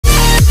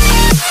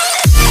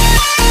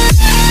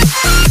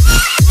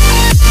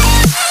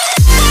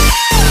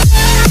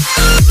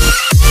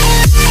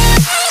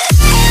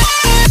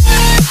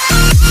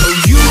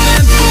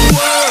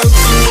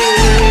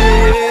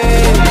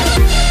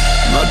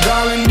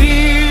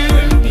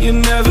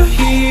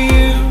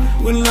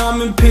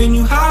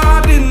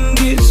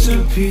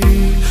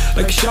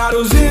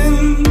Shadows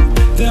in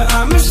the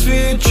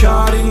atmosphere,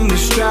 charting the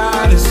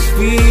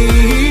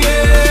stratosphere.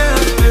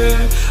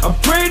 Yeah. I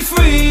prayed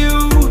for you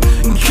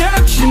and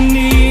kept you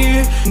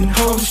near, in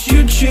hopes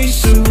you'd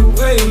chase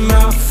away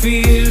my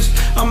fears.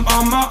 I'm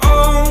on my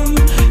own,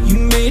 you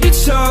made it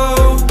so,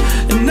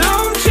 and now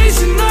I'm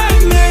chasing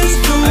nightmares.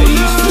 I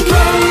used to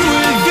run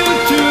with you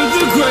through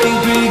the great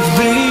big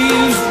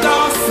leaves,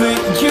 laugh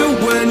at you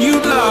when you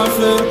laugh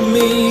at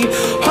me.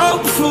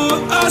 Hope for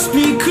us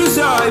because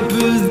I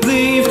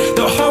believe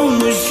the home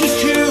was just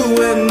you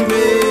and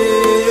me.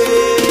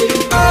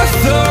 I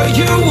thought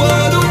you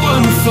were the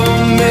one for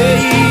me,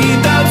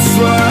 that's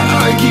why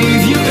I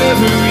gave you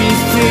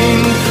everything.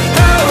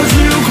 Held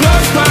you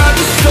close by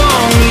the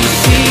stormy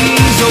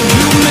seas, oh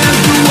you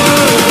meant the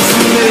world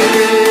to me.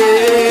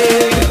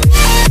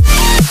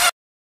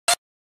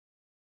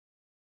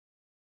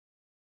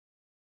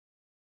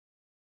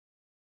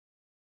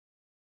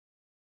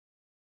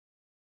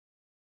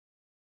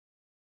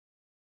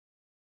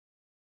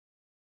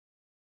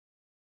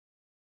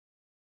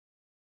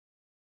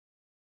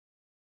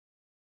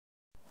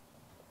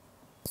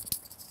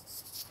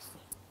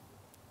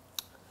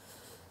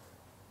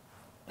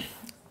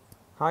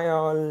 Hi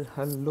all,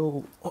 hello.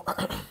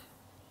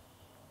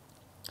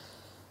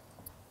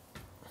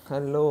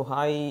 Hello,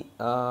 hi,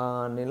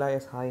 Nila,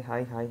 yes, hi.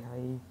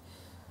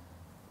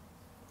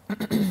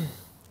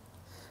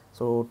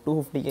 So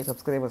 250k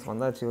subscribers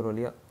வந்தாச்சு ஒரு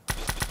வழியா.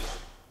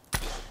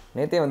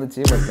 நேற்றே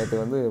வந்துச்சு, but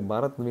நேற்று வந்து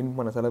Bharat win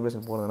பண்ண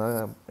celebration போனதுனால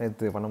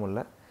நேற்று பண்ண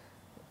முடியல.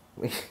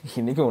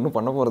 இன்றைக்கி ஒன்றும்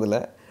பண்ண போகிறதில்ல,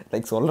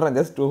 லைக் சொல்கிறேன்,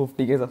 ஜஸ்ட்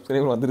 250k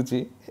சப்ஸ்கிரைபர் வந்துருச்சு.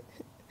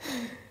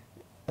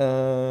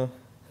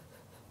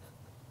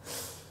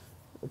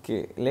 Okay,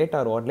 late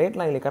R what?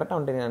 லேட்லாம் இல்லை, கரெக்டாக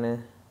வந்துட்டேங்க நான்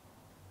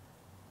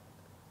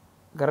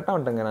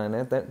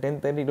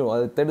 10:32.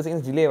 அது 30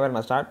 seconds டிலே வேறு,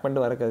 நான் ஸ்டார்ட்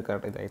பண்ணிட்டு வரக்கு அது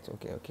கரெக்டாக இதாகிடுச்சு.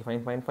 Okay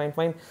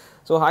fine.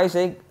 ஸோ ஹாய்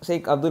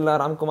ஷேக் Abdullah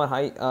Ramkumar,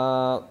 hi.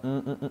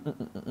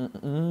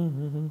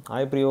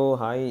 Hi பிரியோ,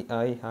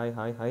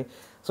 hi.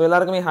 So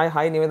எல்லாருக்குமே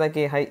ஹாய் நிவேதா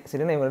கே, ஹாய்.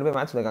 சரி, நான் இவங்க 2 பேர்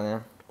மேட்ச் இருக்காங்க.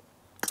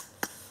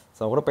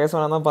 ஸோ கூட பேச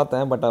வேணாம் தான்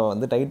பார்த்தேன், பட் அவள்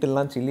வந்து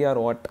டைட்டில்லாம் சில்லி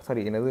ஆர் வாட்,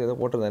 சாரி என்னது ஏதோ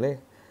போட்டிருந்தாலே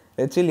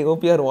சில்லி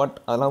ஓபிஆர் வாட்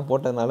அதெல்லாம்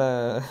போட்டதுனால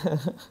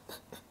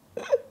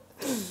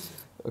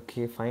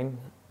okay fine.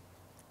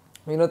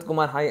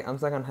 Vinodkumar, hi.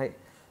 அம்சாகான், hi.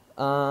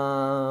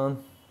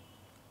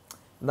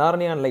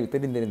 தாரணியான் live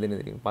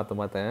தெரியும்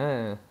பார்த்தேன்.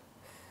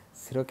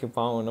 சரி, ஓகே,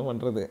 பாவம் என்ன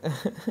பண்ணுறது.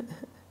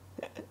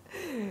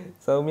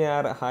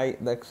 சௌமியார், hi.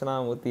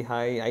 Dakshinamurthy,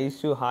 hi.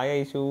 Aishu, hi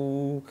Aishu.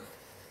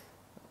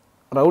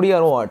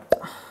 ரவுடியார் what?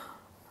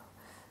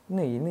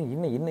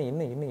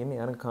 இன்னும்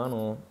யாரும்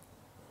காணும்.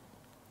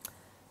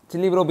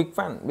 Chilli bro, big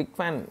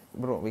fan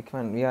bro,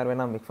 we are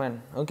வேணாம், பிக் ஃபேன்.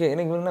 ஓகே,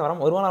 எனக்கு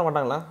இன்னும் வருவாங்க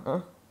மாட்டாங்களா?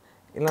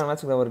 இல்லை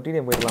மேட்ச்சுக்கு ஒரு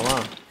டிடிஎம் போயிடலாமா?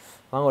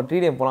 வாங்க ஒரு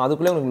டிடிஎம் போகலாம்.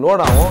 அதுக்குள்ளே உங்களுக்கு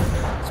லோட் ஆகும்.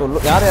 ஸோ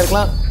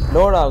யாருக்கெல்லாம்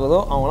லோட் ஆகுதோ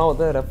அவங்களாம்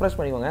ஒருத்தர் ரெஃப்ரெஷ்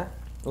பண்ணிக்கோங்க.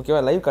 ஓகேவா?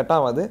 லைவ் கட்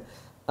ஆகாது.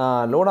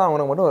 லோட்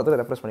ஆகணும் மட்டும்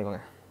ஒருத்தர் ரெஃப்ரெஷ்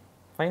பண்ணிக்கோங்க.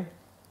 ஃபைன்.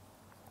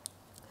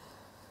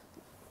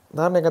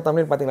 தாரணிக்கா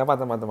தமிழ் பார்த்தீங்களா?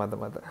 பார்த்தேன்.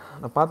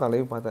 நான் பார்த்தேன்,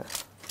 லைவ் பார்த்தேன்.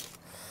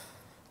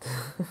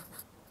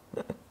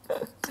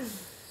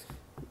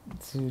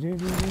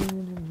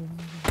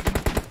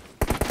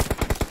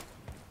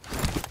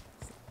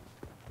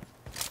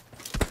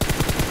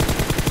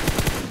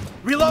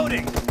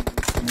 Reloading.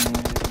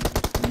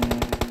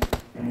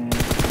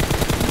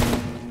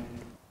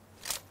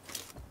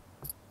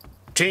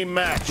 Team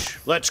match.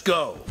 Let's go.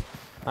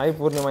 Hi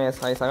Purnima, yes.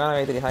 Hi Sagana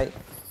Gaitri, hi.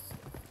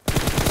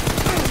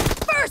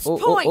 First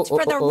point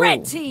for the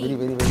red team.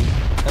 Very.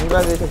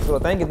 Congratulations, bro.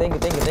 Thank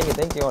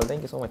you all.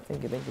 Thank you so much.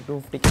 Thank you.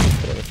 250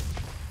 subscribers.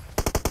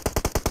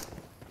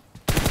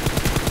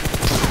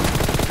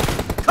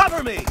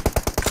 Cover me.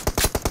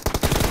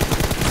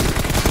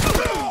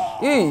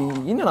 Hey,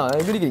 என்னடா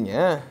இப்படி இருக்கீங்க?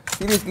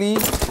 Seriously,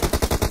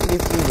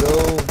 bro.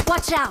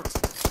 Watch out.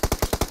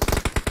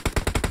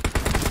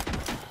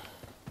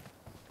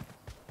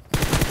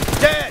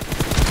 Dead.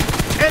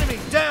 Enemy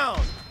down.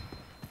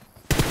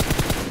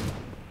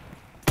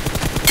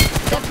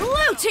 The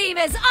blue team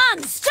is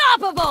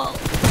unstoppable.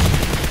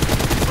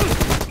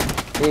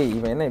 Hey,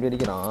 இவன் என்ன இப்படி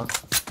அடிக்கிறான்?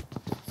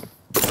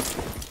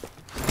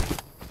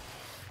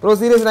 Bro,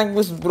 serious rank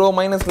push bro,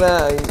 minusல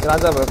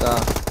ராஜா bro.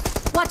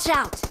 Watch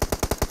out.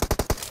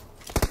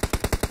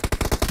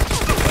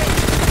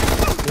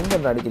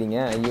 எங்க அடிக்கிறீங்க?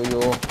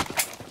 ஐயோ.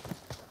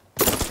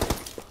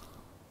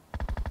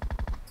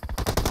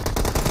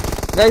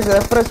 Guys,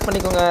 refresh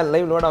பண்ணிக்கோங்க.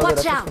 லைவ் லோட் ஆகுது,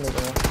 refresh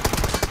பண்ணிக்கோங்க.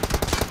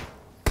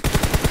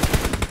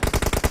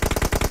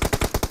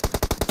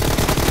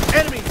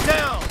 Enemy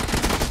down.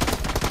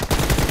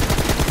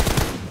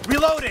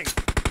 Reloading.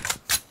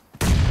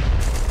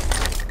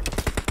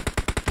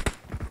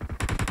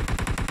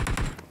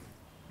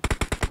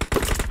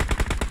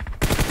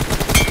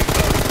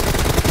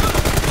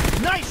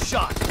 Nice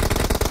shot.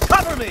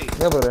 Cover me.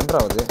 என்ன bro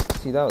ரெண்டாவது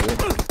சீதாவது.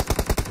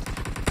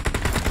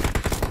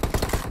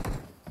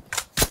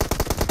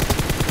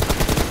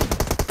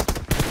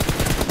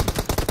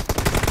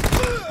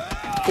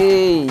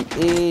 ஏய்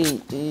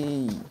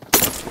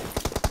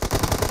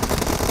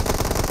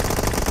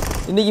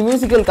இன்னைக்கு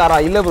மியூசிக்கல் காரா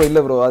இல்ல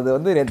ப்ரோ அது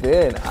வந்து நேத்து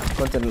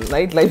கொஞ்சம்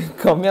நைட் லைவ்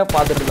கம்மியா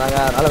பார்த்துட்டு இருந்தாங்க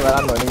அதனால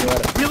விளையாடணும் நீங்க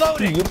வேற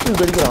எப்படி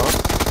வெடிக்கிறோம்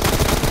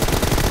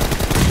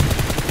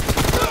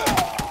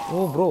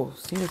ஓ bro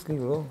seriously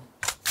bro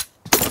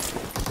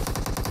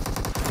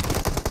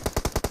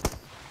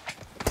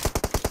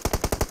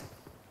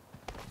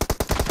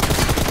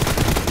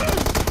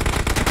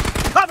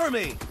Cover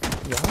me.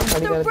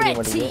 The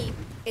red team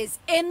is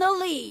in the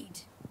lead.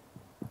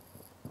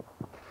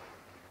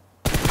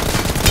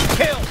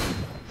 Kill.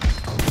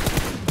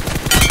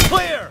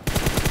 Clear.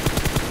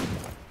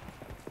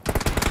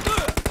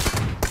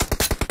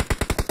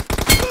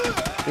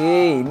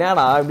 ஏய்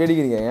என்னடா இப்படி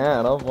அடிக்கிறீங்க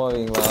அட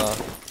போவீங்களா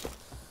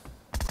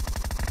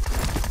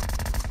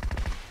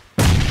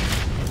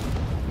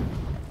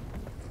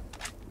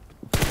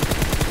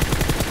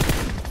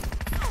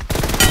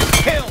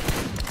Kill.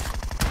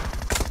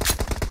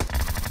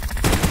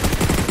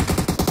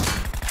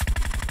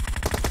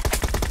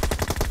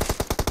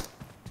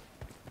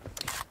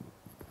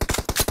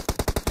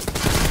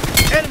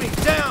 Enemy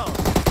down.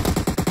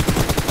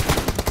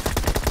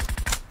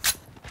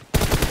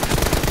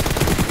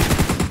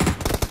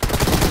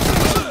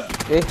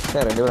 ஏய்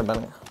சார் ரெண்டு பேரும்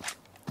டானுங்க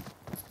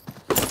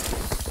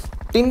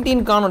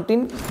டின்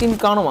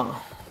காணுமா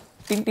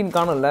டின்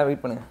காணும்ல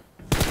வெயிட் பண்ணு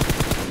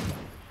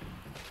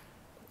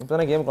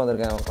இப்போதான் கேமுக்கு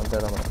வந்திருக்கேன் கொஞ்சம்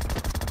இடம்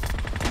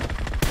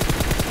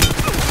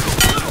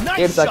Nice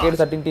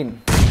கேடுசா shot. Tin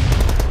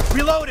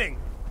Reloading.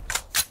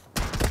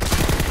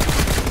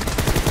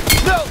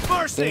 No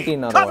mercy.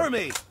 Tintin are Cover what?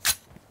 me.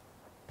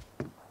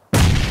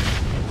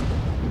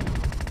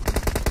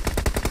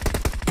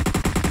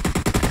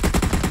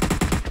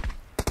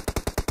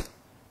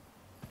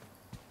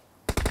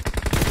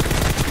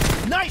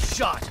 Nice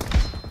shot.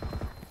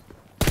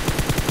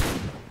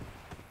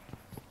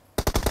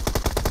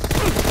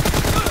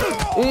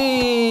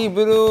 ஏய்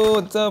ப்ரோ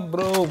வாட்ஸ் அப்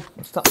ப்ரோ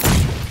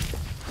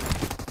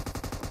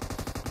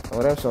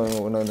ஒரே நிமிஷம்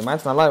இந்த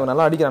மேட்ச்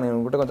நல்லா அடிக்கிறானே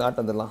இவன்கிட்ட கொஞ்சம்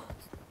ஆட்டம் வந்துடலாம்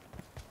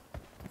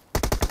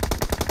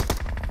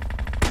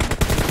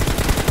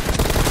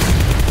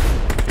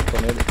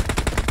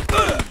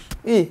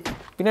ஏய்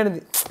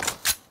பின்னாடி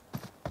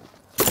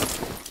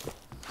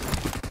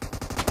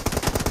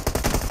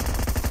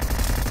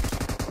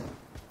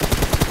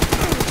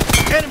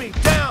Enemy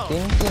down.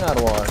 Tintin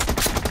or what?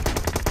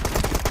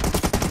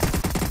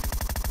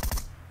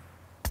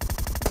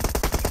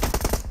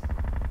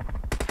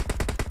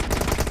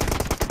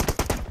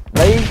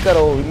 Like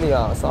करो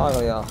இல்லையா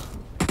சாகலையா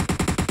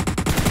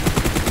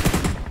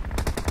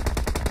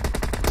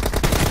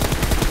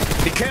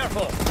Be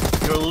careful.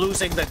 You're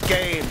losing the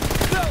game.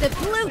 The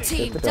blue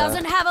team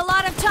doesn't have a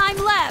lot of time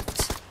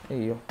left.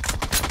 ஐயோ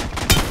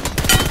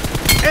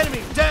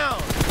Enemy down.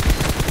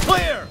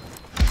 Clear.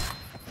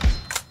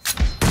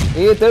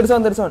 ஏய் third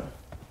San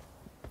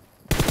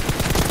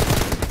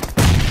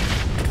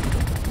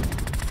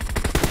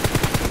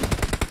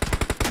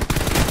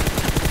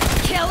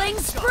Killing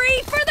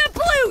spree for the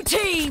blue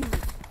team.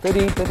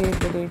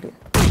 38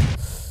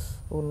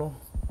 oh no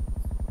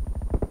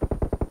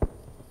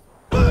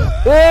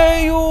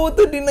ஏய்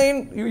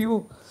 39 you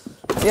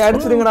ஏய்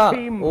அடிச்சிடுங்கடா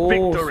ஓ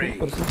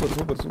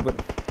super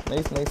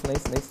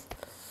nice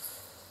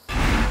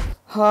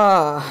ஹா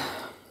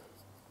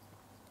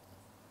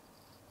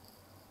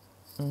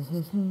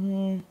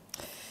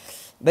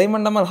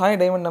diamond number hi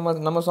diamond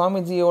number நம்ம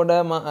சுவாமிஜியோட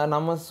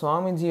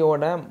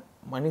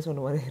மணி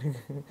சொன்ன மாதிரி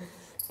இருக்கு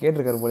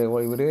கேட்டிருக்காரு போல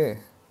இவரு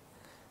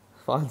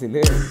ஃபாசில்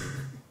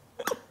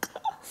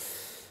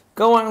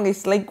கமான்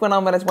கைஸ் லைக்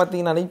பண்ணாம மேட்ச்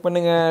பார்த்தீங்கன்னா லைக்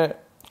பண்ணுங்க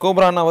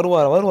கோப்ரானா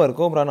வருவார்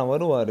கோப்ரானா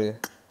வருவார்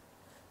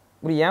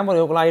இப்படி ஏன்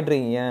போல இவ்வளோ ஆயிட்டு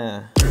இருக்கீங்க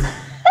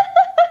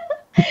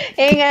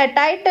ஏங்க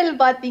டைட்டில்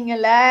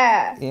பாத்தீங்கல்ல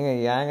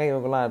ஏங்க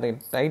இவ்வளோ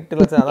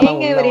டைட்டில் வச்சு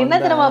அதெல்லாம் இவர் என்ன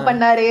தெரியுமா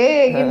பண்ணாரு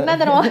என்ன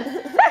தெரியுமா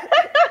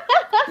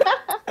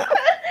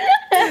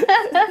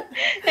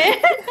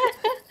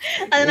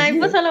அது நான்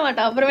இப்ப சொல்ல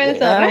மாட்டேன் அப்புறமேல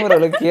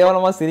சொல்றேன்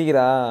கேவலமா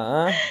சிரிக்கிறா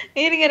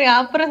இருங்க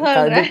அப்புறம்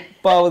சொல்றேன்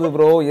கடுப்பாவுது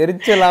ப்ரோ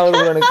எரிச்சல் ஆகுது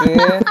ப்ரோ எனக்கு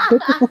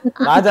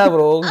ராஜா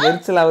ப்ரோ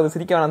எரிச்சல் ஆகுது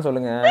சிரிக்க வேணாம்னு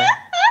சொல்லுங்க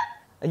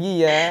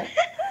ஐயா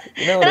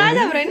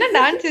ராஜா ப்ரோ என்ன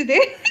டான்ஸ் இது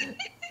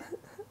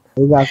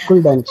இது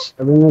அக்குல் டான்ஸ்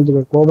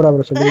அப்படின்னு கோப்ரா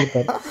ப்ரோ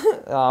சொல்லிருக்காரு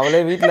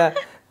அவளே வீட்ல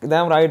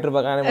இதான் ஆயிட்டு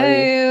இருப்பா காண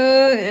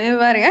மாதிரி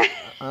பாருங்க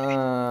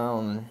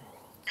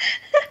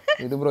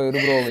இது ப்ரோ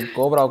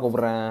கோப்ரா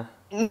கூப்பிடுறேன்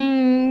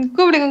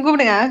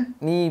கூப்பிடுங்க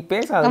நீ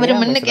பேசாத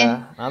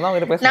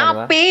நான்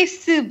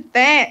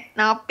பேசுவேன்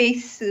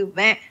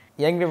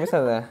என்கிட்ட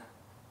பேசாத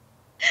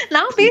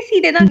நான்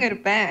பேசிட்டே தாங்க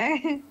இருப்பேன்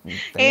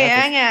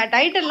ஏங்க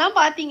டைட்டில் எல்லாம்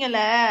பாத்தீங்கல்ல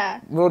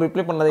ப்ரோ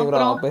ரிப்ளை பண்ணாதீங்க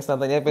ப்ரோ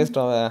பேசாத ஏன்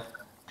பேசிட்டோம்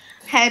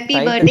ஹேப்பி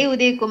பர்த்டே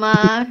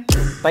உதயகுமார்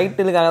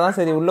டைட்டிலுக்காக தான்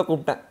சரி உள்ள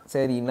கூப்பிட்டேன்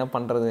சரி என்ன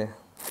பண்றது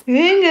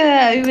ஏங்க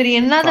இவர்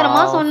என்ன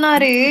தரமா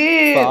சொன்னாரு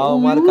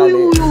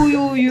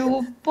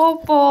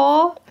போ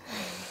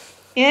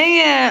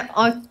ஏங்க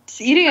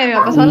இருங்க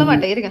அப்ப சொல்ல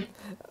மாட்டேன் இருங்க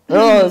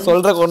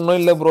சொல்றதுக்கு ஒண்ணும்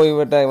இல்ல ப்ரோ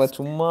இவ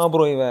சும்மா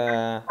ப்ரோ இவ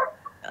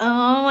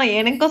ஆமா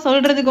எனக்கும்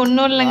சொல்றதுக்கு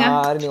ஒண்ணும் இல்லைங்க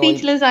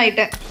ஸ்பீச்லெஸ்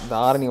ஆயிட்டேன்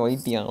தாரணி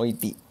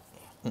ஒயிட்டி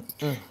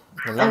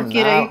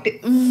ஓகே ரைட்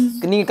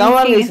நீங்க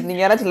கவர்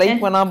நீங்க யாராச்சும்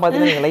லைக் பண்ணாம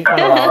பாத்தீங்க நீங்க லைக்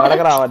பண்ணலாம்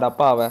வடகறா அவ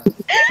டப்பா அவ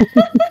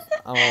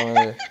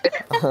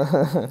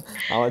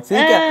அவன்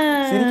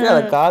சிரிக்காத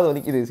காது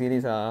வலிக்குது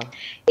சீரியஸா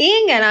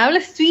ஏங்க நான்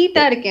அவ்வளவு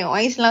ஸ்வீட்டா இருக்கேன்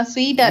வாய்ஸ்லாம்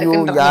ஸ்வீட்டா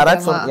இருக்கு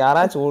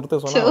யாராச்சும்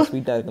ஒருத்தர் சொன்னா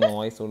ஸ்வீட்டா இருக்கு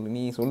வாய்ஸ் சொல்லு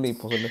நீ சொல்லு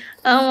இப்போ சொல்லு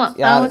ஆமா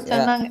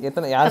சொன்னாங்க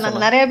எத்தனை யார்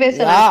சொன்னா நிறைய பேர்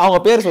சொன்னாங்க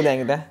அவங்க பேர் சொல்லு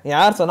என்கிட்ட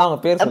யார் சொன்னா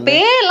அவங்க பேர் சொல்லு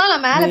பேர்லாம்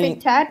நான் மேல போய்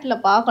சாட்ல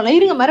பார்க்கணும்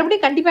இருங்க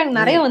மறுபடியும் கண்டிப்பா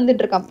எனக்கு நிறைய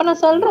வந்துட்டு இருக்கு அப்ப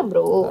நான் சொல்றேன்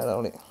ப்ரோ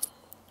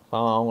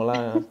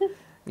அவங்களாம்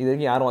இது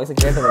வரைக்கும் யாரும் வாய்ஸ்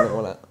கேட்டதில்லை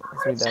போல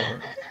ஸ்வீட்டா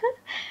இருக்கும்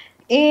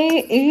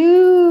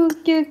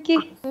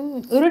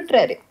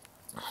உருட்டுறாரு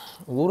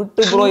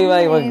உருட்டு ப்ரோ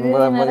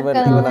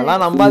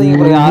இவெல்லாம் நம்பாதீங்க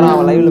ப்ரோ யாரும்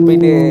அவன் லைவ்ல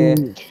போயிட்டு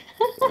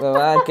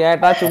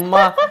கேட்டா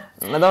சும்மா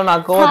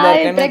நான் கோவத்துல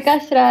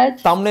இருக்கேன்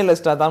தம்ப்நெயில்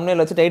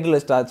வச்சு டைட்டில்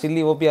வச்சுட்டா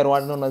சில்லி ஓபிஆர்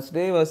வாட்னு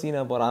வச்சுட்டு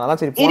சீனா போறான்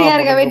அதெல்லாம் சரி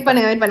இருங்க வெயிட்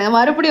பண்ணுங்க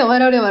மறுபடியும்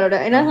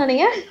என்ன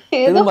சொன்னீங்க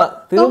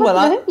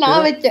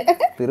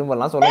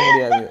திரும்பலாம் சொல்ல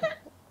முடியாது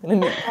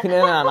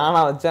நானா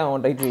வச்சேன்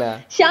அவன் டைட்டில்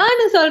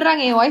ஷானு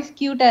சொல்றாங்க என் வாய்ஸ்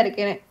கியூட்டா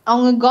இருக்குன்னு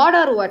அவங்க God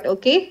R what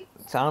okay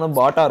Shanu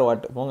pot R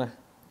what போங்க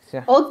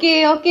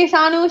okay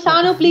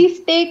Shanu please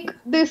take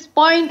this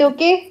point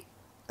okay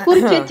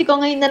குறிச்சு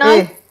வச்சுக்கோங்க இந்த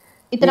நாள்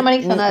இத்தனை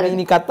மணிக்கு சொன்னாரு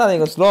நீ கத்தாத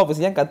நீங்க ஸ்லோவா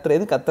பேசி ஏன் கத்துற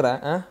எது கத்துற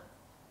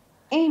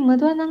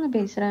மெதுவா தாங்க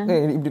பேசுறேன்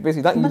இப்படி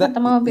பேசிதான்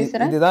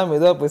இதுதான்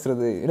மெதுவா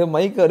பேசுறது இல்ல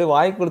மைக் அப்படியே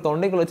வாய்க்குள்ள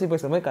தொண்டைக்குள்ள வச்சு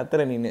பேசுற மாதிரி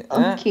கத்துற நீனு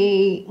ஓகே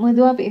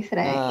மெதுவா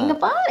பேசுறேன் இங்க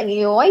பாருங்க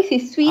your voice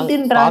is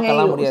sweetன்றாங்க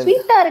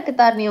ஸ்வீட்டா இருக்கு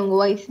தார்னி உங்க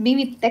வாய்ஸ்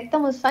பிவி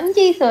தெக்தம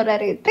சஞ்சய்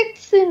சொல்றாரு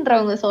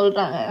ட்ரிக்ஸ்ன்றவங்க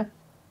சொல்றாங்க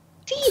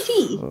சி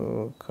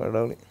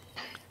கடவுளே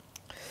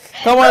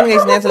come on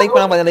guys next like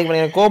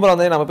பண்ணுங்க கோப்ரா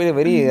வந்து நம்ம பேர்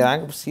very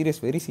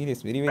serious very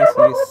serious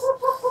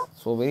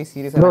so very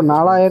serious bro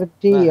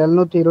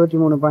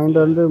 4723 point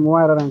வந்து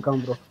 3000 ரேங்க்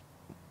ஆம் bro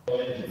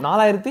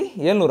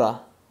 4700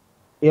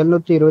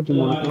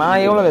 723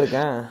 நான் எவ்வளவு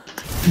இருக்கேன்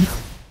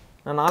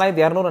நான்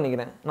 4200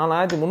 நினைக்கிறேன்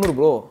 4300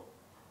 ப்ரோ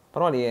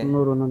பரவாயில்லையே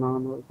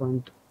 400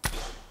 பாயிண்ட்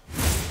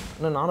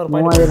இன்னும் 400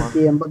 பாயிண்ட்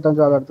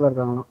 3085 இடத்துல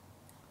இருக்காங்க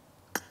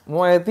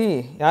 3000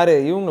 யாரு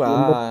இவங்களா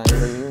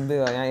இது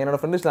என்னோட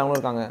ஃப்ரெண்ட்ஸ்ல அவங்க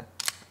இருக்காங்க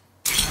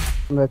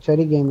இந்த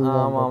சரி கேமிங்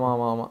ஆமா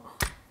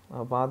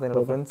நான் பார்த்தேன்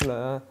என்னோட ஃப்ரெண்ட்ஸ்ல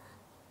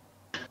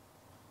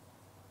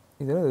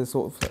இது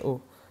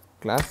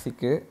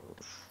கிளாசிக்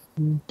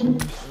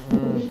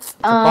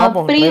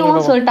பிரியும்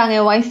சொல்லிட்டாங்க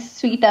வாய்ஸ்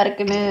ஸ்வீட்டா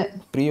இருக்குன்னு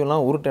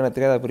பிரியும்லாம் உருட்டு எனக்கு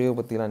தெரியாத பிரியை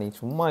பத்திலாம் நீ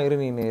சும்மா இரு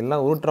நீ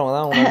எல்லாம் உருட்டுறவங்க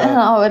தான்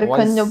அவர்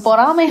கொஞ்சம்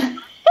பொறாமை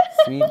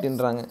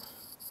ஸ்வீட்ன்றாங்க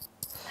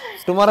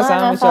டுமாரோ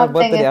சாமிஷால்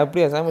பர்த்டே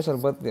அப்படியே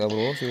சாமிஷால் பர்த்டே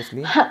ப்ரோ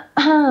சீரியஸ்லி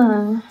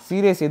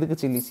சீரியஸ் எதுக்கு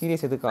சில்லி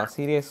சீரியஸ் எதுக்கா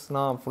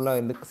சீரியஸ்னா ஃபுல்லா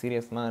எதுக்கு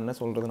சீரியஸ்னா என்ன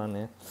சொல்றது நான்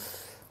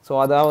ஸோ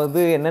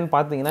அதாவது என்னன்னு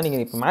பார்த்தீங்கன்னா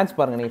நீங்கள் இப்போ மேட்ச்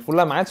பாருங்கள் நீங்கள்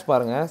ஃபுல்லாக மேட்ச்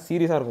பாருங்கள்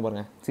சீரியஸாக இருக்கும்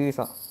பாருங்கள்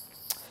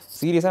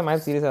சீரியஸாக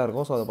மேட்ச் சீரியஸாக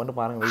இருக்கும் ஸோ அதை மட்டும்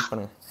பாருங்கள் வெயிட்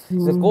பண்ணுங்கள்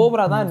இந்த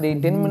கோப்ரா தான்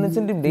 10 மினிட்ஸ்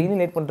டெய்லி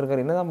லேட்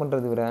பண்ணிருக்காரு என்ன தான்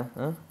பண்ணுறது இவரை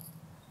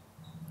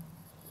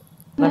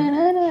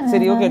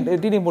சரி ஓகே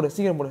டிடிஎம் போடு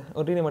சீக்கிரம் போடு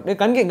ஒரு டிடிஎம் போடு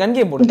கன்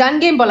கேம் போடு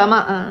கன் கேம் போலாமா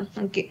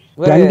ஓகே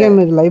கன் கேம்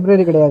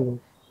லைப்ரரி கிடையாது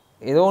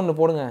ஏதோ ஒன்னு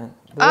போடுங்க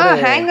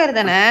ஹேங்கர்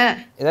தானே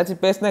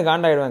ஏதாச்சும் பேசினா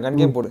காண்டாயிடுவேன் கன்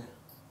கேம் போடு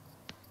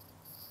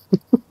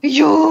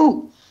ஐயோ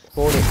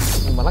போடு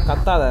நம்மலாம்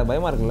கத்தாத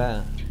பயமா இருக்குல்ல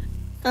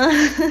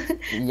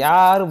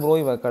யாரு ப்ரோ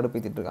இவ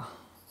கடுப்பித்திட்டு இருக்கா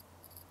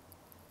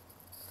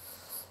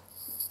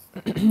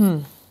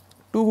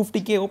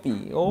 250k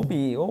ஓபி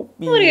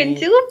ஒரு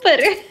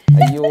சூப்பர்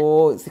ஐயோ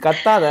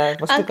கத்தாத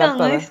ஃபர்ஸ்ட்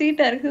கத்தாத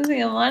சீட்டா இருக்கு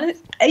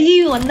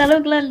ஐயோ அந்த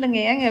அளவுக்குலாம் இல்லங்க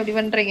ஏங்க இப்படி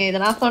பண்றீங்க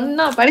இத நான்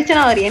சொன்னா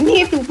படிச்சனா அவர்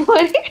என்னையே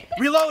தூக்குவாரு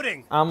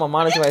ரீலோடிங் ஆமா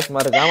மானசி வாய்ஸ்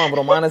மாதிரி இருக்கு ஆமா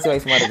ப்ரோ மானசி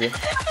வாய்ஸ் மாதிரி இருக்கு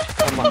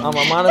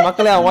ஆமா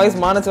மக்களே வாய்ஸ்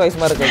மானசி வாய்ஸ்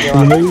மாதிரி இருக்கு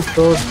ஓகேவா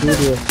சோ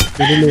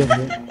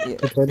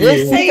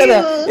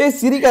சீரியஸ்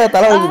சிரிக்காத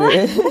தலை வலிக்குது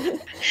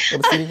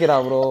ஒரு சிரிக்கிறா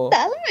ப்ரோ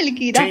தலை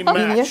வலிக்குதா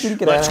நீ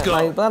சிரிக்கிற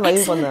நான் இப்பதான்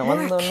லைவ் பண்ணேன்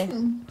வந்தோனே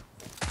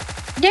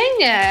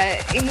ஏங்க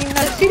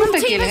இந்த சிரிப்பு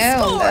கேளுங்க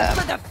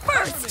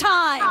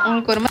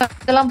உங்களுக்கு ஒரு மாதிரி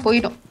இதெல்லாம்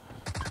போய்டும்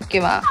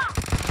ஓகேவா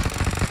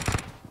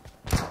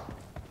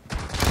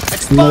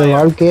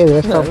வாழ்க்கையே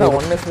வேஸ்ட் ஆ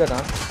ஒண்ணே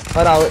தான்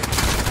பாரு அவர்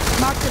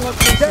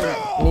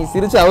நீ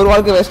சிரிச்சு அவர்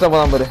வாழ்க்கை வேஸ்டா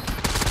போலாம் பாரு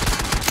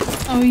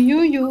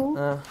ஐயோ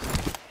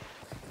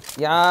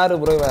யாரு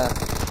ப்ரோ இவ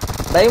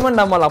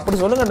டைமண்ட் அம்மாள் அப்படி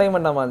சொல்லுங்க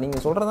டைமண்ட் அம்மாள் நீங்க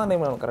சொல்றதா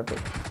diamond correct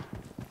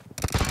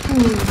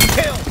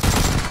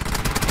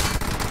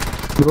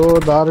bro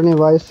Dharani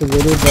voice is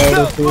very bad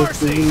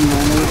feeling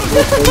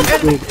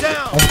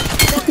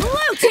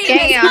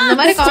ஏங்க அந்த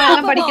மாதிரி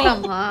காமெண்ட்லாம்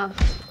படிக்கலாமா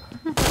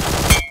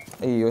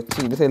ஐயோ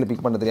இது சைடுல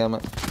பிக் பண்ண தெரியாம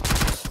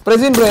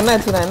பிரசன்ட் ப்ரோ என்ன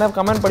ஆச்சு நான் என்ன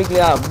கமெண்ட்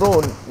படிக்கலையா ப்ரோ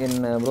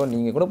என்ன ப்ரோ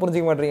நீங்க கூட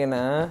புரிஞ்சிக்க மாட்டீங்க என்ன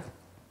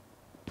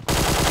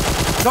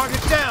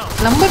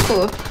நம்பர்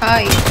 4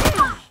 ஹாய்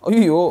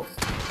ஐயோ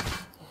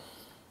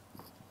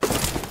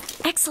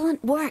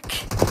excellent work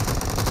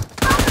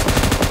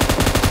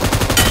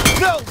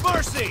no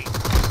mercy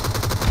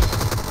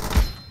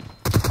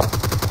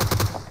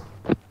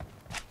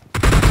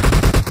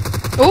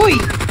Oi!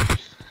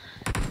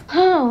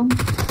 Oh.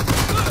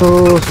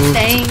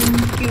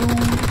 Thank you.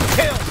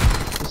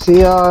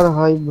 CR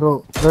hi bro.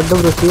 Red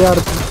bro CR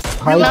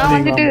hi. நான்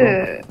வந்துட்டு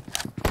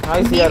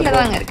ஹாய் சிஆர் வீட்ல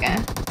தாங்க இருக்கேன்.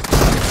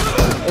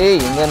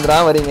 ஏய் எங்க இருந்துடா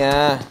வரீங்க?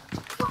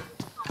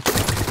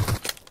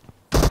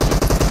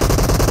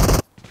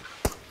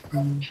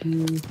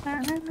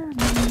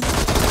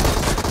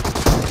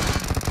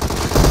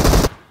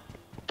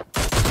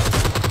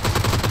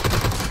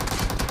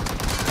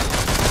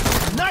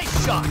 Nice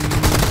shot.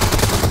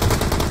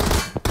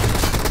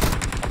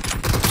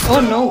 Oh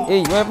no.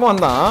 ஏய் இவன் எப்போ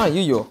வந்தான்?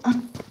 ஐயோ.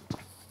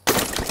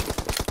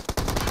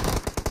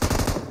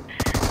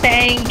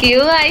 Thank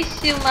you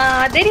ஐஷுமா.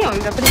 தெரியும்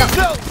இது அப்படிதான்.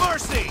 No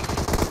mercy.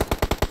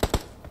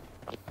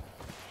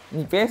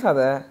 நீ பேசாத.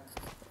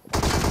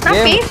 நான்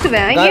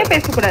பேசுவேன். ஏன்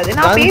பேச கூடாது?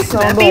 நான்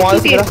பேசுவேன்.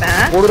 பேசிட்டே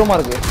இருப்பேன். கொடூரமா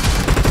இருக்கு.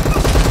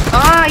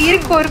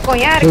 இருக்கும்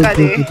ஏன்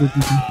இருக்காது?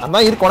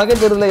 அதான் இருக்கு உனக்கே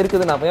தெரியல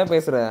இருக்குது நான் ஏன்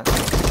பேசுறேன்?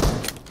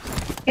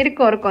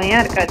 இருக்கும்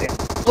ஏன் இருக்காது?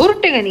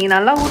 உருட்டுங்க நீ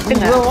நல்லா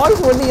உருட்டுங்க. உங்க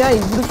வாய்ஸ் வந்து ஏன்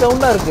இப்படி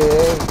சவுண்டா இருக்கு?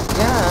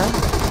 ஏன்?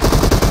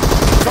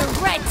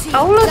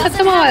 அவ்வளவு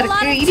சத்தமாவா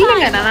இருக்கு?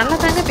 இல்லங்க நான் நல்லா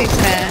தாங்க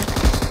பேசுறேன்.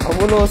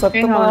 அவ்வளவு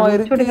சத்தமாவா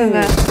இருக்கு?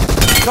 சொல்லுங்க.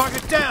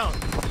 Target down.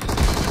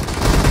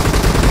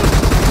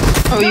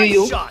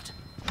 ஐயோ.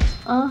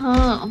 ஆஹா.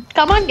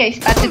 Come on guys,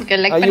 பாத்துக்க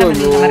லைக்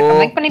பண்ணுங்க.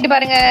 லைக் பண்ணிட்டு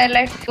பாருங்க.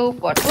 Let's go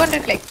for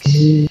 200 likes.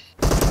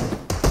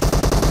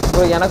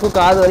 bro எனக்கு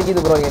காது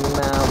வலிக்குது bro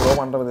என்ன bro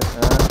பண்றது?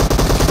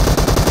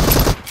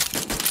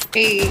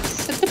 ஏய்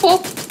சுத்து போ.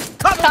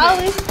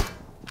 சாவு.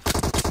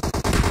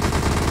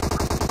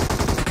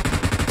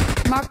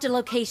 Marked a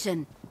location.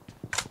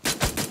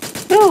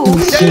 bro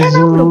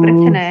என்ன bro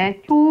பிரச்சனை?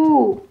 தூ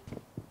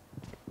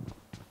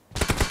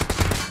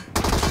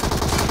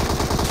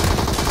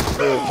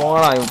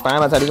போடா இவன்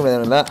பேனா அடிக்க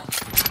முடியாதுல்ல.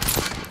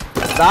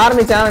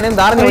 தாரணி சேனல் நேம்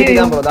தாரணி வைட்டி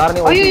தான் bro. Dharani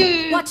வைட்டி.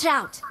 Watch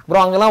out. bro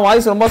அங்கலாம்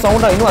வாய்ஸ் ரொம்ப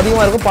சவுண்டா இன்னும்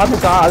அதிகமா இருக்கும்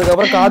பாத்துக்கா. அதுக்கு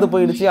அப்புறம் காது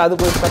போயிடுச்சு அது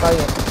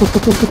போயிடுச்சாங்க.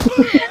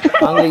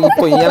 அங்க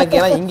இப்போ எனக்கு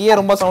ஏனா இங்கேயே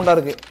ரொம்ப சவுண்டா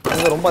இருக்கு.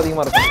 அங்க ரொம்ப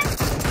அதிகமா இருக்கு.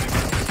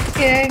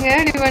 ஏங்க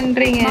நீ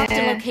பண்றீங்க? Marked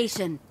a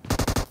location.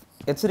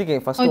 எச்சரிக்கை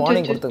ஃபர்ஸ்ட்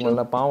வார்னிங்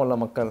கொடுத்துங்கல்ல பாவம்ல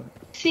மக்கள்.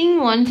 Sing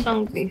one song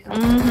please.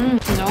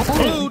 No.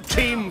 Blue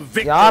team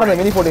victory. யார் அந்த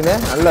மினி போட்டினே?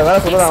 நல்ல வேளை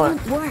சொல்றான் அவன்.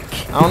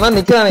 அவன் தான்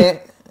நிக்கறானே.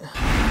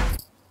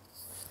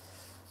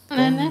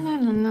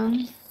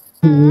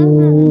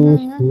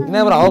 என்ன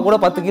bro அவ கூட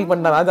 10 கில்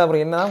பண்ணிட்டா ராஜா bro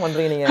என்னதான்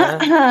பண்றீங்க நீங்க?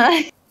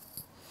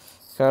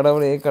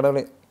 கடவுளே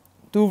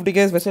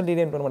 250k ஸ்பெஷல்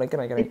டிடிஎன் பண்ண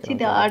வைக்கிறேன்.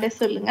 இது ஆட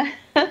சொல்லுங்க.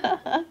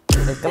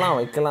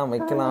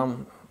 வைக்கலாம்.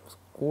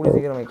 கூடி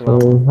சீக்கிரம்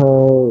வைக்கலாம்.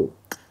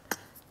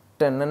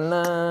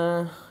 டனனா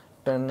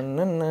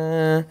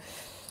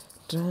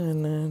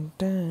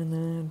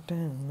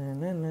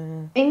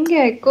எங்க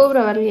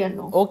கோப்ரா வரலையா?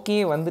 ஓகே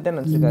வந்துட்டேன்னு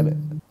நினைச்சிருக்காரு.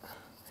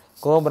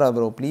 கோப்ரா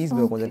ப்ரோ ப்ளீஸ்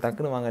ப்ரோ கொஞ்சம்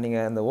டக்குன்னு வாங்க.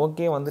 நீங்கள் அந்த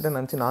ஓகே வந்துட்டு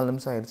நினச்சி 4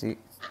 நிமிஷம் ஆயிடுச்சு.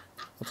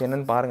 கொஞ்சம்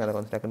என்னன்னு பாருங்கள் அதை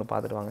கொஞ்சம் டக்குன்னு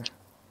பார்த்துட்டு வாங்க.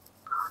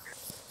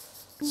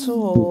 ஸோ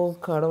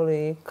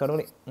கடவுளே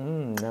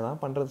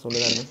என்னதான் பண்ணுறது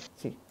சொல்லுறாரு.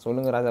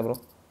 சொல்லுங்க ராஜா ப்ரோ.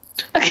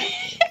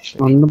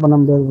 ஒன்றும் பண்ண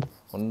முடியாது.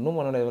 ஒன்றும்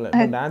பண்ண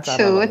முடியாது. டான்ஸ்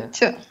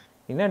ஆடுறாங்க.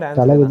 என்ன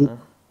டான்ஸ்?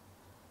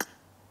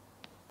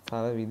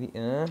 தலைவிதி.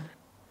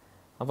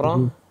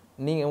 அப்புறம்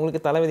நீங்கள் உங்களுக்கு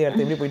தலைவிதி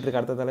அடுத்து எப்படி போயிட்டு இருக்கு?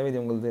 அடுத்த தலைவிதி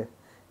உங்களுக்கு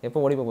எப்போ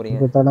ஓடி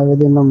போறீங்க?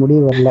 தலைவிதி இன்னும்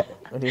முடிவு வரல.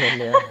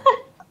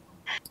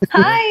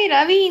 Hi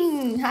ravine.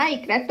 Hi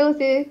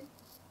Kratos.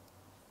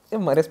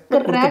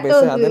 Respect கொடுத்து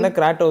பேசு. அது என்ன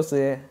Kratos?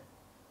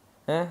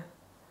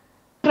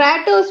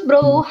 Kratos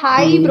bro.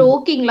 Hi bro.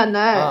 ஓகேங்களா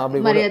அந்த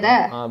மரியாதை?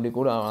 அப்படி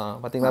கூட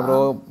பாத்தீங்களா ப்ரோ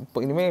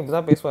இனிமே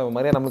இப்படிதான் பேசுவா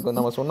மரியாதை. நமக்கு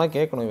நம்ம சொன்னா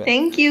கேட்கணும்.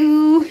 Thank you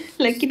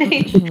lucky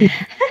night.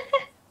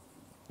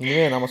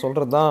 இனிமே நம்ம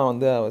சொல்றது தான்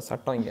வந்து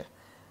சட்டம் இங்க.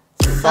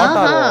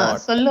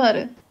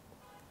 சொல்லுவாரு.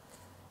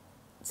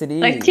 சரி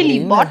actually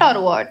what are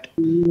what?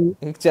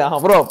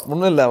 Bro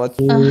ஒண்ணும் இல்ல.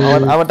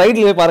 அவ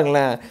டைட்டிலே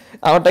பாருங்களேன்.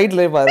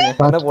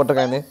 என்ன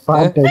போட்டிருக்கானே?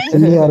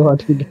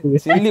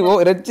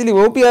 ரெட் சில்லி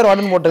ஓபிஆர்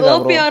வாட்னு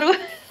போட்டிருக்கான் ப்ரோ.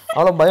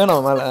 அவ்வளவு பயம்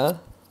நம்ம மேல.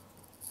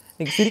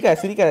 நீ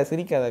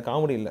சிரிக்காத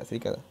காமெடி இல்ல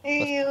சிரிக்காத.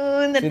 ஐயோ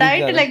இந்த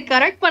டைட்டிலை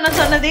கரெக்ட் பண்ண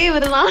சொன்னதே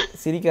இவர்தான்.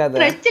 சிரிக்காத.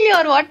 ரெட் சில்லி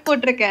ஆர் வாட்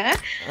போட்டுருக்கேன்.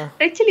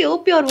 Red chilli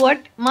OP R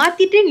what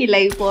மாத்திட்டு நீ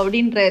லைவ் போ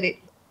அப்படின்றாரு.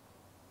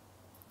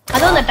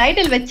 அதுவும் அந்த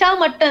டைட்டில் வச்சா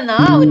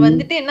மட்டும்தான் அவர்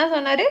வந்துட்டு என்ன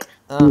சொன்னாரு,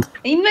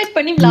 இன்வைட்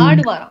பண்ணி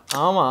விளையாடுவாராம்.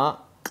 ஆமா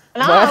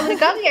நான்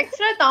அவருக்காக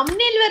எக்ஸ்ட்ரா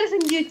தம்ப்நெயில் வேற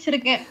செஞ்சு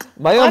வச்சிருக்கேன்.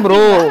 பயம் bro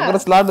உங்க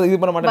ஸ்லாட் இது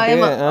பண்ண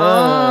மாட்டேன்.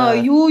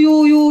 You you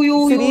you you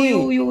you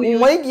you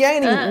mic ஏன்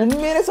நீ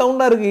உண்மையிலே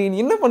சவுண்டா இருக்கு? நீ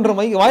என்ன பண்ற?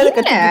 மைக் வாயில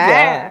கட்டிட்டியா?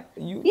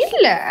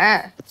 இல்ல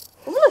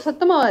அவ்வளவு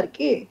சத்தமாவா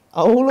இருக்கு?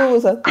 அவ்வளவு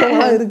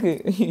சத்தமா இருக்கு.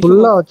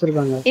 ஃபுல்லா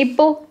வச்சிருக்காங்க.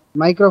 இப்போ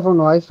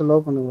மைக்ரோஃபோன் வாய்ஸ் லோ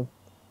பண்ணுங்க.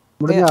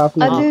 முடிஞ்சா ஆஃப்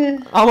பண்ணு.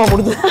 ஆமா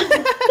முடிஞ்சு.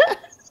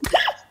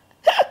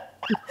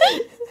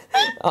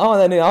 ஆமா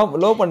நீ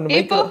லோ பண்ணு.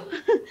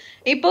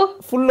 இப்போ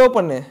ஃபுல் லோ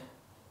பண்ணு.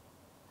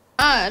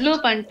 லோ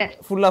பண்ணிட்டேன்.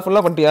 ஃபுல்லா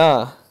பண்ணிட்டியா?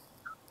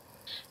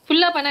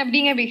 ஃபுல்லா பண்ண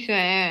எப்படிங்க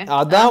பேசுவேன்?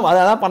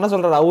 அதான் பண்ண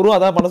சொல்றாரு. அவரும்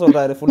அதான் பண்ண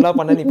சொல்றாரு. ஃபுல்லா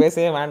பண்ண நீ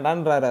பேசவே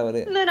வேண்டான்றாரு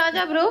அவரு. இல்ல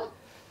ராஜா ப்ரோ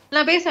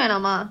நான் பேச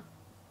வேணாமா?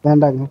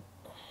 வேண்டாங்க.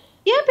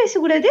 ஏன் பேச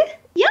கூடாது?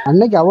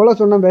 அன்னைக்கு அவ்வளவு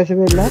சொன்னா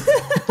பேசவே இல்ல.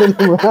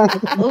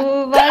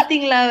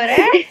 பாத்தீங்களா அவரே?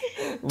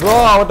 ப்ரோ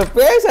அவட்ட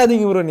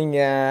பேசாதீங்க ப்ரோ. நீங்க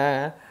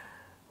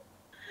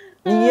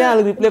ஏன்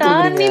அதுக்கு ரிப்ளை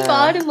பண்றீங்க?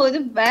 பாடும்போது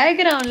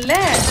பேக்ரவுண்ட்ல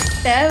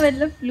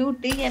தேவையில்ல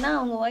ஃப்ளூட் ஏன்னா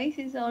அவங்க voice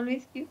is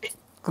always cute.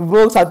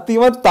 Bro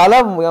சத்தியமா தலை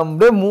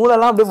அப்படியே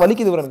மூளைலாம் அப்படியே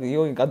வலிக்குது ப்ரோ எனக்கு.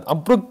 ஐயோ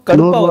அப்புறம்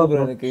கடுப்பா வருது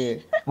ப்ரோ எனக்கு.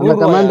 அந்த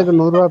கமாண்டுக்கு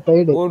 100 ரூபாய்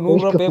பெய்டு. ஓ 100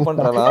 ரூபாய் பே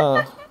பண்றாளா?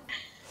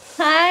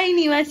 ஹாய்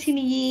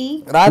நிவாசினி.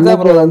 ராஜா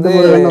ப்ரோ வந்து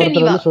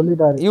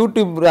சொல்லிட்டாரு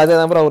யூடியூப் ராஜா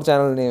தான் bro our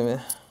channel name.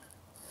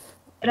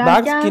 Back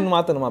Raja skin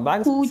மாத்தணுமா?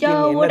 Back skin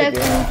பூஜாவோட என்ன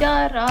இருக்கு பூஜா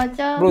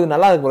ராஜா. ப்ரோ இது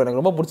நல்லா இருக்கு ப்ரோ.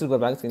 எனக்கு ரொம்ப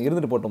பிடிச்சிருக்கு பேக் ஸ்கின்.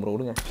 இருந்துட்டு போட்டோம் ப்ரோ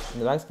விடுங்க.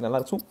 இந்த பேக் ஸ்கின் நல்லா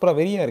இருக்கு. சூப்பரா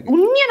வெரியா இருக்கு.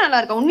 உண்மையா நல்லா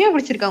இருக்கா? உண்மையா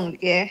பிடிச்சிருக்கா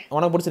உங்களுக்கு?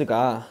 உனக்கு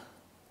பிடிச்சிருக்கா?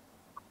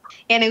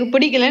 எனக்கு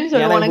பிடிக்கலன்னு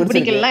சொல்ல. உனக்கு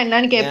பிடிக்கலனா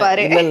என்னன்னு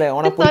கேட்பாரு. இல்ல இல்ல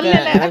உனக்கு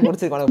பிடிக்கல எனக்கு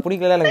பிடிச்சிருக்கு. உனக்கு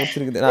பிடிக்கல எனக்கு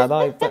பிடிச்சிருக்கு. நான்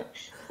அதான் இப்ப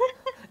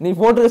நீ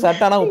போட்டுக்க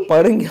சட்டானா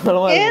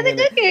படுங்கலமா இருக்கு.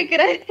 எதுக்கு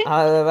கேக்குற?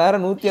 அத வேற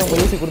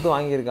 150 யூசி கொடுத்து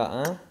வாங்கி இருக்கா.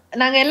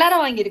 நாங்க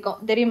எல்லாரும் வாங்கி இருக்கோம்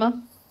தெரியுமா?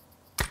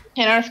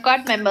 என்னோட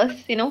squad members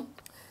you know.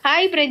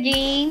 Hi பிரஜி.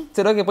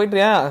 சரி ஓகே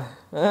போய்ட்டியா?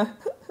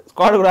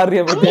 ஸ்குவாட் கூட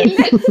ஆறியா போய்ட்டு?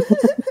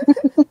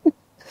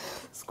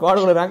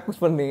 ஸ்குவாட் கூட ரேங்க்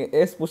புஷ் பண்ணீங்க.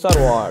 எஸ் புஷ் ஆர்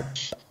வாட்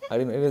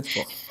அப்படினு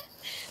வெச்சுக்கோ.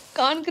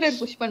 கான்கிரீட்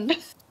புஷ்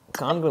பண்றேன்.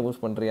 கான்கிரீட்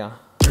புஷ் பண்றியா?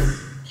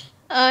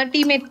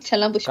 டீம்மேட்ஸ்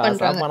எல்லாம் புஷ்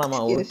பண்றாங்க. சாப்பானாமா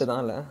உருட்டு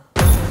தான் இல்ல.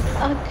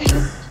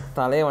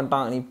 தலைய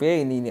வந்துட்டான். நீ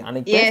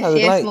அன்னைக்கு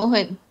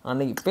பேசாததுக்கு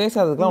அன்னைக்கு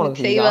பேசாததுக்குலாம்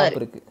உனக்கு ஜாப்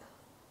இருக்கு.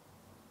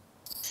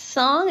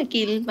 சாங்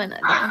கில்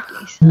பண்ணாத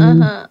please.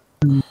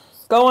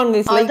 Come on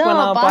guys like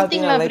பண்ணா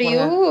பாத்தீங்களா லைக்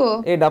பண்ணுங்க.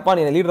 ஏய் டப்பா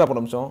நீ லீடரா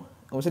போடு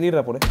நிமிஷம்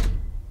லீடரா போடு.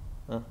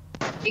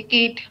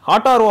 Ticket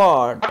hot R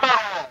what?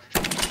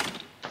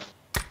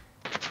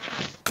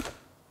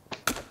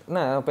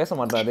 என்ன பேச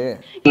மாட்டாரு?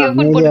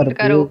 இயர்போன் போட்டு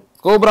இருக்காரு.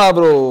 Cobra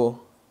bro.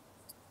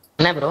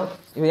 என்ன ப்ரோ?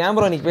 இவ ஏன்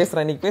ப்ரோ நீ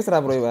பேசுறா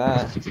ப்ரோ இவ.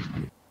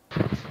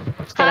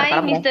 Hi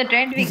mister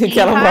trend Vicky.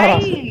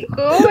 Hi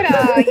cobra.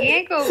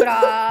 ஏன் கோப்ரா?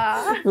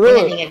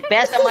 நீங்க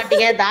பேச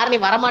மாட்டீங்க தாரணி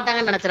வர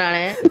மாட்டாங்கன்னு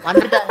நினைச்சறானே.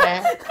 வந்துட்டாங்க.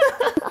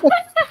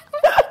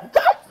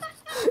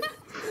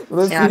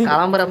 ப்ரோ சரி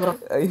கிளம்புறேன் ப்ரோ.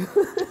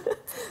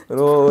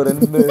 ப்ரோ ஒரு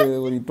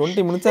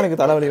 20 மினிட்ஸ்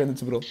எனக்கு தலைவலி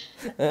வந்துச்சு ப்ரோ.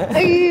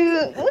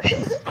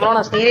 ப்ரோ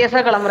நான்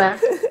சீரியஸா கிளம்புறேன்.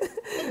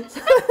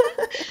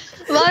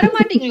 வர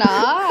மாட்டீங்களா?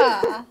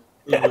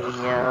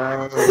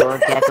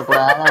 கேட்க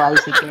கூடாத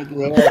வாய்ஸ்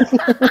கேக்குதே.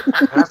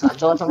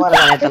 சந்தோஷமா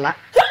இருக்கேன்.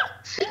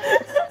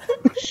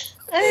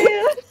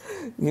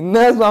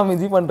 என்ன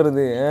சுவாமிஜி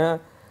பண்றது?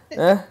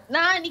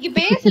 நான் இன்னைக்கு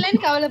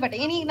பேசலன்னு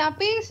கவலைப்பட்டேன். இன்னைக்கு நான்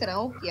பேசுறேன்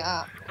ஓகேயா?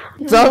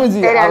 சுவாமிஜி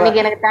சரி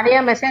அன்னைக்கு எனக்கு தனியா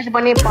மெசேஜ்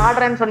பண்ணி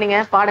பாடுறேன்னு சொன்னீங்க.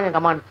 பாடுங்க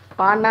கமாண்ட்.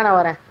 பாடுனா நான்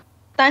வரேன்.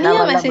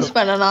 தனியா மெசேஜ்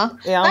பண்ணனா?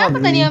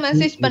 நான் தனியா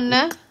மெசேஜ்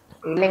பண்ணேன்.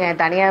 இல்லைங்க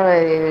தனியா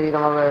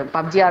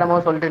பப்ஜி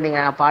ஆடும்போது சொல்லிட்டு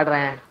இருந்தீங்க நான்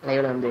பாடுறேன்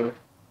லைவ்ல வந்து.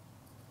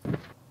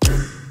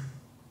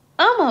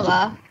 ஆமாவா?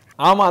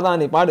 ஆமாதான்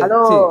நீ பாடு.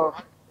 ஹலோ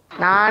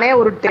நானே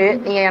உருட்டு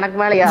நீங்க எனக்கு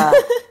மேலயா?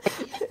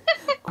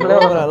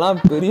 எல்லாம்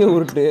பெரிய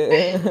உருட்டு.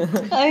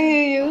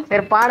 ஐயோ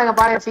சரி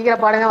பாடுங்க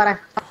சீக்கிரம் பாடுங்க வரேன்.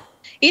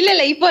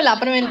 இல்ல இப்போ இல்ல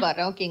அப்புறமேல்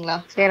பாடுறேன் ஓகேங்களா?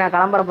 சரி நான்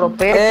கிளம்புறேன் ப்ரோ.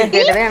 பேசி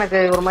கேட்டதே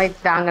எனக்கு ஒரு மாதிரி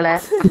தாங்கல.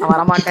 நான்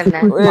வர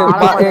மாட்டேன்னு.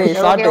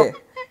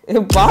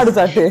 பாடு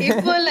சாட்டு.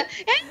 இப்போ இல்ல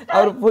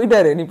அவர்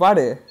போயிட்டாரு. நீ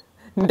பாடு.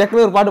 நீ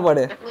டக்குனு ஒரு பாட்டு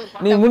பாடு.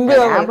 நீ முன்பே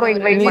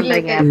இன்வைட்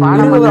பண்றீங்க.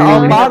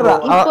 பாடுறா.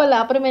 இப்போ இல்ல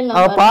அப்புறமேல்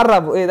அவ பாடுறா.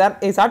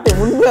 ஏய் சாட்டு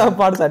முன்பே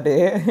பாடு சாட்டு.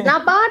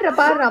 நான்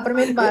பாடுறேன்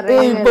அப்புறமேல்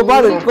பாடுறேன். இப்போ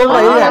பாடு.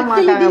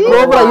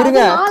 கோப்ரா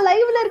இருங்க. நான்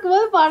லைவ்ல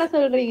இருக்கும்போது பாட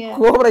சொல்றீங்க.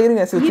 கோப்ரா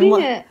இருங்க. சும்மா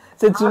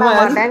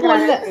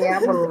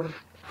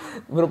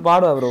ப்ரோ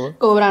பாடுவா ப்ரோ.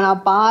 கோப்ரா நான்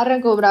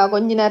பாடுறேன் கோப்ரா.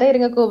 கொஞ்ச நேரம்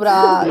இருங்க கோப்ரா.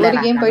 ஒரு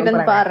கேம் போயிட்டு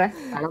வந்து பாடுறேன்.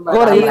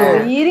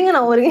 இருங்க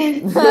நான் ஒரு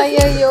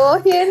ஐயோ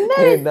என்ன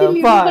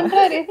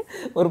பண்றாரு?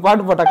 ஒரு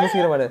பாட்டு போட்டா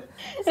சீக்கிரம் பாடு.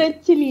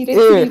 ரெச்சிலி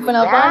இப்ப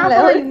நான் பாடல.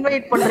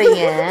 இன்வைட்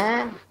பண்றீங்க.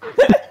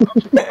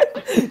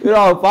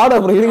 பாடு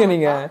அப்புறம் இருங்க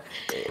நீங்க.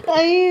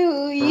 ஐயோ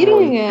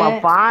இருங்க.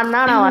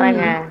 பாடுனா நான்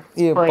வரேங்க.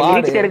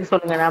 லிரிக்ஸ் எடுக்க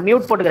சொல்லுங்க. நான்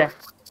மியூட் போட்டுக்கிறேன்.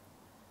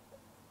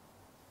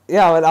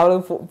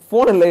 அவளுக்கு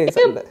போன் இல்ல.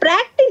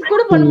 பிராக்டீஸ்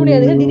கூட பண்ண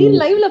முடியாது. திடீர்னு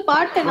லைவ்ல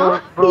பாட்டேனா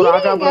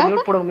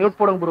மியூட்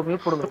போடுங்க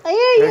ப்ரோ.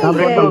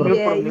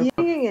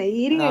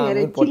 இருங்க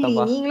ரெச்சிலி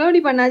நீங்களோ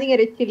இப்படி பண்ணாதீங்க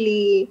ரெச்சிலி.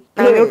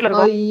 மியூட்ல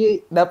இருக்கோம்.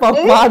 டப்பா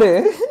பாடு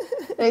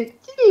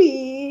ரெச்சிலி.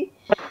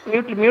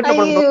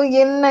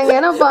 என்னங்க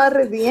நான்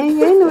பாடுறது?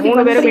 ஏங்க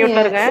மூணு பேரும்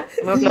மியூட்ல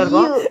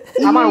இருக்கோம்.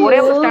 ஆமா ஒரே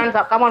ஒரு stand.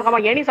 Come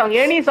on any song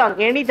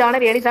any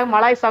genre any song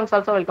Malay songs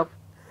also welcome.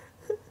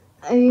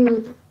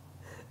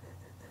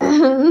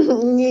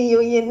 ஐயோ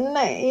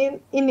என்ன ஏன்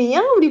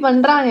இப்படி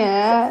பண்றாங்க?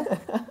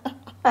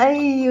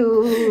 ஐயோ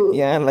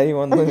ஏன்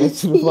லைவ் வந்து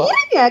வெச்சிருப்பா.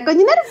 கொஞ்ச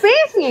நேரம்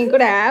பேசுங்க என்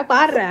கூட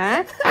பாடுறேன்.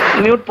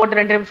 மியூட் போட்டு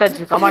 2 நிமிஷம்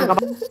ஆச்சு. கம் ஆன்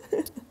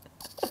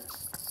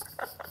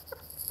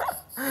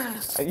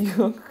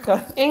ஐயோ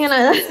ஏங்க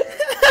நான்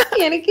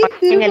எனக்கு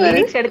நீங்க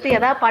லிரிக்ஸ் எடுத்து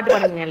ஏதா பாட்டு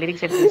பாடுங்க.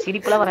 லிரிக்ஸ் எடுத்து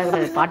சிரிப்புலாம்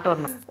வரக்கூடாது. பாட்டு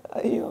வரணும்.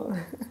 ஐயோ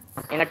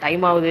எங்க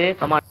டைம் ஆகுது.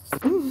 Come on.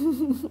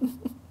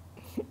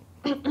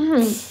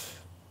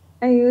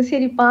 ஐயோ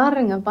சரி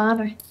பாடுறேன்.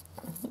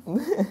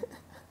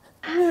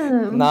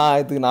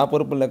 நான்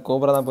பொறுப்பு இல்ல.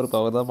 கோப்ரா தான் பொறுப்பு.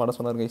 அவர் தான் பாட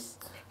சொன்னார் கைஸ்.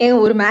 ஏங்க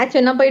ஒரு மேட்ச்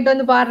என்ன போயிட்டு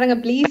வந்து பாடுறேங்க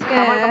ப்ளீஸ்.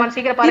 கமான்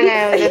சீக்கிரம் பாருங்க.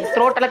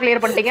 த்ரோட் எல்லாம்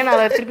கிளியர் பண்ணிட்டீங்க.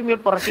 நான் திருப்பி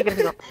மியூட் போறேன்.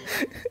 சீக்கிரம்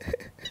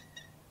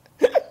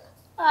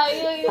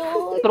ஐயோ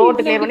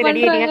த்ரோட் கிளியர் பண்ணி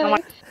ரெடி ஆயிட்டீங்க.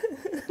 கமான்.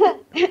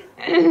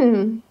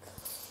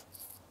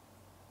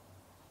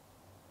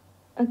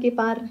 ஓகே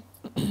பாரு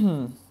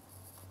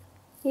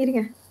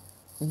இருங்க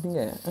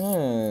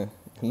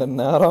இல்ல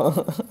நேரம்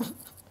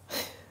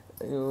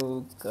ஐயோ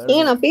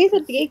ஏங்க நான்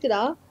பேசுறது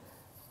கேக்குதா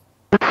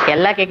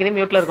எல்லா கேக்குதே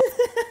மியூட்ல இருக்கும்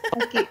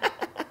ஓகே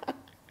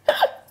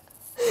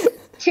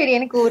சரி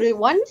எனக்கு ஒரு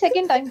 1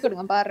 செகண்ட் டைம்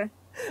கொடுங்க பாரு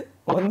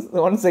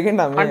 1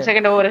 செகண்ட் ஆமே 1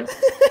 செகண்ட் ஓவர்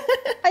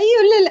ஐயோ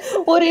இல்ல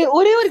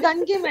ஒரே ஒரு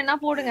கன் கேம் என்ன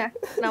போடுங்க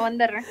நான்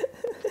வந்துடுறேன்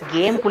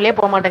கேம் குள்ளே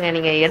போக மாட்டேங்க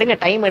நீங்க எடுங்க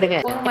டைம் எடுங்க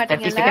போக 30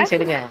 மாட்டீங்கல்ல? செகண்ட்ஸ்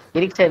எடுங்க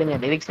லிரிக்ஸ் எடுங்க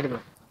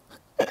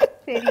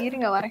சரி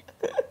இருங்க வரேன்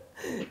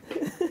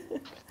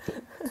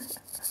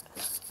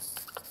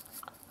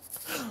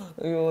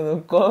ஐயோ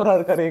கோப்ரா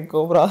இருக்காரே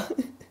கோப்ரா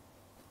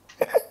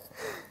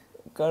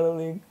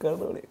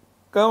கடவுளே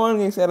கமான்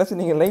கைஸ் யாராச்சும்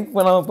நீங்கள் லைக்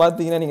பண்ணாமல்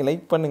பார்த்தீங்கன்னா நீங்கள்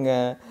லைக்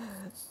பண்ணுங்கள்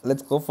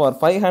let's go for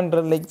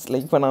 500 likes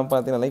like பண்ணாமல்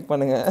பார்த்தீங்கன்னா லைக்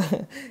பண்ணுங்கள்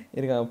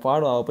இருக்கா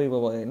பாடுவா போய் இப்போ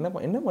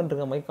என்ன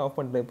பண்ணுறா மைக் ஆஃப்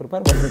பண்ணிட்டு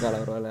ப்ரிப்பேர் பண்ணிருக்காளா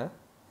ஒரு வேலை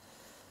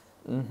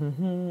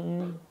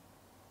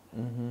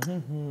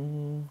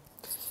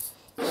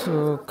ஸோ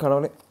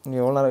கடவுளே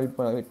எவ்வளோ நேரம் வெயிட்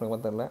பண்ண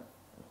பார்த்தல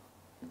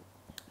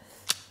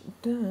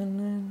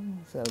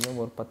சார் அதுதான்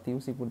ஒரு 10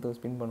 யூசி கொடுத்து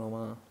ஸ்பின்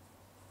பண்ணுவோமா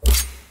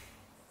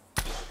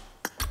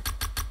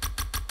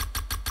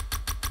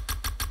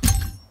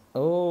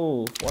ஓ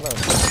வாடா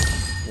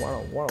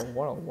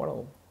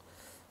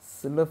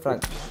சில்வர்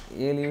ஃப்ராக்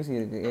 7 யூசி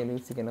இருக்குது 7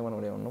 யூசிக்கு என்ன பண்ண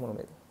முடியும் ஒன்றும் பண்ண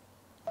முடியாது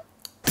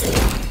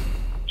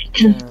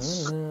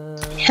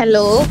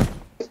ஹலோ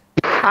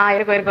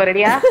இருக்கும்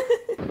ரெடியா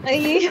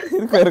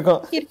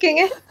இருக்கும்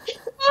இருக்கேங்க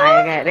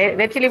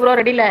ரெச்சிலி ப்ரோ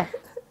ரெடி இல்ல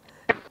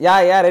யா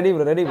ready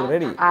bro ready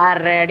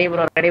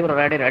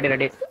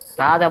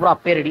Radha bro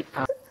அப்பே ரெடி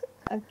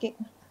ஓகே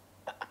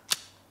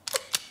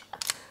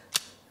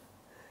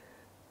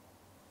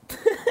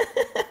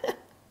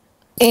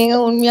ஏங்க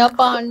உண்மையா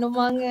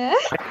பாடணுமாங்க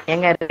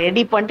எங்க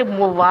ரெடி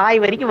பண்ணிட்டு வாய்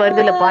வரைக்கும்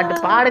வருது இல்ல பாட்டு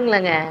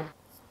பாடுங்களேங்க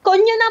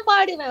கொஞ்சம் தான்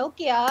பாடுவேன்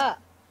ஓகேயா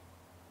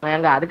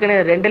எங்க அதுக்குன்னு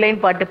 2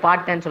 லைன்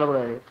பாட்டேன்னு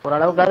சொல்லக்கூடாது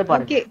ஓரளவுக்காவது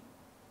பாடுங்க ஓகே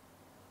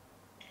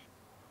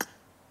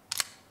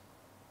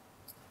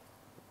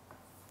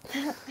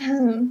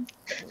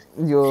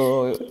ஐயோ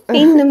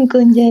இன்னும்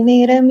கொஞ்ச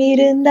நேரம்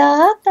இருந்தா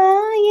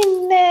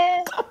என்ன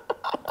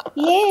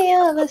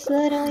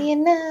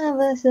என்ன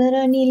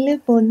அவசரம் நில்லு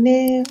பொண்ணு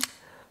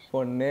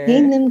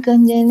இன்னும்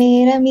கொஞ்ச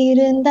நேரம்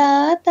இருந்தா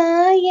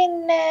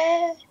என்ன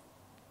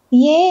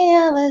என்ன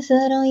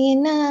அவசரம்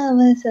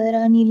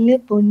நில்லு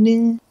பொண்ணு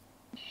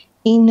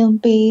இன்னும்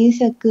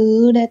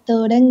பேசக்கூட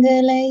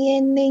தொடங்கல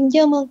என்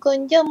நெஞ்சமும்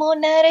கொஞ்சமும்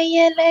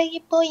நிறையல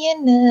இப்போ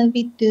என்ன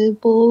விட்டு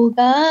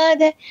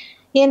போகாத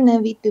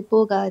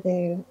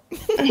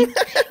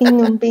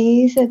இன்னும்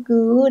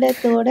பேசக்கூட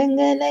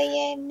தொடங்கல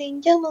என்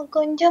நெஞ்சமும்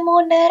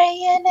கொஞ்சமும்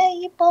நிறையல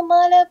இப்போ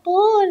மலை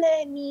போல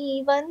நீ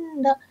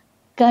வந்தா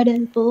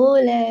கடல்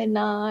போல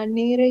நான்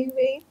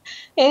நிறைவேன்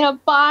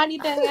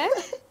பாடிட்டேங்க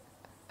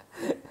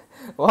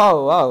வாவ்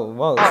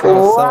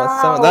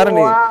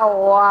தாரணி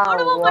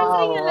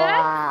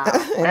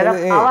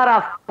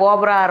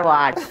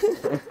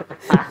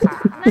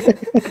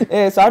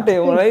சாட்டு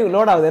உன் லைவ்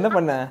லோட் ஆகுது என்ன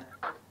பண்ண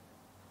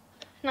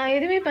நான்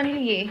எதுவுமே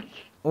பண்ணலையே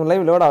உன்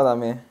லைவ் லோட்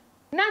ஆகுதாமே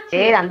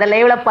அந்த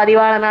லைவ்ல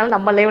பதிவானாலும்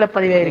நம்ம லைவ்ல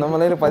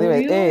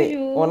பதிவாயிருக்கு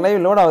உன் லைவ்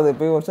லோட் ஆகுது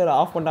போய் ஒரு சார்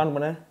ஆஃப் பண்ணிட்டு ஆன்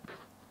பண்ணு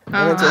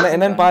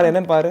என்னன்னு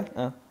பாரு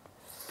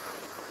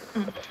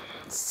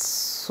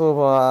ஸோ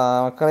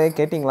மக்களே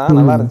கேட்டிங்களா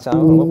நல்லா இருந்துச்சா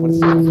ரொம்ப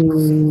பிடிச்சி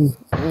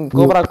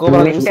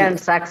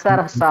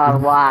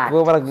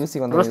கோப்ரா யூசி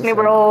வந்து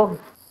ப்ரோ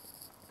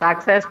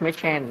சக்சஸ்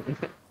மிஷன்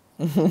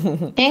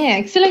ஏங்க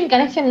எக்ஸலென்ட்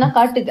கனெக்ஷன் தான்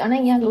காட்டுது ஆனா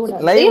ஏன் லோட்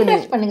ஆகுது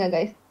ரீஃப்ரெஷ் பண்ணுங்க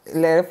गाइस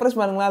இல்ல ரெஃப்ரெஷ்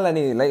பண்ணுங்களா இல்ல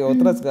நீ லைவ்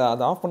ஒருத்தரஸ்க்கு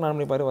அது ஆஃப் பண்ணா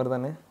பண்ணி பாரு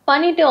வருதானே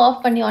பண்ணிட்டு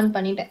ஆஃப் பண்ணி ஆன்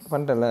பண்ணிட்டேன்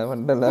பண்ணல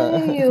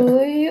ஐயோ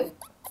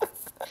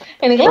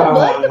எனக்கு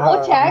வேர்த்து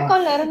போச்சு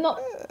ஏக்கான்ல இருந்தோம்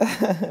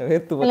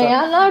வேர்த்து போச்சு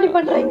ஏன்லாம் அப்படி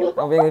பண்றீங்க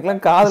அப்ப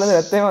எங்களுக்குலாம் காதுல இருந்து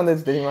ரத்தமே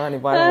வந்துச்சு தெரியுமா நீ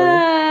பாருங்க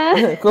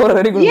கோப்ரா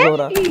ரெடி குடு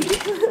கோப்ரா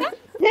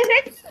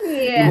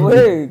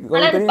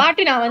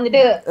பாட்டு நான்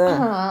வந்துட்டு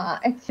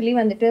ஆக்சுவலி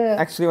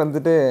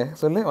வந்துட்டு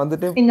சொல்லு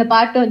வந்துட்டு இந்த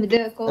பாட்டு வந்துட்டு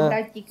கோப்ரா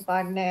கீக்கு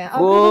பாடுனேன்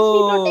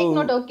அப்புறம் டேக்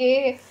நோட் ஓகே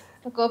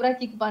கோப்ரா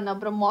கீக்கு பாடுனேன்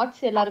அப்புறம்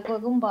மாட்ஸ்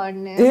எல்லாருக்கும்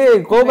பாடுனேன்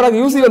கோப்ரா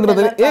யூசி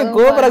வந்துருது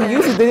கோப்ரா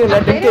யூசி தெரியும்ல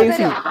 10k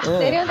யூசி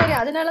தெரியும்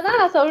அதனால தான்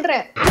நான்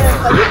சொல்றேன்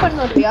பதிவு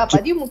பண்ணனும் இல்லையா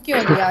பதிவு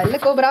முக்கியம் இல்லையா இல்ல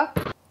கோப்ரா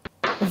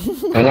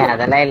ஏங்க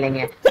அதெல்லாம்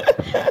இல்லைங்க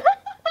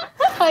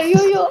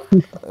ஐயோ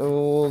ஓ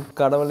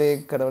கடவுளே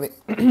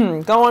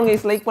கம் ஆன்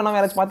गाइस லைக் பண்ணாம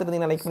யாராச்சும் பார்த்துட்டு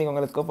இருந்தீங்கன்னா லைக்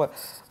பண்ணிக்கோங்க let's go for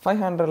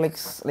 500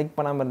 likes like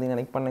பண்ணாம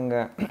இருந்தீங்கன்னா லைக் பண்ணுங்க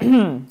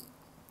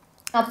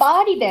நான்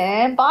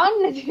பாடிட்டேன்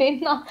பாடுனது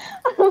வேணா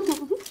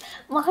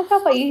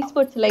மகாபா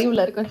esports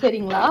லைவ்ல இருக்கும்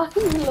சரிங்களா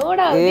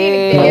லோட் ஆகுது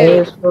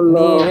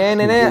நீ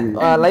வேணுனே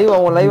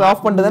லைவ்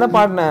ஆஃப் பண்ணிட்டு தானே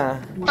பாடுன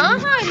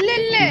ஆஹா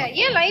இல்ல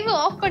ஏன் லைவ்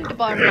ஆஃப் பண்ணிட்டு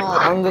பாடணும்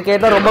அங்க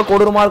கேட்டா ரொம்ப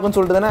கொடூரமா இருக்குன்னு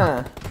சொல்லிட்டு தானே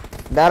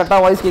டைரக்டா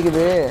வாய்ஸ்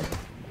கேக்குது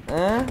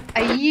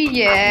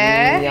ஐயே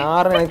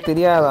யாரும் எனக்கு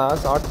தெரியாதா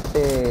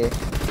சாட்டு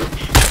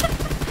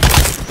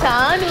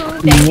Chanu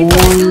thank you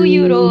for 2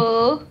 euro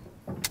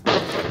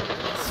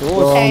so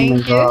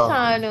thank you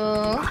Sanu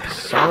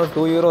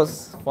 2 euros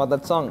for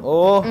that song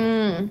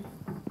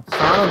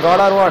Sanu god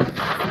or what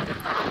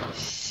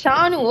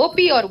Sanu OP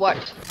or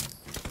what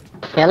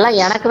எல்லாம்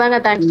எனக்கு தாங்க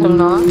தேங்க்ஸ்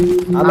சொல்லணும்.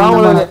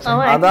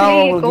 அதான்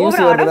உங்களுக்கு யூஸ்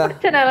வருதுல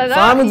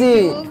சாமிஜி.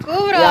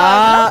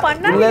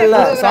 இல்ல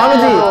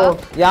சாமிஜி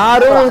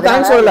யாரும்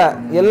தேங்க்ஸ் சொல்லல,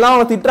 எல்லாம்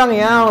அவங்க திட்டுறாங்க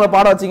ஏன் அவங்கள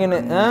பாட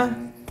வச்சீங்கன்னு.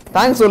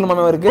 தேங்க்ஸ் சொல்லணுமா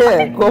அவருக்கு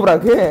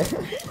கோப்ராக்கு?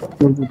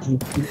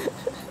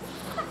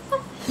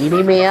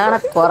 இனிமையான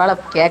குரலை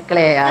கேட்கல,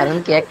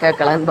 யாருன்னு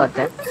கேட்கலான்னு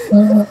பார்த்தேன்.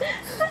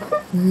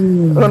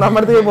 நம்ம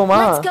இடத்துக்கு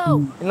போமா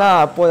இல்ல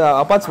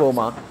அப்பாச்சு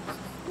போமா?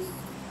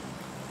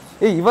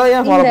 ஏய் இவ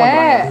ஏன் ஃபாலோ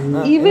பண்றாங்க?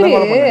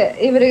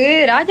 இவரு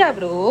ராஜா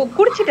ப்ரோ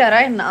குடிச்சிட்டாரா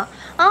என்ன?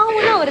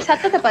 ஆவுனா ஒரு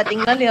சத்தத்தை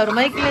பாத்தீங்களா இல்லையா? ஒரு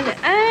மைக்ல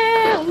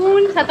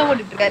ஊன்னு சத்தம்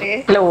போட்டுட்டு இருக்காரு.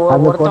 இல்ல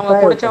ஒருத்தவங்க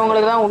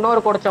குடிச்சவங்களுக்கு தான்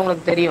இன்னொரு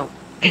குடிச்சவங்களுக்கு தெரியும்.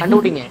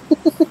 கண்டுபிடிங்க.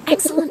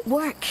 Excellent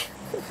work.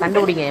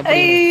 கண்டுபிடிங்க.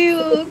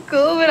 ஐயோ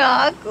கோப்ரா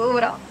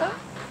கோப்ரா.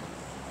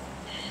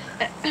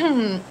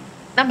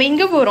 நம்ம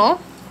எங்க போறோம்?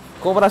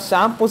 கோப்ரா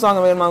ஷாம்பு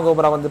சாங் வேணுமா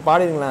கோப்ரா? வந்து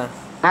பாடுவீங்களா?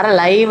 அரை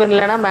லைவ்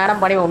இல்லைன்னா மேடம்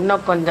பாடி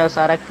இன்னும் கொஞ்சம்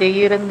சரக்கு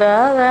இருந்தா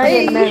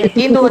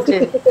தீந்து போச்சு.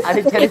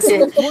 அடிச்சு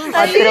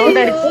 10 ரவுண்ட்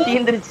அடிச்சு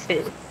தீந்துருச்சு.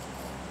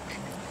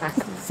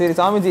 சரி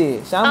சாமிஜி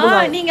ஷாம்பு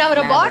நீங்க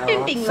அவரை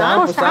பாட்ன்ட்டீங்களா?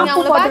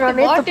 Shampoo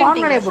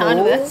பாடுறேனே bro.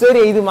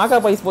 சரி இது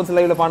மாகாபா ஸ்போர்ட்ஸ்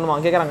லைவ்ல பாடுமா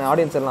கேக்குறாங்க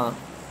ஆடியன்ஸ் எல்லாம்.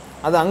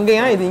 அது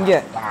அங்கயா இது இங்க?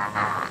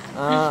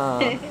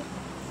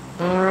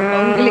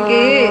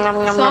 உங்களுக்கு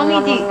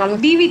சாமிஜி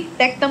டிவி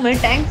டெக்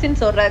தமிழ்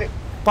தேங்க்ஸ்னு சொல்றாரு.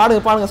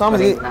 பாடுங்க பாடுங்க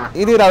சாமிஜி.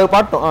 இது அவர்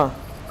பாட்டோம்.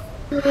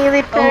 இது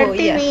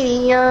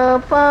கட்டினியா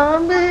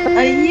பாம்பு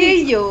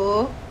ஐயோ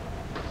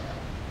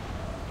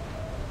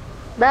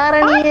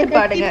தாரணியை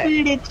பாடுங்க.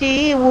 பிடிச்சி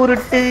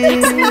உருட்டு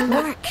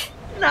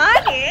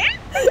நானே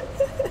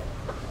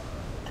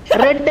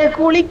ரெட்ட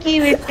குலுக்கி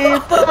விட்டு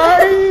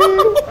பாரு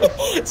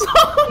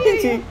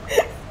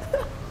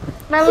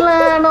நல்லா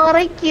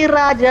நுரைக்கு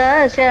ராஜா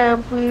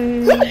ஷாம்பு.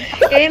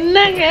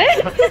 என்னங்க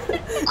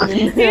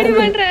எப்படி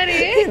பண்றாரு?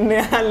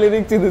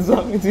 லிரிக்ஸ் இது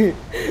சாமிஜி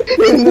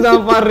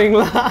என்னதான்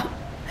பாடுறீங்களா?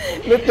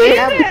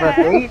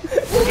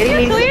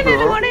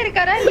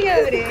 இருக்காரா இல்லையா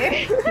அவரு?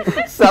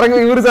 சரக்கு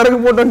இவரு சரக்கு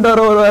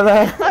போட்டுட்டாரோ ஒரு வேலை.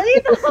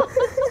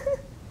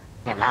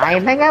 நான்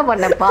என்னங்க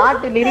பண்ண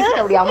பாட்டு லிரிக்ஸ்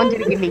அப்படி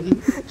அமைஞ்சிருக்கு இன்னைக்கு.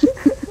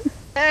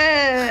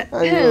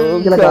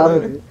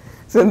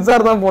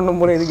 சென்சார் தான்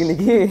போடணும் போல இதுக்கு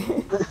இன்னைக்கு.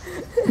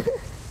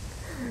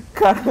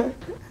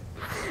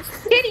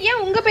 சரி ஏன்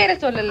உங்க பேரை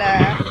சொல்லல?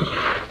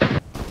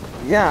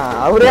 ஏன்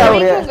அவரே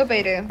உங்க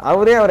பேரு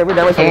அவரே அவர் எப்படி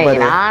டேமேஜ்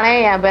பண்ணுவாரு? நானே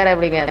என் பேரை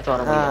எப்படிங்க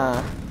சொல்றேன்?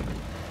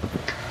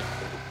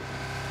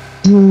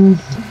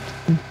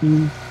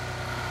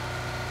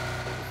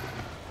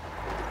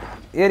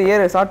 ஏறு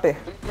ஏறு சாட்டு.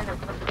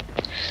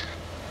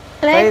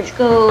 Let's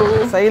go.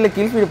 சைடுல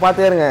கில் ஃபீட்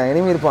பாத்தே இருங்க,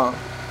 எனிமி இருப்பான்.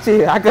 சீ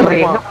ஹேக்கர்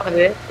இருப்பான்.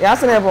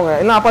 யாசனே போங்க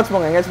இல்ல அப்பாச்சு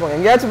போங்க,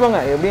 எங்கயாச்சும்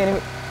போங்க. எப்படி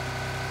எனிமி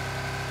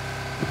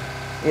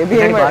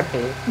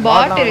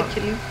பாட்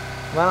actually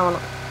வேணாம்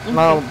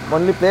நான்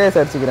only players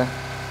அடிச்சுக்கிறேன்.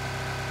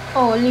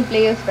 only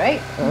players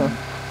right?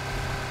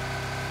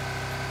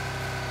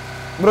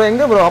 bro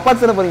எங்க bro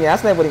அப்பாச்சுல போறீங்க?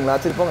 யாசனே போறீங்களா?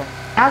 சரி போங்க.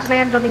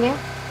 யாசனேன்னு சொன்னீங்க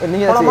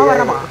நீங்க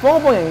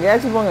போங்க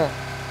எங்கயாச்சும் போங்க.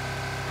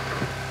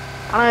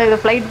 ஆனா இது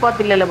ஃளைட்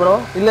பாத் இல்ல bro.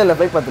 இல்ல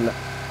ஃளைட் பாத் இல்ல.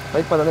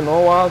 ஃளைட் பாத் வந்து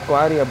நோவா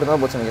குவாரி அப்படி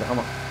தான் போச்சு நினைக்கிறேன்.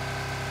 ஆமா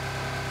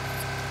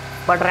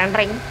பட்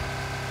ரெண்டரிங்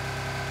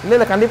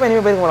இல்ல கண்டிப்பா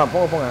இனிமே போயிருக்க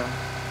மாட்டோம். போங்க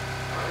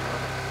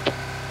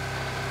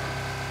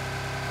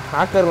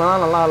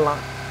ஹேக்கர்லாம் நல்லா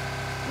ஆடலாம்.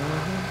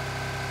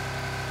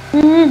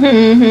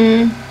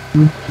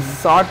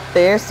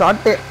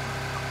 சாட்டே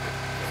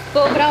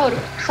கோப்ரா ஒரு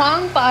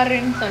சாங்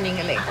பாடுறேன்னு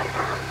சொன்னீங்களே.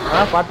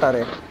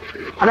 பாட்டாரு.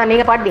 அதான்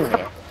நீங்க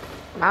பாட்டீங்க.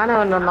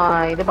 நானும்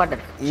இது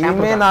பாட்டேன்.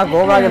 இனிமே நான்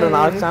கோப்ரா கிட்ட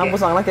நான்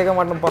ஷாம்பு சாங்லாம் கேட்க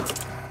மாட்டேன்ப்பா.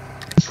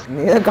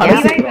 நீதான்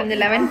கடைசி வந்து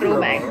 11 Pro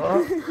Max.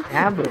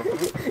 ஏன் bro?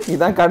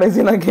 இதான் கடைசி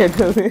நான்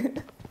கேட்டது.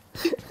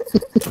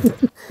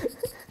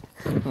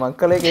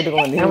 மக்களே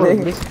கேட்டுக்கோங்க,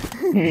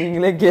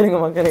 நீங்களே கேளுங்க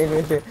மக்களே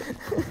கேட்டு.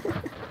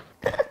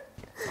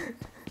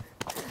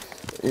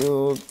 ஐயோ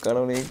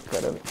கடவுளே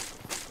கடவுளே.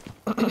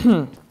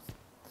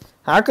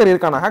 ஹேக்கர்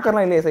இருக்கானா?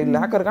 ஹேக்கர்லாம் இல்லையே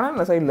சைடுல. ஹேக்கர் இருக்கானா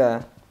இல்ல சைடுல?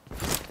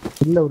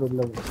 இல்ல bro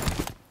இல்ல bro.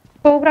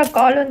 கோப்ரா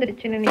கால்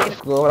வந்துருச்சுன்னு நினைக்கிறேன்.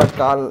 கோப்ரா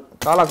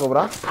காலா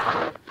கோப்ரா?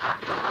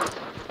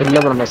 இல்ல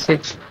bro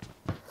மெசேஜ்.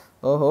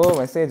 ஓஹோ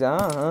மெசேஜா?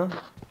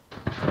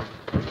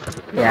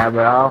 யா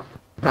bro.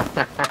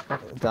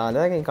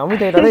 ஜாலியா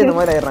கமிட் ஆயிட்டாலே இந்த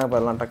மாதிரி ஆயிடுறாங்க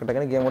பாருலாம். டக்கு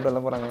டக்குன்னு கேம் மட்டும்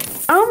எல்லாம் போறாங்க.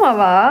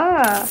 ஆமாவா?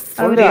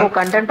 சொல்லு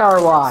கண்டென்ட்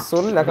ஆவா?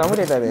 சொல்ல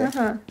கமிட் ஆயிட்டாரு.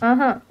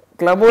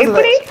 கிளப்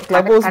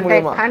ஹவுஸ்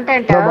மூலமா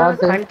கண்டென்ட்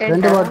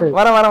ரெண்டு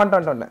பாட் வர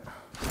வந்துட்டேன்.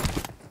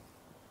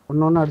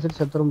 ஒண்ணு அடிச்சிட்டு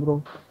செத்துறோம் bro.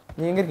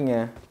 நீ எங்க இருக்கீங்க?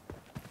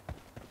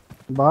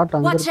 பாட்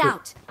அங்க Watch இருக்கு.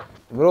 out.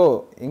 bro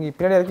இங்க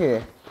பின்னாடி இருக்கு.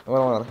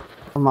 வர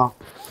ஆமா.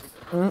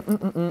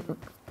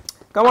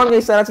 Come on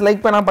guys, let's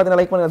like பண்ணா பாத்தீங்க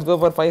லைக் பண்ணுங்க. Let's go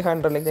for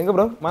 500 likes. எங்க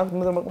bro? மார்க்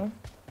பண்ணுங்க.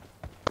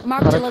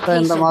 Mark the கரெக்ட்டா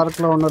இந்த location.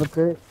 மார்க்ல ஒன்னு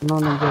இருக்கு.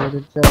 இன்னொன்னு இங்க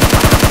இருக்கு.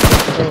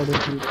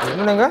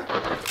 என்னங்க?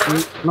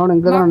 இன்னொன்னு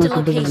இங்க தான் Mark the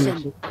நின்னுட்டு location.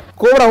 இருக்கு.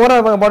 கோப்ரா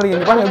ஓடுறாங்க பாருங்க.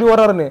 இங்க பாருங்க எப்படி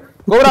ஓடுறாருன்னு.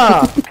 கோப்ரா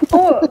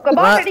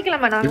பாட்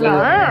அடிக்கலாமா நாங்களா?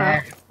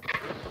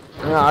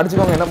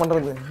 அடிச்சுக்கோங்க என்ன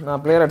பண்றது?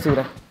 நான் பிளேயர்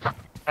அடிச்சுக்கிறேன்.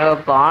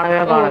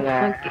 காணங்க.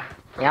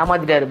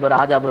 ஏமாத்திட்டாரு bro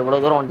ராஜா bro.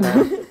 இவ்வளவு தூரம் வந்துட்டேன்.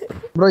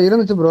 bro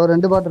இருந்துச்சு bro.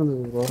 ரெண்டு பாட்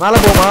இருந்துச்சு bro.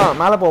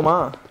 மேல போமா?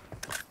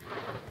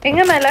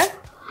 எங்க மேல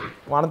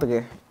வானத்துக்கு.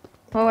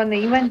 ஓ அந்த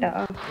ஈவென்ட்டா ஆ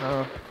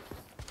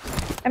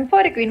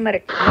M4 குயின்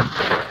மார்க்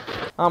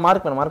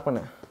மார்க்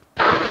பண்ணு.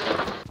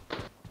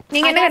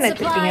 நீங்க என்ன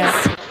நினைச்சிருக்கீங்க?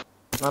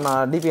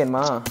 நான்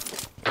டிபிஎன்மா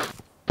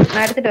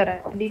நான் எடுத்துட்டு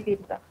வரேன். டிபி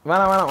தான்.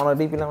 வேணாம் உனக்கு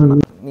டிபிலாம்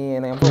வேணாம். நீ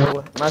என்ன எப்போ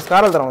கூட நான்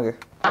ஸ்காரல் தரேன் உனக்கு.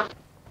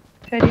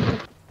 சரி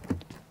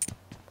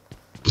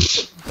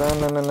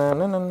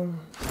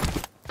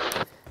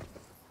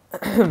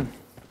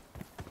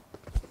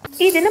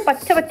இது என்ன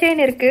பச்சை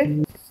பச்சைன்னு இருக்கு?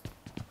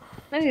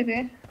 என்ன இது?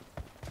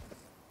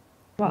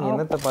 நீ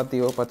என்னத்த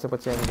பாத்தியோ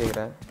பச்சைன்னு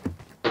கேக்குறேன்.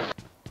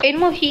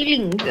 என்னமோ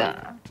ஹீலிங்.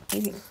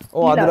 ஓ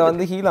அதுல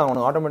வந்து ஹீல்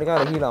ஆகும் ஆட்டோமேட்டிக்கா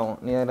அது ஹீல் ஆகும்.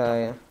 நீ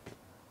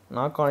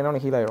நாக் ஆனினா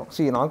உனக்கு ஹீல் ஆயிடும்.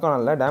 நாக் ஆன்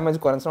இல்ல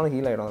டேமேஜ் குறைஞ்சினா உனக்கு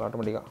ஹீல் ஆயிடும் அது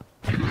ஆட்டோமேட்டிக்கா.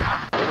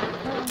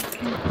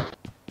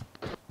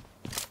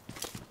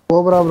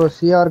 கோப்ரா ப்ரோ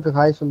சிஆருக்கு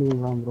ஹாய்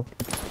சொல்லுங்க bro.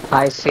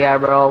 Hi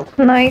CR bro.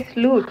 Nice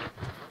loot.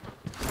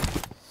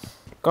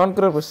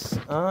 Conqueror push.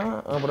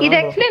 இது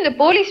एक्चुअली இந்த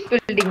போலீஸ்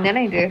பில்டிங்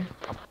தானே இது?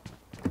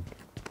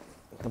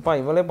 அப்பா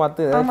இவளே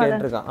பார்த்து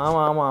கேட்டு இருக்கா.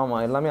 ஆமா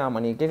எல்லாமே ஆமா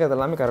நீ கேக்குறது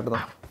எல்லாமே கரெக்ட்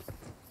தான்.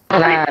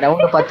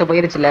 ரவுண்ட் 10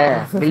 போயிருச்சுல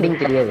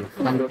பில்டிங் தெரியாது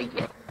கண்டுபிடிக்க.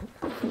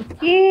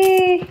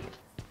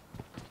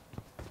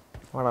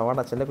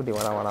 வாடா செல்லக்குட்டி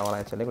வாடா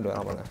செல்லக்குட்டி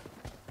வரா பாருங்க.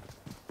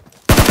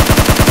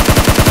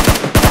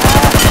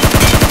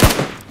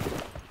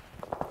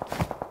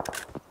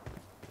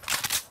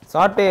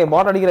 சாட்டே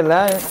பாட் அடிக்கிறல்ல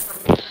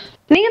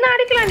நீங்க தான்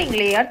அடிக்கலாம்.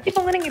 நீங்களே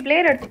அடிச்சுக்கோங்க. நீங்க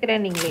பிளேயர்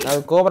அடிச்சுக்கிறேன் நீங்களே. அது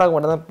கோப்ராக்கு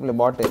மட்டும் தான்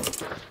பாட்.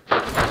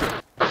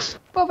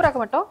 கோப்ராக்கு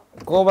மட்டும்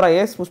கோப்ரா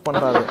ஏஸ் புஷ்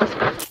பண்றாரு.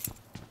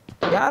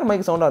 யார்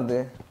மைக் சவுண்டா வருது?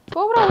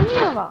 கோப்ரா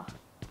உண்மையாவா?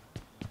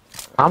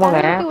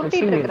 ஆமாங்க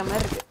ஊட்டிட்டு இருக்கற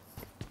மாதிரி இருக்கு.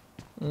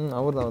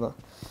 அவர்தான்.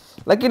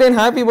 Lucky time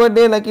happy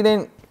birthday lucky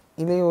time.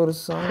 இதே ஒரு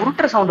சாங்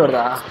உருட்ற சவுண்ட்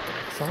வருதா?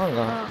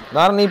 சாங்கா?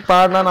 தார நீ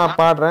பாடுனா நான்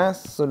பாடுறேன்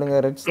சொல்லுங்க.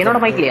 ரெட் என்னோட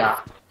மைக்லயா?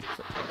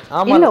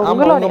 ஆமா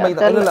உங்க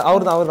மைக் தான். இல்ல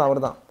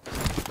அவர்தான்.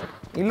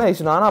 இல்ல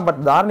இஷு நானா பட்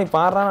தாரணி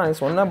பாடுறா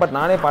நான் சொன்னேன் பட்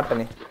நானே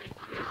பாட்டனே.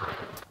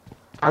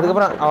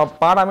 அதுக்கப்புறம் அவ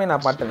பாடாமே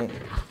நான் பாட்டனே.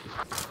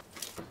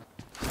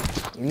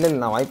 இல்ல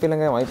நான்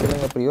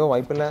வாய்ப்பில்லைங்க பிரியோ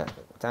வாய்ப்பில்லை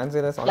சான்ஸ்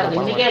இல்லை.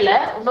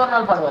 இன்னொரு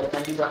நாள் பாடுவாரு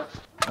கண்டிப்பா.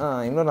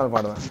 இன்னொரு நாள்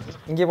பாடுவேன்.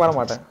 இங்கே பாட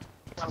மாட்டேன்.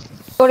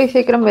 கூடி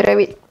சீக்கிரம்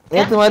விரைவில்.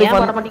 நேத்து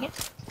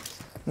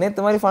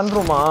மாதிரி ஃபன்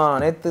ரூமா?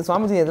 நேத்து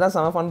சுவாமிஜி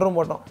எதெல்லாம் ஃபன் ரூம்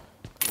போட்டோம்.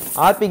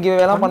 ஆர்பி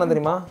கிவ் எல்லாம் பண்ண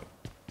தெரியுமா?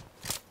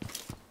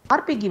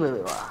 RB give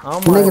அவேவா?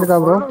 ஆமா இன்னைக்கு இருக்கா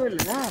ப்ரோ?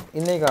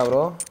 இன்னைக்கா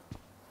ப்ரோ?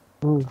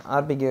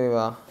 RB give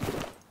அவேவா?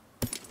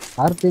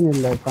 ஆர்பி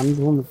இல்ல ஃபன்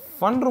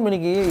ரூம்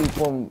இன்னைக்கு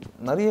இப்போ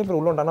நிறைய பேர்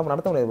உள்ள வந்தாங்க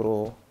நடத்த முடியாது ப்ரோ.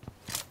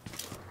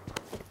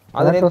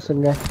 அது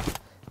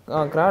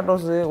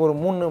கிராட்டோஸ் ஒரு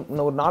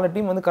 4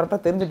 டீம் வந்து கரெக்டா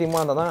தெரிஞ்ச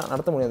டீமா இருந்தா தான்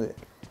நடத்த முடியாது.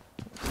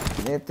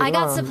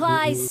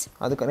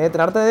 அதுக்கு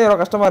நேத்து நடத்ததே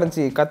எவ்வளவு கஷ்டமா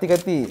இருந்துச்சு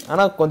கத்தி.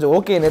 ஆனா கொஞ்சம்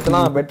ஓகே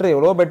நேத்துலாம் பெட்டர்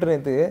எவ்வளோ பெட்டர்.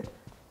 நேத்து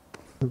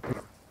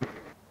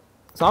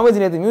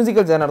சாமிஜி நேத்து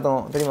மியூசிக்கல் சேர்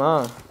நடத்தணும் தெரியுமா?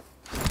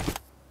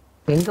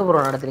 எங்க ப்ரோ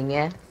நடத்துறீங்க?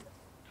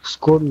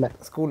 ஸ்கூல்ல.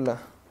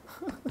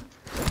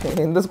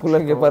 எந்த ஸ்கூல்ல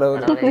கேட்பாரு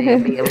அவரு?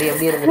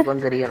 எப்படி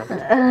இருந்துன்னு தெரியும்.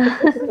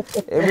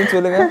 எப்படின்னு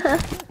சொல்லுங்க.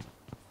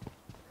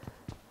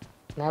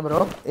 என்ன ப்ரோ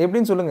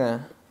எப்படின்னு சொல்லுங்க.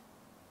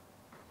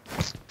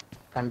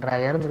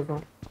 கன்றாவியா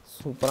இருந்திருக்கும்.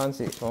 சூப்பரா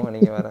இருந்துச்சு. போங்க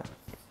நீங்க வேற.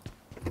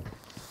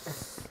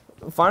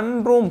 ஃபன்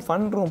ரூம்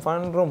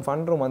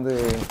வந்து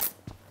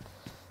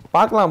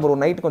பார்க்கலாம் ப்ரோ.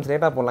 நைட் கொஞ்சம்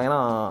லேட்டாக போடலாம். ஏன்னா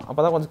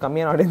அப்பதான் கொஞ்சம்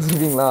கம்மியான ஆடியன்ஸ்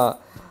இருக்கீங்களா?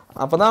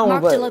 அப்பதான்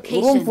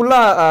உங்களுக்கு ரூம் ஃபுல்லா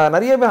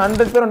நிறைய பேர்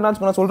 100 பேர்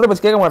நான் சொல்ற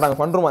பட்சம் கேட்க மாட்டாங்க.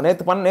 ஃபன் ரூமா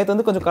நேத்து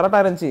வந்து கொஞ்சம்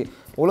கரெக்டாக இருந்துச்சு.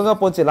 ஒழுங்கா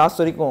போச்சு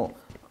லாஸ்ட் வரைக்கும்.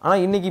 ஆனா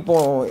இன்னைக்கு இப்போ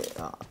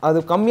அது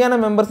கம்மியான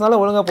மெம்பர்ஸ்னால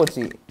ஒழுங்கா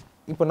போச்சு.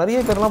 இப்போ நிறைய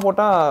பேர்லாம்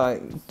போட்டால்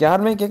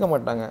யாருமே கேட்க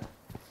மாட்டாங்க.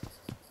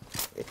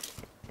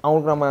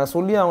 அவங்களுக்கு நம்ம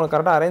சொல்லி அவங்க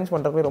கரெக்டாக அரேஞ்ச்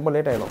பண்ணுறதுக்கு ரொம்ப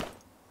லேட் ஆகிடும்.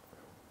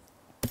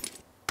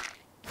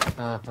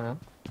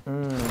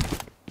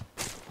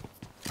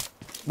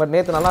 பட்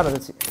நேற்று நல்லா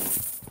இருந்துச்சு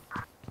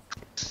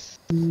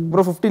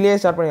ப்ரோ. 50லேயே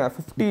ஸ்டார்ட் பண்ணிங்க.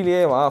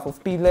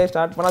 50லேயே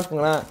ஸ்டார்ட் பண்ணா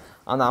வச்சுக்கோங்களேன்.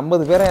 அந்த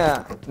 50 பேரை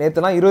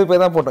நேற்றுலாம் 20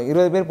 பேர் தான் போட்டோம்.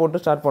 20 பேர்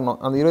போட்டு ஸ்டார்ட் பண்ணோம்.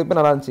 அந்த 20 பேர்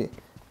நல்லா இருந்துச்சு.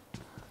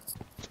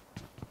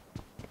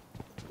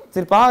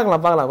 சரி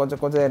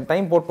பார்க்கலாம் கொஞ்சம்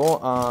டைம் போட்டோம்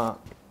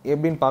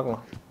எப்படின்னு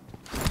பார்க்கலாம்.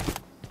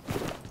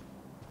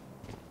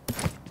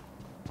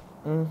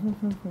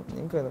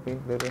 எங்கே அந்த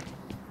பேர்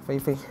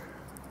 5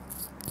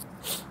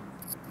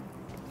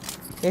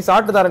 நீ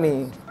சாப்பிட்டு தர. நீ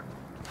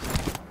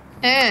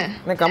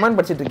என்ன கமெண்ட்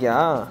படிச்சிட்டு இருக்கியா?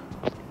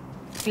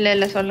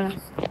 இல்ல சொல்லுங்க.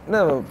 என்ன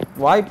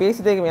வாய்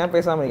பேசிட்டே ஏன்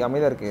பேசாம இருக்கு?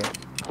 அமைதியா இருக்கு.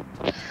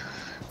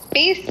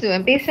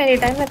 பேசுவேன். பேச வேண்டிய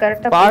டைம்ல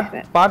கரெக்ட்டா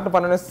பேசுவேன். பாட்டு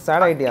பண்ணனே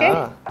சேட் ஆயிட்டியா?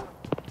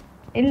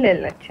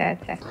 இல்ல சே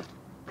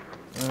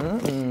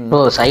ஓ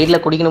சைடுல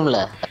குடிக்கணும்ல.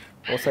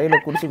 ஓ சைடுல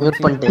குடிச்சு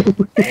மியூட் பண்ணிட்டு.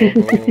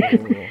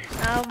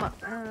 ஆமா.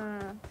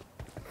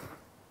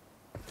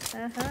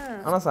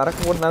 ஆனா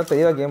சரக்கு போட்டுனால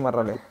தெளிவா கேம்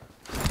ஆடுறாளே.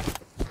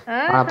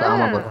 ஆனா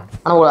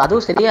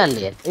அதுவும் சரியா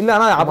இல்லையே. இல்ல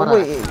ஆனா அப்போ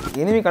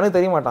எனிமி கணக்கு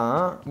தெரிய மாட்டான்.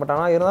 பட்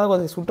ஆனா இருந்தாலும்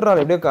கொஞ்சம்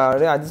சுற்றுறாள். எப்படியோ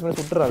அட்ஜஸ்ட் பண்ணி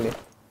சுற்றுறாள்.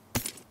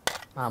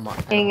 ஆமா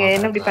நீங்க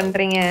என்ன இப்படி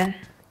பண்றீங்க?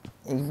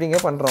 இப்படிங்க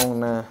பண்றோம்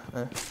உன்ன.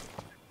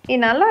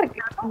 நல்லா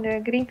இருக்கு இந்த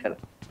கிரீன்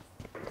கலர்.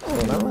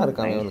 நல்லா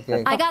இருக்காங்க உங்களுக்கு.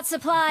 I got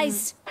supplies.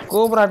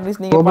 Cobra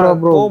at least நீங்க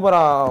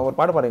கோப்ரா ஒரு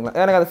பாட்டு பாடுறீங்களா?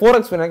 எனக்கு அது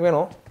 4x எனக்கு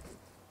வேணும்.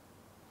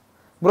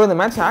 ப்ரோ இந்த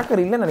மேட்ச்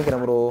ஹேக்கர் இல்லன்னு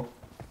நினைக்கிறேன் ப்ரோ.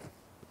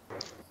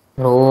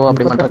 ப்ரோ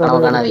அப்படி மட்டும்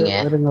கனவு காணாதீங்க.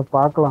 இருங்க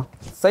பார்க்கலாம்.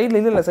 சைடுல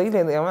இல்ல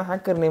சைடுல எவன்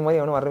ஹேக்கர் நேம்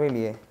மாதிரி எவனும் வரவே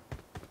இல்லையே.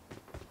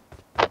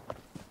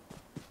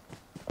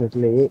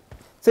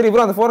 சரி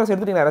ப்ரோ அந்த 4x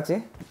எடுத்துட்டீங்களா யாராச்சு?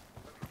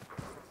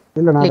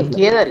 இல்ல நான்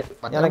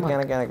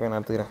எனக்கு வேணும்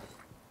எடுத்துக்கிறேன்.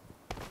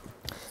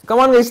 Come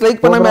on guys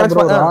லைக் பண்ணாம மேட்ச்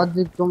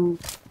ராஜிக்கும்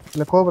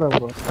இல்ல கோப்ரா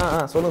ப்ரோ.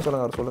 சொல்லுங்க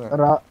அவர்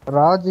சொல்லுங்க.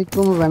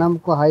 ராஜிக்கும்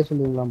வெனம்க்கும் ஹாய்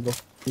சொல்லுவீங்களா ப்ரோ?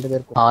 ரெண்டு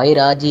பேருக்கும். Hi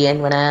Raji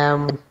and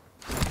venom.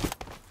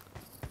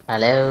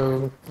 Hello.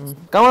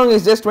 Come on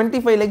guys just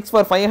 25 likes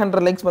for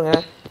 500 likes பண்ணுங்க.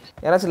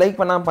 யாராச்சும் லைக்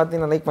பண்ணாம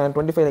பாத்தீங்கன்னா லைக் பண்ணு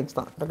 25 likes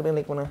தான். டக்குனு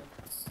லைக் பண்ணு.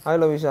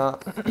 ஹாய் லவிஷா.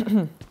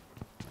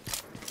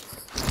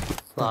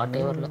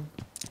 பாட்டே வரல.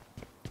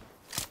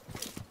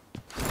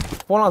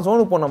 போலாம்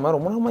ஜோனுக்கு போனோம்.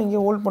 ரொம்ப நேரமா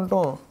இங்கே ஹோல்ட்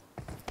பண்ணிட்டோம்.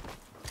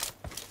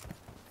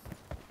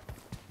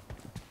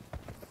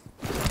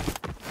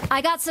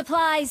 I got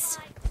supplies.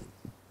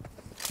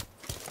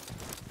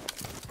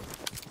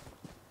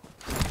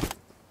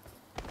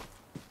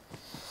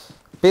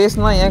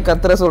 பேசினா ஏன்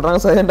கத்துற சொல்றாங்க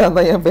சைலண்டா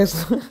தான் ஏன்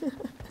பேசுறேன்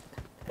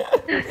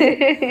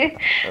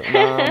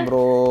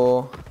ப்ரோ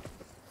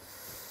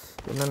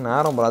என்ன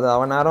நேரம் ப்ரோ அது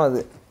அவன் நேரம்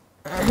அது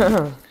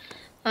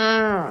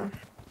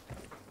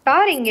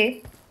கார் இங்கே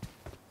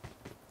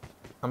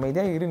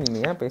அமைதியா இரு நீ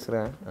ஏன் பேசுற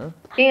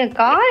ஏங்க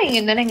கார் இங்க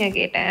என்னங்க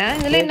கேட்டேன்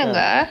இதுல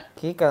என்னங்க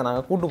கேட்காத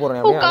நாங்க கூட்டி போறோம்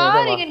அப்படியே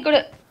கார் இங்க கூட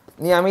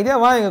நீ அமைதியா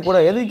வா எங்க கூட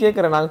எது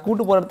கேக்குற நாங்க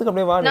கூட்டி போற இடத்துக்கு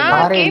அப்படியே வா நீ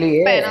கார்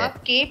இல்லையே நான்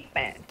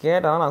கேட்பேன்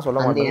கேட்டா நான் சொல்ல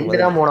மாட்டேன் அந்த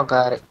எந்த போன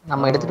கார்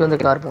நம்ம எடுத்துட்டு வந்து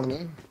கார் போணுமே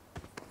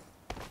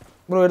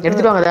ப்ரோ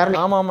எடுத்துட்டு வாங்க தாரணி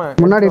ஆமா ஆமா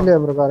முன்னாடி இல்ல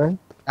ப்ரோ கார்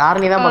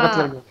தாரணி தான்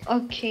பக்கத்துல இருக்கு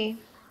okay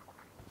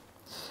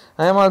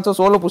I am also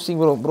solo pushing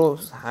bro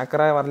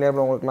ஹேக்கரா வரலையா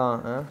ப்ரோ உங்களுக்குலாம்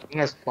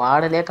நீங்க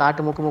ஸ்குவாட்லயே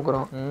காட்டு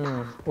முக்குறோம்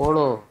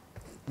போலோ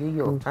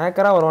ஐயோ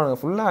ஹேக்கரா வருவானுங்க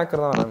ஃபுல்லா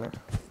ஹேக்கர் தான் வரானே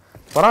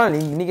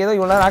பரவாயில்லை இன்னைக்கு ஏதோ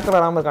இவ்வளவு ஹேக்கர்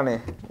வராம இருக்கானே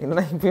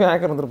இல்லனா இப்பவே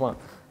ஹேக்கர் வந்திருப்பான்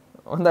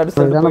வந்து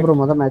அடிச்சு இதான ப்ரோ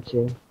முத மேட்ச்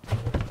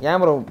ஏன்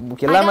ப்ரோ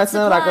எல்லா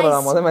மேட்ச்லயும் ஹேக்கர் வரா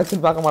முத மேட்ச்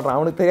பார்க்க மாட்டான்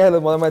அவனுக்கு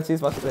தெரியாது முத மேட்ச்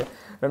ஃபர்ஸ்ட்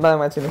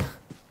ரெண்டாவது மேட்ச்னு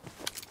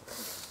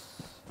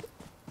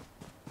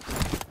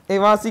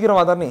ஏய் வா சீக்கிரம்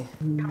வா தர்னி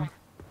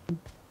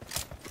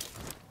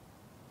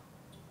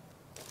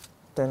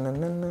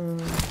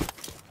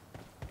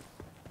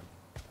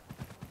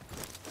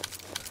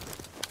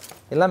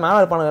எல்லாம் மேல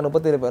இருப்பானுங்க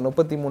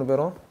 33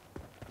 பேரும்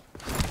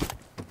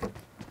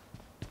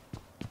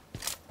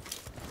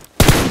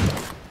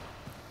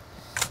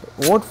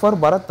vote for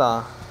பரத்தா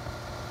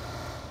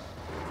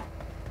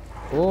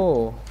O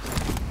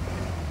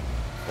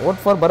vote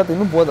for Bharat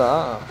இன்னும் போதா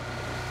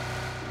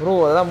ப்ரோ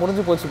அதெல்லாம்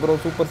முடிஞ்சு போச்சு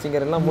ப்ரோ சூப்பர்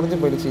சிங்கர் எல்லாம் முடிஞ்சு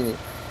போயிடுச்சு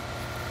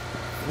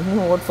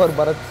இன்னும் vote for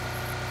பரத்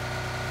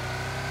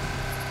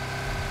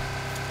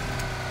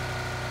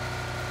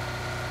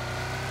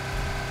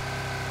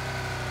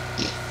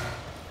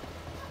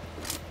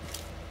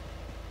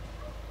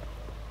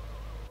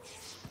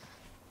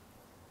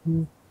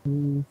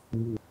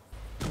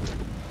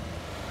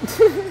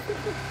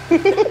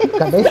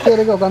கடைசி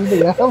வரைக்கும் உட்காந்து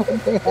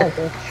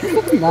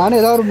நானே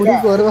ஏதாவது ஒரு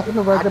முடிவுக்கு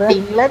வருவான்னு பாக்குறேன்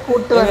இல்ல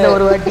கூட்டு வந்த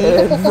ஒரு வாட்டி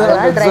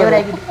டிரைவர்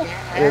ஆகிட்டு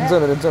ரெட்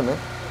ஜோன்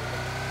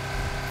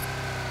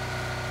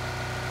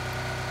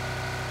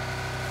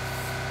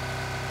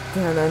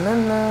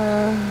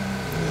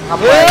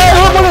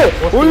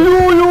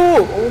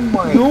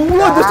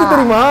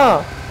தெரியுமா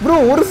ப்ரோ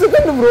ஒரு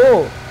செகண்ட் ப்ரோ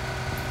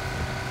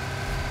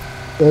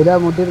ஏதா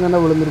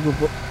முட்டிருந்தா விழுந்திருக்கு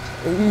இப்போ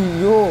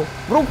ஐயோ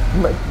ப்ரோ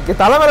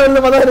தலைவர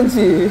வெளில மாதிரி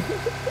இருந்துச்சு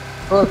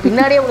ப்ரோ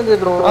பின்னாடியே விழுந்தது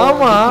ப்ரோ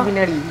ஆமா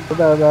பின்னாடி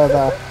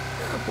அதா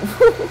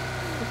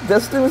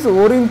ஜஸ்ட் மிஸ்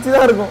 1 இன்ச்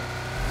தான் இருக்கும்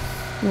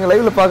நீங்க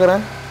லைவ்ல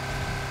பாக்குறேன்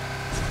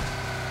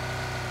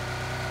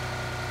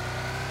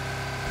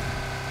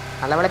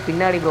நல்லவேளை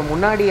பின்னாடி ப்ரோ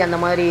முன்னாடி அந்த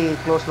மாதிரி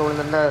க்ளோஸ்ல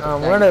விழுந்திருந்தா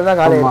முன்னாடி இருந்தா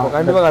காலையில இருக்கும்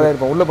கண்டிப்பா காலையில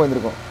இருக்கும் உள்ள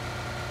போயிருக்கும்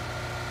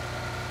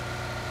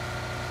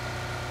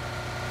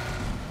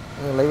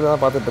நீங்க லைவ்ல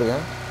தான் பாத்துட்டு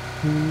இருக்கேன்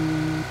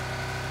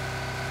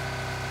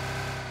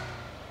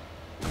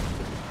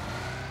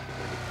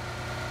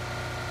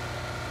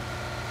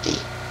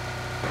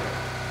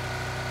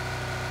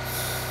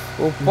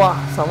ஓப்பா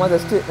சம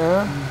ஜஸ்ட்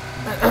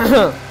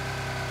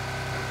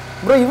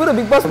ப்ரோ இவரு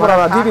பிக் பாஸ்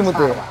போறாரா ஜிபி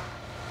முத்து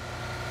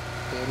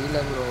தெரியல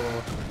ப்ரோ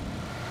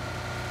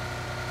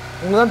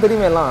உங்களுக்கு தான்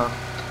தெரியுமே எல்லாம்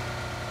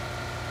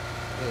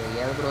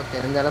தெரியாது ப்ரோ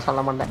தெரிஞ்சாலும்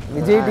சொல்ல மாட்டேன்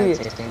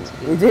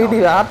விஜய்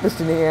டிவி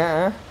ஆர்டிஸ்ட் நீங்க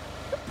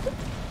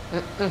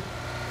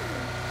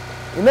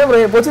என்ன ப்ரோ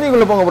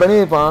பொச்சினிக்குள்ள போங்க ப்ரோ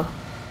நீ இருப்பான்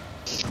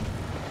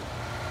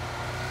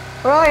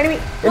ப்ரோ எனிமி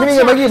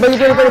எனிமிங்க பகி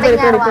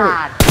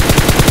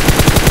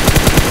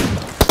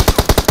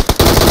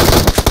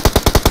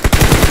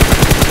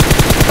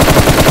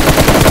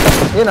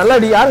ஏய் நல்லா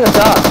அடி யாருங்க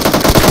அச்சா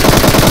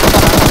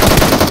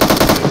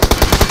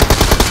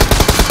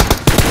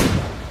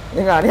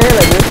எங்க அநியாயம்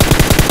இது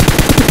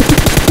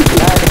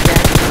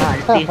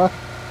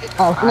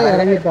அவனே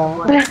இறங்கிட்டான்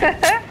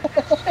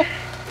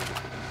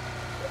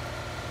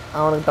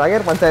அவனுக்கு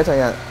டயர்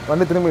பஞ்சாயத்து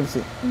வந்து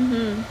திரும்பிடுச்சு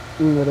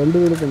ரெண்டு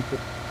வீடு கழிச்சு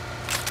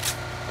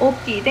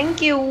ஓகே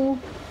தேங்க் யூ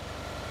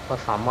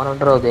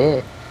சம்மனன்றது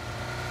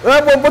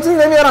போச்சு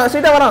நம்பி வரான்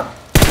ஸ்ட்ரைட்டா வரான்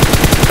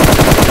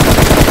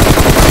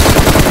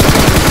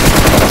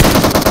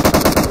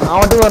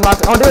அவன்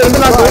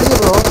ரெண்டு நாள் போயிடுச்சு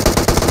ப்ரோ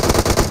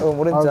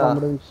முடிஞ்சா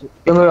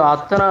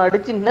அத்தனை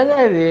அடிச்சு என்னங்க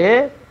இது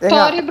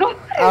சாரி ப்ரோ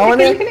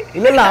அவனே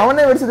இல்ல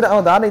அவனே வெடிச்சிட்டு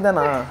அவன் தானே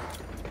தானா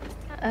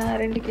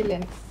 2 கில்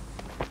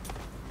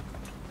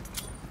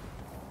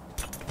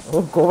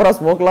கோவரா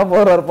ஸ்மோக்லாம்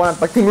போற இருப்பான்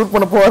டக்கு லூட்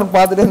பண்ண போறன்னு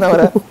பார்த்துட்டே இருந்தா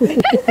அவரை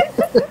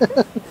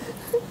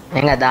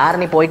எங்க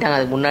தாரணி போயிட்டாங்க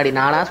அதுக்கு முன்னாடி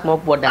நானா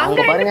ஸ்மோக் போட்டேன்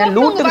அவங்க பாருங்க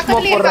லூட்டுக்கு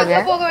ஸ்மோக் போடுறாங்க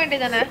போக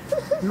வேண்டியதானே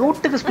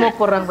லூட்டுக்கு ஸ்மோக்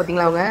போடுறாங்க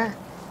பாத்தீங்களா அவங்க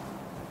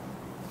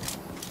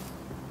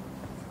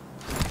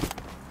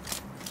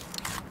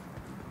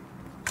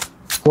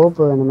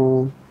ஸ்கோப் வேணுமே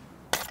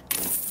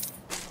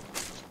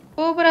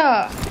கோப்ரா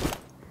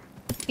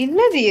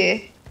என்னது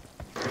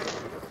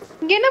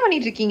இங்க என்ன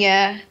பண்ணிட்டு இருக்கீங்க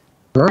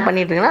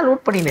பண்ணிட்டு இருக்கீங்களா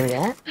லூட் பண்ணிட்டு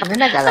இருக்கீங்க அது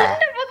என்ன கதை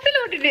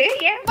பக்கத்துல விட்டுட்டு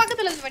ஏன்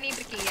பக்கத்துல வந்து பண்ணிட்டு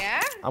இருக்கீங்க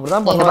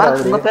அப்படிதான்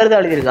பண்ணுவாரு உங்க பேர்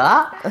தான் எழுதிருக்கா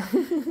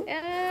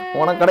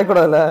உனக்கு கிடைக்க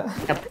கூடாதுல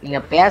நீங்க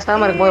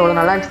பேசாம இருக்கும்போது எவ்வளவு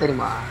நல்லா இருந்துச்சு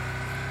தெரியுமா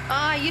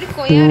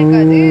இருக்கும் ஏன்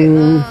இருக்காது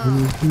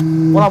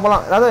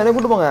போலாம் அதாவது என்ன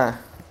கூட்டு போங்க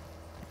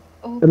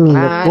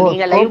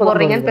நீங்க லைவ்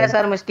போடுறீங்கன்னு பேச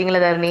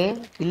ஆரம்பிச்சிட்டீங்களா தாரணி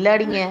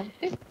இல்லாடிங்க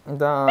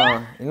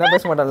என்ன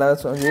பேச மாட்டேன்ல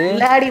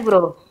இல்லாடி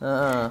ப்ரோ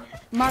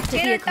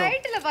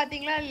டைட்டில்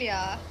பாத்தீங்களா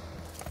இல்லையா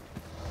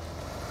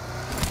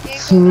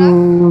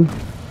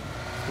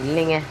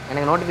இல்லைங்க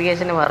எனக்கு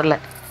நோட்டிபிகேஷன் வரல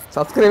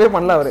சப்ஸ்கிரைபே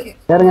பண்ணல அவரு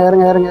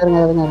இறங்க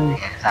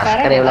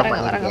சப்ஸ்கிரைப்லாம்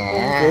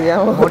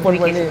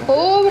பண்ணீங்க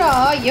கோப்ரா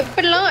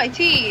எப்படிலாம்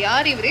சி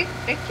யார் இவரு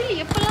ஆக்சுவலி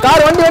எப்படிலாம்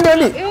கார் வண்டி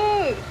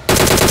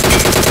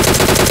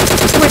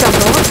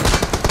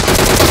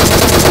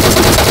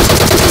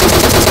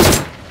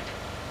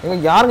எங்க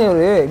யாருங்க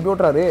இவரு இப்படி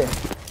ஓட்டுறாரு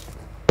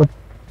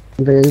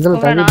இந்த இதுல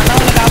நான்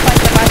அவளை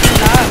காப்பாத்த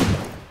பாத்தீங்களா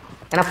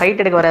ஏன்னா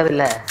ஃபைட் எடுக்க வராது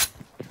இல்ல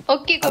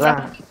ஓகே கோப்ரா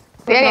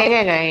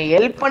ஏங்க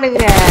ஹெல்ப் பண்ணுங்க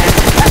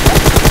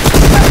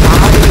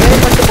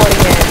பண்ணிட்டு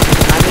போறீங்க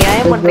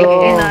அநியாயம்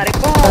பண்றீங்க நான்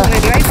இருக்கும் உங்களை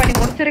டிவைட் பண்ணி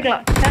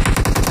முடிச்சிருக்கலாம்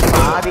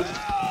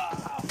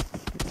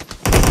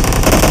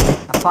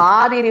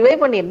பாதி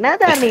ரிவைவ் பண்ணி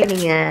என்னதான்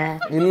நீங்க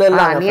இல்ல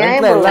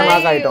அநியாயம் எல்லாம்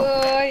நாக் ஆயிட்டோம்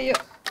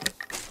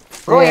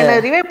ப்ரோ என்ன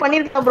ரிவைவ்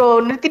பண்ணிருக்கேன் ப்ரோ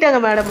நிறுத்திட்டாங்க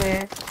மேடம்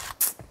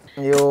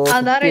ஐயோ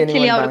அதான்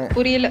ஆக்சுவலி அவருக்கு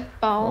புரியல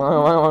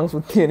பாவம் வாங்க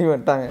சுத்தி எனி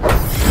வந்துட்டாங்க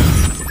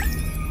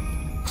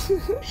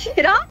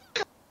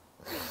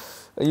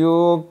ஐயோ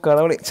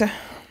கடவுளே ச்சே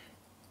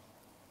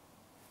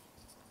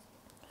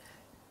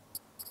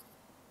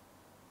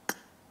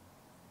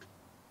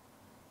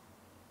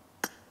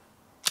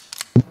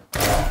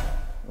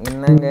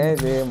என்னங்க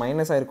இது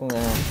மைனஸ் ஆயிருக்குங்க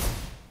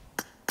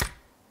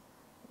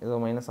ஏதோ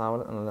மைனஸ்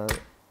ஆகல நல்லது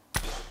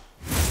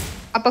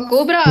அப்ப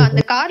கோப்ரா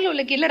அந்த கார்ல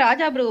உள்ள கீழ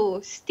ராஜா ப்ரோ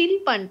ஸ்டில்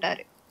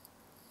பண்ணிட்டாரு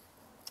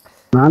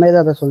நானே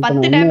தான் அத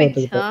சொல்றேன் 10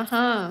 டேமேஜ்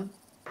ஆஹா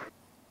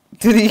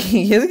சரி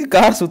எதுக்கு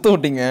கார் சுத்த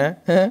விட்டீங்க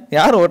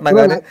யார் ஓட்டுனா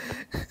கார்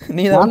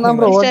நீ தான்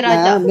ப்ரோ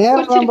ஓட்டுனேன்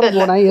நேரா தான் ப்ரோ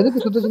போனேன்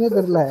எதுக்கு சுத்துச்சுனே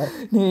தெரியல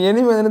நீ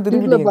எனிமே தான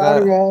திருப்பிட்டீங்க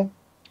பாருங்க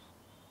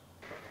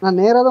நான்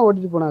நேரா தான்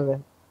ஓட்டிட்டு போனேன் அத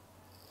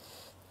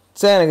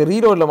சே எனக்கு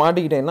ரீரோட்ல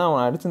மாட்டிக்கிட்டேன்னா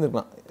அவன்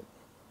அடிச்சிருந்திருக்கான்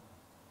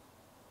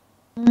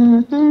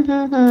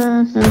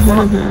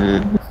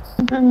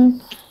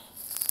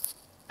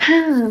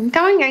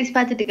கமெண்ட் गाइस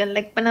பாத்துட்டு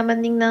லைக் பண்ணாம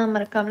இருந்தீங்கன்னா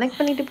மறக்காம லைக்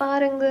பண்ணிட்டு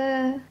பாருங்க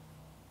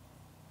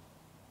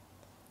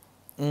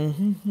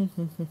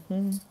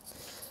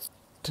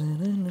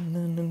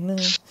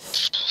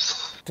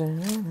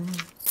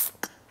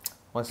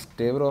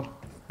ஃபர்ஸ்ட் ப்ரோ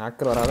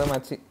ஹேக்கர் வராத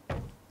மேட்ச்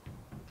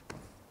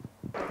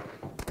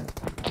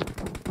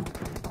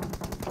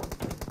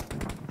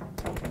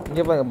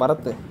இங்க பாருங்க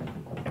பரத்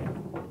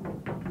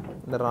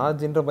இந்த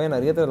ராஜ்ன்ற பையன்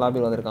நிறைய தடவை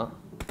லாபில வந்திருக்கான்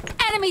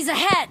Enemies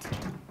ahead.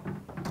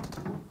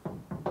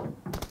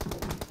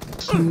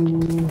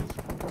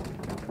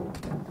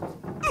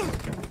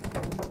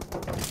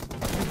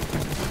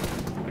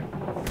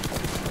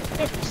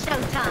 It's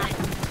showtime.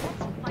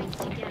 Let's fight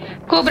together.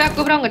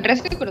 Cobra உங்க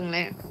Dress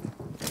கொடுங்களே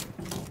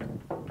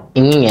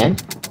எங்க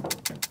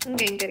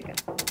இங்க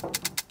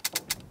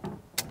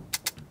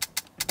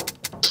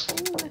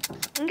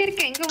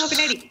இருக்கு இங்க உங்க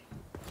பின்னாடி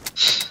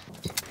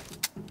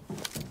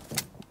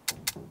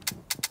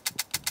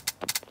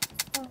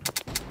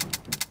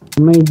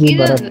உண்மைஜி இது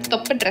பரத்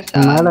தொப்ப Dress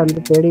மேல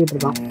வந்து தேடிட்டு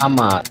இருக்கான்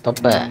ஆமா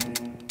தொப்ப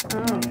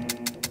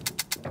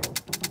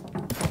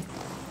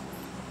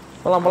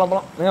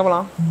போலாம் எங்க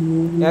போலாம்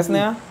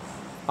ஏஸ்னயா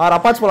ஆர்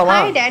அப்பாச் போலாமா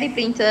hi daddy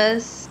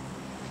princess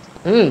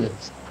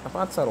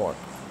Apache sir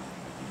what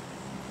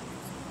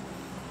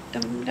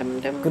டம் டம்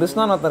டம்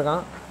கிருஷ்ணா ஒருத்தன்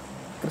இருக்கான்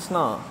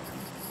கிருஷ்ணா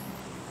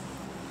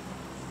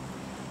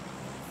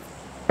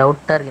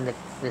டவுட்டா இருக்கு இந்த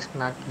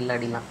கிருஷ்ணா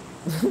கில்லாடிலாம்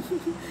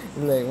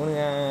இல்ல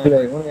இவனுங்க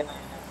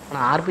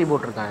ஆனா ஆர்பி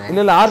போட்டுருக்காங்க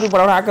இல்ல ஆர்பி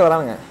போட ஹேக்கர்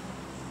வரானுங்க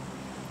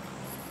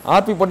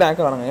ஆர்பி போட்டு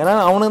ஹேக்கர் வரானுங்க ஏன்னா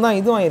அவனுக்கு தான்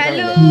இது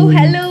வாங்கிட்டாங்க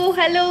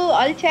hello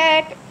all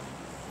chat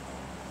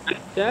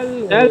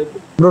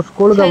bro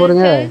school का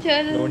போறீங்க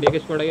रोंडिया के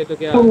छोड़ेंगे तो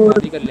क्या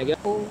शादी कर लेंगे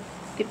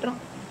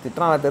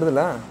திட்றான்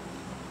தெரியுதுல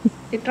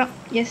திட்றான்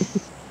எஸ்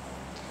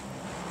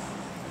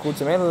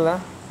கூச்சமே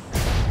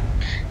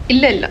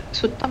இல்ல இல்ல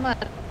சுத்தமா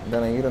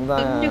இத இருந்தா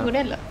கொஞ்சம் கூட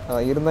இல்ல.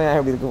 இருந்தா ஏன்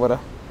இப்படி இருக்கு போற?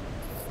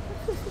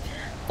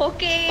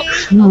 Okay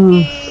okay.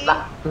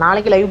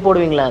 நாளைக்கு லைவ்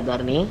போடுவீங்களா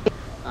தாரணி?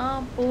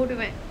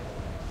 போடுவேன்.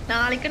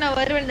 நாளைக்கு நான்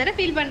வருவேன் தானே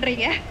ஃபீல்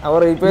பண்றீங்க?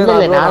 அவரை இப்போ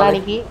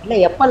நாளைக்கு இல்ல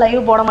எப்ப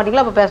லைவ் போட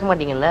மாட்டீங்களா அப்ப பேச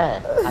மாட்டீங்கல்ல?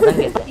 அதான்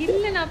கேட்டேன்.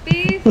 இல்ல நான்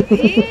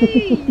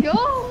ஐயோ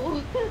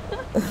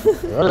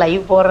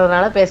லைவ்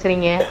போடுறதுனால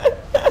பேசுறீங்க.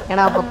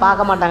 ஏன்னா அப்ப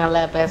பார்க்க மாட்டாங்கல்ல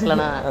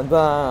பேசலனா.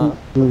 அதான்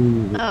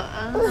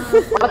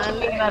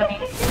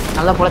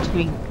நல்லா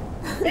பொளச்சுக்குவீங்க.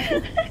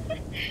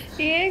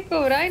 ஏன்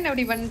கோரா என்ன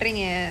அப்படி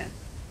பண்றீங்க?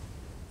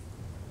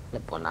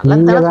 இப்போ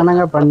நல்லா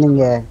தானங்க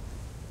பண்ணீங்க.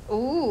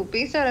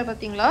 பேசாத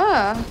பாத்தீங்களா?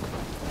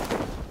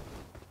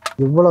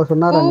 இவ்வளவு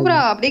சொன்னாரு. கோப்ரா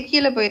அப்படியே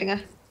கீழ போயிருங்க.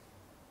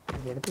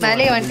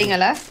 மேலே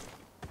வந்துட்டீங்களா?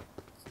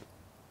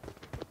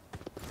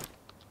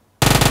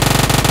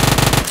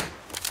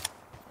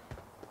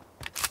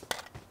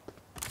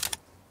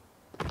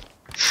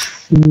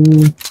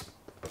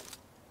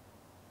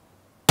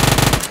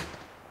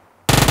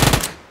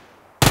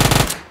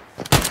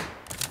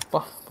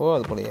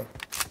 போகாது போலையே.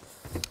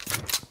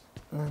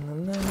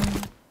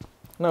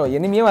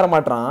 இனிமையே வர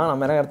மாட்டான்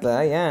நம்ம இடத்துல.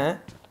 ஏன்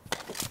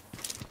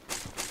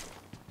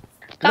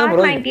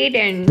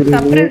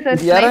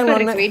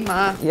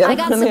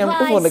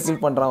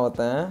கில் பண்றான்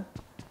ஒருத்தன்?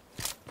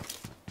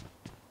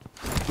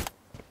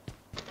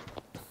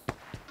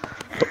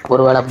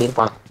 ஒருவேளை அப்படி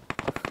இருப்பான்.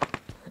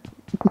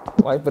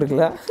 வாய்ப்பு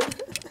இருக்குல்ல?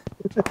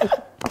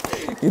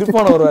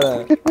 இருப்பானோ ஒருவேளை?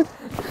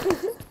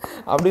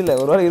 அப்படி இல்லை,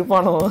 ஒருவேளை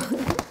இருப்பானோ?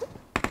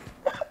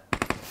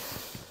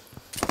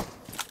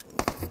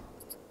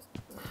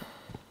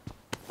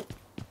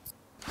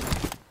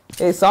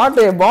 ஏய் ஷாட்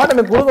பாட்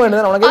எனக்கு கொடுக்க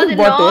வேண்டியது. உனக்கு எதுக்கு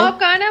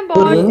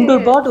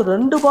பாட்?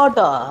 ரெண்டு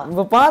பாட்டா?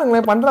 இப்ப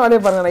பாருங்க பண்ற வேலைய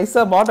பாருங்க.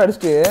 நைஸா பாட்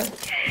அடிச்சிட்டு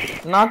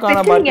நாக்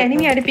ஆன பாட்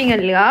எனிமி அடிப்பீங்க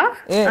இல்லையா?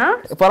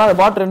 பரவாயில்லை,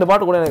 பாட் 2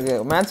 பாட் கூட எனக்கு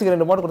மேட்ச்க்கு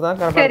 2 பாட் கொடுத்தா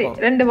கரெக்ட்டா இருக்கும்.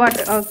 சரி 2 பாட்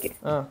ஓகே.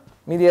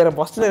 மீதி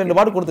ஃபர்ஸ்ட்ல 2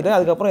 பாட் கொடுத்துட்டு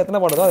அதுக்கு அப்புறம்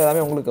எத்தனை பாட் அது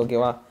எல்லாமே உங்களுக்கு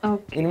ஓகேவா?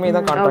 இனிமே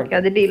தான் கான்ட்ராக்ட். ஓகே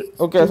அது டீல்.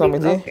 ஓகே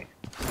சாமிஜி.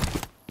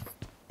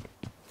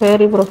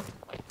 சரி ப்ரோ.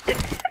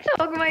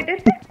 ஓகே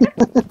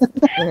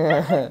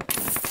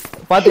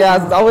பாத்தியா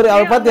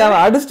அவர் பாத்தியா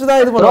அடிச்சிட்டு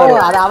தான் இது பண்ணுவாரு.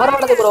 அது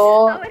அவரோடது ப்ரோ.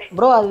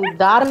 ப்ரோ அது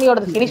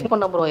தாரணியோட ஃபினிஷ்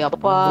பண்ண ப்ரோ.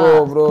 அப்பா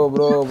ப்ரோ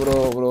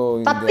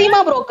சத்தியமா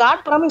bro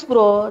God promise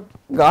bro.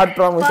 God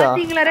பிராமிஸா?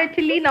 பாத்தீங்களா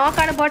ரெச்சிலி நாக்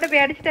ஆன பாட்ட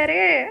போய் அடிச்சிட்டாரு.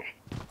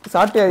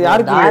 சாட்டியா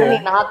யாருக்கு? தாரணி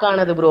நாக்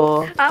ஆனது ப்ரோ.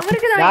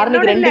 அவருக்கு தான்.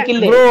 தாரணிக்கு 2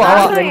 கில் ப்ரோ.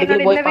 2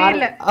 கில் போய்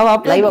பாருங்க.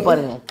 லைவ்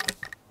பாருங்க.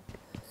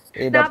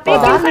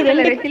 தாரணி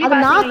 2 அது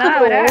நாக்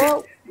ப்ரோ.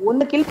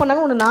 1 கில்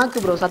பண்ணாங்க 1 நாக்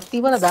ப்ரோ.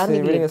 சத்தியமா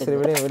தாரணி சரி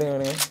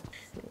விடுங்க.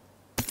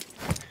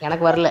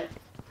 எனக்கு வரல.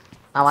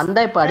 நான்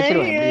வந்தா இப்ப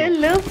அடிச்சிடுவேன். I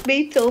love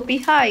beats OP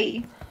high.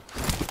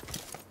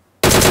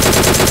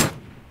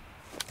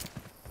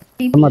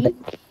 மாட்டேன்.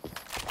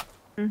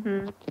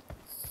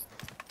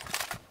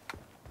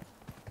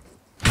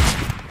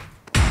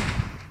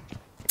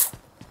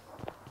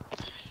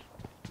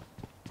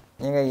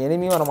 எங்க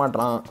எனிமியும் வர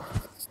மாட்டான்.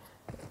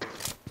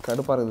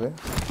 கடுப்பா இருக்குது.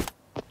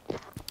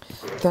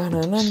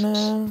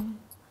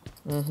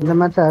 இந்த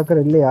மேட்ச்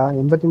ஹேக்கர் இல்லையா?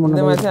 83.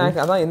 இந்த மேட்ச்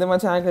ஹேக்கர். அதான் இந்த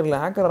மேட்ச் ஹேக்கர் இல்ல.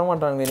 ஹேக்கர் வர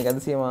மாட்டாங்க எனக்கு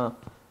அதிசயமா.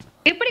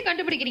 எப்படி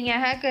கண்டுபிடிக்கிறீங்க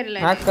ஹேக்கர்ல?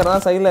 ஹேக்கர்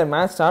தான் சைடுல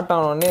மேட்ச் ஸ்டார்ட்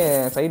ஆன உடனே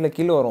சைடுல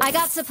கீழ வரும். I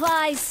got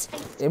supplies.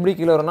 எப்படி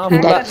கீழ வரும்னா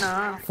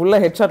ஃபுல்லா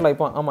ஹெட்ஷாட்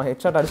லைப்பான். ஆமா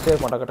ஹெட்ஷாட் அடிச்சிட்டே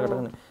இருப்பான் டக்கு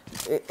டக்குன்னு.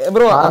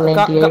 ப்ரோ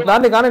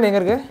கார்னர்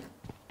எங்க இருக்கு?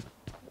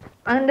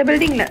 அந்த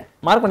பில்டிங்ல.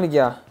 மார்க்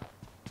பண்ணிக்கியா?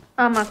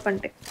 மார்க்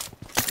பண்ணிட்டேன்.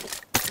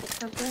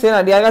 சரி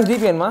நான் டிஆர்காஸ்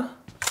டிபி வேணுமா?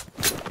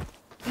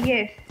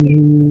 எஸ்.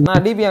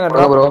 நான் டிபி அங்க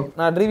ப்ரோ.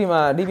 நான் டிபி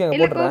அங்க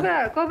போட்றேன்.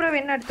 கோப்ரா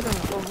வேணா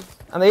எடுத்துக்கோங்க.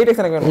 அந்த 8x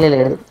எனக்கு வேணும்.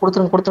 இல்ல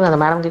கொடுத்துருங்க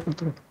அந்த மேடம்க்கு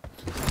கொடுத்துருங்க.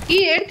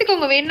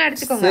 எடுத்துக்கோங்க வேணா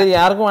எடுத்துக்கோங்க. சரி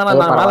யாருக்கும் வேணாம்,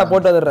 நான் மேல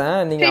போட்டு வந்துறேன்.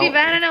 நீங்க சரி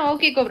வேணானா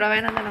okay cobra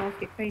வேணானா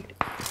okay right.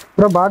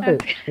 Bro பாட்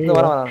இங்க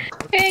வர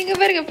இங்க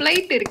பாருங்க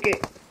ஃளைட் இருக்கு.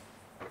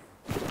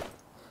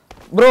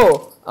 ப்ரோ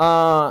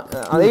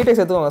அந்த 8x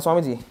எடுத்துக்கோங்க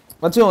சுவாமிஜி.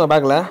 வச்சுக்கோங்க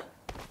பேக்ல.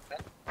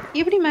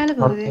 எப்படி மேல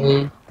போகுது?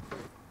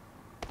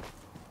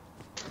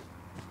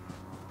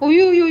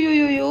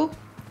 ஓய்யோயோயோயோ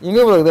எங்க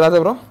ப்ரோ இது ராஜா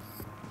ப்ரோ?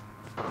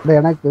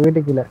 எனக்கு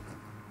வீட்டுக்கு இல்ல.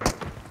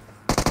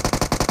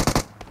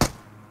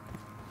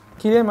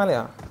 கீழே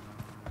மேலயா?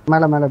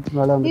 மேல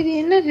வந்து. இது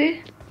என்னது?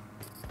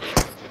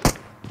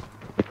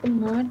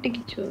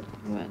 மாட்டிக்கிச்சோ.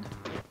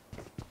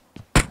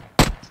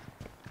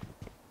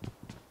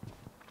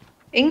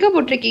 எங்க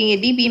போட்டிருக்கீங்க?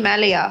 டிபி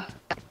மேலயா?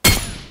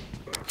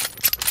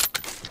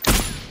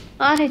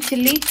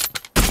 ஹெச்லி.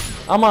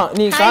 ஆமா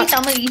நீ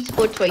தமிழ்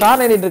esports வை.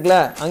 கார் நைட் இருக்குல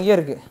அங்கேயே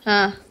இருக்கு.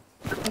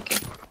 ஓகே.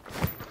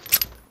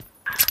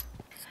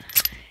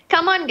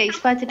 கம் ஆன் गाइस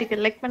பாத்துட்டு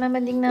லைக் பண்ணாம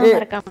இருந்தீங்கன்னா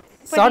மறக்காம.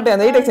 ஷாட்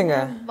அந்த 8x எங்க?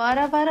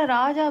 வர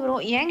ராஜா ப்ரோ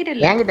என்கிட்ட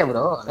இல்ல. என்கிட்ட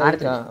ப்ரோ.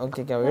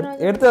 ஓகே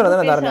எடுத்து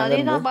வரதானே தாரணி.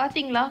 அதேதான்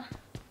பாத்தீங்களா?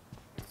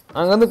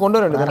 அங்க வந்து கொண்டு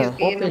வர வேண்டியதானே.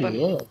 ஓகே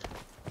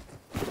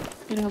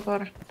இருங்க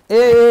போறேன்.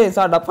 ஏய்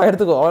சார் டப்பா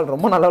எடுத்துக்கோ.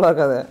 ரொம்ப நல்லா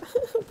இருக்காது.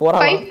 போறா.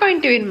 5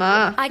 பாயிண்ட் வேணுமா?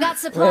 I got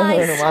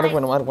supplies.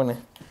 மார்க் பண்ணு.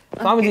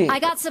 Swamiji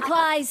I got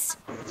supplies.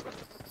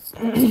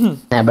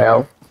 bro.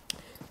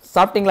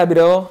 சாப்பிட்டீங்களா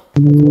ப்ரோ?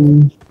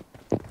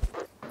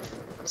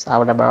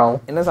 சாப்பிட்ட ப்ரோ.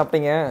 என்ன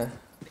சாப்பிட்டீங்க?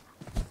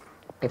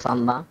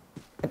 டிஃபன் தான்.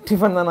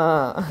 டிஃபன் தானா?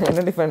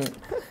 என்ன டிஃபன்?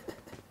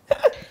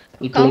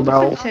 இட்லி ப்ரோ.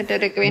 செட்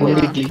இருக்கு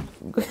வேணுமா? இட்லி.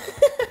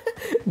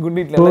 குட்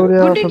இட்லி.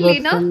 குட்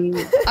இட்லினா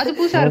அது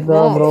புதுசா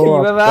இருக்கும்.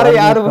 இவ வேற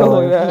யாரு ப்ரோ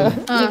இவ?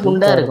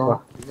 குண்டா இருக்கும்.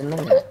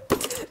 என்னங்க?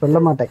 சொல்ல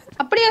மாட்டேன்.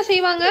 அப்படியே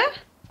செய்வாங்க?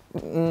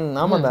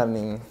 ஆமா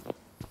Dharani.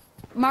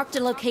 Marked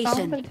a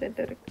location. Set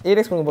இருக்கு.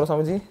 ஏரியாஸ் பண்ணுங்க ப்ரோ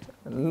சாமிஜி.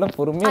 நல்லா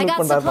பொறுமையா லுக்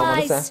பண்றாரு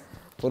மனுஷன்.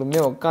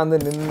 பொறுமையா உட்கார்ந்து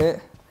நின்னு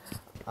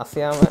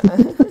அசையாம.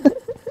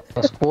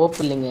 ஸ்கோப்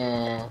இல்லைங்க.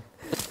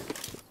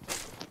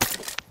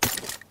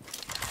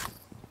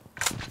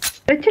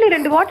 Actually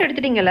 2 what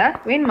எடுத்துட்டீங்கல?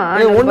 வேணுமா?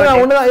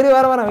 ஒண்ணுதான் இரு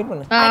வர வெயிட்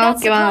பண்ணு.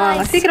 ஓகே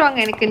வாங்க சீக்கிரம்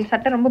வாங்க எனக்கு இந்த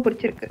சட்டை ரொம்ப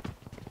பிடிச்சிருக்கு.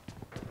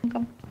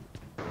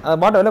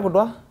 பாட் வெளிய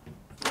கூட்டு வா.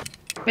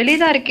 வெளிய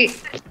தான் இருக்கு.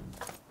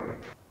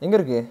 எங்க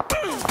இருக்கு?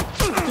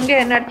 இங்க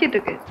நடிச்சிட்டு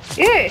இருக்கு.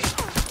 ஏய்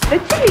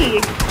ஆக்சுவலி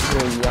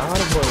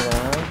யாரு போறா?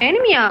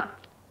 எனிமியா?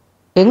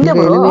 எங்க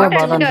ப்ரோ?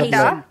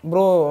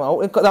 ப்ரோ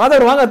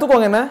ஆதார் வாங்க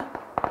தூக்குவாங்க என்ன?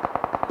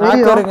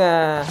 ஹேக்கருங்க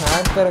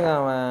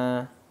அவன்.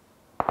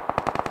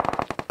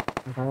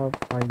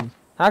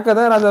 ஹேக்கர்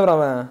தான் ராஜா ப்ரோ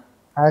அவன்.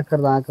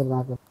 ஹேக்கர்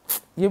தான்.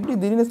 எப்படி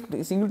திடீர்னு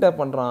சிங்கிள்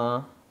டேப் பண்றான்?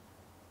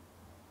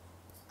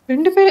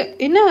 2 பேர்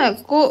என்ன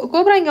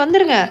கோப்ரா இங்க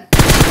வந்துருங்க.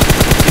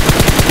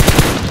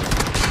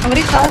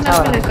 அவரே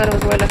காரணமா இருக்காரு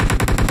ஒருவேளை.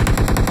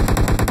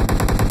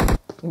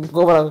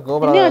 கோப்ரா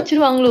என்ன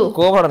அடிச்சிருவாங்களோ?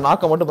 கோப்ராட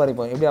நாக்க மட்டும் பாரு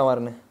இப்போ எப்படி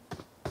ஆவாருன்னு.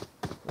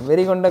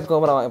 வெரி கொண்ட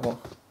கோப்ரா இப்போ.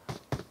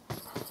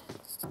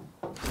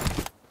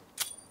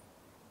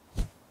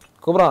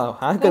 கோப்ரா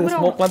ஹேக்கர்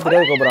ஸ்மோக்லாம்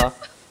தெரியாது கோப்ரா.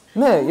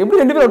 என்ன எப்படி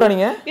 2 பேர்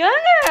ஓட்டானீங்க?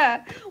 ஏங்க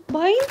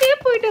பயந்தே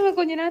போயிட்டாங்க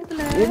கொஞ்ச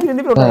நேரத்துல. எப்படி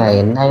 2 பேர் ஓட்டானீங்க?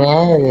 என்னங்க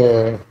இது?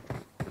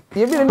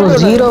 எப்படி 2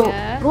 பேர் 0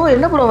 ப்ரோ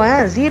என்ன ப்ரோ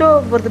அவன் 0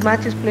 for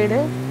மேட்சஸ் பிளேட்.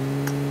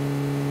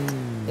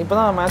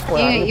 இப்பதான் மேட்ச்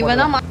போறான்.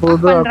 இவதான்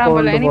பண்றான்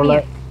போல எனிமி.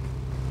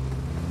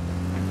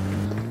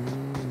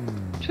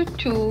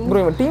 சுச்சு ப்ரோ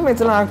இவன்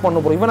டீம்மேட்ஸ் எல்லாம் ஹேக்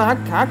பண்ணு ப்ரோ. இவன்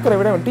ஹேக்கரை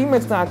விட இவன்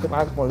டீம்மேட்ஸ் தான்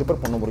ஹேக் பண்ண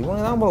ரிப்பேர் பண்ணு ப்ரோ.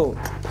 இவன் தான் ப்ரோ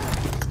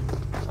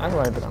ஹேக்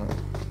பண்ணிட்டு இருக்காங்க.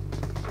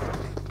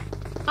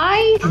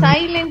 ஐ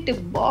சைலண்ட்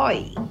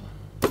பாய்.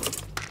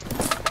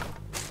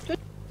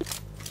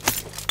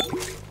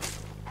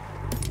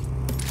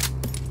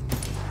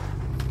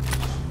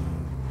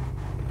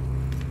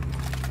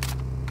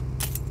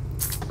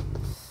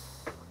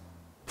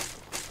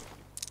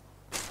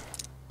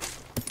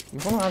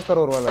 இப்போ ஹேக்கர்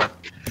வருவால.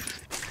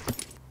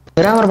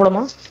 விராமர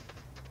போலாமா?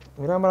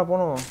 விராமர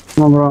போணும்.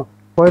 ஆமா ப்ரோ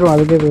போயிடும்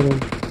அதுக்கே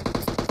போயிடும்.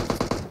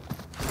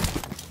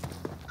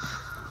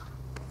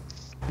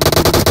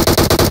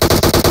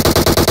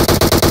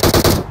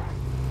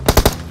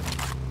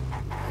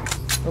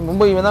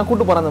 மும்பை இவன் தான்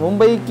கூட்டு போறான். அந்த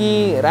மும்பைக்கு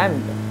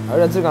ரேண்ட்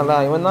அப்படி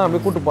வச்சிருக்கான்ல இவன் தான்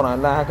அப்படியே கூட்டு போறான்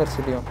எல்லா ஹேக்கர்ஸ்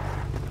கிட்டையும்.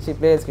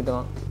 பிளேயர்ஸ் கிட்ட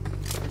தான்.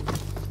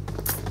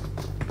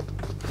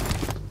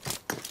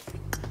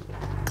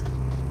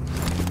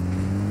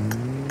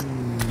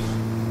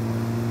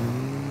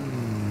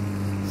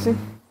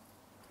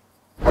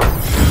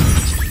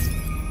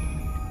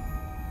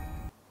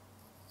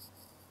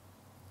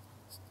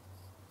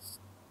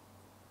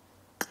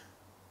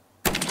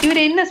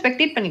 இவரு என்ன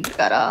ஸ்பெக்டேட் பண்ணிட்டு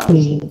இருக்காரா?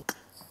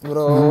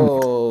 ப்ரோ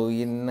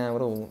என்ன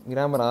ப்ரோ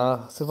கிராமரா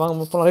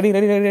சிவாங்க போலாம்.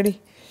 ரெடி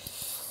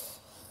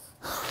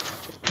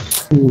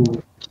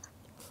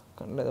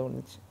கண்டத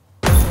வந்துச்சு.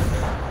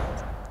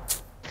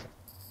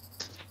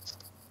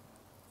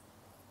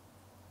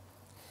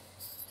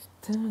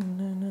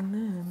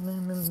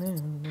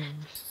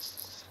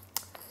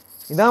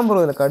 இதான்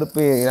ப்ரோ இதில்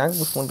கடுப்பு. ரேங்க்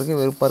புஷ் பண்ணுறதுக்கே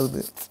வெறுப்பாக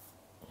இருக்குது.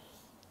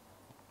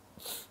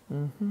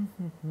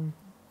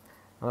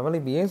 அதனால்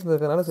இப்போ ஏஸ்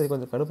இருக்கிறதுனால சரி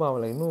கொஞ்சம்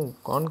கடுப்பாகலை. இன்னும்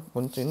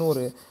கொஞ்சம் இன்னும்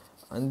ஒரு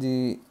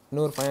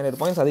 500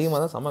 பாயிண்ட்ஸ் அதிகமாக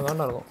தான் செம்ம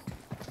காண்டாக இருக்கும்.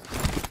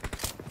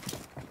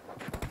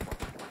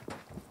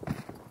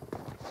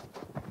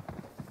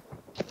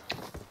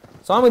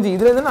 சாமிஜி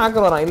இதுல தானே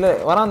ஹேக்கர் வரான்? இல்லை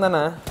வரான்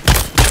தானே?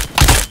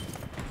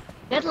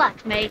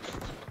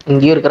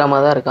 இங்கேயும் இருக்கிற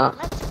மாதிரி தான் இருக்கான்.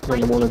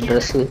 2-3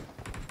 ட்ரெஸ்ஸு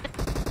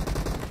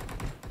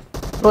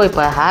ப்ரோ.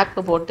 இப்போ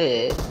ஹேக்கு போட்டு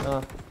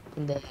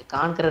இந்த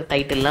கான்கரர்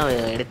டைட்டில்லாம்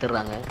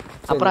எடுத்துடுறாங்க.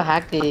 அப்புறம்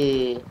ஹேக்கு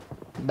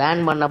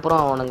பேன் பண்ண அப்புறம்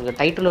அவனுக்கு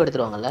டைட்டிலும்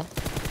எடுத்துருவாங்கல்ல?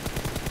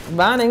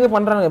 பேன் எங்கே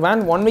பண்ணுறாங்க?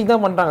 பேன் 1 வீக்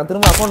தான் பண்ணுறாங்க.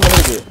 திரும்ப அக்கௌண்ட்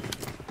வந்துருக்கு.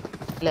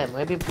 இல்லை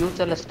மேபி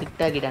ஃபியூச்சரில்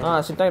ஸ்ட்ரிக்ட் ஆகிட்டாங்க.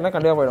 ஸ்ட்ரிக்ட் ஆகிட்டா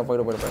கண்டிப்பாக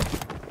போயிடும்.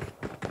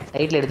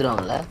 டைட்டில்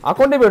எடுத்துருவாங்கல்ல?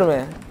 அக்கௌண்ட்டே போயிடுமே.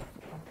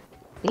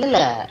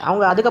 இல்லை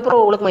அவங்க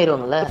அதுக்கப்புறம்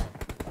ஒழுக்கமாயிருவாங்கல்ல?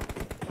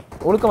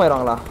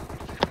 ஒழுக்கமாயிருவாங்களா?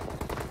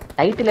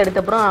 டைட்டில்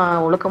எடுத்தப்புறம்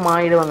ஒழுக்கம்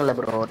ஆயிடுவாங்கல்ல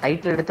ப்ரோ.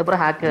 டைட்டில்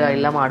எடுத்தப்புறம் ஹேக்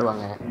இல்லாமல்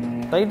ஆடுவாங்க.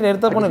 டைட்டில்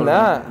எடுத்தப்போ இல்லை.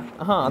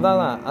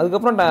 அதான்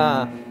அதுக்கப்புறம்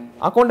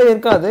அக்கௌண்ட்டே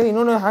இருக்காது.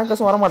 இன்னொன்று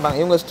ஹேக்கர்ஸும் வரமாட்டாங்க.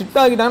 இவங்க ஸ்ட்ரிக்ட்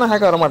ஆகிட்டாங்கன்னா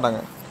ஹேக்கர் வரமாட்டாங்க.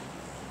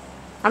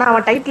 ஆனால்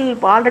அவன் டைட்டில்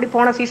ஆல்ரெடி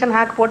போன சீசன்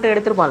ஹேக் போட்டு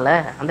எடுத்துருப்பான்ல,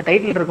 அந்த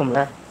டைட்டில்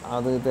இருக்கும்ல?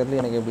 அது தெரியல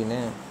எனக்கு எப்படின்னு.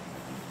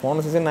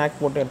 போன சீசன்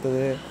ஹேக் போட்டு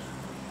எடுத்தது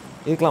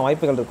இருக்கலாம்,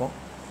 வாய்ப்புகள் இருக்கும்.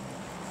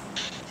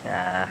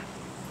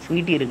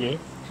 ஸ்வீட்டி இருக்கு.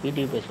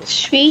 ஸ்வீட்டி பேசுவோம்.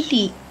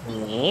 ஸ்வீட்டி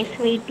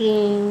ஸ்வீட்டி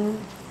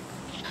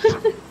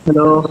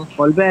हेलो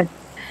ऑलपे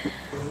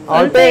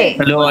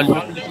हेलो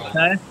ऑलपे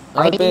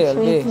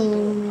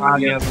आ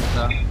गया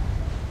बच्चा.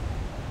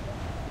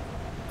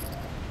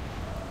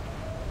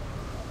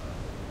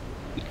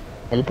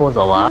 हेल्प हो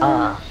जावा.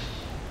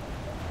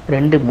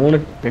 2 3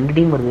 2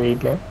 டீம் வருது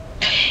வீட்ல.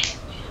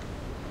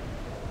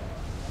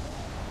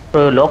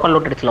 ப்ரோ லோக்கல்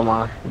லூட் அடிச்சலாமா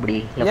இப்படி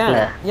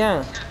லெஃப்ட்ல? ஏன்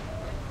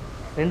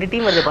 2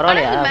 டீம் வருது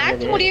பரவாயில்லையா?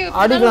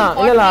 அடிக்கலாம்.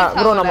 இல்ல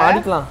ப்ரோ நம்ம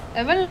அடிக்கலாம்.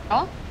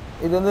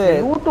 இது வந்து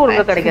லூட்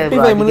ஒழுங்கா கிடைக்காது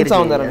ப்ரோ. 55 minutes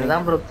ஆகும் தரேன்.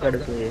 அதான் ப்ரோ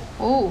கடுப்பு.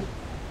 ஓ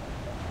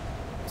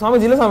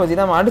சாமிஜி இல்ல சாமிஜி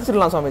நம்ம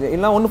அடிச்சிடலாம் சாமிஜி.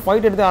 இல்ல ஒன்னு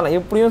ஃபைட் எடுத்து ஆகலாம்.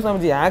 எப்படியும்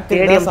சாமிஜி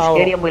ஆக்டிவ் தான் சாவும்.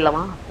 ஸ்டேடியம்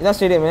போயிடலாமா? இதான்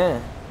ஸ்டேடியமே.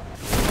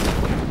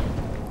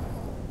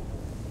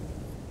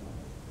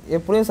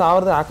 எப்படியும்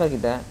சாவறது ஆக்கா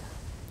கிட்ட.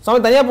 சாமி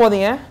தனியா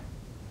போதீங்க.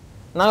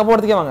 நாங்க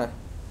போறதுக்கே வாங்க.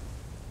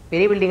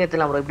 பெரிய பில்டிங்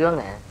எடுத்துலாம் ப்ரோ. இப்படி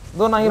வாங்க.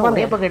 இதோ நான் இங்க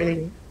பாருங்க. பக்கம்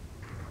எடுங்க.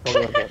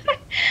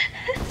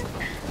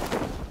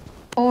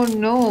 Oh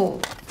no.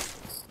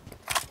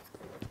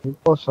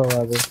 இப்போ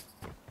சோவாது.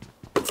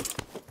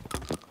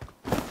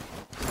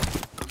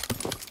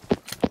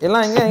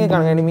 எல்லாம் எங்க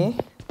காணுங்க எனிமி?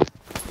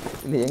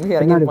 இல்ல எங்க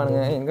இறங்கி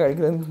பாருங்க. எங்க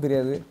அடிக்கிறதுன்னு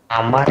தெரியாது.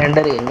 அம்மா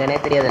ரெண்டர் எங்கனே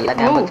தெரியாது. எல்லாம்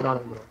கேம்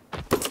வச்சிருவாங்க ப்ரோ.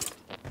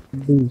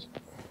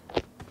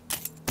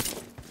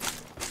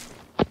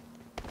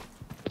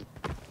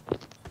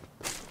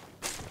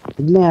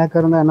 இல்ல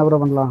ஹேக்கர் இருந்தா என்ன ப்ரோ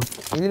பண்ணலாம்?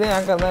 இதுல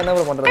ஹேக்கர் இருந்தா என்ன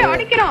ப்ரோ பண்றது?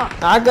 அடிக்குறோம்.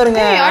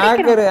 ஹேக்கருங்க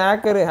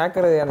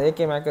ஹேக்கர் அந்த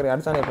ஏகேம் ஹேக்கர்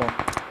அடிச்சானே போ.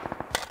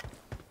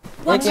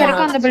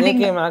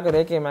 ஏகேம்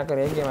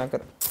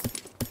ஹேக்கர்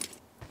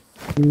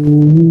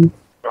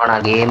ப்ரோ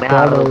நான் கேமே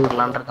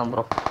ஆடலாம்னு இருக்கேன்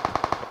ப்ரோ.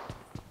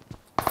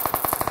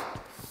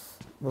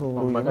 ப்ரோ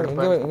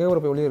எங்க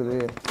ப்ரோ போய் ஒளியுறது?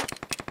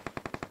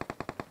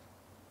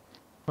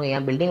 ப்ரோ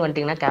என் பில்டிங்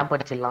வந்துட்டீங்கன்னா கேம்ப்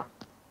அடிச்சிடலாம்.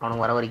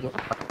 அவனுக்கு வர வரைக்கும்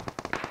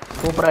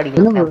சூப்பரா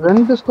அடிக்கலாம். என்ன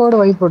 2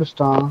 ஸ்குவாட் வைப்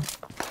அடிச்சிட்டான்.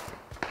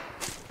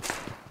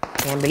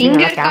 என் பில்டிங்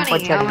நல்லா கேம்ப்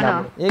அடிச்சு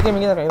அடிக்கலாம். ஏகேம்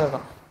இங்க தான் கையில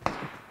இருக்கான்.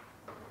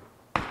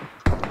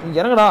 நீ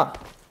இறங்கடா.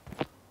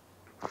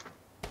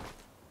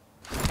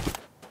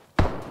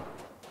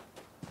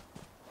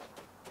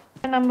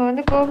 நம்ம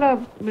வந்து கோப்ரா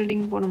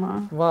பில்டிங் போணுமா?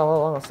 வா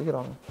சீக்கிரம்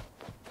வாங்க.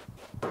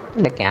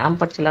 இந்த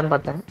கேம்ப் அடிச்சலாம்னு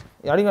பார்த்தேன்.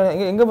 அடிங்க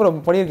எங்க ப்ரோ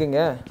படி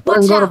இருக்கீங்க?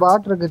 இங்க ஒரு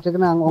பாட் இருக்கு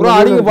செக்னா அங்க ப்ரோ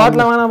அடிங்க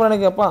பாட்ல வேணாம் ப்ரோ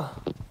எனக்கு அப்பா.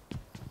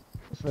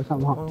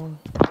 ஆமா.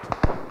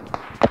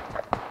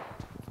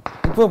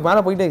 இப்போ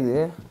மேல போயிட்டே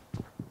இருக்குது.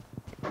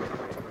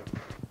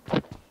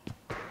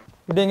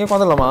 இப்படி எங்க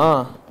உட்கார்ந்தலாமா?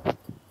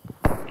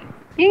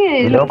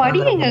 இதுல படி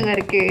எங்க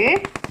இருக்கு?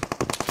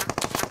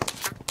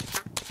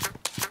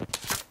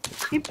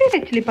 இப்படி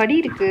एक्चुअली படி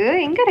இருக்கு.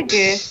 எங்க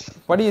இருக்கு?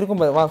 படி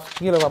இருக்கும் பாரு. வா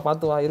கீழ வா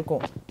பாத்து வா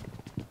இருக்கும்.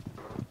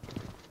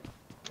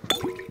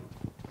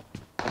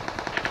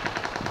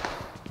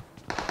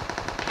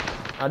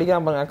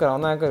 அடிக்காம பாருங்க ஹேக்கர்.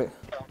 அவன் ஹேக்கர்.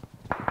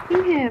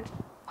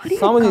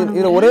 சாமி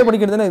இது ஒரே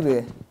படிக்கிறது தானே இது.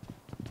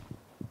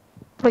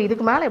 ப்ரோ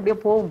இதுக்கு மேல எப்படியோ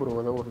போகும் ப்ரோ.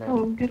 ஏதோ ஒண்ணு.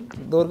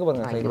 இதோ இருக்கு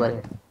பாருங்க சைடு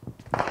பாருங்க.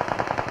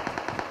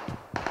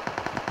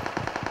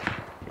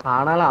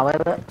 ஆனாலும்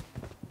அவர்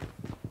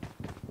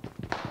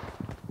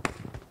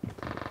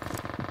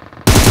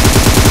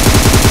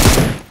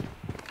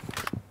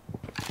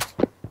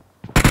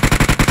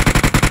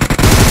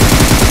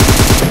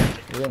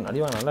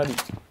அடிவாங்க நல்லா அடி.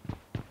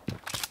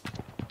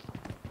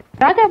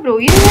 ராஜா ப்ரோ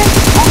இருங்க.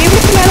 அவங்க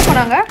எப்படி மேல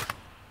போனாங்க?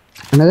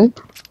 என்னது?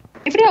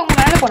 எப்படி அவங்க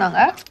மேல போனாங்க?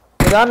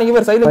 யார் நீங்க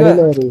பேர் சைடுல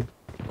பாரு.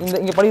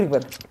 இங்க படி இருக்கு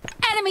பாரு.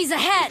 Enemies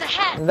ahead.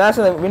 இந்த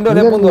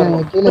விண்டோல பூந்து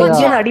வரணும்.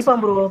 கீழ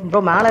அடிப்பான் ப்ரோ. ப்ரோ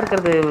மேல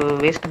இருக்கிறது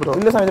வேஸ்ட் ப்ரோ.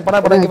 இல்ல சாமி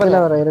படா இங்க பாருங்க.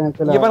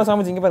 இங்க பாருங்க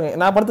சாமிஜி இங்க பாருங்க.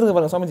 நான் படுத்துறது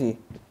பாருங்க சாமிஜி.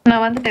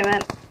 நான் வந்துட்டேன்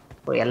மேல.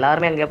 ப்ரோ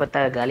எல்லாரும் அங்க பத்தா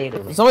காலி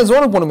ஆயிடுங்க. சாமி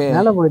ஜோனுக்கு போணுமே.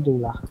 மேல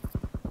போயிட்டீங்களா?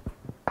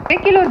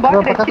 கீழ ஒரு பாட்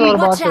பக்கத்துல ஒரு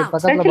பாட்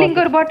பக்கத்துல இங்க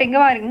ஒரு பாட் இங்க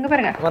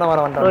பாருங்க. வர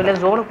ப்ரோ இல்ல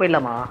ஜோனுக்கு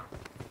போயிடலாமா?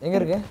 எங்க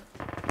இருக்கு?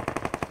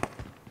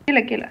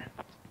 கீழ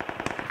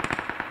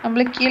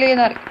நம்மளுக்கு கீழே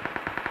தான் இருக்கு.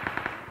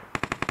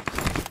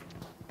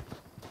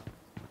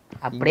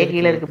 அப்படியே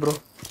கீழ இருக்கு ப்ரோ.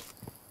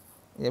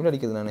 எப்படி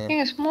அடிக்குது நானே?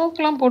 ஏங்க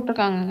ஸ்மோக்லாம்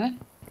போட்டுருக்காங்க.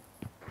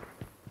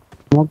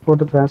 ஸ்மோக்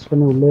போட்டு கிராஷ்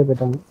பண்ணி உள்ளே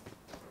போய்ட்டாங்க.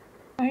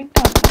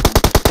 ரைட்டா.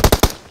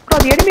 ப்ரோ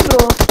அது எனிமி ப்ரோ.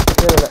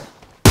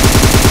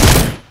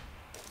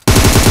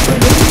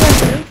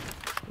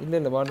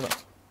 இல்ல பாட் தான்.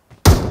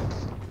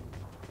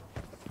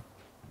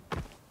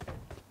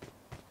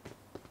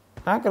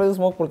 ஹேக்கர்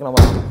ஸ்மோக் போடுறான்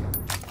பாரு.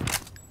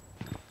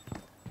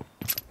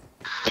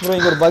 ப்ரோ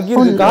இங்க ஒரு பக்கி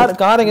இருக்கு.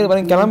 கார் எங்க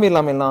பாருங்க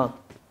கிளம்பிடலாம் எல்லாம்.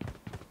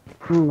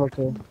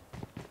 ஓகே.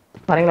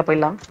 வரீங்களா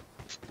போயிடலாம்.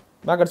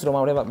 பேக்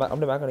அடிச்சிடுமா?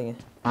 அப்படியே பேக் அடிங்க.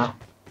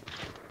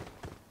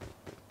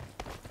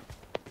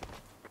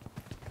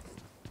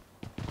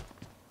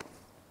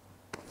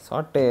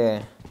 சாட்டே.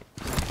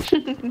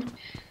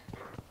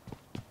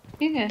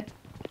 ஏங்க.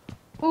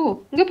 ஓ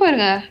இங்க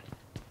பாருங்க.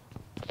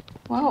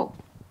 வாவ்.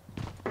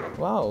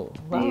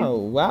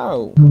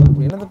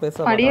 என்னது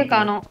பேச? படியே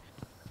காணோம்.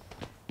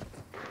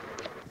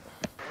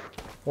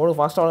 ஓடு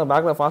ஃபாஸ்டா வாங்க.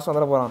 பேக்ல ஃபாஸ்டா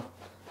வந்துற போறான்.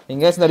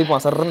 எங்கேயாச்சும்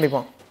அடிப்பான். சர்றன்னு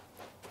அடிப்பான்.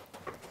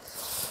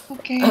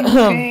 ஓகே.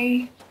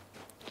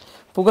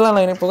 புகழா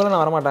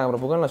நான் வர மாட்டாங்க ப்ரோ.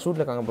 புகழா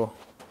ஷூட்ல இருக்காங்க ப்ரோ.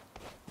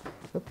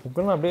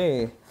 புகழா அப்படியே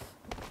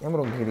ஏன்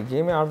ப்ரோ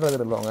கேமே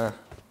ஆடுறது இல்ல அவங்க.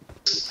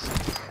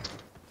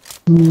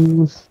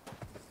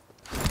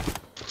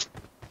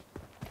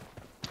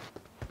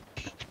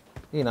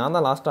 நான்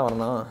தான் லாஸ்டா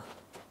வரணும்.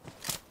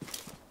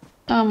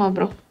 ஆமா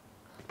ப்ரோ.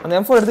 அந்த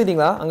M4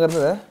 எடுத்துட்டீங்களா? அங்க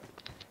இருந்தது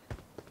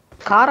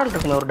காரல்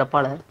இருக்குல ஒரு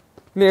டப்பால.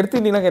 இல்ல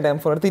எடுத்துட்டீங்களா கேட்டேன்.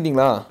 M4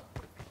 எடுத்துட்டீங்களா?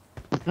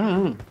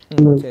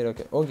 சரி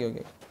ஓகே ஓகே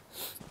ஓகே.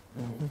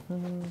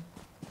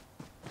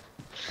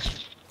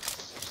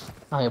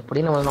 எப்படி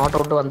நம்ம நாட்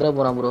அவுட் வந்துட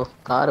போறான் ப்ரோ.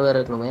 கார் வேற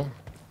இருக்கணுமே.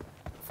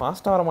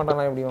 ஃபாஸ்டா வர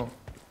மாட்டானா எப்படியும்.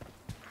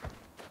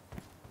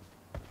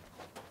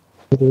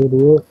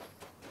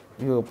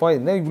 ஐயோ அப்பா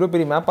என்ன இவ்வளவு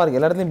பெரிய மேப்பா இருக்கு.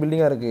 எல்லா இடத்துலயும்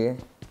பில்டிங்கா இருக்கு.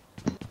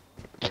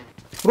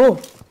 ப்ரோ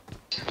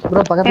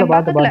பக்கத்துல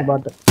பாட்டு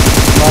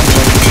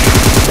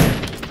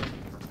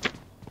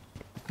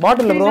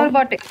இல்ல ப்ரோ. இன்னொரு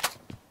பாட்டு.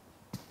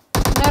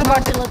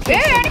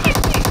 ஏய் அடிச்சு.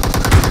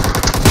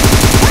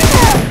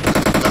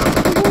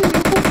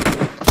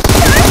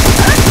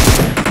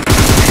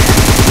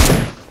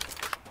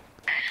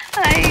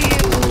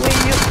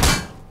 ஐயோ.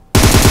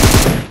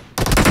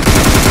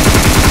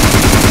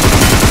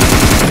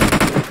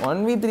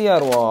 1v3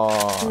 ஆர்வா.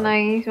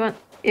 Nice one.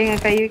 எங்க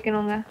கை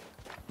வைக்கணுங்க.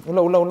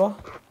 உள்ள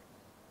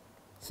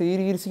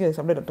சீரி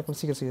சப்டேட் டக்கு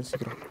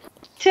சீக்கிரம்.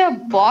 ச்சே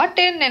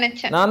பாட்னு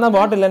நினைச்சேன். நான் தான்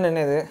பாட் இல்லன்னு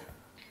நினைச்சது.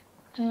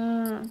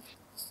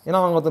 ஏன்னா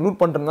அவங்க ஒருத்தர் லூட்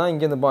பண்ணிட்டு இருந்தான்.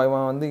 இங்க இந்த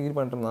இவன் வந்து இது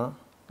பண்ணிட்டு இருந்தான்.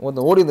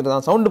 ஒருத்தர் ஓடி வந்துட்டு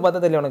தான். சவுண்ட்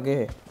பார்த்தா தெரியல உனக்கு.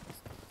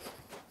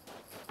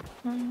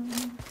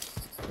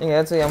 நீங்க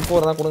ஏதாச்சும்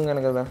M4 தான் கொடுங்க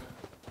எனக்கு. அதை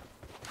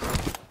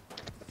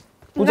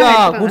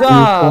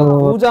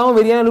பூஜாவும்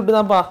வெறியான லூட்டு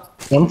தான்ப்பா.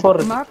 M4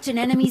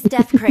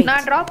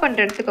 நான் டிராப்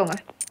பண்றேன் எடுத்துக்கோங்க.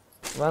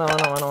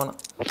 வேணாம்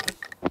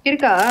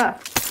இருக்கா?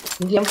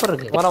 இங்க M4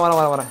 இருக்கு.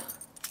 வரேன்.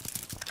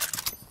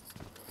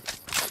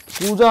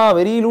 பூஜா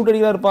வெறி லூட்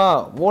அடிக்கிறாருப்பா.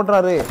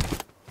 ஓடுறாரு.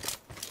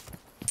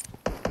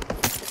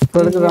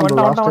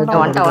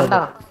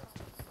 வந்துட்டான்.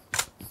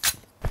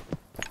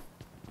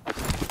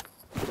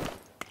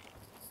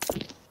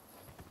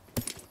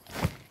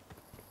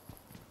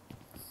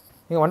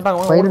 நீங்க வந்துட்டாங்க.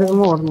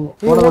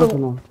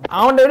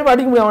 அவன் எப்படி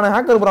அடிக்க முடியும்? அவனை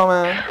ஹேக்கர் ப்ரோ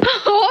அவன்.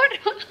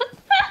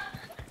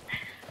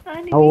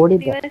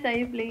 device are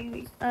you playing?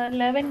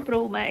 11 Pro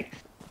Max.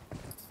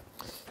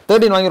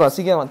 13 வாங்கிடுவா.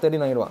 சீக்கிரம்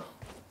 13 வாங்கிடுவா.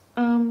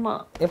 ஆமா.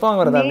 எப்போ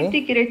வாங்குறதா நீ?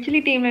 நேத்திக்கு ரெச்லி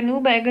டீம்ல நியூ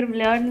பேக்கர்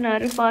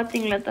விளையாடுனாரு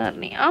பாத்தீங்களா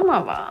தார்னி?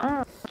 ஆமாவா?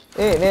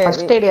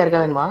 ஃபர்ஸ்ட் ஐடியா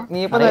இருக்கா வேணுமா? நீ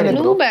எப்போ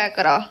நியூ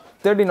பேக்கரா?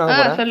 13 வாங்க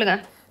போறேன். சொல்லுங்க.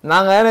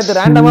 நாங்க நேத்து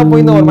ரேண்டமா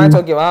போயிருந்தோம் ஒரு மேட்ச்.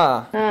 ஓகேவா?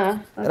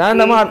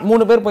 ரேண்டமா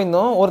 3 பேர்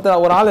போயிருந்தோம்.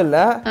 ஒரு ஆள் இல்ல.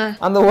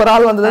 அந்த ஒரு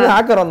ஆள் வந்தது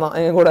ஹேக்கர் வந்தான்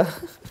எங்க கூட.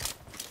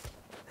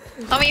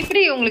 அவன்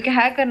எப்படி உங்களுக்கு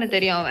ஹேக்கர்னு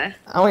தெரியும்?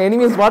 அவன்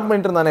எனிமி ஸ்பாட்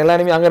பண்ணிட்டு இருந்தானே. எல்லா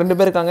எனிமி அங்க 2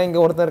 பேர் இருக்காங்க, இங்க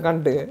ஒருத்தர்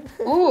இருக்கான்ட்டு.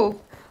 ஓ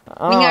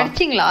நீங்க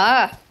அடிச்சீங்களா?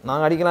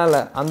 நாங்க அடிக்கலாம் இல்ல.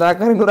 அந்த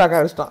ஹேக்கர் இன்னொரு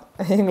ஹேக்கர் அடிச்சிட்டான்.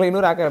 எங்களை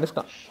இன்னொரு ஹேக்கர்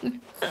அடிச்சிட்டான்.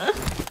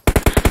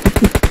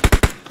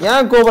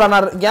 ஏன் கோப்ரா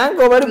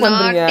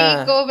பண்றீங்க?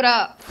 கோப்ரா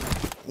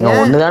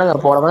ஒண்ணுதானங்க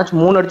போற மேட்ச்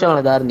 3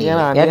 அடிச்சாங்க தாரணி.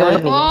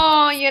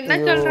 என்ன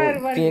சொல்றாரு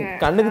பாருங்க.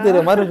 கண்ணுக்கு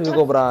தெரியற மாதிரி இருக்கு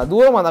கோப்ரா.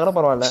 தூரமா இருந்தா கூட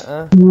பரவாயில்ல.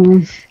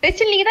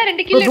 ரெச்சில் நீங்க தான்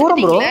 2 கில்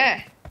எடுத்தீங்களே.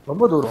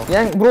 ரொம்ப தூரம்.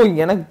 ஏன் ப்ரோ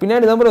எனக்கு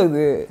பின்னாடி தான் ப்ரோ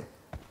இது.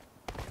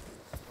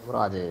 ப்ரோ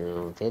அது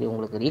சரி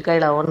உங்களுக்கு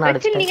ரீகாயில் ஆவறன்னு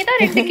அடிச்சேன். நீங்க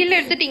தான் 2 கில்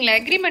எடுத்துட்டீங்களே.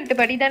 அக்ரிமென்ட்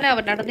படி தானே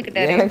அவர்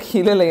நடந்துக்கிட்டாரு. எனக்கு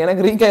இல்ல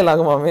எனக்கு ரீகாயில்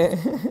ஆகுமாமே.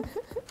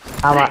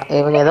 ஆமா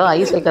இவங்க ஏதோ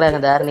ஐஸ் வைக்கறாங்க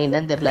தாரணி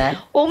என்னன்னு தெரியல.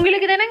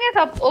 உங்களுக்கு தானங்க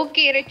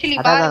ஓகே ரெச்சிலி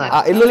பாருங்க.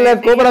 இல்ல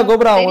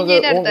கோப்ரா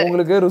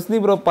உங்களுக்கு ருஸ்னி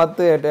ப்ரோ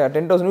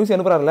 10,000 நியூஸ்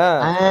அனுப்புறாருல.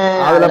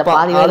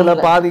 அதுல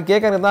பாதி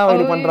கேக்கறது தான்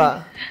வெயிட் பண்றா.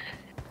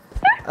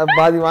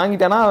 பாதி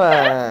வாங்கிட்டானா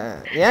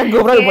ஏன்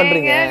கோப்ரா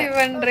பண்றீங்க?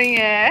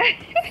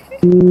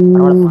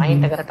 அவள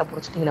பாயிண்ட் கரெக்ட்டா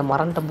புடிச்சிட்டீங்க.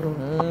 மறந்துட்டேன் ப்ரோ.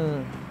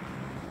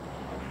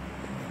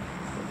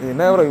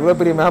 என்ன ப்ரோ இவ்வளவு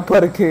பெரிய மேப்பா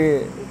இருக்கு.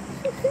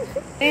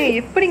 ஏய்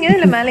எப்படிங்க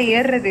இதுல மேல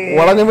ஏறுறது?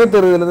 உலகமே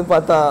தெரியுது இதுல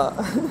பார்த்தா.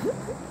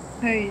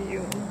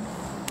 ஐயோ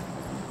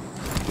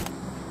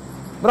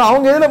ப்ரோ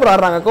அவங்க எதுல ப்ரோ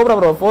ஆடுறாங்க? கோப்ரா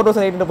ப்ரோ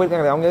 4800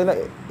 போயிருக்காங்க. அவங்க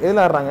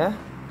எதுல ஆடுறாங்க?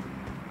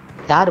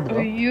 யார் ப்ரோ?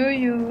 ஐயோ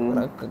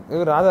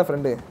இவ ராதா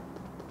ஃப்ரெண்ட்.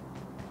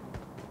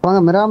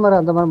 வாங்க மிராமர்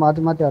அந்த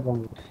மாதிரி மாத்தி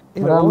ஆடுறாங்க.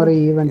 மிராமர்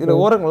ஈவென்ட் இதுல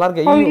ஓரங்க நல்லா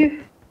இருக்கு. ஐயோ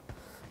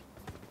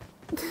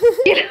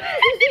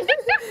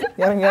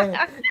யாரங்க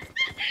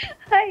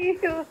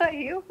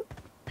ஐயோ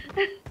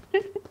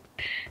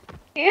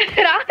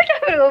ராஜா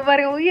ப்ரோ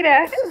பாருங்க உயிரை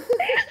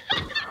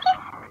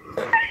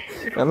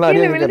நல்லா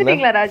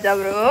விழுந்துட்டீங்களா ராஜா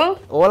ப்ரோ?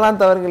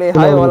 ஓலாந்த் அவர்களே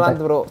hi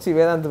ஓலாந்த் bro.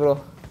 Vedant bro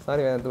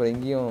sorry Vedant bro.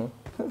 எங்கேயும்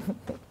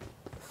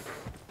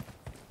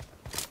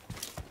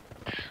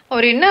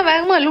அவர் என்ன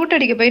வேகமா லூட்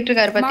அடிக்க போயிட்டு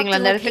இருக்காரு பாத்தீங்களா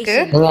அந்த இடத்துக்கு?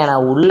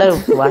 நான் உள்ள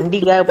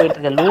வண்டிக்காக போயிட்டு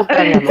இருக்கேன்.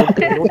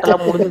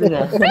 லூட்டெல்லாம்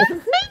முடிஞ்சுதுங்க.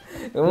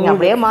 நீங்க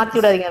அப்படியே மாத்தி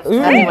விடாதீங்க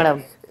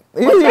மேடம்.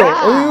 ஐயோ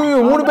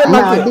 3 பேர்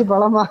அடி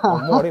பலமா.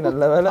 அம்மாடி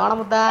நல்ல வேளை.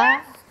 ஆனமுதா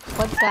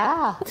பச்சா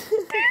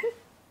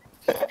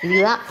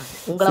இதுதான்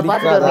உங்களை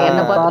பார்த்துட்டு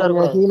என்ன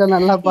பார்த்துட்டு கீழ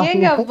நல்லா பாருங்க.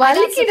 ஏங்க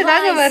வலிக்கிட்டு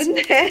தாங்க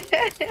வருது.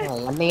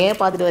 என்னையே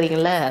பார்த்துட்டு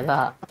வரீங்கல்ல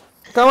அதான்.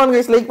 கமெண்ட்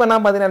गाइस லைக் பண்ணா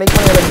பாத்தீங்க லைக்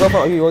பண்ணுங்க. லெட்ஸ் கோ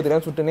ஃபார் ஐயோ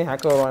தெரியாம சுட்டுனே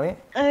ஹேக்கர் வருவானே.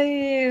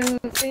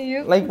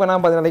 ஐயோ லைக் பண்ணா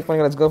பாத்தீங்க லைக்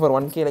பண்ணுங்க. Let's go for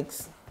 1k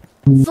likes.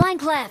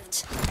 Flank left.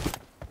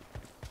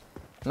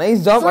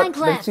 Nice job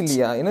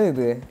ரெச்சிலியா. என்ன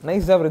இது?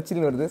 நைஸ் ஜாப்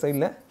ரெச்சிலின்னு வருது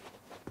சைடுல.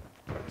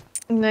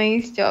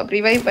 Nice job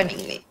revive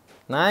பண்ணீங்களே.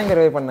 நான் எங்க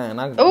ரிவைவ் பண்ணேன்?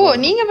 நான் ஓ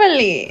நீங்க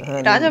பண்ணல.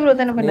 ராஜா ப்ரோ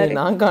தான பண்ணாரு.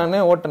 நான் காணே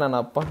ஓட்டன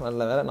நான். அப்பா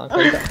நல்ல வேளை நான்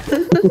கைட்டேன்.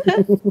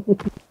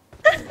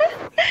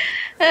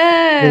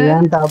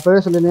 ஏன் அப்பவே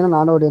சொல்லிருந்தீங்கன்னா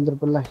நானும் ஓடி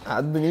வந்திருப்பேன்ல.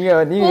 அது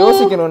நீங்க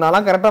யோசிக்கணும்.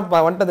 நான் கரெக்ட்டா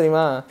வந்துட்ட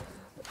தெரியுமா?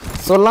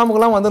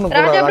 சொல்லாமலாம் வந்து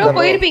ராஜா ப்ரோ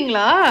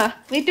போயிருப்பீங்களா?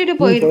 விட்டுட்டு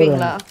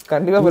போயிருப்பீங்களா?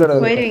 கண்டிப்பா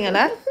போயிடுவாரு.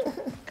 போயிருவீங்களா?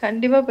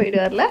 கண்டிப்பா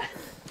போயிடுவார்ல.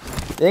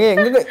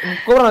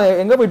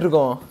 எங்க போயிட்டு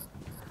இருக்கோம்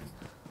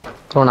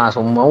ப்ரோ? நான்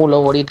சும்மா உள்ள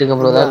ஓடிட்டு இருக்கேன்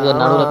ப்ரோ.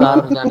 நடுவுல கார்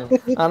இருக்கானு.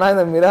 ஆனா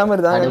இந்த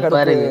மிராமர் தாங்க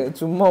கடுப்பு.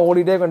 சும்மா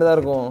ஓடிட்டே கொண்டுதான்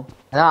இருக்கும்.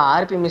 அதான்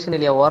ஆர்பி மிஷின்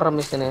இல்லையா, ஓடுற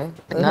மிஷின்.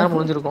 நேரம்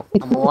முடிஞ்சிருக்கும்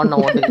நம்ம ஓடின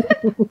ஓட்டு.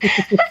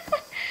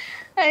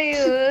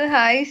 ஐயோ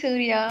ஹாய்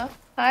சூர்யா.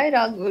 ஹாய்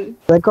ராகுல்.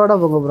 ரெக்கார்டா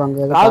போங்க ப்ரோ.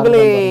 அங்க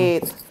ராகுலே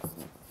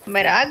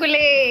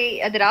ராகுலே.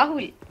 அது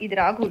ராகுல், இது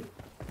ராகுல்.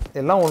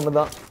 எல்லாம்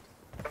ஒண்ணுதான்.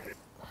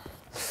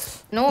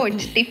 No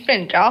it's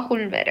different.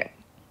 ராகுல் வேற.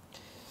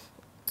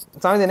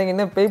 சாமி எனக்கு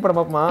என்ன பேய் படம்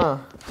பாப்பமா?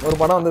 ஒரு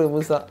படம் வந்து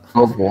புதுசா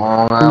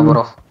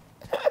ப்ரோ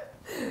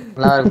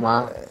நல்லா இருக்குமா?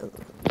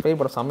 பேய்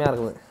படம் செம்மையா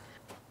இருக்குது.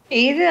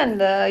 இது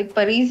அந்த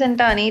இப்ப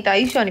ரீசன்ட்டா நேத்து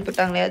ஐஷு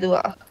அனுப்பிட்டாங்களே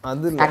அதுவா?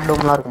 அது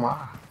நல்லா இருக்குமா?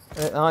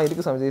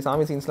 இருக்கு சாமி.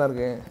 சாமி சீன்ஸ்லாம்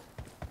இருக்கு.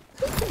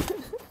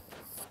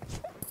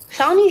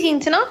 சாமி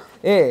சீன்ஸ்னா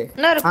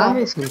என்ன இருக்கும்?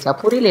 சாமி சீன்ஸா?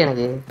 புரியல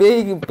எனக்கு.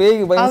 பேய்க்கு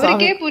பயம்.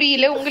 அவருக்கே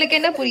புரியல, உங்களுக்கு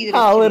என்ன புரியுது?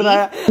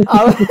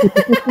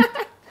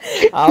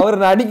 அவர்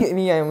நடிக்க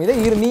நீ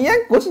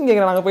ஏன் கொஸ்டின்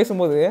கேக்குற? நாங்க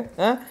பேசும்போது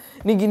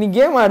நீ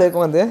கேம் ஆடு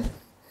வந்து.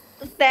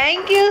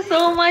 Thank you so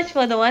much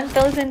for the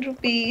 1000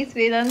 rupees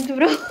Vedant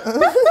bro.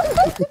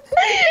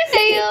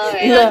 ஐயோ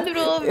Vedant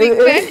bro big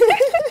fan.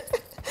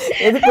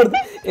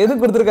 எது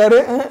கொடுத்திருக்காரு?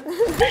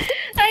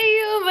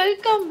 ஐயோ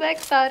welcome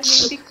back Charmi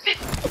big fan.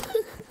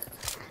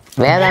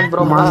 Vedant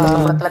bro மாச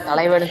சம்பளத்துல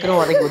தலைவனுக்கு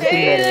உதைக்கு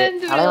ஒதுக்கிட்டாரு.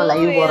 தலைவன்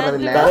லைவ் போடுறது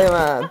இல்ல.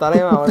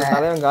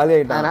 தலைவன் காலி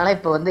ஆயிட்டான். அதனால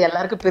இப்ப வந்து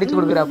எல்லாருக்கும் பிரிச்சு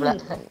கொடுக்குறாப்ல.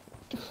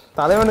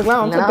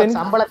 தலைவனுக்குலாம்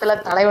சம்பளத்துல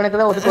தலைவனுக்கு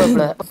தான்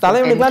ஒதுக்குவாப்ல.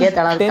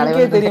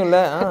 தலைவனுக்கு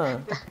தெரியும்ல.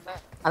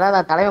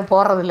 அதான் தலைவன்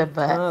போடுறது இல்ல.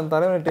 இப்ப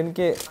தலைவனுக்கு 10k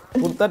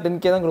கொடுத்தா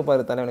 10k தான்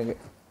கொடுப்பாரு தலைவனுக்கு.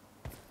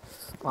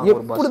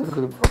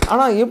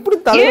 ஆனா எப்படி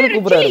தலைவனுக்கு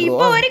கூப்பிடுறாரு?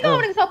 இப்ப வரைக்கும்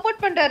அவனுக்கு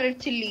சப்போர்ட் பண்றாரு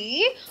சில்லி.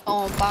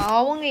 அவன்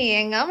பாவங்க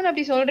ஏங்க அவன்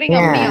அப்படி சொல்றீங்க?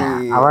 அப்படியே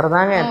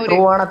அவர்தாங்க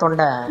ட்ரூவான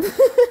தொண்டை.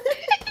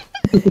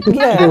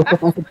 இல்ல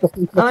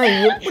ஆனா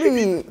எப்படி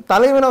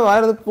தலைவனா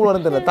வாழறதுக்கு கூட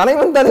தெரியல.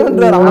 தலைவன்றாரு.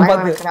 அவனை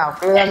பார்த்து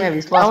அப்படியேதாங்க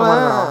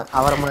விசுவாசம்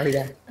அவரை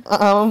முன்னாடிதான்.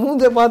 அவன்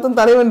மூஞ்ச பார்த்தும்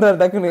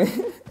தலைவன்றாரு டக்குன்னு.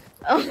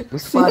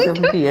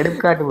 விசுவாசத்துக்கு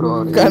எடுக்காட்டு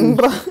விடுவாங்க.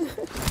 கன்றா.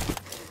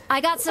 I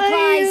got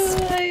supplies.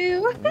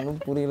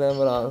 இன்னும் புரியல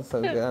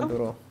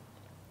ப்ரோ.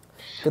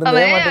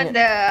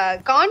 அந்த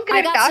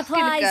கான்கிரீட் டாஸ்க்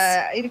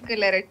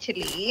இருக்குல்ல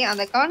ரெச்சிலி,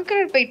 அந்த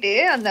கான்கிரீட் போயிட்டு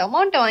அந்த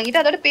அமௌண்ட்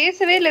வாங்கிட்டு அதோட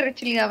பேசவே இல்ல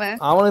ரெச்சிலி.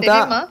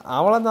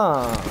 அவ்வளவுதான்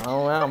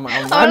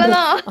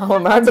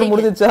அவன் மேட்டர்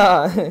முடிஞ்சிச்சா?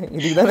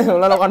 இதுக்குதானே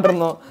எவ்வளவு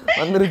உட்காந்துருந்தோம்.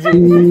 வந்துருச்சு.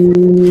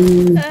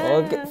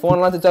 ஓகே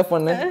போன்லாம் சுவிட்ச் ஆஃப்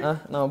பண்ணு.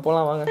 நம்ம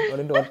போலாம் வாங்க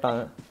அப்படின்ட்டு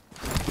வந்துட்டாங்க.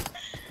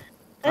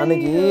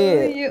 அன்னைக்கு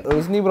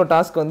ருஷ்னி ப்ரோ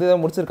டாஸ்க் வந்து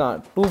முடிச்சிருக்கான்.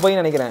 2 பை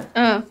நினைக்கிறேன்.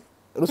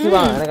 ருஷ்னிபா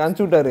எனக்கு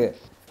அனுப்பிச்சு விட்டாரு.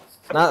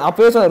 நான்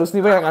அப்பவே சொன்னேன் ருஷ்னி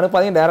போய் எனக்கு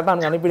அனுப்பாதீங்க, டேரக்டா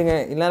எனக்கு அனுப்பிடுங்க,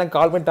 இல்ல எனக்கு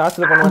கால் பண்ணி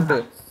டாஸ்க்ல பண்ணுவான்ட்டு.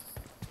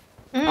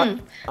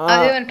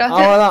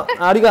 அவ்வளவுதான்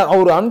அடிக்கா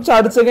அவர் அனுப்பிச்சு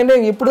அடுத்த செகண்டே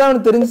எப்படிதான்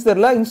எனக்கு தெரிஞ்சு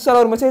தெரியல.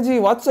 இன்ஸ்டால ஒரு மெசேஜ்,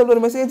 வாட்ஸ்அப்ல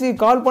ஒரு மெசேஜ்,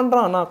 கால்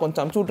பண்றான். நான்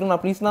கொஞ்சம் அனுப்பிச்சு விட்டுருங்க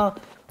ப்ளீஸ்னா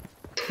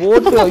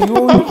போட்டு. ஐயோ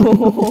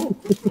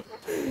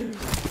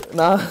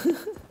நான்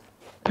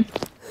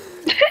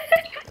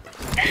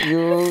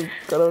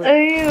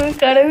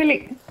கடவுளே.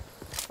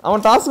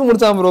 அவன் டாஸ்க்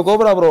முடிச்சான் ப்ரோ.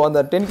 கோப்ரா ப்ரோ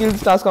அந்த 10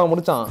 kills டாஸ்க் அவன்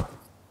முடிச்சான்.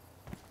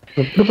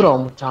 எப்படி bro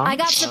முடிச்சான்? I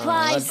got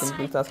supplies. 10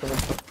 kills task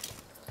முடிச்சான்.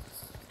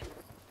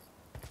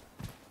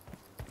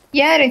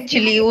 யார்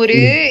ஆக்சுவலி ஒரு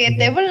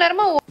எவ்வளவு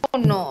நேரமா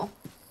ஓடணும்?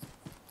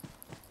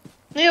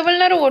 நீ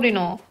எவ்வளவு நேரம்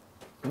ஓடினோம்?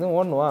 இன்னும்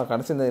ஓடணுவா?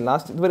 கடைசி இந்த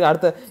லாஸ்ட் இது மாதிரி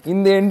அடுத்த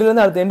இந்த எண்ட்ல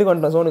இருந்து அடுத்த எண்டு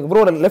கொண்டோம் சோனுக்கு.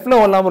 ப்ரோ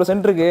லெஃப்ட்ல ஓடலாம் ப்ரோ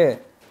சென்டருக்கு.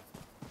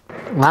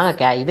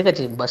 வாங்க இது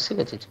கட்சி பஸ்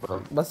கட்சிச்சு ப்ரோ.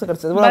 பஸ்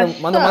கட்சி ப்ரோ.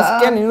 அந்த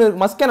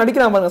மஸ்கேன்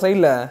அடிக்கிறான் பாருங்க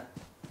சைடுல.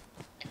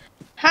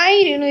 ஹாய்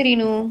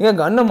ரீனு. ஏங்க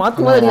கண்ணை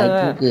மாத்தி மாதிரி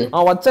இருக்காங்க.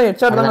 அவன் வச்சா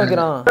ஹெட்ஷாட் தான்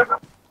வைக்கிறான்.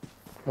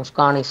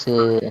 முஸ்கானிஸ்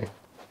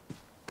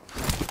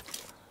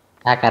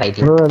ஹேக்கர் ஐடி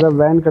ப்ரோ. அத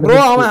பேன் கட் ப்ரோ.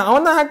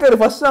 அவன் தான் ஹேக்கர்.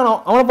 ஃபர்ஸ்ட்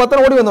அவன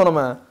பார்த்தா ஓடி வந்தோம்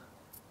நம்ம.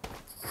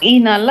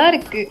 நல்லா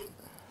இருக்கு.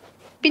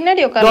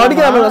 பின்னாடி உட்கார்ந்து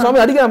அடிக்கிறான் பாருங்க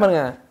சாமி. அடிக்கிறான்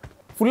பாருங்க.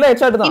 ஃபுல்லா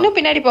ஹெட்ஷாட் தான். இன்னும்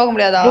பின்னாடி போக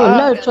முடியாதா?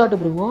 எல்லா ஹெட்ஷாட்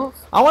ப்ரோ.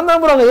 அவன்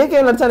தான் ப்ரோ.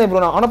 AK அடிச்சானே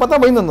bro. அவன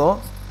பார்த்தா பயந்து வந்தோம்.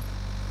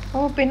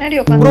 பின்னாடி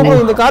உட்கார்ந்து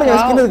ப்ரோ இந்த கார்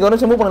ஸ்கின் இருக்கு.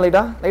 ஒரு மூவ் பண்ணு.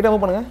 லைட்டா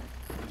மூவ் பண்ணுங்க.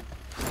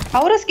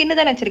 அவரோ ஸ்கின்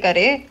தான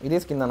வச்சிருக்காரு. இதே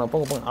ஸ்கின் தான.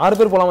 போங்க 6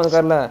 பேர் போலாம் அந்த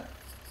கார்ல.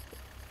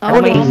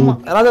 ஆமா.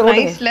 ராஜா ஓடுங்க.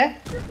 நைஸ்ல.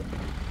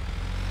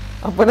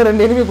 அப்ப என்ன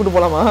 2 எனிமி கூட்டி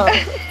போலாமா?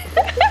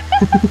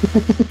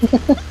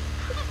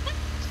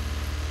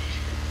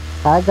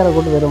 ஹேக்கரை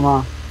கூட்டி வருமா?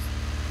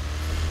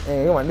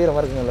 வண்டி ரொம்ப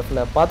இருக்குங்க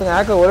லெஃப்ட்ல. பாத்துங்க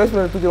ஹேக்கர் ஒரே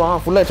ஸ்பீட்ல தூக்கிடுவான்.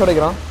 ஃபுல்லா ஹெட்ஷாட்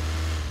அடிக்கிறான்.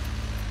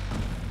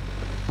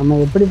 நம்ம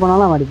எப்படி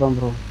பண்ணாலும் அடிப்பான்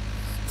ப்ரோ.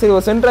 சரி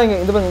ஒரு சென்டரா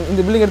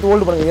இந்த பில்டிங் எடுத்து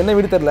ஹோல்ட் பண்ணுங்க. என்ன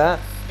வீடு தெரியல.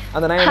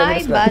 அந்த 9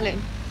 மினிட்ஸ்ல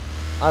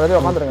அதவே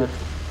உட்காந்துருங்க.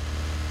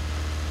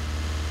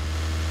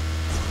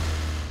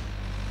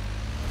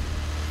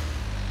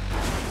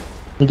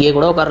 இங்கே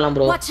கூட உட்காரலாம்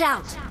ப்ரோ.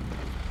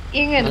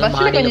 ஏங்க இந்த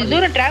பஸ்ல கொஞ்சம்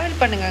தூரம் டிராவல்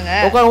பண்ணுங்கங்க.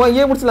 உட்காருங்க.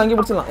 இங்கே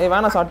முடிச்சலாம்.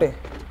 வேணா ஷாட்.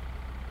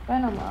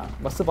 வேணாமா?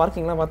 பஸ்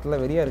பார்க்கிங்லாம் பார்த்தல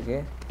வெறியா இருக்கு.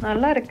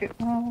 நல்லா இருக்கு.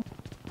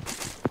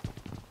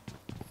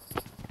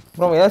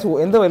 ப்ரோ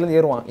ஏதாச்சும் எந்த வழியில இருந்து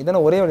ஏறுவான்?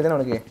 இதானே ஒரே வழி தானே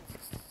உனக்கு?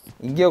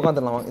 இங்கே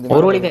உட்காந்துடலாம் இது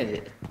ஒரு வழி தான் இது.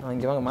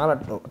 இங்கே வாங்க மேலே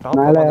டாப்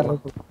மேலே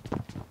உட்காந்துடலாம்.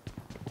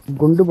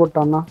 குண்டு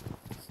போட்டான்னா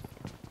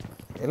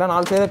எல்லாம்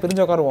 4 பேரை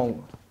பிரிஞ்சு உட்காருவோம்.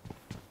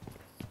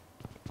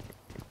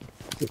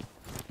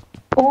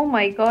 ஓ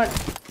மை காட்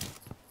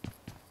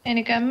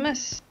எனக்கு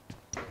எம்எஸ்.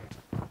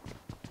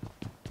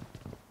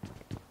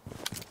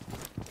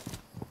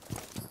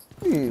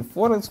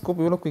 ஃபோர்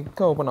ஸ்கோப் இவ்வளோ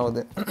குயிக்காக ஓப்பன்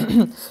ஆகுது.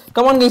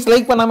 கமான் கைஸ்,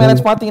 லைக் பண்ணாமல்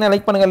யாராச்சும் பார்த்தீங்கன்னா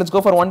லைக் பண்ணுங்கள். Let's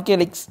go for 1K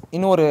likes.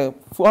 இன்னும் ஒரு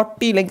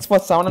 40 லைக்ஸ்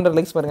ஃபார் 700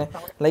 லைக்ஸ் பாருங்க.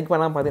 லைக்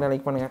பண்ணாமல் பார்த்தீங்கன்னா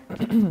லைக் பண்ணுங்கள்.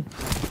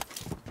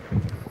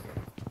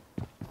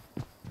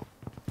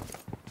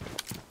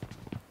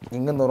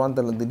 எங்கேருந்து வருவான்னு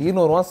தெரியல.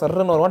 திடீர்னு வருவான்,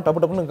 சர்றன்னு வருவான்,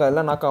 டப்பு டப்புன்னு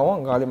எல்லாம் நாக் ஆகும்.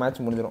 காலி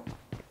மேட்ச் முடிஞ்சிடும்.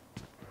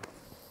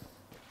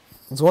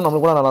 ஜோன்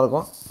நம்மளுக்கு கூட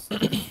நல்லாயிருக்கும்.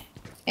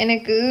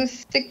 எனக்கு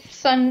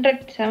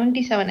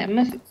 677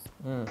 எம்எஸ்.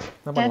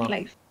 என்ன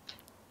பண்ணலாம்?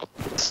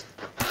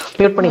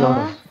 கிளியர்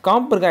பண்ணிக்கோங்க.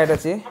 காம்ப் இருக்கா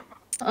ஏதாச்சு?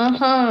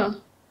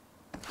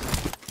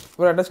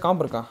 ஒரு அட்ரஸ்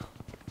காம்ப் இருக்கா?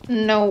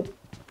 நோ.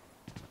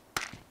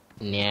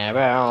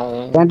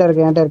 என்கிட்ட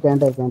இருக்கு.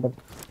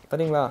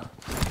 தரீங்களா?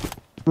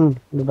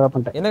 இது ட்ராப்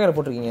பண்ணிட்டேன். என்ன கடை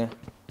போட்டிருக்கீங்க?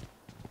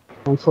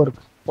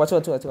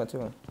 14 வச்சு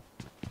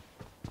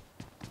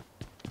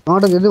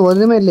நோட்டுக்கு இது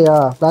எதுவுமே இல்லையா?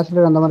 ஃபிளாஷ்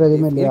லைட் அந்த மாதிரி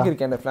எதுவுமே இல்லையா?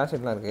 இருக்கு அந்த ஃபிளாஷ்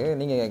லைட்லாம் இருக்கு.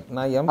 நீங்க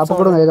நான் எம் அப்ப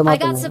கொடுங்க இத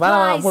மாத்துங்க.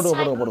 வேணாம்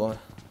போடுங்க.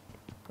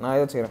 நான்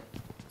இத செய்றேன்.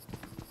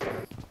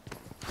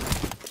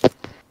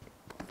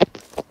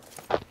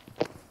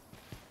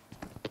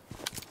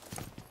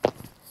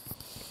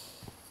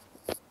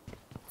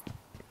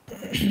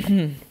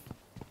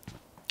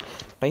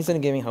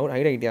 Tyson gaming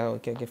height idea.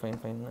 Okay fine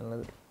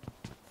நல்லது.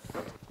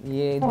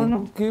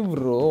 எதுக்கு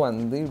ப்ரோ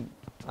வந்து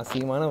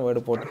அசிங்கமான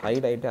வேர்டு போட்டு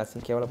ஹைட்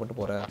ஆகிட்டு கேவலப்பட்டு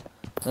போகிற?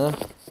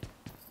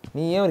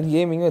 நீ ஏன் ஒரு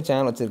கேமிங் ஒரு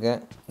சேனல் வச்சுருக்க?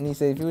 நீ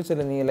சரி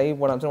ஃப்யூச்சரில் நீ லைவ்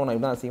போட ஆரம்பிச்சா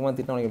உனக்கு தான் அசிங்கமாக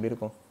திட்டம் உனக்கு எப்படி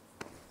இருக்கும்?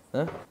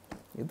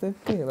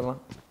 எதுக்கு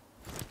இதெல்லாம்?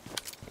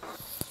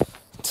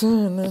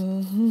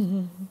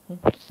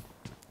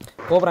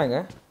 கோபுறாங்க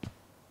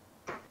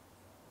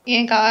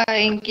என்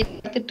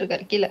கிட்ட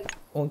இருக்காரு கீழே.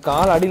 உன்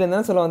கால் அடியில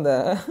இருந்தா சொல்ல வந்த.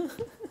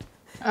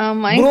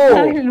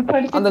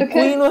 அந்த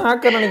குயினும்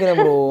ஹேக்கர் நினைக்கிறேன்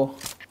ப்ரோ.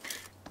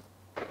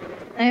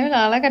 இவங்க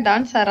அழகா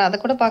டான்ஸ் ஆடுறா, அதை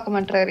கூட பார்க்க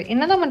மாட்டாரு.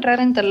 என்னதான்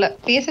பண்றாருன்னு தெரியல,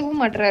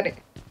 பேசவும் மாட்டாரு.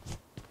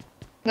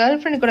 கேர்ள்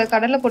ஃப்ரெண்ட் கூட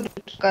கடலை போட்டு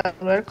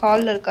இருக்காரு,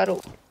 கால்ல இருக்காரு.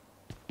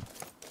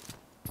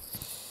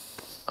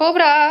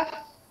 Cobra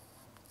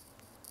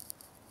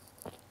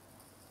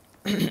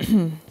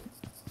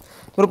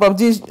bro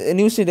PUBG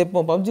news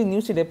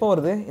sheet எப்போ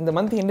வருது? இந்த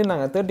மந்த் எண்டு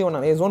நாங்கள்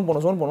 31 ஜோன்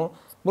போனோம்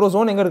ப்ரோ.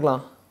 ஜோன் எங்கே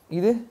எடுக்கலாம்?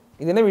 இது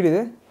என்ன வீடு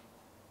இது?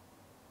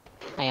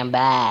 ஐ அம்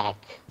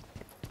பேக்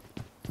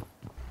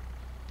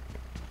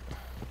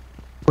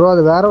ப்ரோ.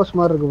 அது வேற ஹவுஸ்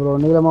மாதிரி இருக்கு ப்ரோ.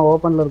 நீலமா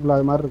ஓபன்ல இருக்குல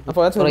அது மாதிரி இருக்கு. அப்ப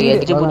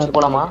ஏதாச்சும்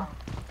போலாமா?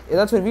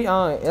 ஏதாச்சும்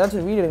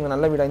வீடியோ எடுங்க,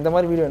 நல்ல வீடியோ. இந்த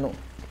மாதிரி வீடியோ வேணும்.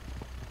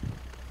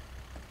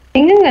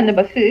 எங்கங்க அந்த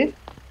பஸ்?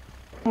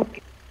 ஓகே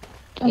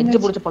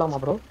எட்ஜ் புடிச்சு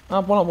போலாமா ப்ரோ?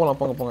 போலாம்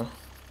போங்க.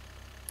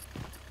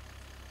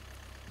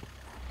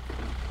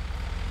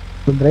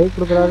 பிரேக்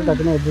கொடுக்கறாரு,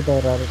 டக்குனு எட்ஜ்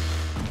தவறாரு.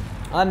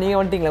 நீங்க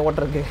வந்துட்டீங்களா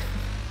ஓட்டருக்கு?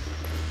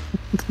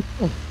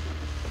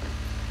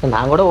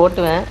 நான் கூட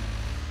ஓட்டுவேன்.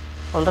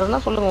 சொல்றதுன்னா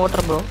சொல்லுங்க,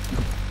 ஓட்டுற ப்ரோ.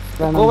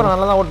 கோபுரம்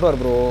நல்லா தான் ஓட்டுவார்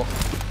ப்ரோ.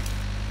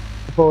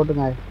 இப்போ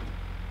ஓட்டுங்க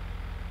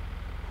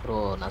ப்ரோ.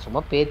 நான்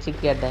சும்மா பேச்சு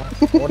கேட்டேன்.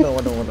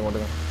 ஓட்டுங்க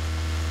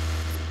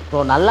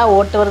ப்ரோ. நல்லா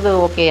ஓட்டுறது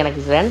ஓகே. எனக்கு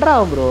ரெண்டர்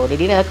ஆகும் ப்ரோ.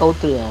 திடீர்னு ஏதாவது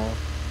கவுத்துருவேன்.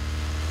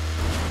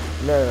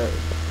 இல்ல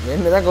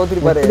என்னதான்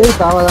கவுத்திருப்பாரு.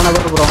 சாவதான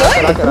ப்ரோ.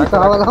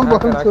 சாவதான்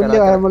போறேன்னு சொல்லி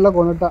வரமுல்ல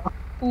கொன்னுட்டான்.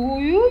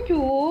 ஓய்யோ,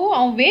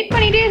 அவன் வெயிட்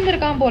பண்ணிட்டே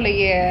இருந்திருக்கான்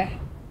போலயே.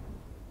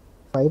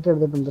 ஃபைட்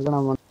எடுத்துட்டு இருந்திருக்கான்.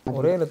 நாம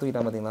ஒரே இல்ல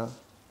தூக்கிட்டான் பாத்தீங்களா?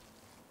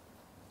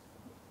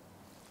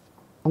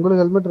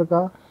 உங்களுக்கு ஹெல்மெட்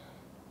இருக்கா?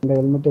 இந்த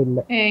ஹெல்மெட்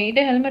இல்ல.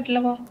 இது ஹெல்மெட்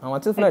இல்லவா? அவன்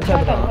வச்சு ஃபுல்லா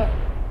அடிச்சான்.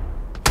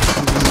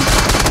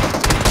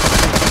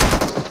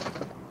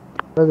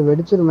 அது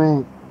வெடிச்சிருமே.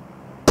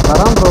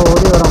 வரான் ப்ரோ,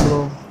 ஓடி வரான் ப்ரோ.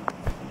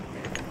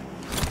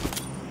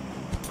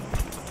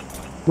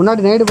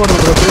 முன்னாடி நேடு போடுங்க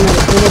ப்ரோ.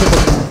 நேடு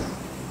போடுங்க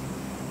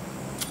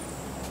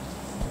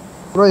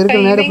ப்ரோ. இருக்க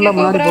நேடு ஃபுல்லா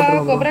முன்னாடி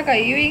போடுங்க. கோப்ரா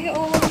கைவிங்க.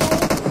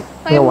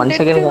 ஓ 1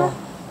 செகண்ட்.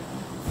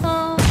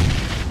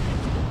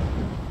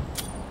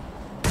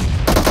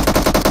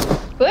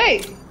 ஏய்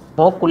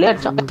மோக்குள்ளே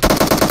அடிச்சான்.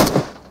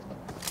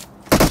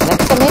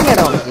 நெக்ஸ்ட் மேல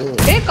ஏடா உனக்கு?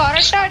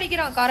 கரெக்ட்டா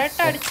அடிக்கிறான்.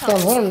 கரெக்ட்டா அடிச்சான்.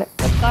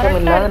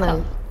 கரெக்ட்டா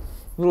அடிச்சான்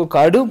ப்ரோ.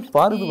 கடு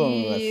பாருது ப்ரோ.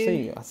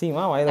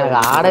 அசிங்கமா வாயில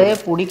ஆடவே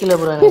பிடிக்கல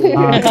ப்ரோ.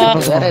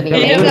 வேற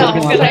நீங்க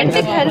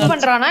ஃப்ரெண்டுக்கு ஹெல்ப்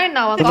பண்றானா என்ன?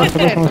 அவன்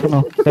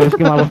கான்ஃபிடன்ட். तो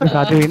इसके माँ बाप ने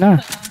शादी हुई ना,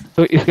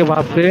 तो इसके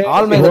बाप से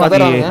ऑल में बता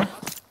रहा हूं।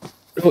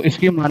 तो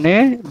इसकी माँ ने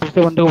दूसरे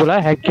बंदे को बोला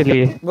हैक के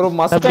लिए। ब्रो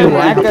मस्त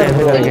हैकर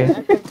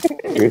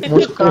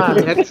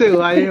मुस्कान हैक से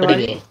हुआ ये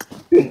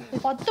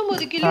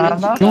 19 किलो।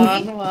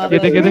 ये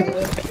देख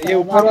ये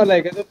ऊपर वाला है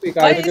क्या? तो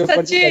पिकार के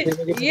ऊपर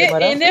ये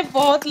इन्हें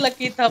बहुत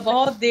लकी था,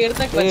 बहुत देर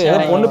तक बचा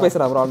है। कौन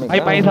पैसा ब्रो में?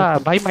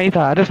 भाई मैं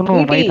था। अरे सुनो,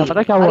 मैं था,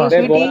 पता क्या हुआ?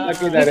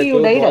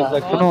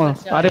 सुनो,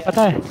 अरे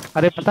पता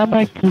है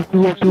मैं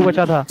क्यों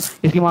बचा था?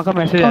 इसकी माँ का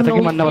मैसेज आया था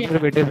कि मरना अपने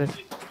बेटे से।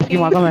 इसकी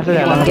माँ का मैसेज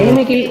आया था।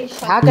 Enemy kill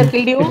hacker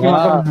killed you.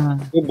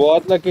 तू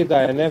बहुत लकी था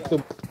एनएफ। तू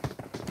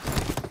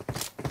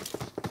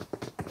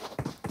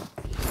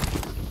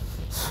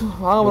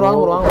வாங்க ப்ரோ வாங்க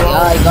ப்ரோ வாங்க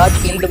Yeah, I got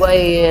killed by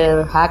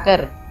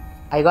hacker.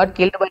 I got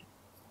killed by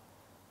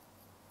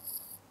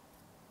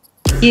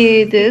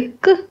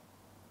எதுக்கு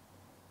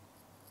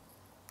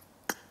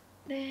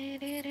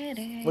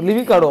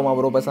லிவிக் ஆடுவோமா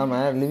ப்ரோ பேசாம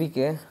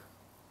லிவிக்கு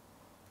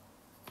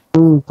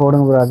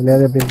போடுங்க ப்ரோ அதுலயே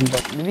எப்படி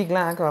இருக்கு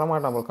லிவிக்லாம் ஹேக் வர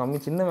மாட்டான் ப்ரோ கம்மி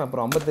சின்ன மேப்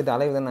ப்ரோ 58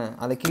 அலைவு தானே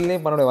அதை கில்லே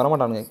பண்ண வர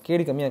மாட்டானுங்க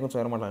கேடி கம்மியா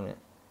இருக்கும் வர மாட்டானுங்க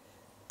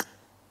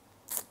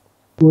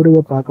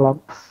ஊருக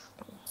பார்க்கலாம்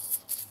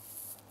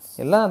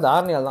எல்லாம் அந்த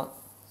ஆர்னியால் தான்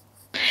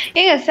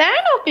ஏங்க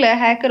சானோக்ல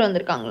ஹேக்கர்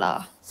வந்திருக்காங்களா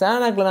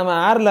சானாக்ல நம்ம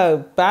ஏர்ல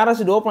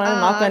பாராசூட் ஓபன்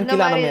ஆனா நாக் அண்ட்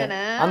கீழ ஆனமே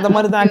அந்த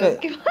மாதிரி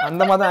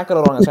தான் ஹேக்கர்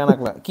வருவாங்க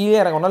சானாக்ல கீழே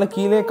இறங்கறனால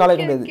கீழே காலை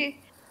கொண்டது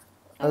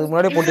அதுக்கு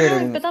முன்னாடியே போட்டு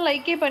ஏறிடுங்க இப்பதான்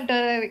லைக்கே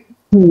பண்ணிட்டாரு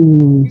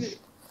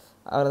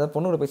அவர் அத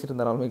பொண்ணு கூட பேசிட்டு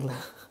இருந்தாரு ஆல்மேக்ல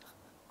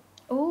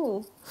ஓ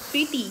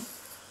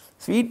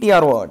sweetie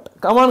R what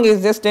come on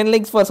guys just 10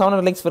 likes for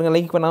 700 likes பண்ணுங்க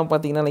லைக் பண்ணாம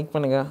பாத்தீங்கன்னா லைக்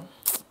பண்ணுங்க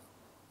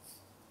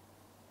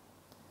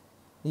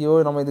ஐயோ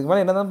நம்ம இதுக்கு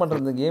மேல என்னதான்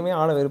பண்றது கேமே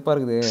ஆட வெறுப்பா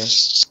இருக்குது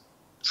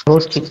ப்ரோ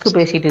ஸ்டிக்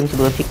பேசிட்டு இருந்துச்சு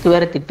ப்ரோ ஸ்டிக்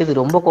வேற திட்டுது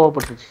ரொம்ப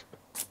கோவப்பட்டுச்சு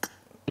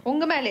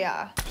உங்க மேலயா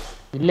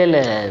இல்ல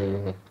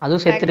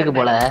அதுவும் செத்துருக்கு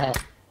போல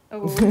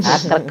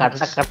ஹேக்கர்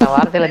கட்ட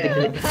வார்த்தையில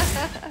திட்டுது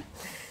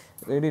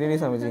ரெடி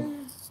சாமிஜி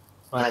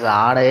எனக்கு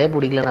ஆடவே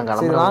பிடிக்கல நான்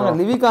கிளம்புறேன் வாங்க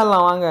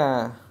லிவிகால்லாம் வாங்க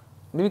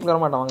லிவிக் வர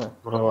மாட்டான் வாங்க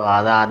ப்ரோ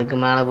அதுக்கு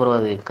மேல ப்ரோ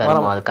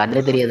அது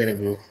கண்ணே தெரியாது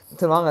எனக்கு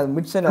சரி வாங்க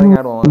மிட் சைடு இறங்கி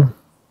ஆடுவோம்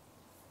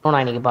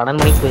நான் இன்னைக்கு 12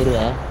 மணிக்கு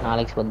போயிடுவேன்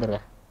நாளைக்கு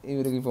வந்துடுறேன்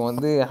இவருக்கு இப்போ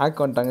வந்து ஹேக்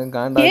பண்ணிட்டாங்க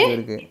காண்டா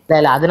இருக்கு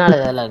இல்ல அதனால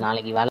இல்ல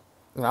நாளைக்கு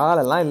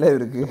வேலைலாம் இல்லை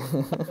இவருக்கு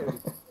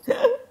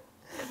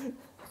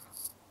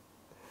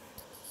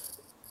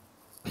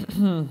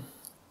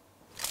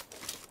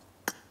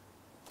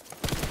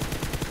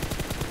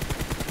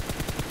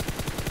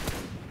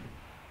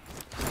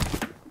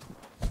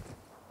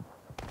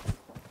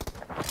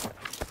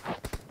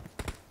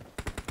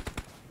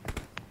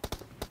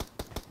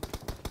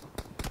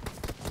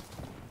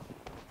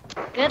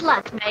Good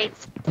luck,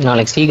 mates.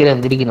 நாளைக்கு சீக்கிரம்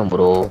எந்திரிக்கணும்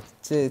ப்ரோ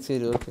சரி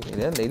ஓகே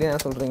இதான் டெய்லி என்ன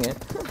சொல்றீங்க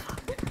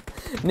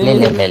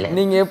இல்ல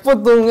நீங்க எப்போ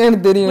தூங்குங்கன்னு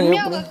தெரியும்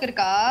உங்களுக்கு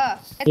இருக்கா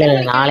இல்ல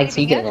நாளைக்கு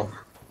சீக்கிரம்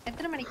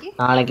எத்தனை மணிக்கு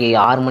நாளைக்கு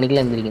 6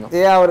 மணிக்குல எந்திரிக்கணும்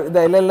அவர்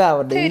இல்ல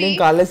அவர் டெய்லியும்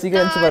காலையில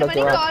சீக்கிரம் எந்திரிச்சு வர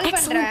ஓகேவா கால்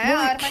பண்றேன்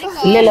 6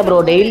 மணிக்கு இல்ல ப்ரோ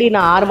டெய்லி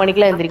நான் 6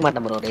 மணிக்குல எந்திரிக்க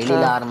மாட்டேன் ப்ரோ டெய்லி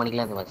 6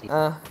 மணிக்குல எந்திரிப்பேன்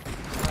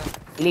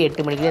இல்ல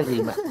 8 மணிக்குல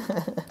எந்திரிப்பேன்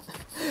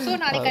சோ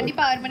நாளைக்கு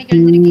கண்டிப்பா 6 மணிக்கு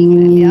எழுந்திருக்கீங்க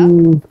இல்லையா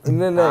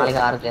இல்ல நாளைக்கு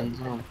 6க்கு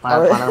எந்திரிச்சோம்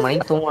 12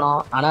 மணிக்கு தூங்கணும்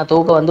ஆனா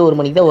தூக்கம் வந்து 1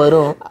 மணிக்கு தான்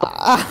வரும்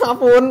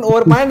அப்போ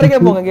ஒரு 12:30க்கே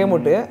போங்க கேம்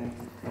விட்டு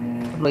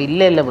ப்ரோ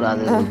இல்ல ப்ரோ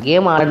அது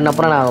கேம் ஆடின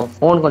அப்புறம் நான்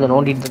ஃபோன் கொஞ்சம்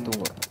நோண்டிட்டு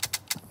தூங்குவேன்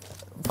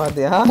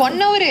பாத்தியா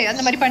 1 hour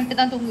அந்த மாதிரி பண்ணிட்டு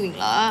தான்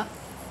தூங்குவீங்களா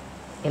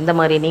எந்த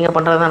மாதிரி நீங்க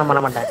பண்றத நான்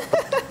பண்ண மாட்டேன்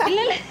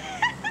இல்ல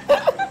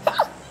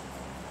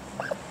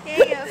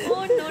ஏய்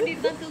ஃபோன்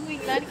நோண்டிட்டு தான்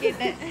தூங்குவீங்களான்னு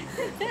கேட்டேன்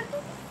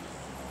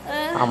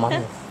ஆமா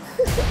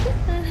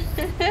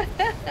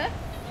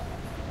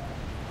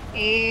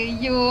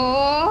ஐயோ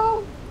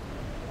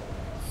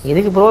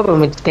எதுக்கு ப்ரோ இப்போ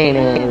மிக்ஸ்டைன்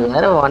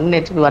வேற 1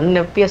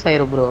 FPS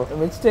ஆயிரும் ப்ரோ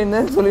மிக்ஸ்டைன்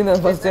தான் சொல்லி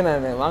நான் ஃபர்ஸ்ட்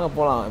நான் வாங்க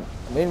போலாம்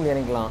மெயின்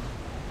இறங்கிக்கலாம்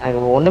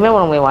எனக்கு ஒண்ணுமே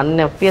பண்ண முடியாது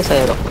 1 FPS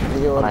ஆயிரும்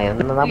நான்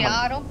என்னதான்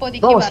யாரும் ப்ரோ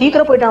போதிக்கு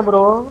சீக்கிரம் போய்ட்டான்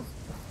ப்ரோ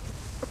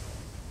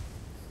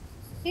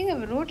ஏங்க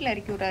ரோட்ல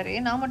இறக்கி விடுறாரு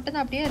நான் மட்டும்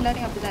தான் அப்படியே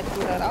எல்லாரையும் அப்படிதான் இறக்கி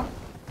விடுறாரா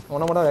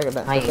உன மட்டும்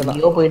கேட்டேன் நான்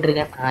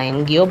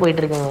எங்கேயோ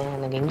போயிட்டு இருக்கேன்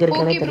எனக்கு எங்க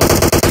இருக்கேனே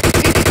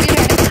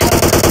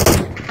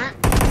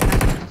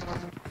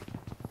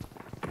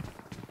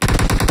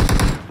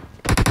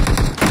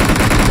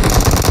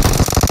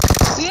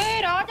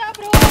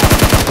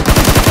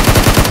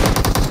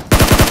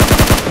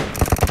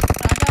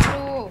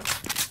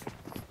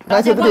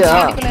தெரியல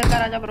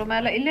ராஜா ப்ரோ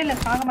மேல இல்ல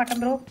சாக மாட்டேன்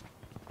ப்ரோ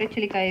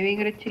ரெச்சிலி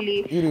காய்வேங்க ரெச்சிலி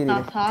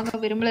நான் சாக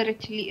விரும்பல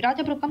ரெச்சிலி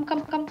ராஜா ப்ரோ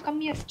கம்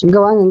ஹியர் இங்க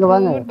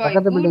வாங்க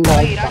பக்கத்துல பில்டிங்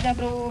ராஜா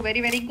ப்ரோ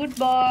வெரி குட்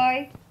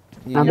பாய்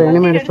நான்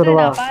எனிமி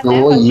அடிச்சுறவா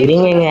ஓ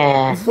இருங்கங்க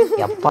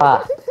அப்பா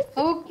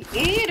ஓகே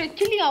ஏய்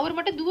ரெச்சிலி அவர்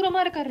மட்டும் தூரமா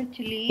இருக்கார்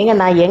ரெச்சிலி ஏங்க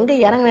நான் எங்க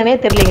இறங்குனேனே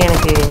தெரியலங்க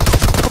எனக்கு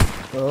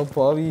ஓ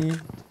பாவி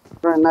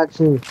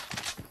என்னாச்சு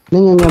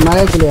நீங்க இங்க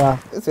மேலே இல்லையா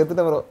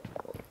செத்துட்ட ப்ரோ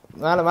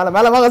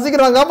மேல வாங்க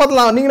சீக்கிரம் வாங்க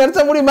காப்பாத்தலாம் நீங்க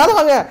நினைச்சா முடியும் மேல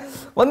வாங்க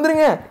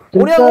வந்துருங்க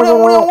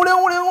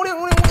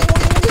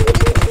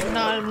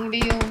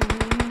முடியும்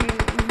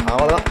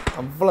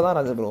அவ்வளவுதான்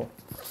ராஜா ப்ரோ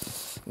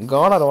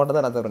காடர் ஓட்ட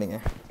தான் ராஜா ப்ரோ நீங்க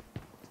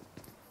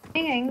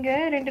இங்க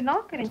 2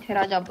 நாக் இருந்துச்சு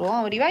ராஜா ப்ரோ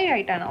அவன் ரிவைவ்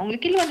ஆயிட்டானா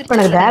உங்களுக்கு கில் வந்துருச்சு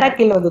எனக்கு டைரக்ட்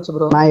கில் வந்துச்சு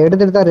ப்ரோ நான்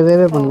எடுத்துட்டு தான்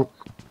ரிவைவ் பண்ணேன்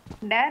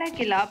டைரக்ட்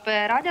கில் அப்ப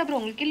ராஜா ப்ரோ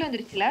உங்களுக்கு கில்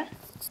வந்துருச்சுல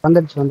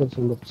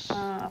வந்துருச்சு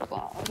அப்ப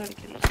அவரோட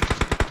கில்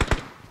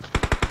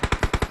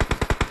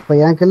இப்ப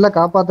என் கில்ல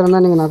காப்பாத்துறேன்னா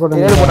நீங்க நான் கூட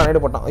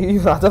நேடு போட்டான்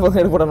ஐயோ ராஜா ப்ரோ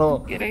நேடு போடணும்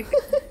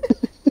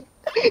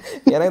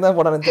எனக்கு தான்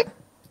போடானே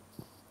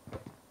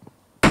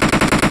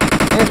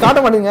ஏ காட்ட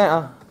மாட்டீங்க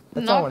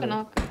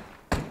நாக்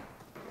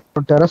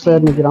டெரஸ்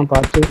ஏறி நிக்கிறான்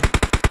பாத்து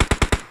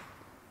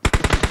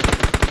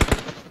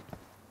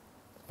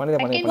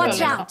பண்ணி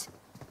Watch out.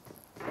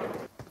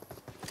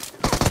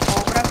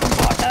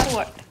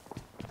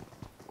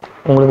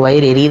 உங்களுக்கு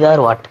வயிறு எரியுதா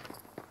வாட்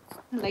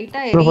லைட்டா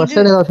ப்ரோ ஃபர்ஸ்ட்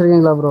எய்ட் ஏதாவது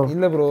வச்சிருக்கீங்களா ப்ரோ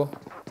இல்ல ப்ரோ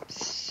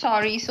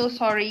சாரி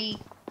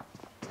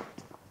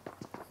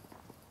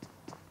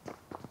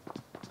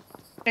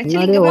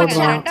முன்னாடியே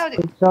ஓடுறான்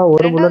பிச்சா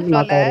ஒரு புல்லட்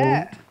நாக்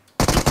ஆயிரும்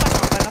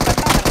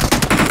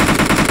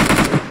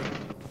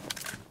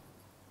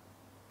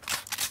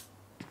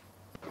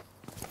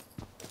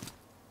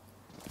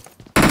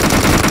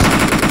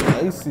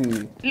நைஸ்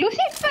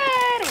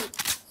லூசிஃபர்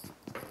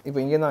இப்போ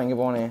இங்க தான் இங்க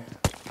போனே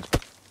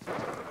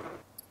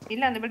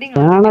இல்ல அந்த பில்டிங்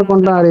நானா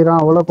கொண்டா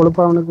அடிறான் அவ்வளவு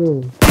கொழுப்பா அவனுக்கு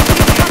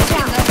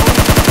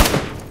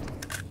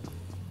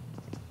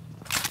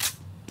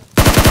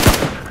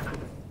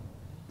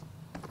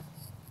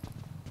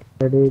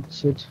ரெடி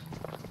ஷிட்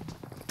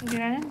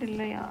கிராண்ட்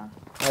இல்லையா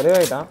அரே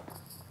ஆயிட்டான்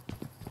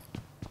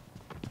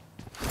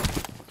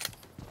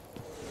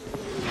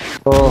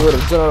ஒரு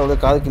ரிச்சனோட வந்து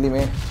காது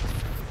கிளிமே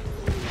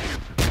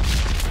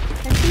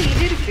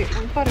இது இருக்கு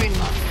உட்கார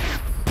வேணுமா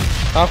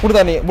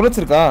குடுதா நீ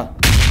புல்லட்ஸ் இருக்கா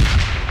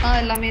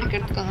எல்லாமே இருக்கு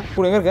எடுத்துக்கோங்க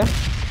கூட எங்க இருக்க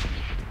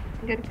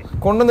இங்க இருக்கு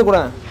கொண்டு வந்து கூட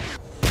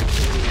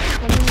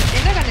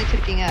என்ன கண்ணு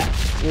வச்சிருக்கீங்க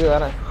இது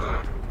வேற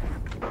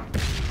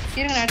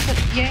இருங்க நான்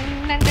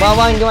என்ன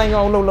வா இங்க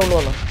வா உள்ள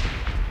வா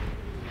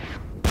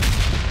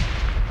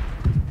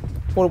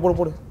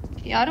போடு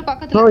யாரும்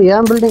பக்கத்துல ப்ரோ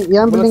ஏன்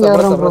பில்டிங்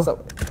ஏறறான் ப்ரோ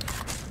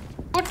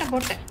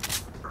போட்டேன்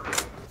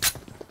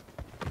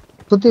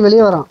சுத்தி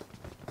வெளிய வரான்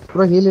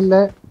ப்ரோ ஹீல் இல்ல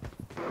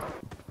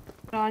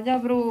ராஜா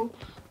ப்ரோ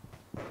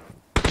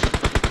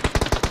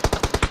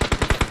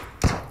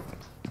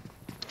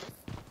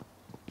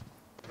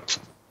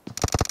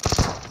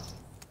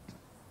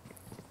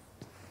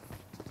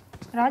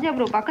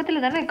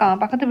பக்கத்துல தானே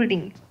இருக்கான் பக்கத்து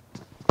பில்டிங்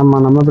ஆமா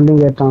நம்ம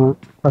பில்டிங் ஏட்டாங்க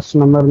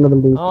ஃபர்ஸ்ட் நம்ம இருந்த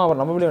பில்டிங்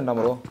நம்ம பில்டிங் வேண்டாம்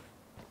ப்ரோ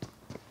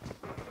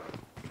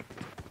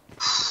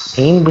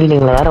மெயின்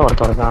பில்டிங்ல வேற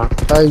ஒருத்தர் இருக்கான்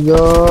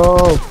ஐயோ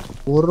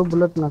ஒரு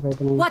புல்லட் நான்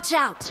கைட்டேன் Watch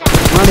out.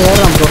 முன்னாடி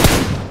ஏறான் ப்ரோ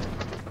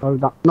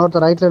அவ்வளவுதான்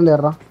இன்னொருத்தர் ரைட்ல இருந்து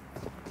ஏறான்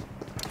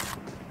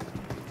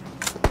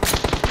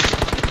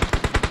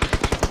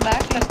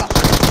பேக்ல இருக்கான்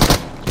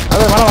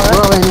அத வாங்க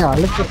ப்ரோ அவன்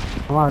அழுத்து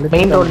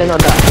மெயின் ரோட்ல இருந்து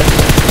வந்தா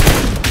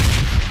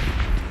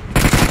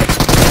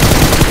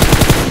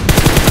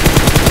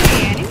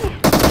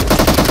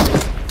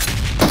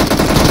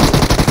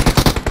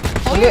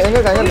எங்க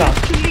கையலாம்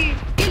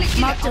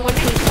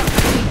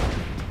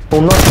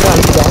இன்னொருத்தர்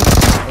அடிச்சான்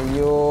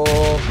ஐயோ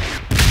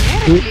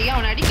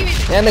அவன் அடிக்கவே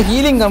என்ன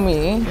ஹீலிங் கம்மி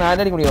நான்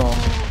அடிக்க முடியும்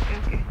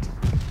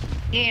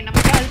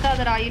நமக்கு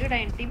அழுத்தாதடா இருடா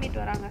என்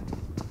டீம்மேட் வராங்க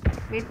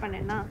வெயிட்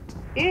பண்ணேன்னா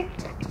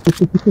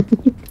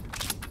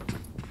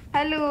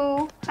hello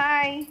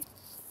hi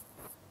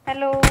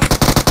hello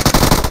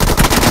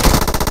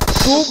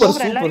super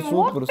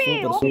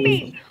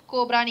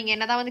cobra நீங்க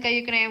என்னதான் வந்து கை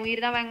வைக்கிறேன்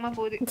உயிர் தான் வேகமா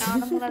போகுது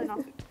நானும் மூணாவது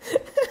நாக்கு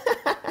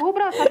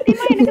கோப்ரா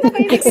சத்தியமா எனக்கு தான்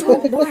கை வைக்கிறேன்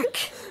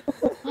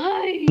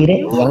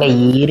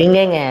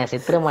இருங்க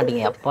செத்துற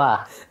மாட்டீங்க அப்பா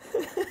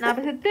நான்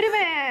அப்ப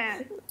செத்துருவேன்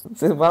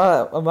சரி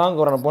வாங்க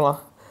வரணும் போலாம்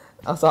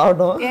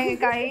சாப்பிட்டோம் எங்க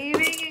கை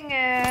வைங்க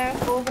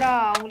கோப்ரா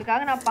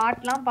உங்களுக்காக நான்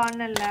பாட்டுலாம்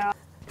பாடல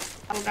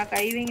கோப்ரா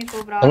கை வைங்க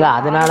கோப்ரா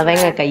அதனாலதான்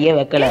எங்க கையே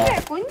வைக்கல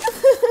கொஞ்சம்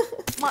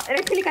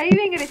ரெச்சிலி கை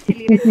வைங்க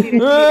ரெச்சிலி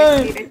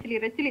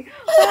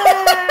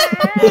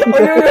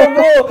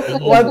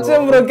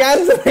வச்சேன் ப்ரோ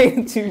கேன்சல்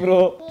ஆயிடுச்சு ப்ரோ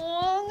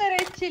போங்க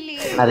ரெச்சிலி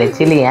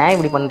ரெச்சிலி ஏன்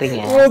இப்படி பண்றீங்க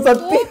ப்ரோ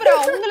சத்தியம் ப்ரோ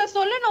உங்களை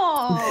சொல்லணும்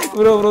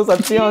ப்ரோ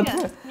சத்தியம்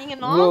நீங்க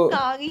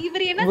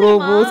இவர் என்ன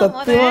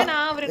தெரியுமா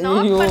நான் அவர்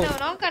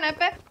நாக்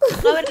பண்ணப்ப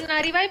அவர்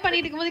நான் ரிவைவ்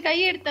பண்ணிட்டு இருக்கும்போது கை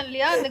எடுத்தேன்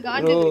இல்லையா அந்த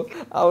காண்டு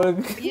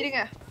அவளுக்கு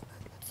இருங்க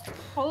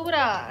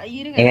கோப்ரா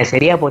இருங்க ஏங்க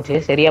சரியா போச்சு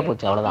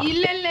அவ்வளவுதான்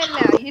இல்ல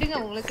இருங்க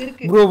உங்களுக்கு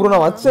இருக்கு ப்ரோ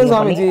நான் வச்சேன்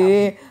சாமிஜி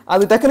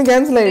அது டக்குனு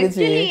கேன்சல்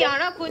ஆயிடுச்சு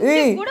ஆனா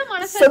கொஞ்சம் கூட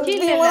மனசாட்சி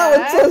இல்ல நான்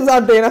வச்சேன்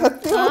சாட்டே நான்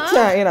சத்தியமா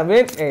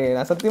வச்சேன்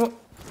நான் சத்தியமா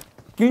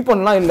கில்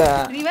பண்ணலாம் இல்ல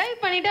ரிவைவ்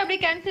பண்ணிட்டு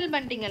அப்படியே கேன்சல்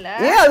பண்ணிட்டீங்கல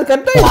அது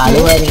கட்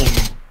ஆயிடுச்சு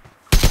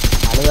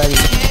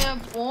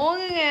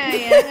போங்க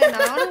ஏங்க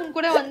நானும்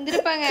கூட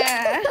வந்திருப்பேங்க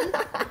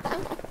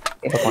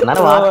இப்ப கொஞ்ச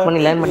நேரம் வாட்ச் பண்ணி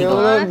லேர்ன்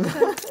பண்ணிக்கோங்க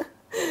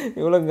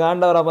இவ்வளவு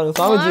காண்டா வரா பாருங்க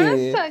சாமிஜி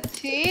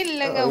மனசாட்சி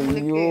இல்லங்க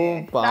உங்களுக்கு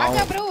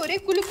ராஜா ப்ரோ ஒரே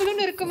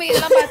குளுகுளுன்னு இருக்குமே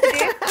இதெல்லாம்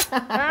பார்த்துட்டு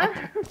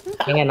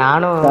ஏங்க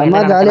நானும்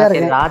ஜாலியா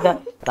இருக்கேன்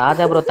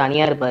ராஜா ப்ரோ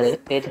தனியா இருப்பாரு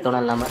பேச்சு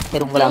துணை இல்லாம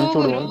சரி உங்களை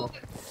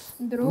அனுப்பிச்சு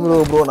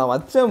விடுவோம் ப்ரோ நான்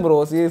வச்சேன் ப்ரோ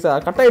சீரியஸா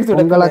கட்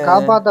ஆயிடுச்சு உங்களை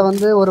காப்பாத்த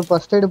வந்து ஒரு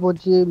ஃபர்ஸ்ட் எய்ட்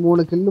போச்சு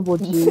 3 கில்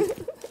போச்சு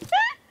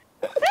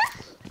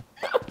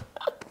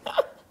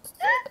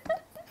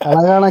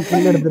அழகான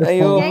கில் எடுத்துரு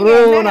ஐயோ ப்ரோ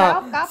நான்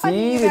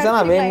சீரியஸா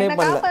நான் வேணே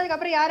பண்ணல அதுக்கு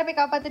அப்புறம் யாரை போய்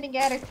காப்பாத்துனீங்க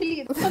ரெச்சிலி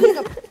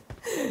சொல்லுங்க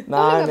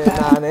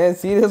நானே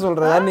சீரியஸா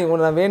சொல்றேன் நீ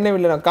நான் வேணே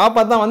இல்ல நான்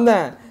காப்பாத்த தான்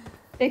வந்தேன்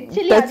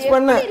டச்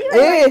பண்ண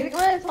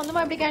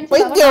சொந்தமா எப்படி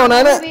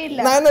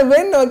கேன்சல் நான்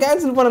வேணே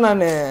கேன்சல் பண்ண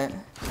நானு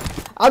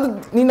அது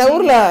நீ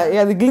நவுர்ல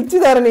அது கிளிட்ச்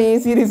தாரணி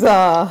சீரியஸா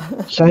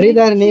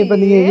சரிதாரணி இப்ப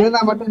நீங்க இருந்தா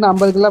மட்டும் நான்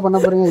 50 கிலோ பண்ண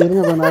போறீங்க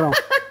இருங்க கொஞ்ச நேரம்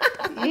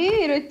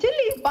ஏய்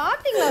ரெச்சிலி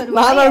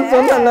பாத்தீங்களா நான்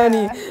சொன்னல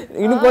நீ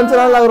இன்னும் கொஞ்ச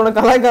நாள் அவரோட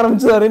கலாய்க்க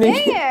ஆரம்பிச்சாரு நீ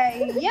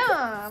ஏன்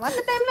மத்த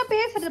டைம்ல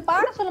பேசுறது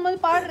பாட சொல்லும்போது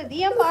பாடுறது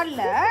ஏன்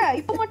பாடல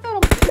இப்ப மட்டும்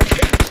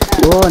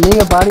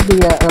நீங்க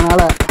பாடிட்டீங்க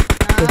அதனால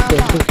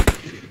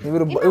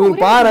இவர்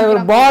பாரு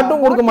இவர்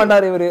பாட்டும் கொடுக்க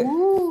மாட்டாரு இவரு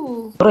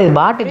ப்ரோ இது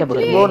பாட் இல்ல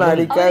ப்ரோ நான்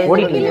அடிக்க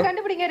ஓடிட்டீங்க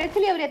கண்டுபிடிங்க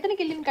ரெச்சிலி அவர் எத்தனை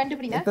கில்லின்னு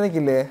கண்டுபிடிங்க எத்தனை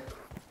கில்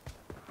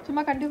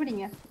சும்மா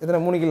கண்டுபிடிங்க எத்தனை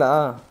 3 கில்லா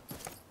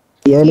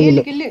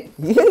 7 கில்.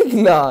 7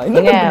 கில்லா? என்ன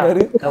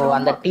பண்றாரு?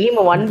 அந்த டீம்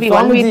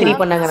 1v3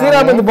 பண்ணாங்க. சரி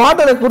அப்ப இந்த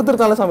பாட்டல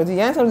கொடுத்துட்டால சாமிஜி.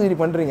 ஏன் சாமிஜி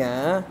பண்றீங்க?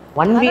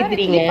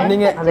 1v3ங்க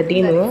நீங்க அந்த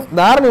டீம்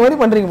தாரணி மாதிரி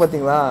பண்றீங்க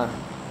பாத்தீங்களா?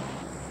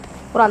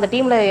 bro அந்த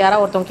டீம்ல யாரா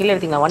ஒருத்தன் கில்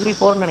எடுத்தீங்களா?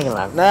 1v4 ன்னு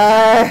நினைக்கிறேன்.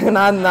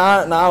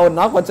 நான் ஒரு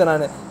நாக் வச்சேன்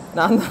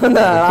நான்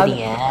தான்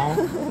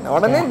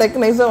உடனே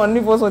டக்கு நைஸா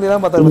 1v4 சொல்லி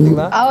தான் பார்த்தா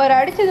பாத்தீங்களா? அவர்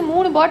அடிச்சது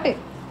 3 பாட்.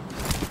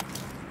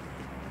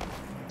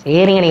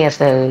 சரிங்க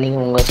நீங்க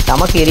உங்க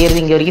ஸ்டமக்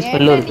எரியறது இங்க வரைக்கும்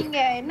ஸ்மெல் வருது.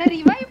 நீங்க என்ன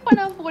ரிவைவ்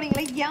பண்ணாம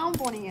போறீங்களா? ஏன்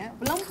போனீங்க?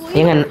 எல்லாம்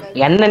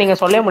போய் என்ன நீங்க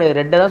சொல்லவே முடியாது.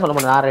 ரெட் தான் சொல்ல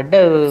முடியும். நான்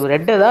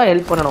ரெட் தான்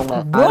ஹெல்ப் பண்ணனும் உங்க.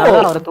 அதனால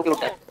தான் அவரை தூக்கி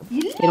விட்டேன்.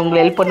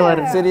 உங்களுக்கு ஹெல்ப்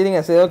பண்ணுவாரு. சரி இருங்க.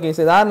 சரி ஓகே.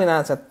 சரி தாரணி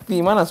நான்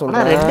சத்தியமா நான்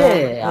சொல்றேன். ரெட்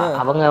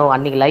அவங்க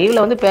அன்னைக்கு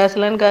லைவ்ல வந்து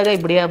பேசலன்னுக்காக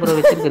இப்படியா ப்ரோ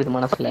வெச்சிருக்கு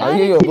மனசுல.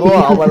 ஐயோ ப்ரோ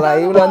அவ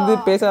லைவ்ல வந்து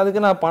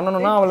பேசாததுக்கு நான்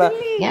பண்ணனும்னா அவளை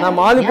நான்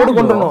மாலி போட்டு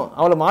கொன்றணும்.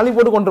 அவளை மாலி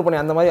போட்டு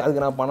கொன்றுப்பேன். அந்த மாதிரி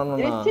அதுக்கு நான்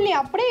பண்ணனும்னா ஆக்சுவலி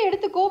அப்படியே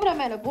எடுத்து கோப்ரா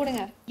மேல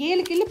போடுங்க.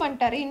 7 கில்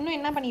பண்ணிட்டாரு. இன்னும்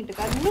என்ன பண்ணிட்டு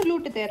இருக்காரு? இன்னும்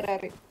லூட்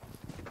தேடுறாரு.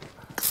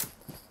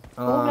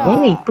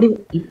 ஏங்க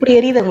இப்படி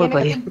எரியுது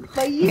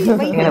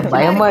உங்களுக்கு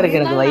பயமா இருக்கு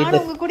எனக்கு வயிறு.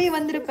 உங்க கூட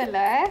வந்திருப்பல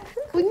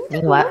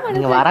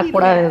நீங்க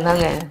வரக்கூடாது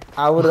இருந்தாங்க.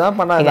 அவர்தான்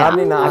பண்ணாரு.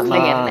 தாரணி நான்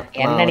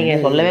என்ன நீங்க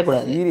சொல்லவே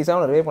கூடாது. சீரியஸா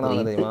அவனை ரே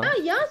பண்ணாங்க தெரியுமா?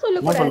 ஏன் சொல்ல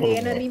கூடாது?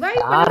 என்ன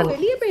ரிவைவ் பண்ணி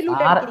வெளிய போய்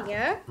லூட் அடிக்கிறீங்க.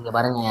 இங்க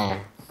பாருங்க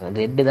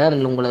ரெட் தான்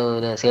உங்களை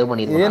சேவ்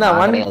பண்ணிருக்கேன். நான்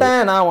வந்துட்டேன்.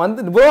 நான்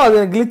வந்து ப்ரோ அது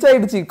கிளிச்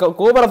ஆயிடுச்சு.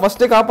 கோபரா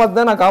ஃபர்ஸ்டே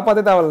காப்பாத்துதான். நான்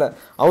காப்பாத்தே தேவையில்ல.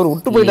 அவர்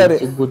விட்டு போயிட்டாரு.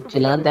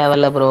 குச்சிலாம்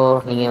தேவையில்ல ப்ரோ.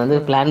 நீங்க வந்து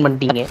பிளான்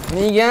பண்ணிட்டீங்க.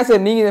 நீங்க ஏன்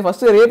சார் நீங்க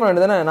ஃபர்ஸ்ட் ரே பண்ண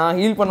வேண்டியதானே? நான்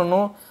ஹீல்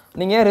பண்ணனும்.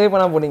 நீங்க ஏன் ரே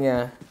பண்ணா போனீங்க?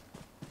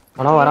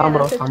 ஆனா வரான்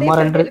ப்ரோ.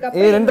 சம்மர் 2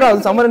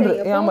 2ஆவது சம்மர் 2.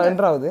 ஆமா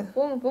 2ஆவது.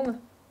 போங்க.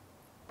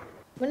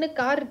 முன்ன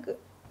கார் இருக்கு.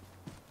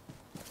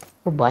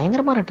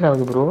 பயங்கரமா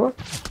 2ஆவது ப்ரோ.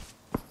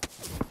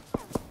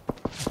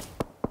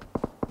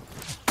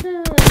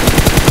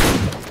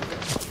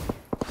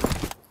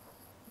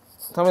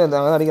 சமயம்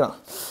அங்க அடிக்கிறான்.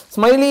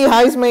 Smiley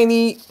hi smiley.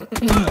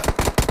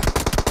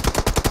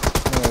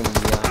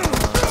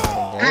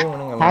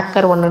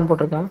 ஹேக்கர் 1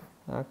 போட்டுருக்கான்.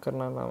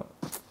 ஹேக்கர்னா நாம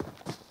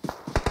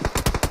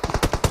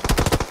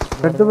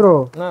ரெட் ப்ரோ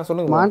நான்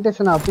சொல்லுங்க.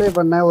 மானிட்டேஷன் அப்ளை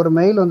பண்ண ஒரு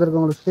மெயில் வந்திருக்கு.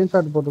 உங்களுக்கு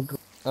ஸ்கிரீன்ஷாட் போட்டு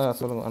விட்டுரு.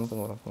 சொல்லுங்க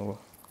அனுப்புங்க ப்ரோ.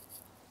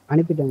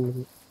 அனுப்பிட்டேன்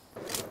உங்களுக்கு.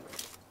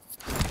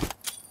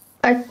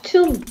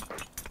 அச்சும்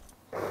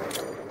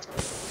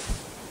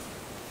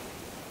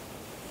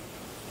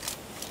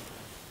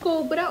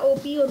Cobra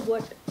OP or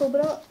what?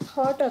 Cobra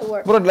hot or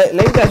what? Bro,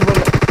 live dashboard.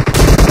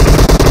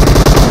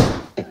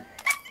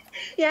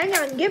 ஏங்க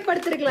அங்கே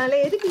படுத்துறீங்களால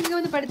எதுக்கு இங்க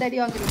வந்து படுத்து அடி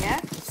வாங்குறீங்க?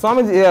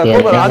 சாமிஜி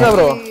கோபரா ராஜா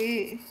ப்ரோ.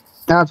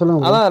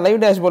 சொல்லுங்க. அதான்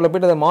லைவ் டேஷ்போர்ட்ல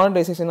போய்ட்டு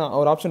மானிடைசேஷன்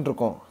ஒரு ஆப்ஷன்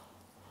இருக்கும்.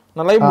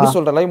 நான் லைவ் முடிச்சு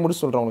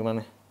சொல்றேன் உங்களுக்கு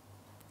நானு.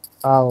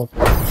 ஓகே.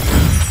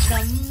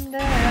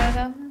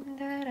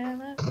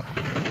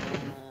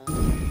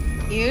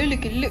 7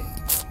 கில்.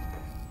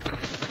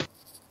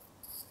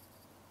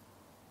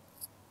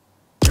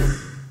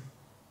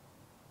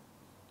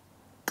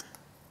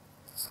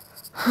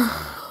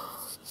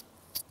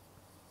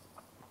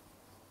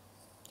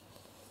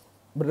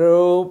 ப்ரோ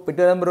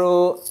பிட்டரம் ப்ரோ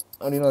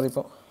அப்படினு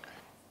வரைக்கும்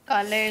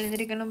காலைல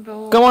எழுந்திருக்கணும் bro.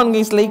 Come on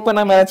guys like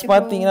பண்ண மேட்ச்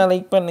பாத்தீங்கன்னா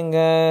லைக் பண்ணுங்க.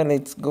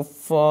 Let's go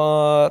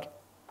for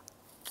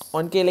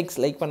 1k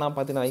like பண்ணா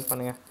பாத்தீங்கன்னா லைக்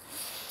பண்ணுங்க.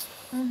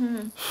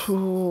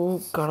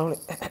 கடவுளே.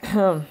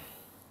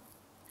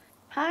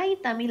 ஹாய்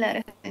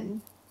தமிழரசன்.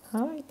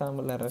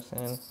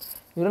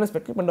 இவரெல்லாம்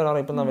ஸ்பெக்ட் பண்ணிட்டு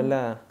வராரு இப்பதான் வெளில.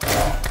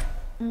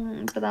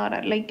 இப்பதான் வர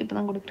லைக்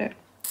இப்பதான் கொடுக்குறாரு.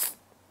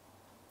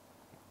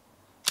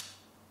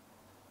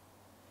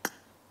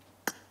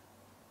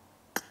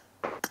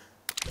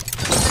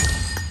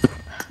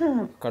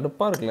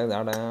 கடுப்பா இருக்குல்ல இது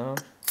ஆட.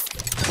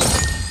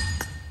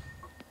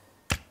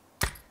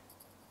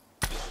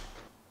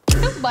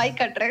 பை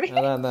கட்றேன்.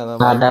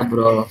 அதான்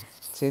ப்ரோ.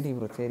 சரி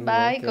ப்ரோ சரி.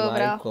 By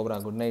cobra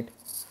good night.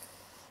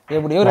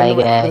 எப்படியோ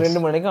 2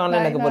 மணிக்கு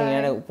ஆன்லைன்ல போறீங்க.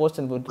 எனக்கு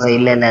போஸ்ட் போட்டு.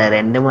 இல்ல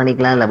 2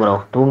 மணிக்குலாம் இல்ல ப்ரோ.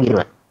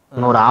 தூங்கிடுவேன்.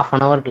 இன்னொரு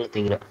 1/2 hour கழிச்சு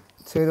தூங்கிடுவேன்.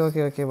 சரி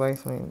okay bye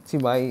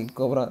smiley. By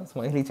cobra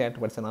smiley chat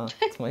படிச்சனா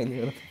smiley.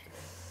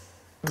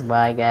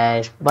 By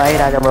guys. By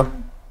Raja bro.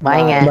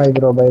 பைங்க. Bye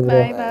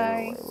bro.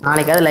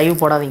 நாளைக்காவது live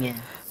போடாதீங்க.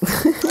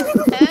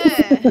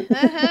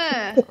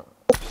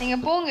 நீங்க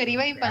போங்க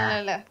ரிவைவ்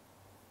பண்ணல.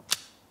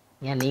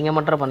 ஏன் நீங்க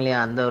மட்டும் பண்ணலையா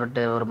அந்த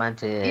ஒரு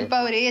மேட்ச்? இப்ப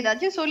அவரே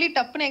ஏதாச்சும் சொல்லி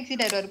டப்புன்னு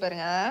எக்ஸிட் ஆயிடுவாரு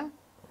பாருங்க.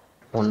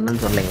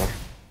 ஒண்ணும் சொல்லலைங்க.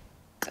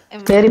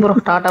 சரி bro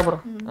Tata bro.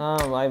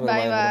 By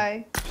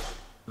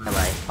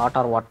by. Hot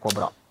R what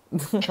cobra.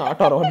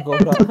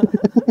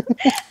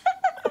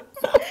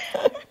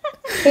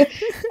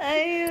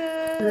 ஐயோ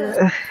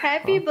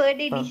happy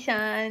birthday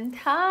Nishanth.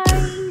 Hi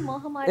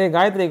Mohammed.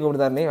 Gayatri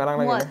கூப்பிடுதார் நீ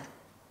வராங்களா?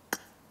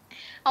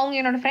 அவங்க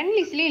என்னோட ஃப்ரெண்ட்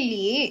லிஸ்ட்லயே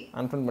இல்லையே.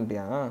 அன்ஃப்ரெண்ட்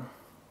பண்ணிட்டியா?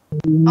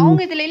 அவங்க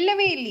இதுல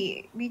இல்லவே இல்லையே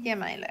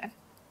BGMIல.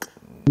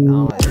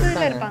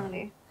 இதுல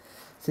இருப்பாங்களே.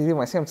 சரி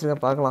மெசேஜ்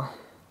அனுப்பிச்சிருக்க பார்க்கலாம்.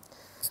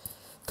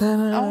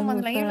 அவங்க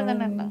அந்த லைவ்ல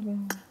தான இருந்தாங்க.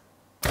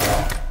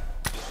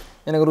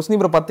 எனக்கு ருஸ்னி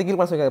ப்ரோ 10 கில்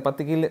பண்ண சொல்லிருக்காரு.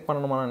 10 கில்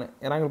பண்ணணுமா நான்?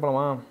 இறங்கி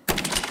போலாமா?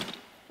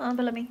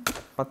 போலாமே.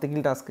 10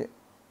 கில் டாஸ்க்.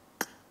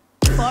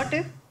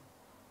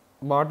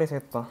 பாட்டே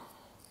சேர்த்தான்.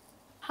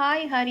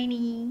 ஹாய் ஹரிணி.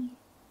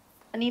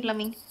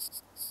 பண்ணிரலாமே.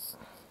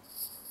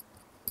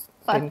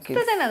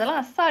 10 தான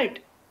அதெல்லாம் assault.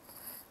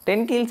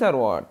 10 kills or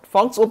what?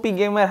 Fox OP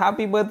gamer,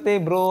 happy birthday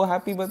bro.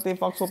 Happy birthday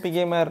Fox OP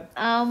gamer.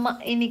 ஆமா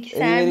இன்னைக்கு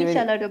சாமி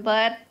ஷாலோட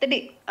பர்த்டே.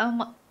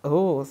 ஆமா.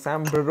 Oh,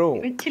 Sam bro.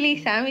 Actually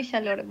சாமி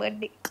ஷாலோட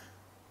பர்த்டே.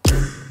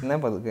 என்ன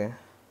பதுக்கு?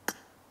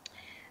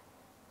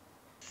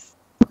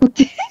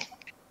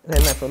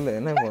 என்ன சொல்லு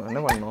என்ன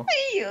பண்ணோம்?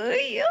 ஐயோ.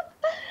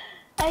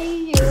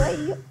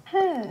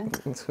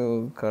 சோ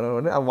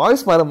கடவுளே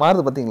வாய்ஸ்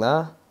மாறுது பாத்தீங்களா?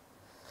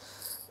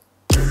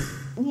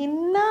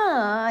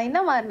 என்ன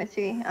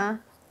மாறுச்சு?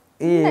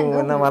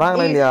 என்ன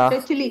வராங்களா இல்லையா?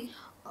 Actually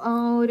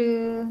ஒரு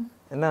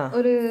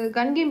ஒரு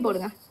கன் கேம்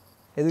போடுங்க.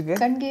 எதுக்கு?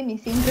 கன் game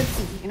is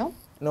interesting, you know?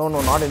 No,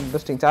 not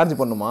interesting. Charge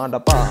பண்ணுமா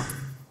டப்பா?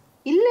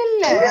 இல்ல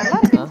நல்லா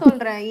இருக்குன்னு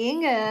சொல்றேன்.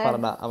 ஏங்க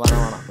பரடா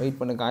வேணாம் வெயிட்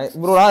பண்ணு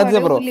ப்ரோ.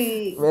 ராஜே ப்ரோ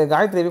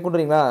காயத்ரி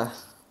கூட்டுறீங்களா?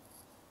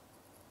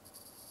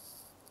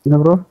 என்ன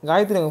ப்ரோ?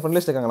 காயத்ரி உங்க ஃப்ரெண்ட்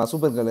லிஸ்ட் இருக்காங்களா?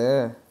 Super girl.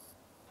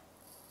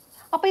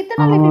 அப்ப இத்தனை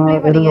நாள் எப்படி ப்ளே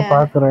பண்ணீங்க?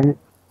 பாக்குறேன்.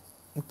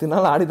 இத்தனை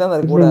நாள் ஆடி தான்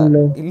அது கூட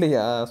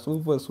இல்லையா?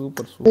 சூப்பர்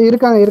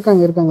இருக்காங்க.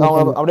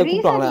 அவங்க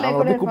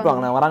அப்படியே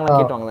கூப்பிட்டாங்க வராங்களா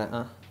கேட்டுவாங்களே.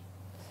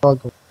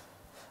 ஓகே.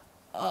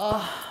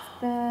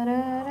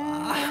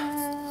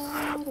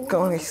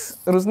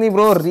 ருஸ்னி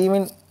bro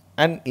ரீவன்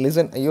and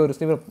listen. ஐயோ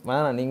ருஸ்னி ப்ரோ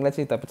வேணாம்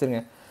நீங்களாச்சும்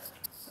தப்பிச்சிருங்க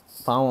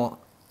பாவம்.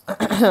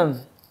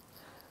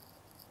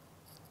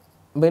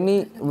 Beni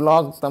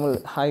vlog Tamil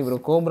hi bro.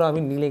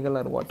 கோப்ராவின் நீலைகள்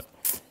R what?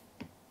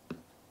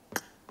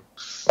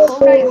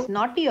 Cobra is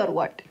naughty or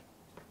what?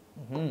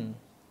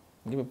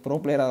 இப்போ ப்ரோ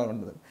பிளேயரா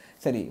வந்தது.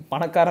 சரி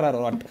பணக்காரர் ஆர்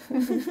வாட்?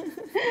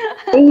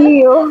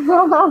 ஐயோ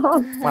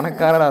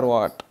பணக்காரர் ஆர்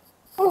வாட்?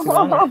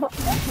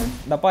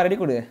 டப்பா ரெடி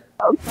கொடு.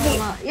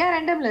 ஆமா ஏன்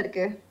ரேண்டம்ல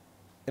இருக்கு?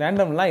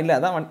 ரேண்டம்லாம் இல்ல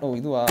அதான். ஓ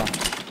இதுவா?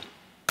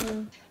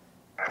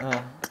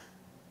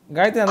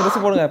 காயத்ரி அந்த Dress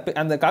போடுங்க.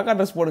 அந்த காக்கா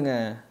Dress போடுங்க.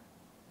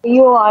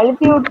 ஐயோ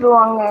அழுத்தி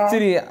விட்டுருவாங்க.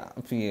 சரி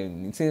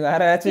வேற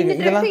ஏதாச்சும்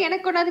இதெல்லாம்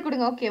எனக்கு கொண்டாந்து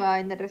கொடுங்க ஓகேவா?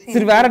 இந்த Dress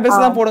சரி வேற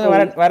Dressலாம்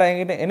போடுங்க. வேற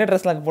என்கிட்ட என்ன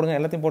Dressலாம் போடுங்க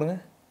எல்லாத்தையும் போடுங்க.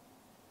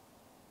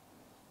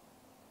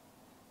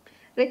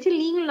 ரெச்சில்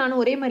நீங்களும்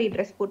நானும் ஒரே மாதிரி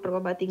Dress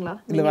போட்டுருவோம் பாத்தீங்களா?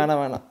 இல்ல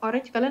வேணாம்.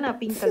 ஆரஞ்சு கலர் நான்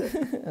பிங்க் கலர்.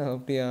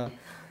 அப்படியே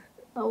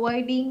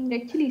அவாய்டிங்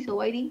ரெச்சில் இஸ்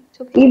அவாய்டிங்.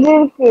 இது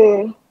இருக்கு.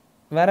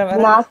 வேற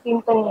நான்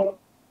ஸ்கின் பண்ணிடுறேன்.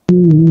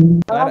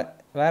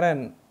 வேற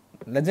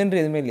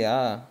லெஜெண்டரி எதுமே இல்லையா?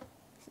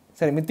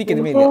 சரி மித்திக்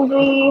எதுமே இல்லையா?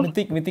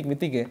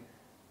 மித்திக்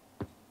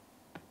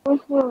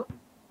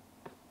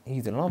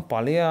இதெல்லாம்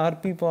பழைய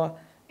ஆர்பி பா.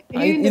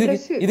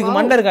 இதுக்கு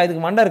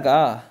மண்டை இருக்கா?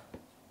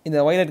 இந்த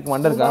வயலட்டுக்கு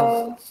மண்டை இருக்கா?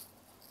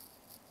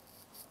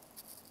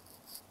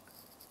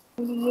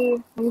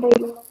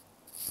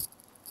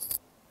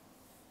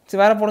 சரி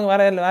வேற போடுங்க.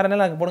 வேற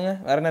என்ன போடுங்க.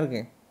 வேற என்ன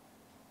இருக்கு?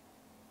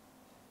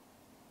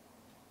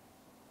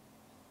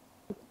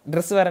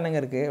 Dress வேற என்னங்க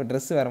இருக்கு?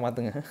 Dress வேற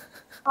மாத்துங்க.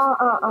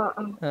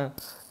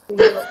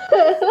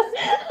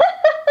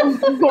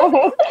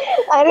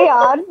 அரே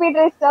ஆர்பி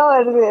Dress தான்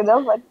வருது. ஏதோ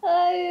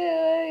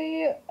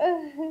ஐயோ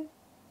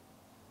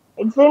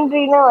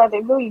எக்ஸென்ட்ரினா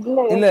வருது.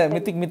 இல்ல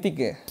மித்திக்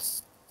மித்திக்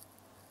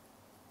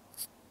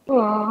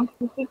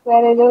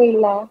வேற எதுவும்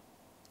இல்ல.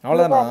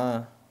 அவ்வளவுதானா?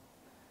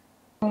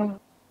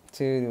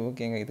 சரி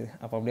ஓகேங்க. இது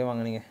அப்ப அப்படியே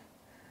வாங்க நீங்க.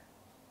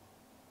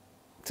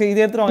 சரி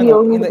இது எடுத்து வாங்க.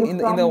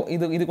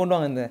 இது கொண்டு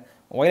வாங்க. இந்த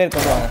வயலட்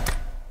கொண்டு வாங்க.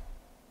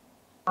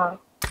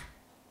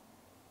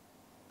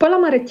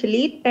 போலாமா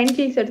ரெச்சிலி? 10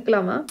 kills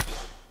எடுக்கலாமா?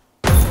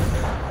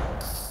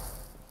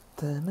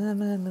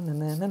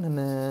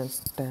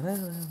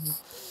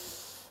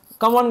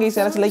 கம் ஆன் गाइस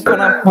யாராச்சும் லைக்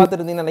பண்ணா பார்த்துட்டு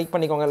இருந்தீங்கன்னா லைக்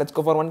பண்ணிக்கோங்க. Let's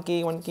go for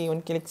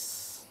 1k likes.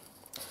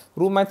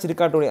 Room match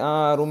இருக்கா டுடே?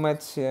 ரூம்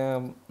மேட்ச்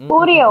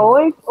பூரியா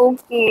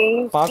ஓகே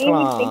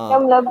பார்க்கலாம்.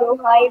 சிக்கம்ல ப்ரோ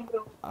ஹாய்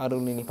ப்ரோ.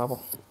 அருண் நீ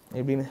பாப்போம்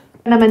எப்படின்னு.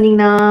 நம்ம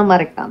நீங்க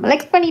மறக்காம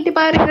லைக் பண்ணிட்டு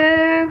பாருங்க.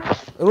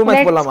 ரூம்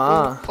மேட்ச் போலாமா?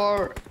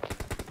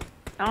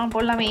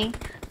 போலாமே.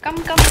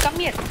 Come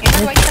here.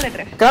 என்ன ஒயிட் கலர்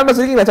Dress? கரெக்ட்டா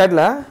சொல்றீங்களா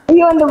சாட்ல?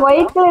 ஐயோ அந்த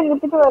ஒயிட் கலர்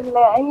எடுத்துட்டு வரல.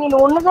 ஐ மீன்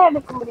ஒன்னு தான்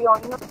எடுக்க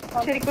முடியும்.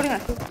 சரி கொடுங்க.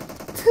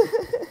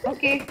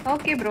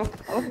 ஓகே ப்ரோ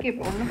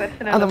ஒண்ணும்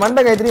பிரச்சனை இல்ல. அந்த மண்டை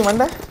காயத்ரி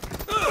மண்டை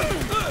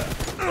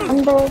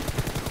அந்த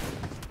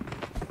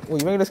ஓ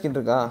இவங்கிட்ட ஸ்கின்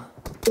இருக்கா?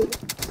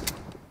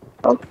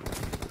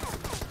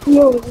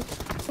 ஐயோ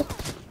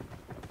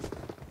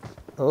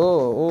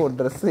ஓ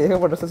Dress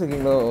ஏகப்பட்ட Dress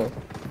இருக்கீங்களோ?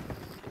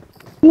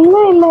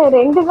 இல்ல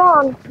ரெண்டு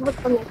தான்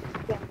புக் பண்ணிருக்கேன்.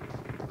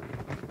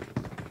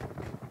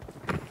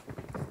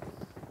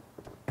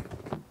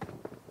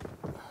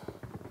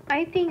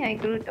 I think I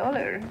grew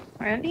taller.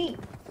 Really?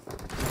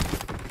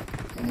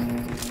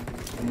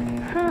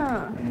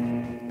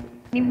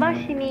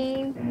 Nibashini,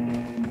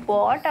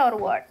 bot or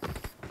what?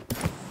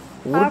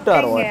 What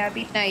or what?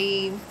 Abhi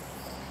time.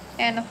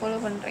 என்ன ஃபாலோ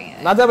பண்றீங்க?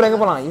 ராஜா ப்ரோ எங்க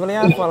போலாம்? இவள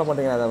ஏன் ஃபாலோ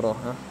பண்றீங்க ராஜா ப்ரோ?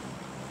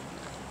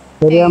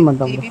 தெரியாம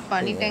பண்ணிட்டேன். டிவி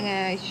பண்ணிட்டேங்க.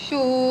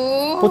 ஷோ.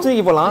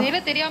 புஷ்க்கு போலாம்.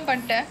 என்ன தெரியாம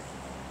பண்ணிட்டேன்.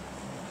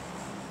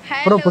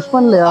 ப்ரோ புஷ்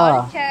பண்ணலையா?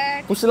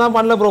 புஷ்லாம்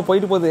பண்ணல ப்ரோ.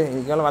 போயிட்டு போகுது.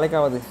 இதுக்கெல்லாம்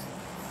வேலைக்காவது.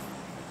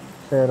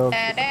 சரி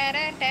ஓகே.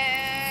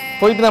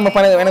 போயிட்டு நம்ம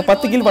எனக்கு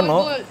 10 கில்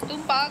பண்ணோம். तुम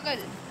पागल.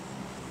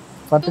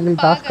 10 கில்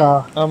டாஸ்கா?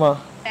 ஆமா.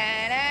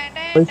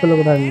 போய் சொல்ல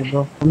கூடாது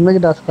ப்ரோ.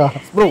 உண்மைக்கு டாஸ்கா?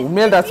 ப்ரோ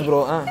உண்மையா டாஸ்க்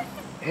ப்ரோ.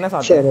 என்ன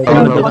சாத்து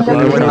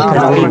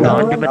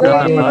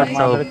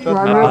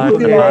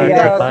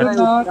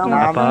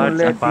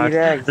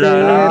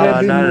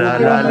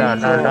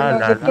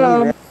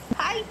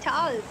ஹாய்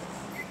சார்ல்ஸ்.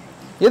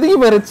 எதுக்கு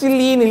இப்ப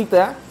ரெச்சில்லி நில்த?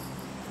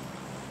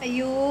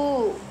 ஐயோ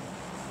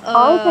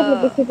ஆல்சர்ல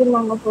பேசிட்டு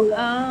இருந்தாங்க போல.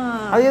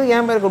 அது எதுக்கு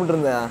ஏன் பேர் கூப்பிட்டு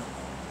இருந்த?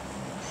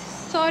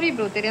 சாரி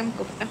ப்ரோ, தெரியாம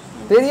கூப்பிட்டேன்.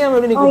 தெரியாம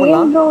எப்படி நீ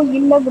கூப்பிடலாம்? ப்ரோ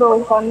இல்ல ப்ரோ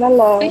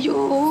பண்ணல. ஐயோ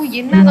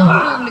என்னதான்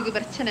ப்ரோ உங்களுக்கு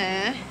பிரச்சனை?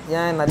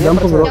 ஏன் நிறைய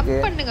பிரச்சனை இருக்கு.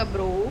 ஜம்ப் பண்ணுங்க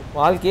ப்ரோ.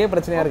 வாழ்க்கையே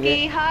பிரச்சனையா இருக்கு.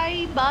 Okay hi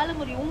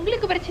Balamuri.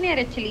 உங்களுக்கு பிரச்சனையா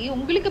ஆக்சுவலி?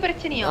 உங்களுக்கு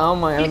பிரச்சனையா?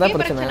 ஆமா எனக்கு தான்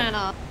பிரச்சனை.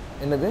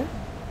 என்னது?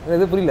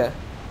 இது புரியல.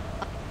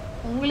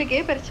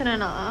 உங்களுக்கே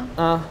பிரச்சனைனா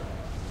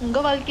உங்க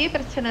வாழ்க்கையே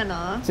பிரச்சனைனா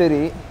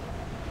சரி,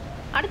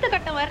 அடுத்த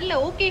கட்டம் வரல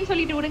ஓகேன்னு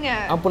சொல்லிட்டு விடுங்க.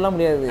 அப்பலாம்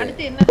முடியாது.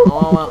 அடுத்து என்ன?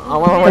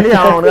 அவன் வழி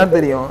அவனுக்கு தான்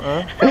தெரியும்.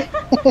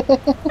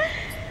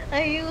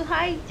 ஐயோ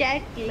ஹாய்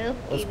ஜாக் லவ்.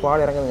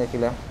 ஸ்குவாட் இறங்குங்க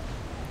கீழ.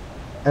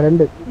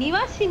 ரெண்டு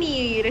நிவாசினி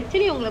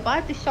ரெச்சிலி உங்களை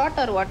பார்த்து ஷார்ட்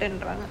ஆர்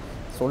வாட்ன்றாங்க.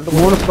 சொல்லிட்டு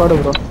 3 ஸ்குவாட்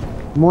ப்ரோ.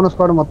 3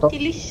 ஸ்குவாட் மொத்தம்.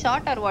 Chile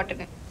short R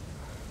வாட்னு.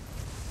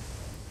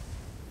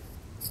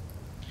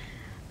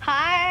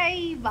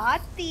 Hi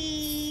Vaathi,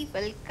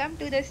 welcome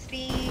to the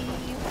stream.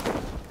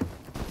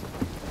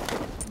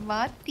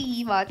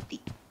 வாத்தி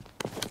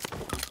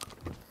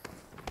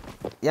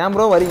ஏன்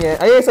ப்ரோ வரீங்க?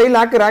 ஐயே சைடுல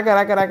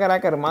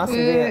ஹேக்கர் மாஸ்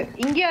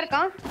இங்கயா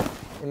இருக்கான்?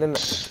 இல்ல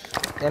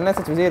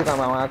என்எஸ்எச் விஜய்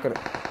இருக்கான் அவன் ஹேக்கர்.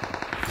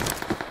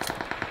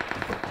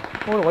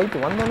 ஒரு வைட்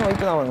வந்தோன்னு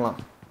வைட் தான் வாங்கலாம்.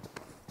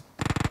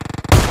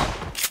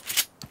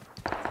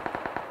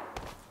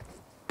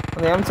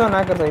 அந்த எம்சான்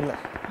ஹேக்கர் சைடுல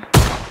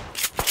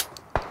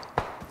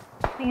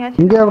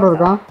இங்க ப்ரோ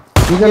இருக்கான்.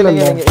 இங்க இல்ல.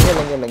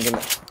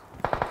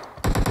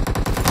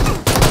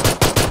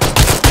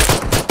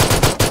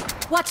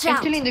 Watch out.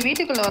 एक्चुअली இந்த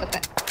வீட்டுக்குள்ள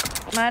வரேன்.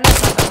 மேல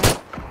பாருங்க.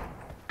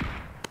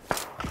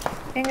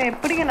 எங்க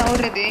எப்படிங்க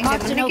நவுறது? இங்க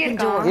நிக்கே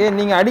இருக்கான். ஏய்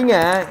நீங்க அடிங்க.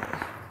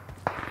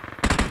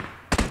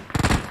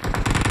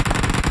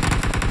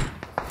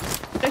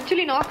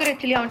 एक्चुअली நாக்கர்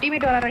एक्चुअली அவன்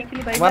டீம்மேட் வர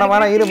एक्चुअली பை.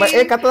 வர இரு.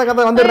 ஏய்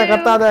கத்தாத வந்துறேன்.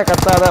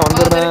 கத்தாத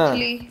வந்துறேன்.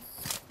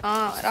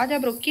 ராஜா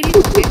bro kill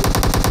lift.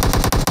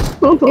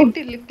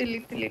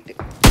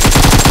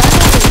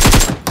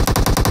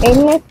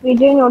 NS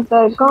Vijay NOTA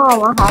இருக்கான்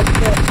அவன்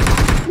ஹேக்கர்.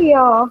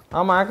 யா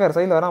ஆமா ஹேக்கர்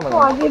சைடுல வரான்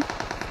பாருங்க.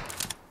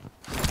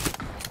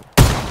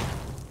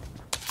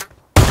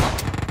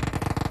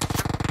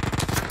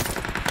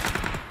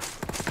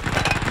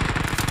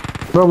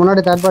 ப்ரோ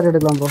முன்னாடி தேர்ட் பார்ட்டி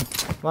எடுக்கலாம் ப்ரோ.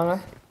 வாங்க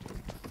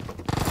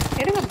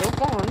எடுங்க ப்ரோ,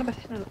 போங்க ஒண்ணும்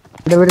பிரச்சனை இல்ல.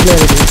 இந்த வீட்ல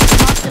இருக்கு.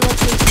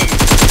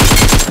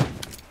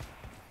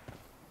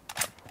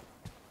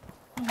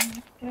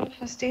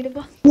 ஃபர்ஸ்ட் எய்ட்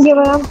பா. இங்க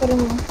வராம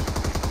பாருங்க.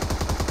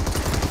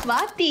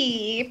 வாத்தி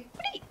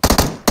எப்படி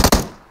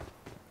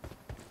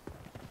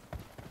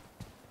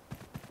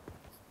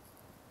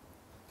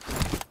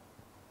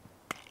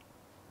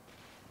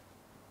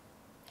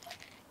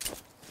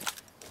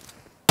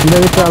இந்த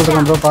வீட்ல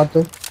ஆல்றோம் ப்ரோ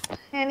பாத்து.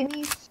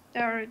 enemy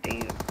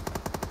started.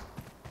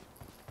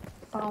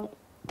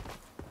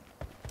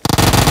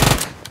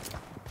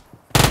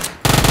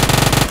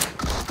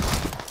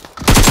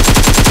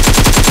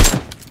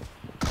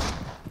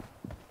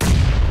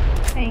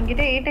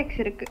 என்கிட்ட 8x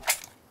இருக்கு.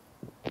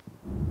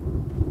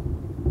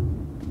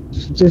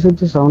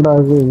 சுத்தி சவுண்ட்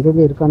ஆகுது.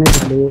 எங்க இருக்கானே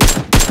தெரியல.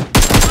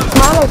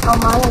 மாலை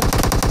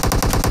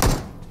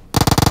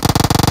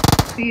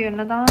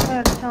என்னதான்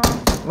அடிச்சான்?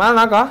 மேல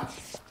நாக்கா.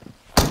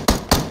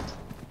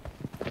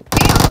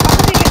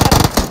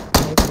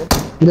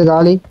 இந்த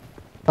காலி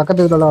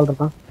பக்கத்து வீட்ல ஆள்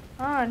இருக்கான்.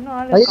 இன்னும்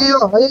ஆளு. ஐயோ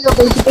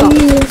போயிட்டான்.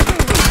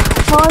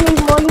 மோலி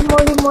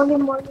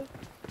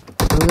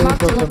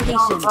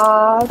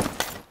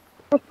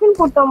செக்ஷன்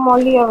போட்ட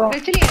மோலி அவன்.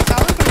 एक्चुअली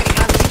கவர்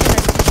பண்ணுவீங்களா?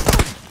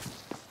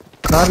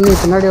 கார்னி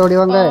பின்னாடி ஓடி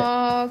வாங்க.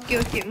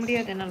 ஓகே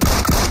முடியாது என்னால.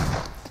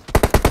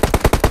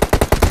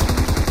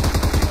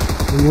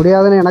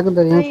 முடியாதுன்னு எனக்கும்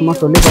தெரியும், சும்மா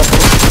சொல்லி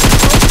பார்த்தேன்.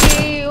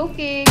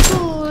 Okay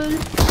cool.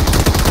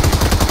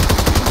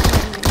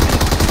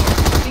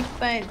 Big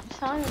fan.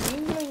 Sai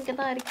நீங்களும் இங்க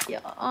தான்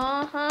இருக்கியா?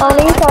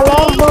 அனே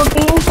கலர் ப்ரோ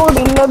டீம் கோட்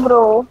இல்ல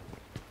bro.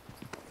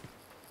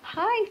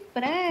 Hi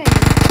friend.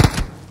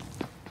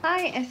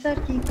 Hi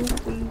எஸ்ஆர்கி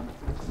cool.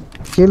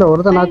 கீழ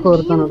ஒருத்தன் நாக்கு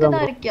ஒருத்தன் இங்க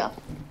தான் இருக்கியா?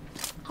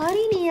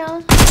 ஹரினியா.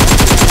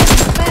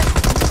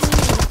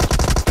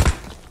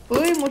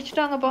 ஓய்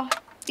முடிச்சிட்டாங்கப்பா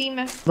டீம்.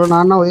 ப்ரோ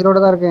நான் உயிரோட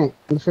தான் இருக்கேன்.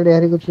 இந்த சைடு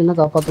ஏறி குச்சினா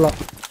காப்பாத்தலாம்.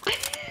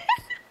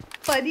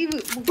 பதிவு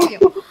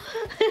முக்கியம்.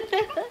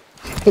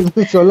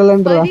 இது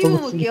சொல்லலன்றா. பதிவு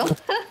முக்கியம்.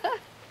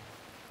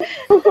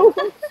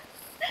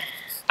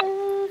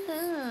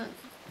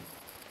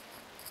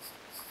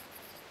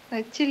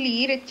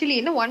 ரெச்சிலி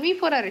என்ன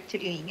 1v4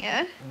 ரெச்சிலி நீங்க?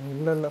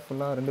 இல்ல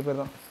ஃபுல்லா 2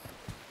 பேர் தான்.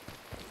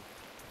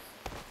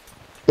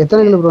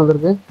 எத்தனை கிலோ ப்ரோ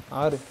வந்திருக்கு?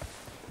 6.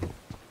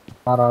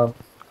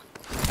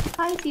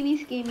 Hi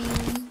TVS gaming.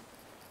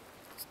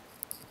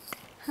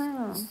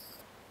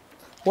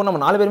 ஓ நம்ம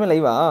 4 பேருமே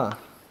லைவா?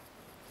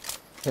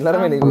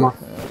 எல்லாரும் லைவ்.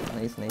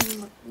 நைஸ்.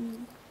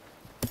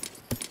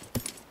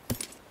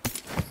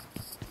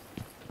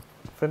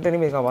 ஃப்ரண்ட்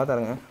எனிமி இருக்கா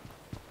பாத்தாருங்க.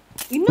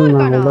 இன்னும்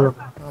இருக்கானா?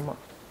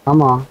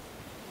 ஆமா.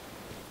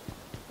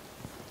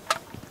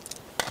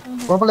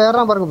 ப்ரோபல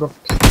ஏறறான் பாருங்க ப்ரோ.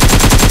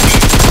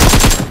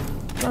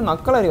 நான்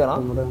நக்கல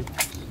அறிவறான்.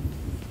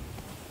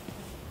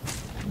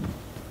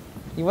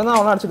 இவன் தான்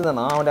அவன அடிச்சிட்டு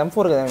தானா? அவன்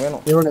M4 இருக்கு எனக்கு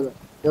வேணும். இவனே.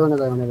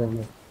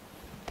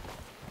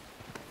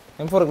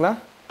 M4 இருக்குல?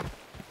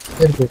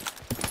 இருக்கு.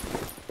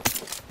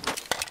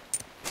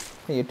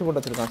 8 போட்டு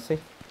வச்சிருக்கான்.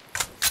 சரி.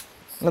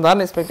 என்ன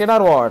தான spectate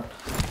R what?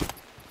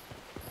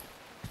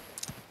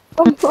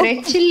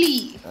 Red chilli.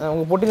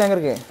 உங்க பொட்டில எங்க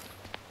இருக்கு?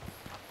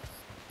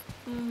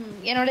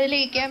 என்னோட இதுல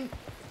கேம்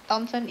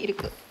தாம்சன்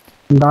இருக்கு.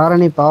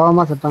 தாரணி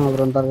பாவமா செத்தாங்க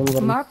bro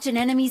Tharanga. Marked an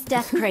enemy's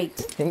death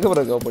crate. எங்க ப்ரோ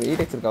இருக்கு அப்படி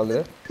 8x இருக்காது.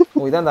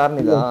 ஓ இதான்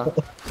தாரணிதா.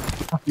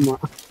 ஆமா.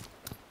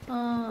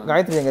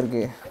 காயத்ரி எங்க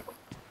இருக்கு?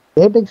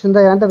 8x இந்த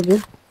ஏன்டா இருக்கு?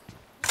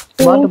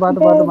 பாட்டு.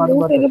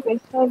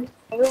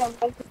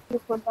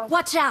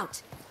 Watch out.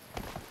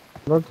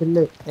 ப்ரோ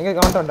கில்லு. எங்க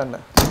கமெண்ட்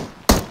வந்துட்டேன்.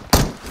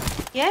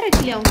 யார்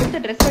ஆக்சுவலி அவங்க கொடுத்த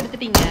Dress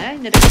எடுத்துட்டீங்க.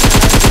 இந்த Dress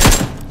நல்லா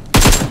இருக்கு.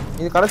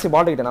 இது கடைசி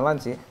பாட்டு கிட்ட நல்லா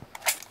இருந்துச்சு.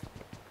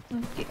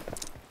 ஓகே.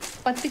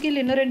 10 கில்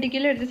இன்னும் 2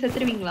 கில் எடுத்து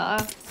செத்துருவீங்களா?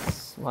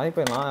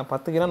 வாய்ப்பே நான்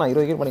 10 கிலோ நான்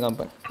 20 கிலோ பண்ணி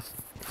காமிப்பேன்.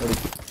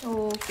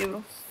 Okay bro.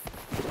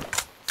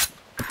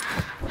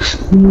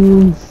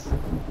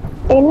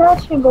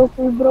 என்னாச்சு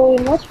ப்ரோ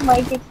என்னாச்சு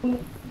மைக் எக்ஸி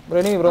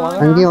ப்ரோ நீ ப்ரோ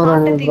வாங்க. அங்கே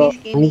வரானே ப்ரோ.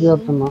 அங்கே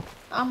வரணுமா?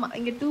 ஆமா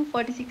இங்க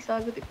 246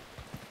 ஆகுது.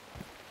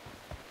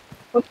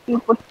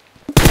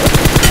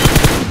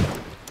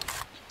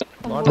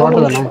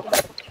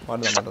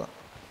 பாட்டு.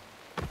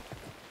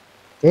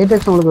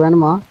 8x உங்களுக்கு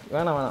வேணுமா?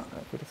 வேணாம்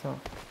பெருசா.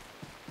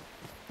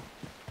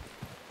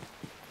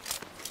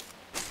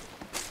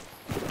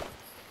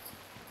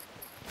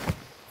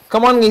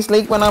 கம் ஆன் गाइस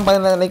லைக்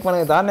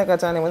பண்ணுங்க தாரணை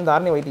சேனல் வந்து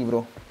தாரணை வைட்டி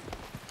ப்ரோ.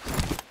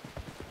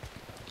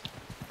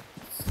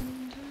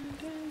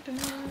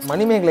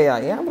 மணிமேகலையா?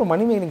 ஏன் ப்ரோ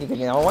மணிமேகலை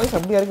கேக்குறீங்க? அவ வாய்ஸ்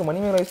அப்படியே இருக்கு.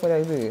 மணிமேகலை வாய்ஸ்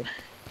மாதிரி இது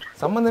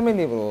சம்பந்தமே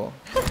இல்லையே ப்ரோ.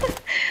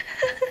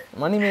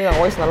 மணிமேகலை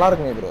வாய்ஸ் நல்லா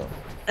இருக்குமே ப்ரோ.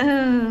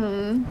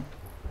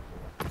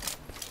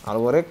 அது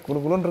ஒரே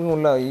குளுகுளுன்னு இருக்கும்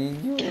உள்ள.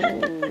 ஐயோ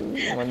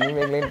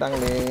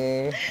மணிமேகலைன்ட்டாங்களே.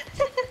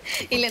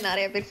 இல்ல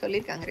நிறைய பேர்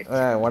சொல்லிருக்காங்க.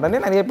 உடனே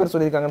நிறைய பேர்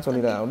சொல்லிருக்காங்கன்னு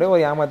சொல்லிடுறேன். அப்படியே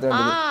ஒரு ஏமாத்த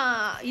வேண்டியது.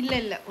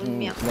 இல்ல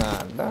உண்மையா.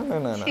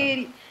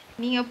 சரி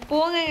நீங்க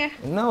போங்க.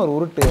 என்ன ஒரு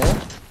உருட்டு.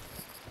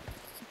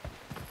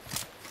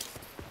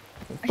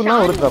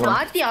 இப்பலாம் உருட்டுறா.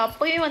 மாத்தி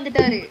அப்பவே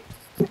வந்துட்டாரு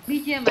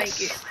BGMI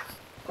க்கு.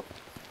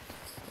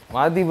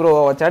 வாதி ப்ரோ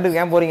சாட்டுக்கு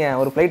ஏன் போறீங்க?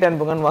 ஒரு ஃளைட்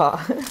அனுப்புங்கன்னு வா.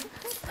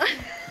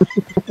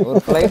 ஒரு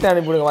ஃளைட்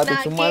அனுப்பிடுங்க. வாதி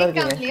சும்மா தான்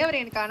இருக்கீங்க. நான் அவர்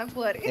எனக்கு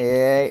அனுப்புவாரு.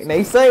 ஏய்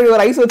நைஸா இது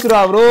ஒரு ஐஸ் வச்சிரா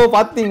ப்ரோ.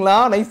 பாத்தீங்களா?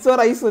 நைஸா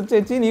ஒரு ஐஸ்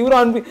வச்சு நீ இவரும்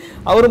அனுப்பி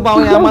அவரும்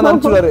பாவம் ஏமாந்து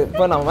அனுப்பிச்சுறாரு.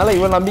 இப்போ நம்ம மேல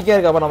இவ்வளவு நம்பிக்கையா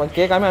இருக்கு. அப்ப நம்ம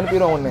கேட்காம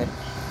அனுப்பிடுவோம் ஒண்ணு.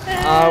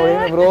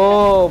 அப்படின்னு ப்ரோ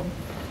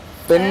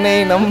பெண்ணை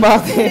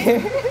நம்பாதே.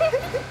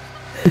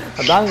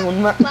 அதான்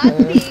உண்மை.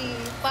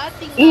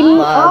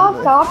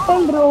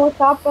 சாப்பிட்டேன் ப்ரோ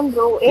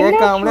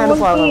கேட்காமலே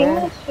அனுப்பாங்க.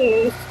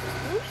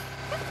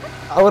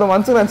 அவரு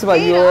மனசு நினைச்சுப்பா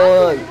ஐயோ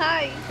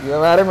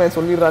இவன் வேற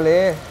சொல்லிடுறாளே.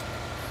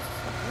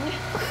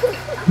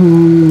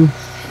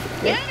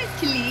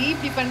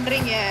 இப்படி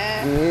பண்றீங்க.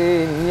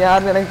 ஏய் நீ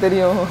யாருன்னு எனக்கு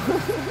தெரியும்.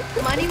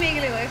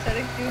 மணிமேகலை வாய்ஸ் அட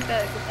கியூட்டா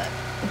இருக்கு பாரு.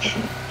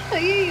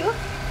 ஐயோ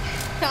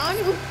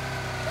Chanu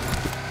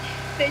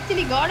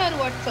actually God R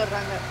what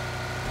சொல்றாங்க.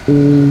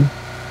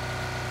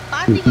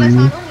 பாத்தீங்களா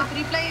சானு உங்களுக்கு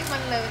ரிப்ளை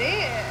பண்ணல அவரே.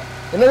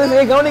 என்னது நீ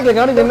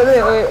கவனிக்கல என்னது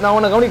நான்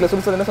உன்னை கவனிக்கல.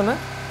 சொல்லு என்ன சொன்ன?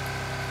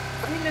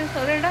 இல்ல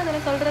சொல்றடா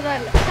அதெல்லாம் சொல்றதா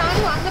இல்ல.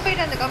 சானு அங்க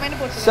போய்ட்டு அந்த கமெண்ட்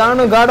போட்டு.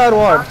 Chanu God R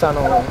what?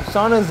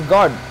 Chanu is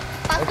God.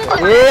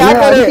 ஏய்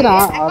ஆக்கறே.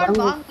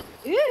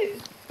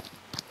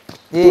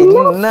 ஏய்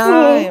என்ன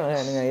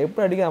நீங்க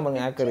எப்படி அடிக்காம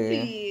பாருங்க ஆக்கறே.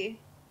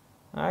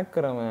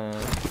 ஆக்கறவன்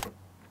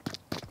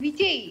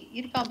விஜய்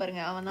இருக்கான்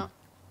பாருங்க அவன்தான்.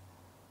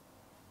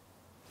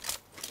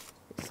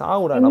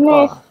 சாவுடா டப்பா.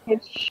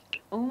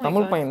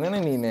 தமிழ் பையன் தானே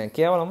நீ?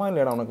 கேவலமா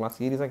இல்லடா உனக்கு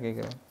சீரியஸா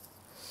கேக்குறேன்.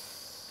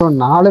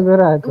 4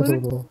 பேர் ஆக்கறா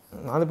ப்ரோ.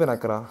 4 பேர்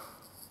ஆக்கறா.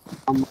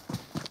 ஆமா.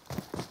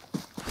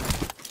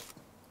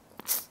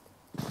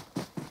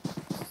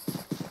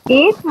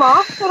 ஏஸ்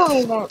மாஸ்டர்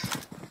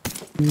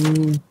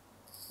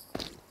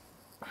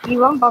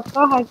இவன்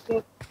பக்கா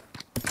ஹேக்கர்.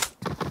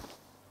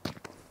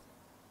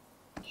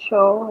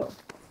 ஷோ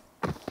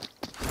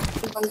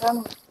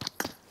பண்றானே.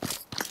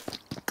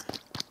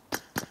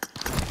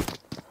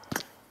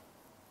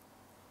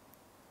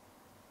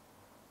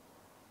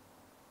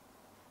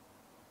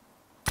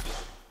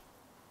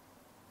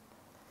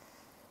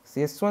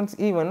 S1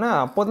 ஈவன்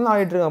அப்போதான்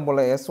ஆடிட்டு இருக்கான்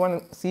போல. S1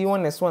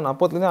 C1 S1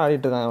 அப்போதுல தான்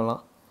ஆடிட்டு இருக்கான்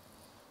இவலாம்.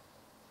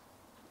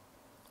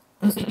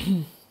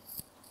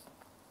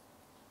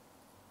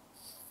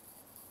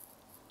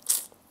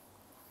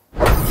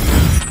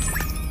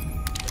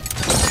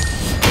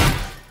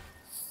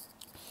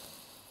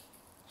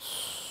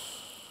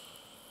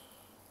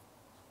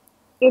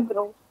 Hey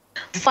bro.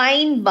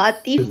 Fine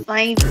Bati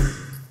fine.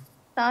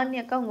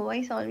 Tanya ka உங்க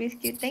voice always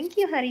cute. Thank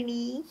you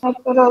Harini.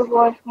 After all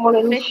what more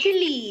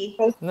Actually.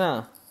 என்ன?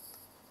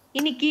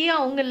 இன்னைக்கு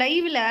அவங்க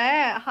லைவ்ல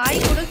ஹாய்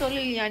கூட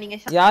சொல்லலையா நீங்க?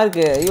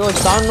 யாருக்கு? ஐயோ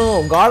Chanu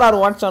God R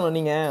what Chanu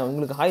நீங்க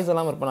உங்களுக்கு ஹாய்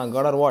சொல்லாம இருப்பனா?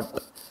 God R what?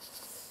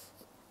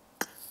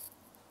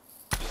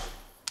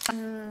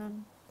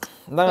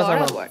 இந்தாங்க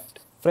சானு.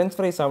 ஃப்ரெஞ்ச்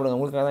ஃப்ரைஸ் சாப்பிடுங்க.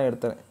 உங்களுக்காக தான்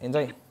எடுத்தேன்.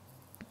 என்ஜாய்.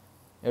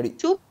 எப்படி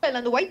சூப்பர்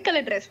அந்த ஒயிட்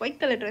கலர் Dress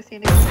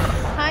எனக்கு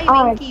ஹாய்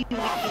வெங்கி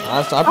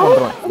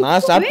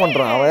நான் ஸ்டார்ட்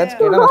பண்றேன் அவ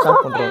ஏதாச்சும் கேட்டா நான்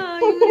ஸ்டார்ட் பண்றேன்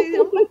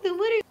ரொம்ப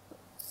திமிரு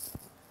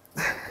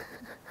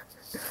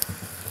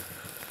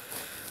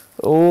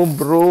ஓ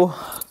ப்ரோ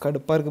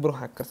கடுப்பா இருக்கு ப்ரோ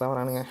ஹேக்கர்ஸ்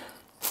வரானுங்க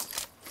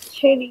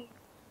சரி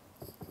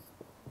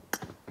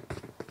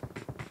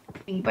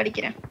நீ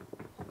படிக்கிறேன்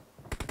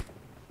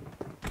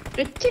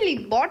Actually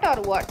bought or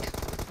what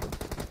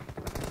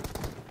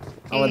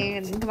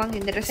இந்த வாங்க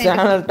இந்த Dress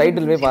சேனல்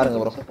டைட்டில் போய் பாருங்க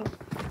ப்ரோ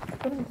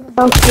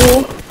ஓகே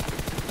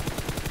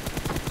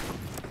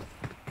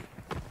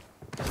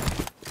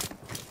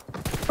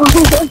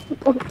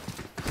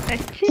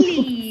Actually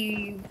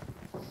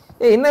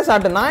என்ன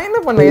சாட்ட நான் என்ன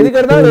பண்ணேன் எதுக்கு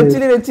எடுத்தா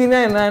ரெச்சினா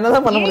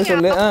என்னதான் பண்ண முடியும்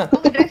சொல்லு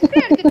உங்க Dress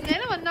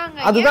எடுத்துட்டேனே வந்தாங்க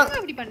அதுதான்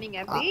இப்படி பண்ணீங்க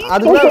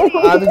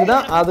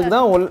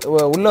அதுதான்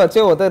உள்ள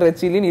வச்சே ஒருத்தர்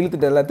ரெச்சிலின்னு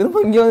இழுத்துட்டல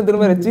திரும்ப இங்க வந்து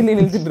திரும்ப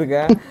ரெச்சிலின்னு இழுத்துட்டு இருக்க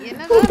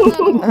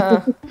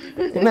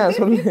என்ன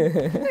சொல்லு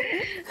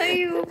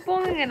ஐயோ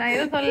போங்க நான்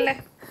ஏதோ சொல்லல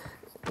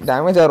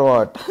damage R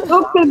what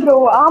Gokul bro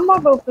ஆமா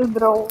கோகுல்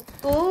ப்ரோ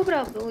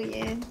கோப்ரா ப்ரோ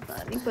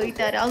நீ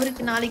போயிட்டாரு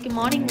அவருக்கு நாளைக்கு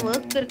மார்னிங்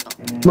வர்க் இருக்கும்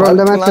ப்ரோ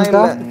இந்த மேட்ச்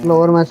இருக்கா இல்ல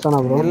ஒரு மேட்ச் தானா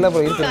ப்ரோ இல்ல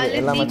ப்ரோ இருக்கு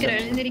எல்லா மேட்ச்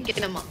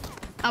எழுந்திருக்கணுமா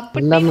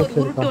அப்படி ஒரு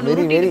உருட்டு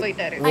உருட்டிட்டு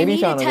போயிட்டாரு வெரி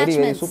சானோ வெரி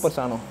சூப்பர்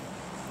சானோ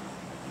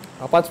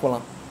அப்பாச்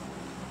போலாம்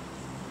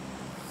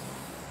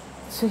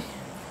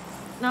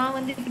நான்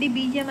வந்து இப்படி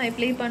BGMI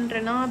ப்ளே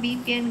பண்றேனா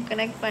VPN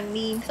கனெக்ட்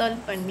பண்ணி இன்ஸ்டால்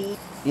பண்ணி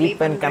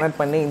VPN கனெக்ட்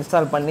பண்ணி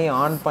இன்ஸ்டால் பண்ணி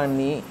ஆன்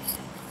பண்ணி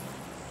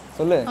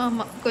சொல்லு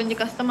ஆமா கொஞ்சம்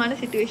கஷ்டமான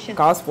சிச்சுவேஷன்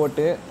காசு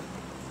போட்டு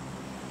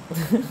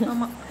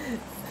ஆமா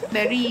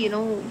very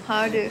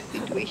hard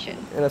situation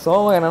இல்ல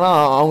சோகம் என்னன்னா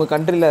அவங்க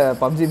கண்ட்ரில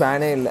PUBG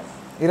பேனே இல்ல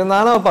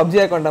இருந்தாலும் PUBG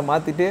அக்கவுண்ட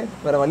மாத்திட்டு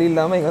வேற வழி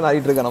இல்லாம இங்க வந்து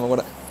ஆடிட்டு இருக்க நம்ம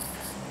கூட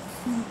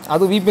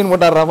அது VPN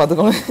போட்டாறா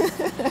பாத்துக்கோங்க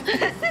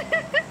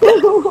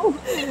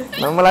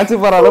நம்மளாச்சு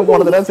போற அளவு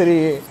போனதுல சரி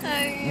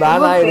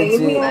பேன்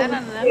ஆயிடுச்சு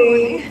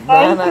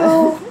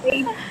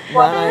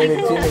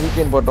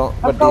VPN போட்டோம்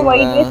பட்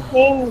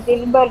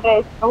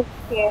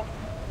ஓகே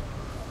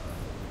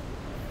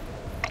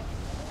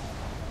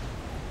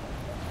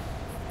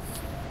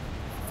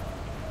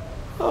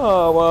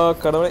வா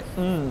கடவுளே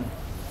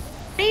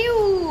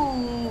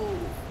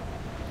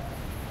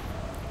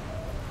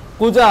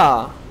பூஜா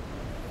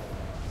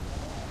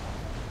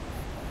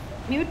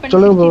மியூட் பண்ணி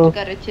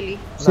வச்சிருக்காரு एक्चुअली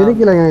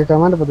சரிக்கலங்க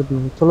கமெண்ட் பார்த்துட்டு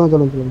சொல்லுங்க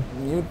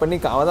மியூட் பண்ணி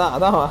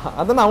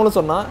அதான் அவளும்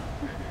சொன்னா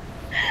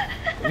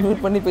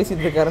மியூட் பண்ணி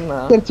பேசிட்டு இருக்காருன்னா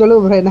சரி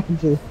சொல்லுங்க ப்ரோ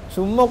என்னாச்சு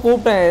சும்மா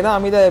கூப்பிட்டேன் ஏதோ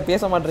அமைதியா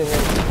பேச மாட்டீங்க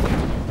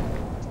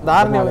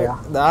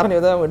தாரணி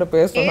ஏதோ அவங்கிட்ட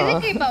பேசணும்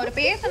எதுக்கு இப்ப அவர்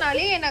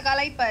பேசனாலே என்ன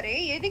கலாய்ப்பாரு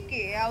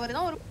எதுக்கு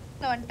அவர்தான் ஒரு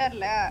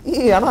வந்துட்டார்ல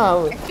ஆனா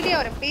एक्चुअली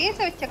அவரை பேச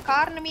வச்ச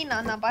காரணமே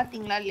நான்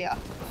பாத்தீங்களா இல்லையா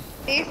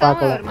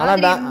பேசாம ஒரு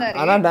மாதிரி இருந்தாரு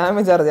ஆனா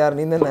டேமேஜ் ஆறது யார்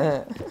நீ தானே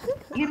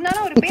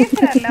இருந்தாலும் அவர்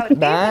பேசுறாருல அவர்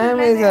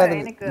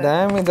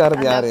டேமேஜ்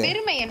ஆறது யாரு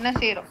பெருமை என்ன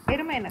சேரும்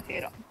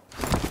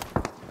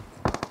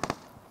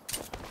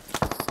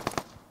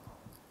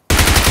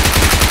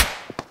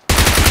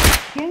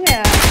ஏங்க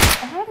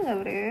பாருங்க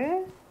அவரு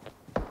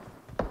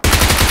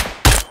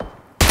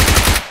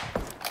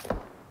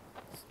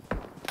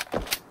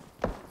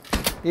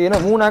ஏன்னா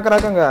 3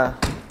 ஆக்கறாக்கங்க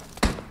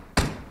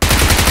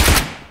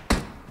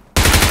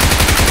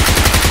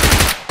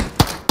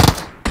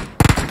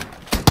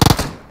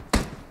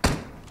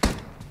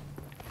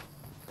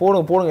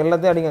போடுங்க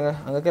எல்லாத்தையும் அடிங்க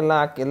அங்க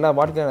எல்லா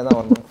பாட்டுக்கும் தான்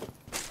வரணும்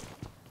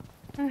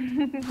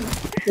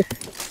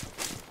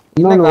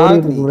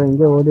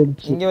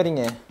இங்க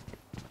வரீங்க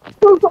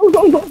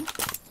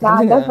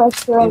நான்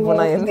ஃபர்ஸ்ட்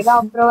வந்து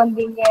அப்புறம்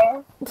வந்தீங்க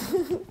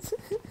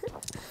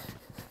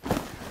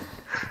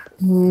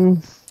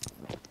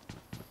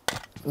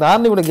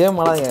தாரணி கூட கேம்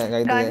ஆடாதீங்க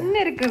கைது கன்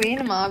இருக்கு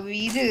வேணுமா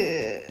இது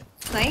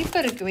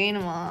ஸ்னைப்பர் இருக்கு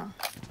வேணுமா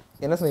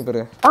என்ன ஸ்னைப்பர்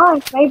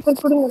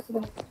ஸ்னைப்பர்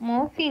கொடுங்க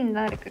மோர்ஃபின்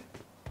தான் இருக்கு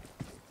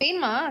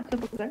வேணுமா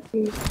சூப்பர்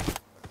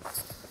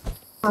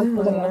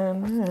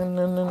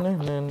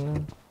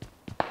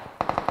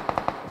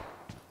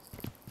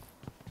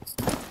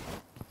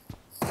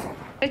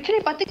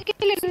एक्चुअली 10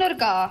 கில் இன்னும்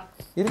இருக்கா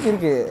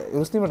இருக்கு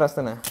ருஸ்தி மட்ராஸ்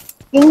தானே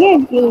எங்க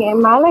இருக்கீங்க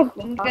மேல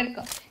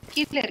இருக்கா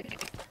கீழ இருக்கு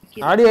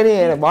ஆடி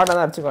பாட்டா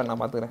தான் அடிச்சுக்கோ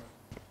நான் பாத்துக்கறேன்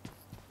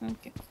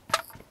ஓகே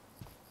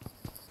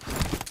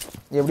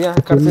எப்படியா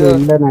கடைசி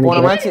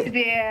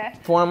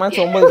போன மேட்ச்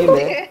 9 கில்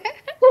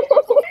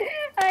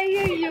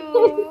ஐயோ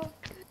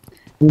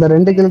இந்த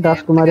 2 கில்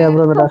டாஸ்க் மாதிரி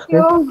ப்ரோ இந்த டாஸ்க்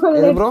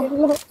இது ப்ரோ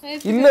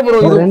இல்ல ப்ரோ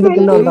இது 2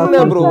 கில்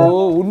இல்ல ப்ரோ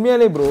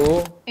உண்மையாலே ப்ரோ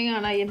ஏங்க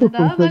நான்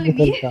என்னடா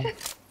வலிவி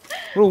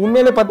ப்ரோ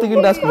உண்மையாலே 10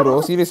 கில் டாஸ்க் ப்ரோ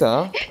சீரியஸா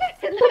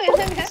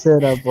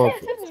சரி அப்போ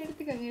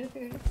எடுத்துக்கங்க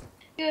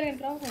இவரே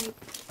டிராப் பண்ணி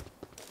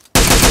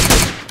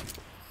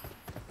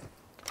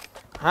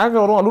ஹேக்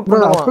வரும் லூட் ப்ரோ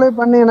பண்ணுவான் அப்ளை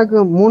பண்ணி எனக்கு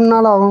 3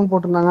 நாள் ஆகும்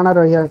போட்டுருந்தாங்க ஆனா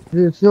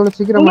இவ்வளவு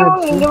சீக்கிரமா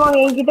ஆயிடுச்சு இங்க வாங்க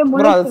என்கிட்ட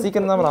ப்ரோ அது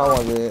சீக்கிரம் தான் ஆகும்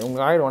அது உங்க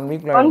ஆயிடு 1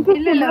 வீக்ல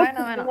ஆயிடும் இல்ல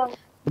வேணாம்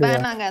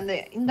வேணாங்க அந்த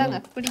இந்தாங்க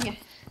பிடிங்க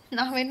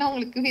நான் வேணா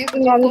உங்களுக்கு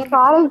அந்த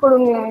ஸ்டாரல்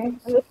கொடுங்க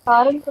அந்த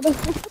ஸ்டாரல்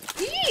கொடுங்க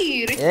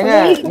ஏங்க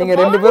நீங்க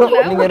ரெண்டு பேரும்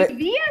நீங்க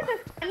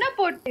விஎஸ்எஸ் பண்ண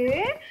போட்டு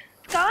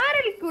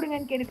ஸ்டாரல்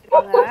கொடுங்கன்னு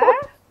கேக்குறாங்க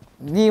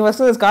நீ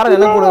ஃபர்ஸ்ட் ஸ்கார்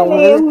எல்லாம் கூட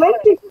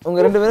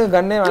உங்க ரெண்டு பேரும்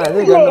கண்ணே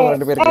வேணாது கன் உங்க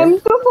ரெண்டு பேருக்கு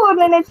M24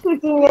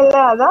 நினைச்சிருக்கீங்கல்ல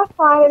அதான்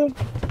ஸ்கார்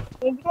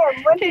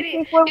சரி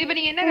இப்போ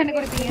நீங்க என்ன கண்ணு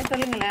கொடுப்பீங்க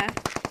சொல்லுங்களேன்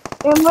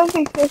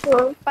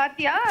M164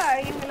 பாத்தியா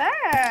இவங்கள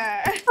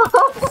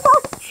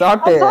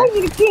ஷாட்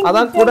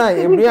அதான் கூட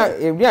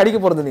எப்படியா அடிக்க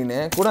போறது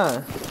நீனே கூட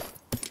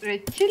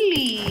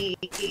ரெச்சிலி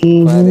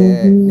பாரு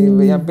நீ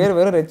என் பேர்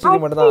வெறும் ரெச்சிலி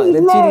மட்டும் தான்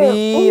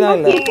ரெச்சிலினா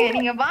இல்ல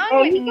நீங்க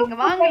வாங்க நீங்க இங்க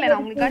வாங்கல நான்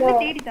உங்களுக்கு கண்ணு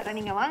தேடி தரேன்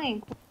நீங்க வாங்க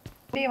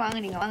அப்படியே வாங்க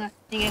நீங்க வாங்க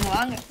நீங்க இங்க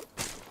வாங்க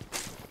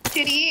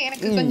சரி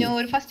எனக்கு கொஞ்சம்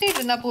ஒரு ஃபர்ஸ்ட் எய்ட்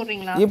இருந்தா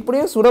போடுறீங்களா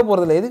எப்படியும் சுட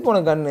போறது இல்ல எதுக்கு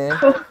உனக்கு கண்ணு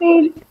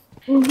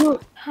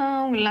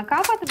உங்களை நான்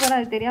காப்பாத்த போறேன்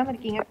அது தெரியாம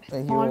இருக்கீங்க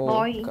small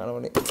boy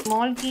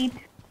small kit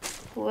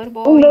poor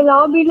boy உங்க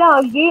லாபில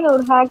அகைன்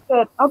ஒரு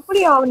ஹேக்கர்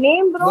அப்படி அவன்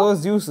நேம் ப்ரோ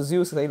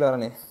ஜூஸ் ரைட்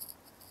வரனே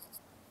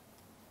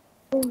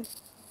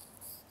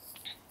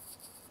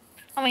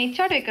அவன்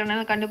ஹெட்ஷாட்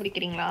வைக்கறனால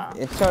கண்டுபிடிக்கிறீங்களா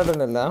ஹெட்ஷாட்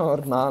இல்ல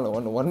ஒரு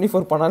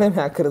 1v4 பண்ணாலே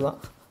ஹேக்கர் தான்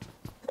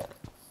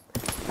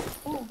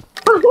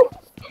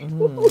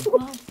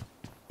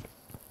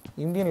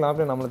இந்தியன்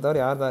லாப்ல நம்மள தவிர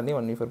யார் தானே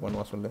 1v4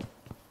 பண்ணுவா சொல்லு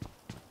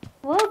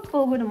வர்க்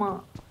போகணுமா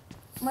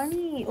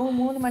மணி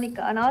 3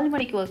 மணிக்கு 4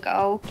 மணிக்கு வர்க்கா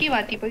ஓகே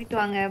வாத்தி போயிட்டு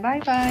வாங்க by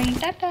by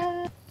Tata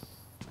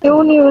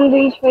soon you will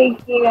reach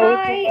 5k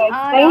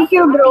thank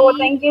you bro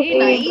thank you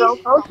bro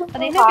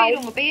அது என்ன பேர்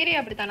உங்க பேரே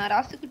அப்படிதானா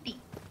ராசுகுட்டி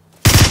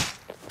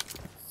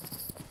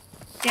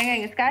ஏங்க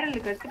எங்க ஸ்காரல்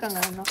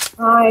எடுத்துக்கங்க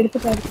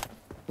எடுத்துட்டாரு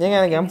ஏங்க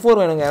எனக்கு M4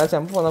 வேணுங்க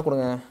யாராச்சும் M4 தான்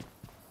கொடுங்க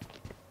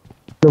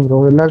ப்ரோ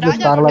எல்லாரும்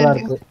ஸ்கார்ல தான்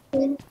இருக்கு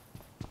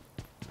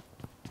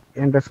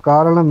என்ற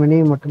ஸ்கார்ல மினி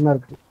மட்டும் தான்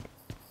இருக்கு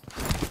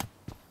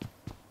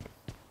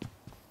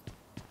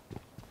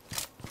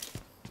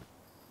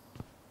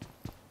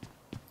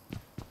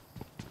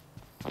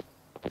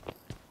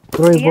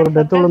ப்ரோ இப்போ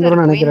டெத்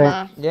விழுந்துறன்னு நினைக்கிறேன்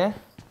ஏன்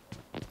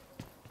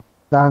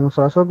தாங்க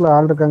சோசோக்ல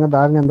ஆள் இருக்காங்க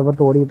தாங்க அந்த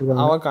பக்கம் ஓடிட்டு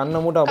இருக்காங்க அவ கண்ணை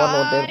மூட்ட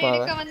அப்பார்ட்ல ஓட்டே இருப்பாங்க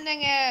எடுக்க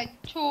வந்தங்க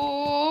சோ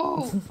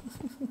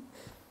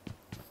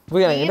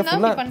போய் என்ன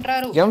ஃபுல்லா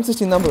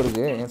M16 தான் ப்ரோ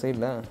இருக்கு என்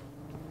சைடுல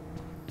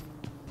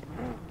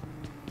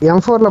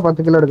M4 ல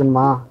 10 கிலோ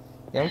எடுக்கணுமா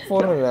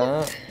M4 இல்ல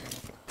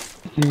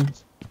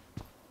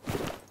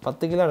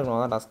 10 கிலோ எடுக்கணும்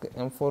அதான் டாஸ்க்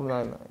M4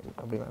 தான் இல்ல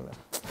அப்படினா இல்ல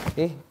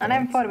ஏய் انا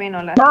M4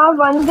 வேணும்ல நான்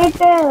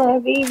வந்துட்டேன்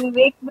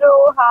விவேக் ப்ரோ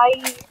ஹாய்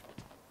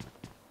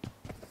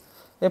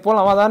ஏய்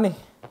போலாம் வா தானே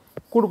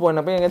கூடு போ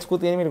என்ன போய் எங்கயாச்சும்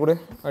கூத்து எனிமி கூட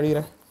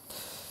அடிக்குறேன்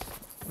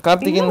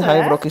Karthikeyan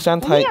hi bro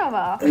Kishanth hi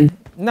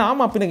நான்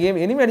ஆமா அப்ப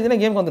கேம் எனிமி அடிச்சனா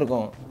கேம்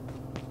வந்திருக்கும்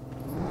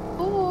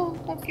ஓ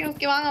ஓகே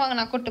ஓகே வாங்க வாங்க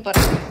நான் கூட்டி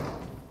போறேன்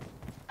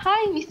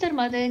hi mister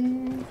Madan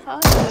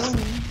hello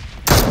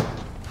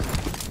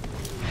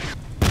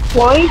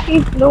voice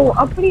is low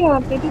அப்படியே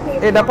தெரியல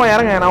ஏய் டப்பா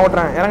இறங்க நான்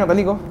ஓட்றேன் இறங்க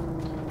தள்ளிக்கோ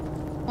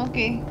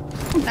ஓகே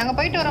நாங்க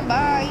போயிட்டு வரோம்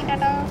பை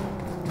டாடா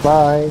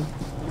பை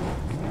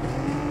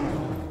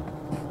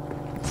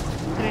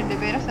ரெண்டு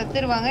பேரும்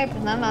செத்துருவாங்க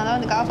எப்படினாலும் நான் தான்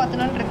வந்து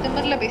காப்பாத்தணும்ன்ற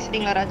திமிர்ல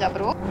பேசுறீங்களா ராஜா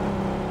ப்ரோ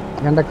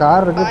என்கிட்ட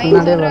கார் இருக்கு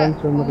பின்னாடியே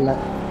வரேன்னு சொன்னல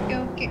ஓகே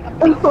ஓகே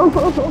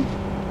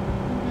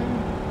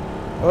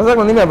ஓசா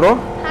கொண்டியா ப்ரோ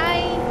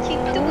ஹாய்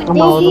சித்து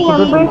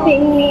நம்பர்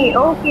சென்ட்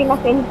ஓகே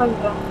நான் சென்ட்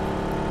பண்றேன்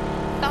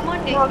கம்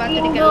ஆன் டேக்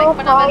பாத்துட்டு லைக்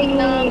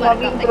பண்ணாதீங்கன்னா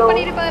லைக்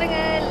பண்ணிரு பாருங்க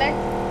லைக்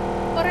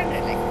போறேன்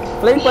லைக்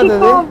ப்ளே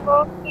பண்ணது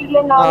இல்ல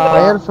நான்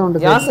ஃபயர்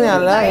சவுண்ட் யாஸ்னா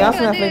இல்ல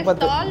யாஸ்னா ப்ளே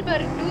பண்ணு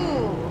டால்பர்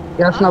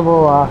 2 யாஸ்னா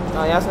போவா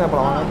யாஸ்னா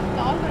போலாம்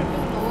டால்பர் 2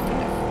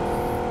 நோக்கிட்ட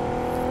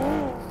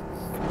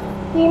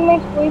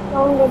டீம்மேட் போய்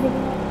சவுண்ட் வருது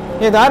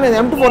ஏய் தானே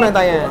M24 நே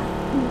தாயே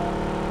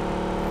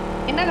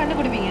என்ன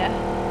கண்டுபிடிப்பீங்க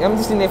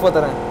M16 A4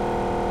 தரேன்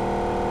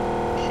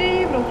சரி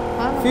ப்ரோ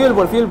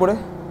ஃபியூல் போடு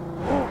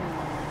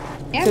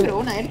ஏன் ப்ரோ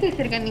நான் எடுத்து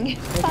வச்சிருக்கேன் நீங்க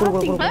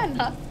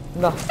பாத்தீங்களா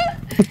இந்தா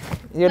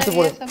எடுத்து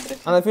போடு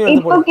அந்த ஃபியூல்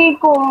எடுத்து போடு இப்போ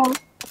கேக்கும்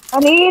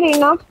array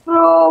ரினாக்ஸ்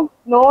bro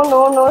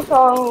no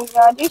song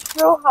Rajesh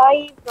bro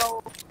hi bro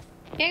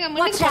ஏங்க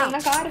முன்னாடி போறீங்க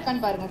கார்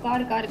இருக்கான்னு பாருங்க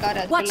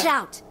கார் அது Watch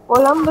out.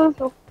 கொலம்பு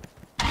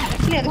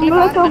actually அதுக்குள்ள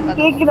கார் இருக்கான்னு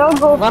கேக்குதா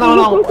கோபி வேணா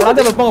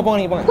ராஜா போங்க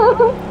நீங்க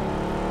போங்க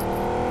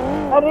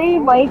அரே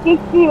மைக்கி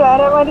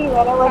வேற மாதிரி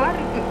கார்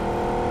இருக்கு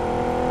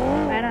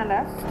வேணால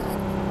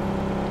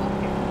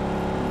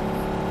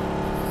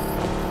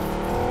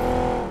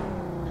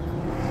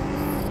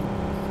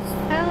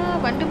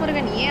வண்டு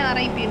முருகன் ஏன்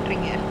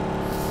ஆர்ஐபின்றீங்க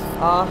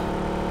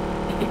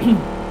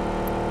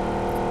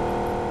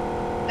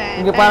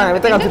இங்க பாரு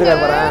வித்த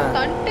காமிச்சிருக்காரு பாரு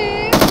தண்டு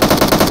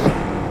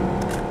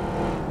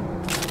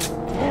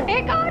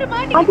ஏய் கார்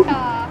மாட்டிட்டா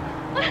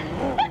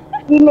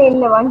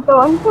இல்ல வந்து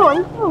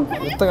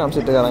வித்த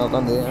காமிச்சிட்டு இருக்காங்க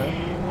உட்கார்ந்து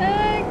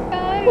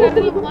கார்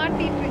நடுவுல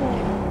மாட்டிட்டு இருக்கு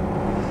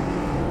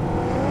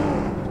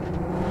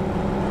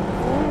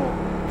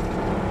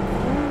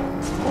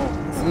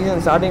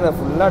சீசன் ஸ்டார்டிங்ல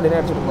ஃபுல்லா டிலே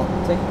அடிச்சிருக்கோம்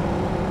சரி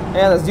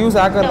ஏய் அந்த ஜூஸ்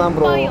ஹேக்கர் தான்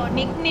ப்ரோ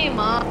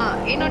நிக்நேமா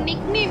என்னோட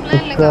நிக்நேம்லாம்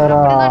இல்லங்க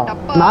அப்படிதான்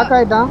டப்பா நாக்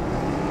ஆயிட்டான்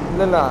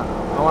இல்ல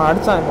அவன்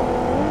அடிச்சான் இப்போ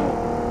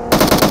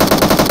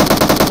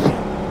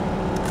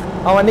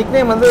அவன்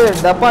நிக்நேம் வந்து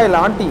டப்பா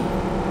இல்ல ஆண்டி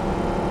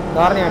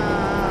தாரணி ஆண்டி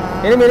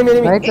எனிமி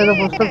ரைட்ல ஏதோ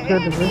புஷ்அப்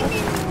கேட்டுச்சு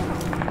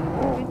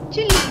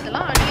ரெச்சிலி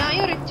இதெல்லாம்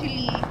அநியாயம்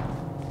ரெச்சிலி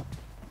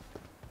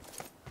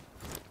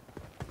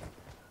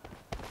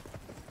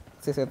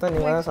சரி செத்தா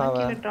நீ தான்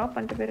சாவ. டிராப்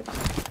பண்ணிட்டு போயிருக்கான்.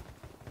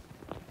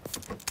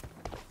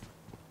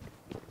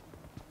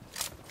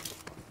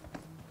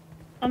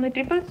 அந்த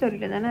ட்ரிபிள்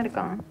ஸ்டோரியில தானே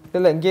இருக்கான்.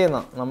 இல்ல இங்கே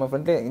தான் நம்ம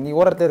ஃப்ரெண்ட் நீ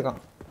ஓரத்தே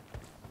இருக்கான்.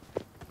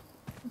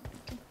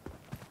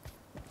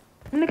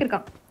 முன்னுக்கு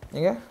இருக்கான்.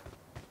 எங்க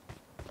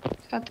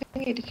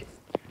சத்தம் கேட்டுச்சு.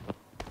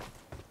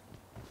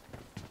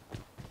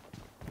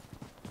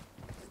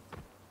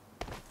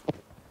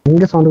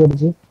 எங்க சவுண்ட்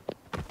கேட்டுச்சு?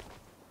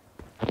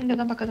 இங்க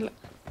தான் பக்கத்துல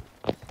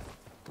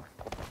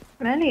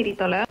மேலே ஏறி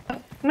தொலை.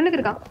 முன்னுக்கு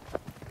இருக்கான்.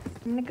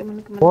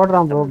 முன்னுக்கு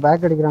போடுறான் ப்ரோ.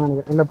 பேக் அடிக்கிறான்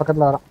நினைக்கிறேன். இந்த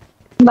பக்கத்துல வரான்.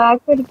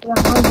 பேக்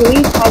அடிக்கிறான்.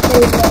 ஜெய் பேக்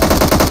அடிக்கிறான்.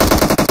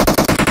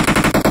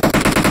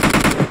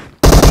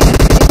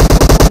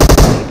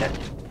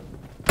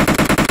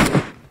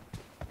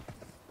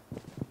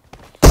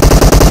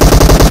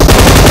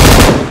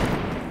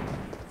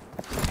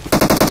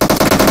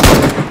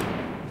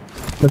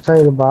 மச்சா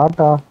இது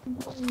பாட்டா?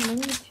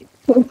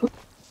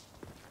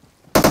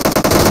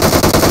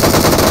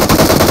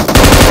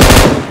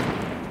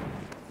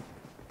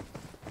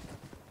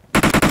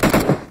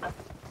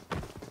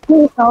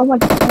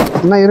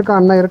 அண்ணா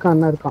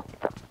இருக்கான்.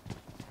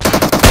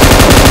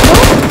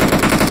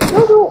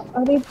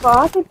 அதை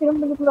பார்த்து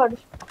திரும்பதுக்குள்ள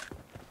அடிச்சு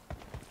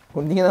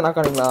நீங்க தான்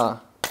நாக்கானீங்களா?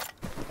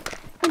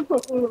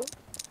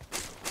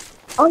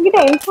 அவங்கிட்ட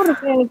M4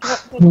 இருக்கு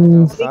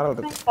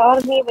நினைக்கிறேன்.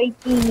 சாரதி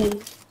வைத்தி.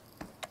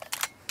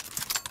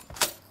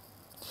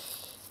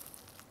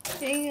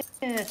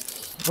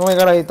 Oh my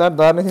god, I thought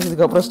Dharani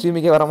இதுக்கு அப்புறம்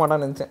ஸ்ட்ரீமிங்கே வர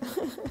மாட்டான்னு நினைச்சேன்.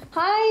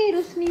 Hi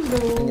ருஷ்னி bro.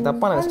 நீங்க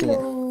தப்பா நினைச்சிட்டீங்க.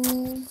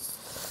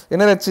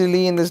 என்ன ஆக்சுவலி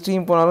இந்த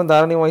ஸ்ட்ரீம் போனாலும்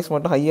தாரணி வாய்ஸ்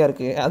மட்டும் ஹையா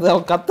இருக்கு. அது அவ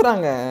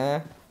கத்துறாங்க.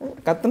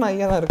 கத்துனா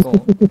ஹையா தான் இருக்கும்.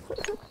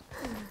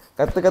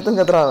 கத்துன்னு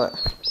கத்துறாங்க.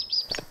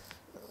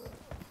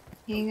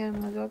 ஏங்க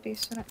மெதுவா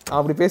பேசுறேன்.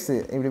 அப்படி பேசு.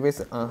 இப்படி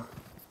பேசு.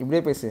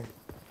 இப்படியே பேசு.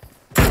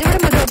 இதை விட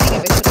மெதுவா அப்படிங்க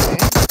பேசுறேன்.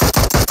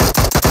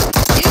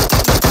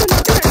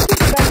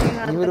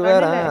 இவர்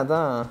வேற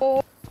அதான்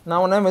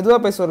நான் உன்ன மெதுவா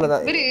பேசுறல.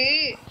 இவரு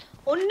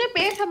ஒண்ணு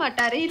பேச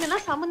மாட்டாரு இல்லனா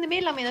சம்பந்தமே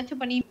இல்லாம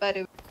ஏதாச்சும்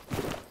பண்ணிப்பாரு.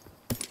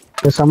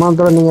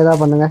 சமாந்தர நீங்க ஏதா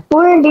பண்ணுங்க.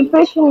 Full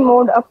depression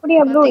mode.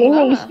 அப்படியே ப்ரோ என்ன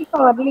இஷ்டிகா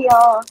வரலையா?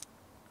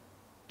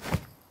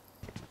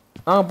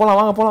 போலாம்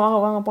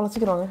வாங்க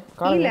சீக்கிரம் வாங்க.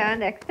 இல்ல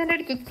அந்த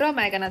எக்ஸ்டெண்டட் குவிக் ட்ரா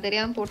மேக நான்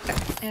தெரியாம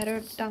போட்டேன். யாரோ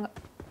எடுத்துட்டாங்க.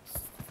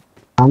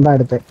 நான் தான்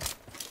எடுத்தேன்.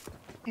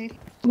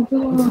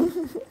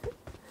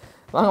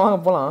 வாங்க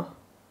போலாம்.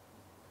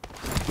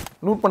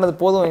 லூட் பண்ணது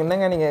போதும்.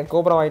 என்னங்க நீங்க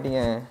கோப்ரா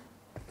ஆயிட்டீங்க.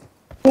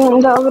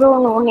 இந்த ப்ரோ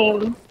நோ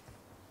நேம்.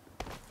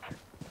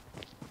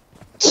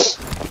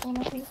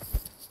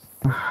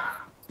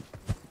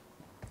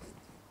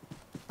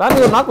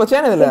 தாண்டி ஒரு நாக்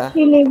வச்சேனே இதுல.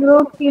 இல்ல ப்ரோ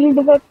killed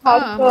the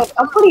hacker.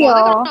 அப்படியே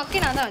நாக்கே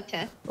நான் தான்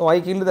வச்சேன். ஓ I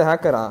killed the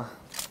hacker-ஆ?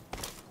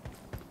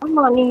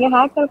 ஆமா நீங்க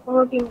ஹேக்கர்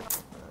போட்டீங்க.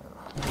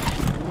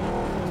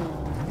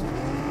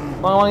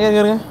 வாங்க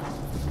இருங்க.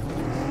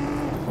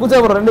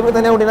 பூஜா ப்ரோ ரெண்டு பேரும்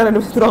தனியா ஓடினா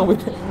ரெண்டு பேரும் திருவாங்க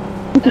போயிட்டு.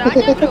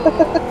 ராஜா ப்ரோ.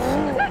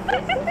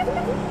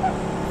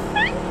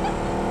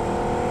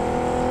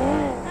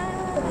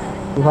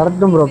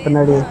 வரட்டும் ப்ரோ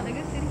பின்னாடி.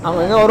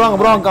 அவங்க எங்க வருவாங்க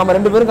ப்ரோ? அவங்க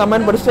ரெண்டு பேரும்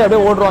கமெண்ட் படிச்சிட்டு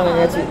அப்படியே ஓடுவாங்க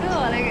எங்கயாச்சு.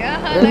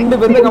 ரெண்டு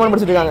பேரும் கமெண்ட்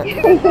படிச்சிட்டு இருக்காங்க.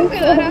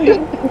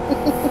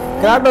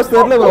 கிராட்டோஸ்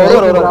தெரியல ப்ரோ.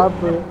 ஒரு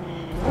டிராப்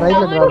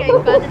ரைட்ல டிராப்.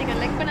 பாத்துங்க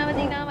லைக்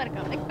பண்ணாதீங்கன்னா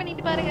மறக்காம லைக்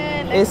பண்ணிட்டு பாருங்க.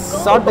 எஸ்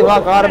ஷாட் வா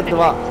கார் எடுத்து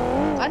வா.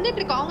 வந்துட்டு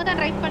இருக்கு. அவங்க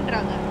தான் ரைட்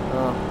பண்றாங்க.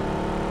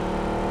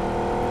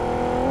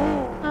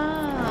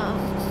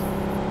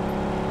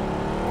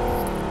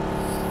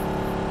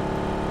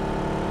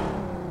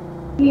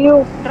 ஐயோ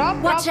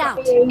டிராப்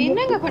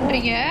என்னங்க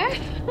பண்றீங்க?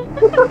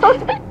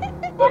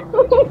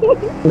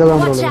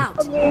 Watch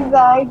out.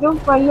 ஐயோ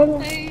பண்ணல.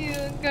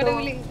 ஐயோ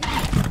கடவுளே.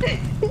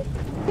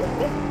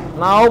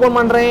 நான் ஓபன்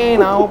பண்றேன்.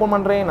 நான் தான் ஓபன்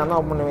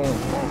பண்ணுவேன்.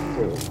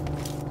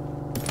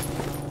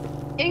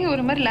 ஏங்க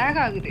ஒரு மாதிரி லாக்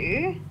ஆகுது.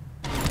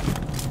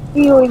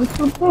 ஐயோ இது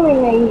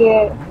சுத்தவேங்க இங்க.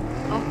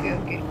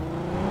 ஓகே.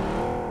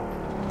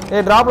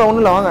 டிராப்ல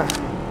ஒண்ணும் இல்ல வாங்க.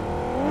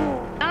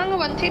 நாங்க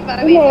ஒன் சைடு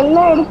வரவே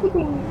எல்லாம்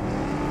எடுத்துட்டீங்க.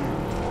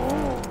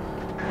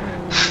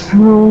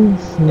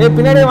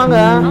 பின்னாடியே வாங்க.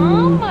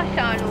 ஆமா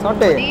ஷானு.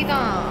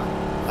 அதேதான்.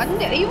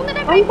 வந்து இவங்க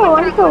தான் ட்ரை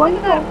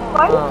பண்றாங்க.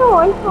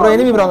 ப்ரோ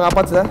எனிமி ப்ரோ அங்க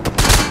அப்பாச்சுல.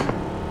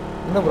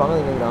 என்ன ப்ரோ அங்க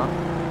நிக்குறான்?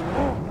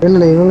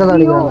 இல்ல இவங்க தான்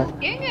அடிக்கறாங்க.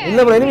 இல்ல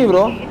ப்ரோ எனிமி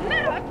ப்ரோ.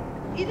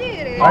 இது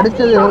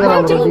அடிச்சது இவங்க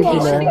தான் ப்ரோ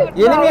டிபில.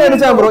 எனிமி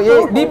அடிச்சான் ப்ரோ.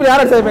 டிபில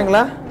யார்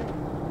அடிச்சாய்ப்பீங்களா?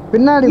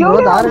 பின்னாடி ப்ரோ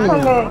தாரணி.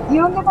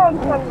 இவங்க தான்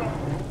அடிச்சாங்க.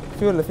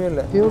 ஃபியூல்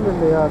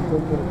இல்லையா?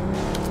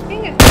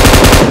 ஏங்க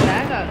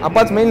லாக் ஆகுது.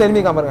 அப்பாச்சு மெயின்ல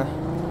எனிமி காம்பறங்க.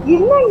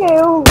 இல்லங்க.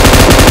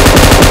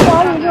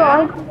 யார் இது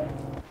ஆள்?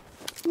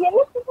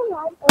 எனக்கு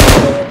லாக்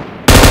ஆகுது.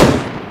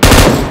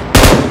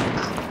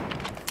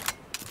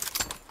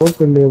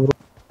 Okay bro.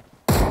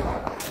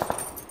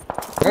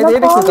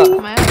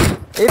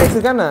 8x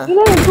இருக்கானே?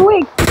 இல்ல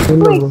 2x.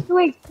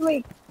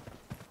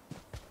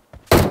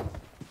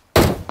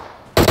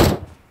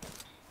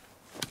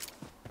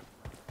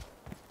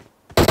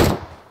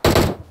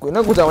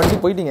 என்ன கூச்சா வண்டி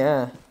போயிட்டீங்க?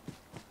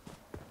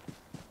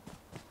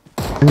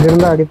 இங்க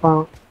இருந்து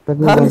அடிப்பான்.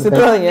 நீ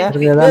சுற்றாதீங்க.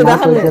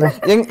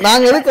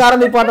 நாங்க எதுக்கு காரை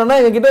நிப்பாட்டோம்னா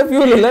எங்ககிட்ட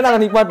ஃபியூல் இல்ல, நாங்க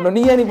நிப்பாட்டணும்.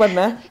 நீ ஏன்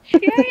நிப்பாட்டின?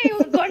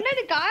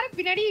 கொண்டது காரை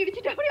பின்னாடி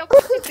இடிச்சிட்டு அப்படியே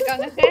உட்கார்ந்துட்டு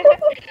இருக்காங்க.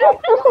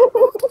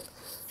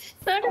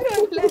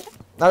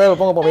 அதே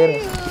போங்க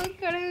ஏறுங்க.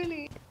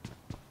 கடவுளே.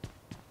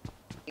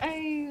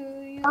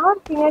 யார்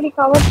பின்னாடி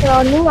கவர்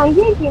நீங்க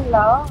அங்கேயே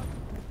இருக்கீங்களா?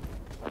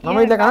 நம்ம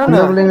வீட்ல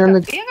காணோம்.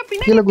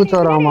 கீழ குச்சி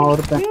வராமா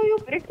ஒருத்தன். ஐயோ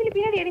ரெட்சிலி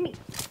பின்னாடி எனிமி.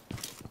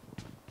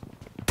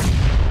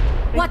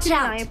 Watch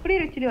out. எப்படி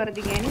ரெட்சிலி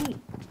வரதுங்க நீ?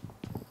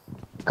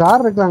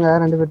 கார் இருக்காங்க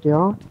ரெண்டு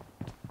பேட்டியும்.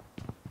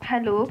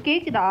 ஹலோ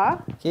கேக்குதா?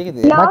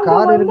 கேக்குது.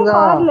 கார் இருக்குதா?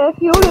 கார்ல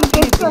ஃபியூல்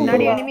இருக்கு.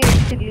 முன்னாடி எனிமி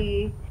ரெட்சிலி.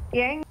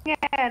 ஏங்க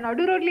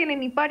நடு ரோட்ல என்ன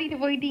நிப்பாட்டிட்டு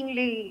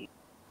போயிட்டீங்களே.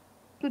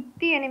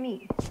 சுத்தி எனிமி.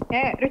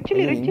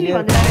 ரெட்சிலி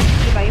வந்தா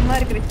ரெட்சிலி பயமா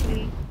இருக்கு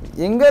ரெட்சிலி.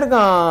 எங்க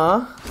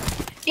இருக்கான்?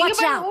 இங்க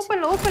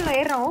பாரு ஓபன்ல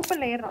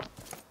ஏறான்.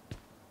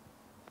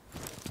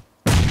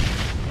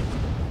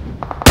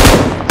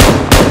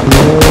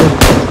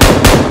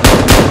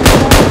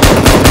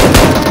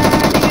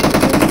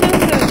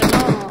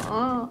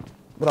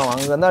 ப்ரோ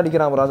அங்க வந்து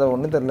அடிக்கிறான் ப்ரோ, அது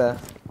ஒண்ணும் தெரியல.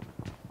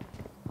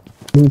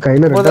 நீ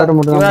கையில ரெட் டாட்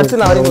மட்டும் தான்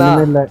அடிச்சல வரீங்களா?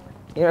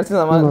 நீ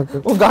அடிச்சலாமா?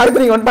 உன்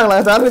கார்த்தி வந்துட்டாங்களா?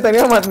 சாமி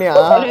தனியா மாட்டனியா?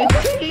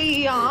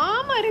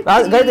 ஆமா இருக்கு.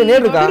 கார்த்தி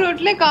நேட் இருக்கா?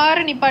 ரோட்ல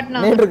காரை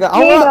நிப்பாட்டனா. நேட் இருக்கா?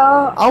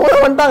 அவங்க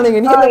வந்துட்டாங்க. நீங்க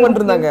என்ன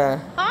பண்ணிட்டு இருந்தாங்க?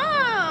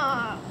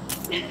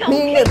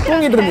 நீங்க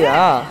தூங்கிட்டு இருந்தியா?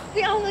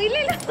 அவங்க இல்ல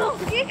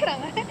அவங்க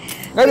கேக்குறாங்க.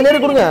 கார்த்தி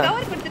நேட் கொடுங்க.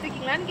 கவர் கொடுத்துட்டு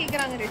இருக்கீங்களான்னு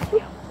கேக்குறாங்க ரெட்சி.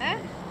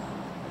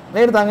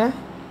 நேட் தாங்க.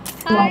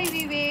 ஹாய்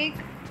விவேக்.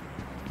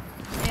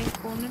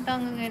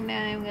 கொன்னுட்டாங்க என்ன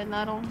இவங்க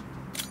எல்லாரும்.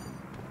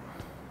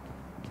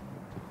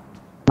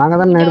 நாங்க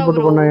தான் நேடு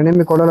போட்டு கொண்டோம்.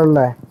 எனிமி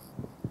கொல்லல.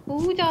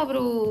 பூஜா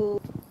ப்ரோ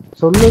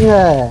சொல்லுங்க.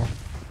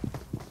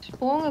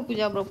 போங்க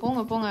பூஜா ப்ரோ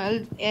போங்க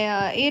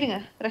ஏறுங்க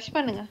ரஷ்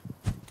பண்ணுங்க.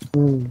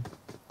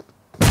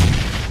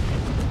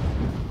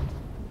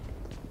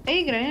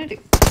 ஏய் கிரேனேட்.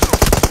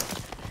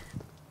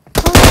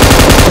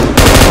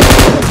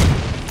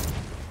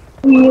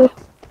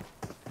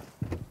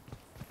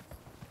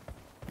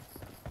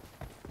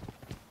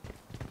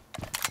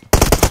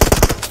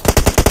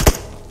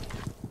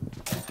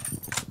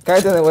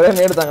 காய்ச்ச ஒரே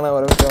நேடு தாங்கண்ணா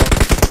ஒரு நிமிஷம்.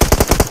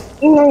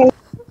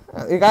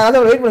 ராஜா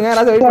வெயிட் பண்ணுங்க.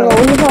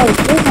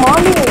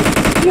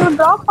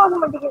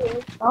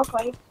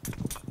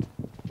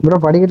 ப்ரோ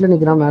படிக்கட்டுல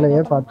நிக்கிறான் மேலயே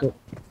பாத்து.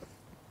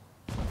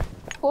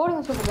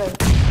 போடுங்க சூப்பர்.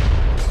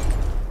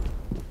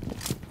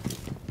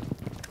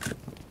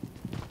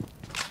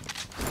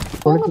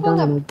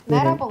 போங்க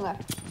நேரா போங்க.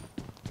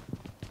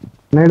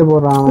 நேடு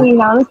போறான்.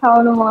 நானும்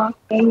சாவணுமா?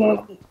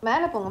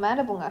 மேல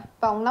போங்க.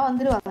 இப்ப அவங்கலாம்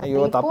வந்துருவாங்க.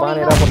 ஐயோ தப்பா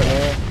நேரா போட்டனே.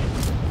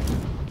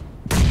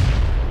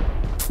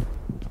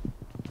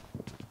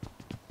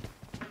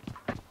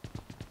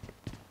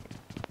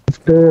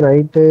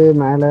 ரைட்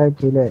மேல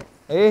கீழே.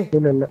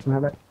 கீழ இல்ல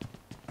மேல.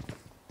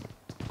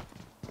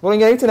 ப்ரோ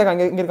இங்க ரைட் சைடுல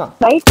இங்க இருக்கான்.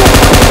 ரைட்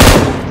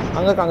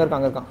அங்க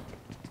இருக்கான்.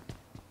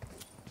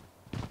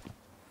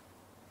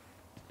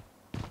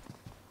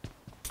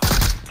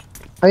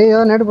 ஐயோ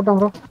நேடு போட்டான்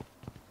ப்ரோ.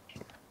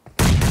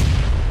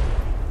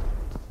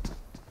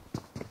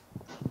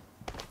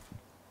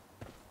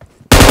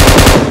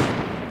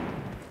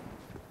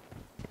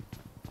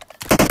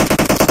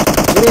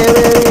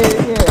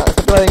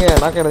 சுத்தாதீங்க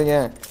நாக்காதீங்க.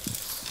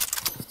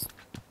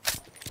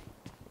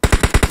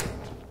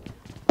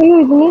 ஐயோ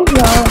இது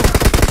நீங்களா?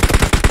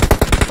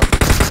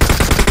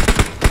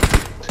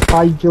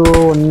 ஐயோ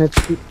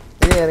ஒன்னச்சி.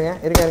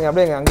 இருங்க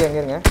அப்படியே அங்கே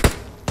இருங்க.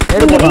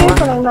 நேடு போட்டான்.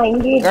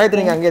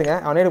 காயத்ரி அங்கே இருங்க.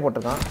 அவன் நேடு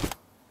போட்டிருக்கான்.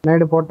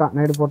 நேடு போட்டான்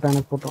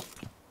எனக்கு போட்டான்.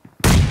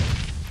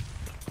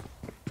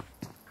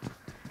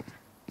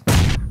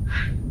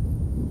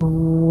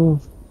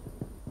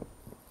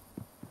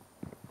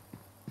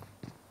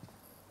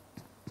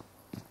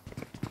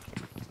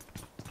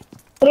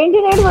 ரெண்டு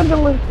நேடு வருது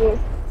உங்களுக்கு.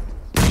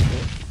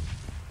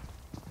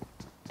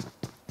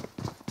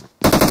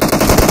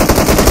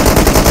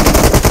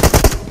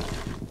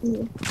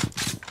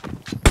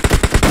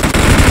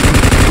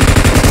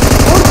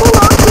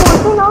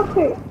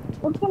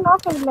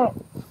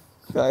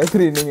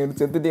 காயத்ரி நீங்க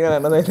செத்துட்டீங்கன்னா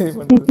என்ன தான்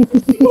பண்றது?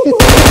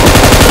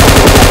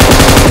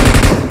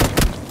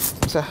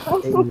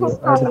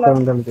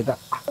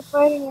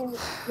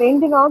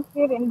 ரெண்டு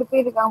நாக்கு 2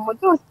 பேர் இருக்காங்க.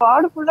 மொத்தம்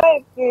ஸ்குவாட் ஃபுல்லா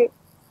இருக்கு.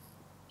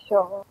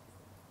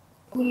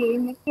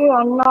 எனக்கு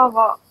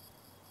அண்ணாவா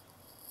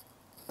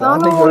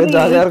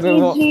ஜாலியா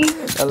இருக்கும்.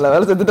 நல்ல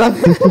வேலை செத்துட்டாங்க.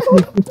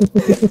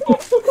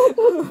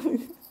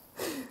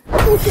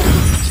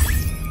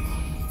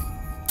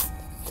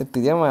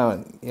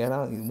 ஏன்னா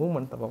இது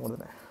மூவ்மெண்ட் தப்பா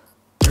பண்ணுறேன்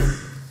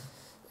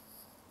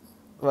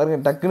பாருங்க.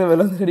 டக்குன்னு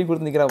வெளில வந்து ரெடி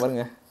கொடுத்து நிற்கிறா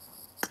பாருங்க.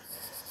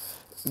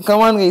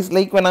 கமான் கைஸ்,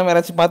 லைக் பண்ணாம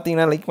யாராச்சும்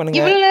பார்த்தீங்கன்னா லைக் பண்ணுங்க.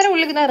 இவ்வளவு நேரம்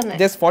உள்ளுக்கு தான் இருந்தேன்.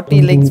 Just 40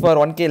 likes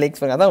for 1k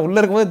likes பாருங்க. அதான் உள்ள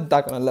இருக்கும்போது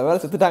தாக்க நல்ல வேலை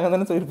செத்துட்டாங்க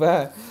தானே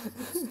சொல்லிருப்பேன்.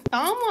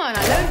 ஆமா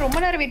நல்ல ரொம்ப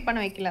நேரம் வெயிட் பண்ண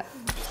வைக்கல.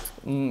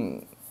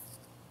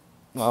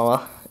 வா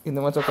இந்த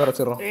மாதிரி உட்கார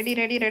வச்சிடுறோம். Ready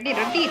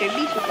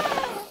super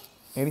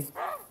ready.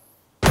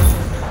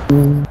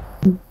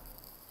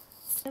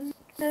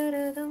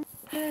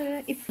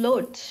 It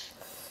floats.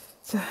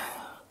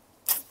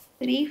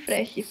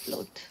 Refresh it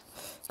float.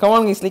 Come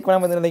on guys, like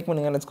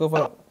பண்ணுங்க. Let's go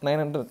for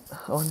 900.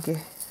 Okay.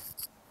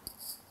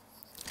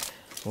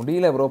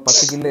 முடியல bro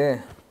 10 kill.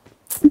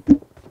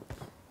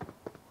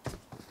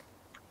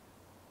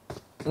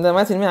 இந்த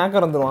மேட்ச் இனிமே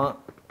ஹேக்கர் வந்துருவான்.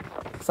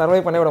 சர்வை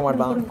பண்ணவே விட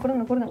மாட்டான்.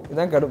 கொடுங்க.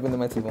 இதான் கடுப்பு இந்த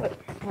மேட்ச் இப்போ.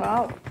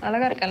 வாவ்,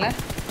 அழகா இருக்கல.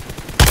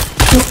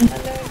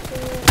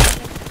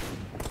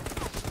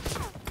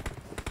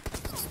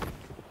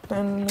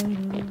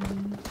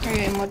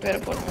 ஐயோ, மோட் வேற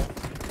போடுங்க.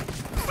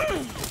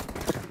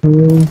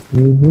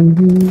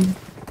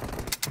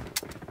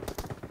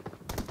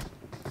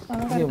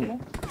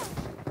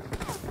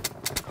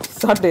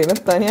 சாட்டே என்ன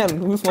தனியா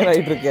லூஸ் மாதிரி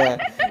ஆயிட்டு இருக்க.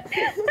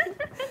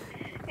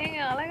 ஏங்க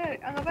அழகா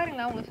அங்க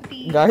பாருங்களா உங்க சுத்தி.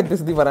 காயத்ரி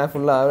சுத்தி பாறேன்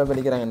ஃபுல்லா அவளே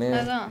படிக்கறாங்கன்னு.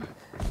 அதான்.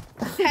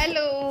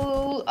 Hello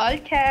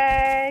all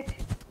gate.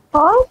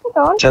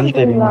 चल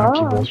तेरी मां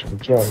की बस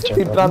क्या है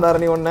திட்றான்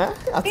தாரணி ஒண்ணே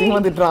அசிங்கமா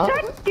திட்றான்.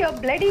 Shut your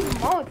bloody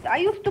mouth.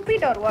 Are you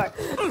stupid or what?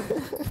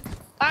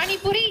 Pani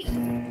puri.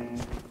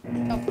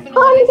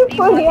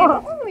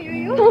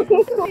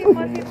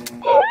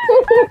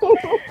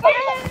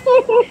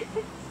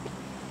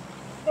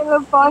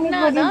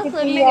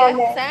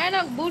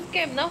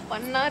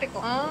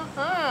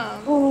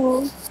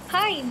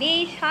 Hi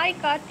Nish, hi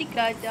Karthik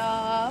Raja.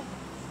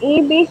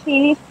 ABC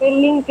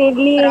spelling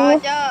தெரியல.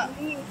 ராஜா,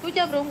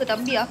 பூஜா bro உங்க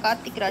தம்பியா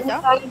கார்த்திக் ராஜா?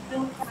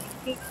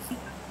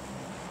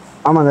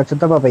 ஆமாங்க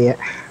சித்தப்பா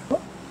பையன்.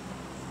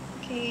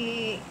 ஓகே,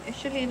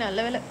 actually நல்ல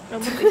வேளை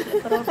ரொம்ப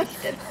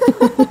பேசிட்டேன்.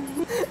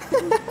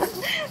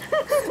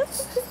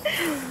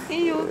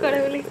 ஐயோ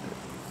கடவுளே.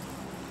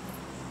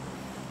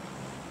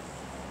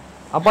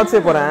 அப்பாச்சே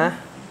போறேன்.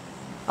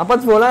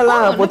 அப்பாச் போலாம் இல்ல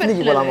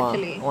பொச்சிக்கு போலாமா?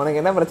 உனக்கு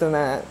என்ன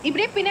பிரச்சனை?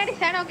 இப்படியே பின்னாடி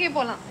சேனாக்கே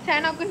போலாம்.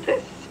 சேனாக்கு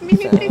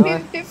மிலிட்டரி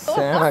பேஸ் போ.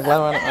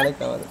 சேனாக்கலாம் வேணாம்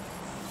அழைக்காது.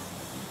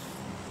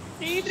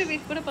 மிலிட்டரி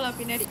பேஸ் கூட போலாம்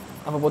பின்னாடி.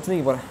 அப்ப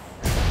பொச்சிக்கு போறேன்.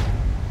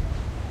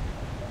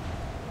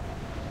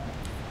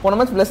 போன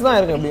மேட்ச் ப்ளஸ் தான்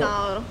இருக்கு அப்படியே.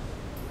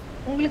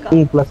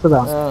 உங்களுக்கு ப்ளஸ்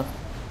தான்.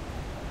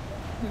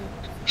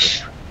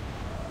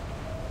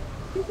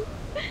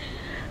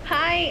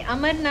 ஹாய்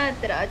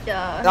அமர்நாத் ராஜா.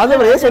 ராஜா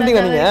ப்ரோ ஏன்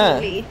சொல்றீங்க நீங்க?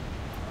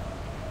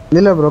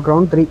 இல்ல ப்ரோ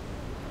கிரவுண்ட் 3.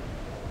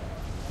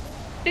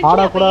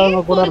 ஆடா கூட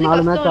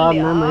 4 மேட்ச்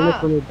ஆடுனா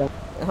மைனஸ் பண்ணிட்டேன்.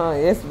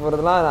 ஏஸ்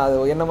போறதலாம் அது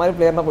என்ன மாதிரி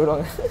பிளேயர்னா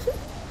போய்டுவாங்க.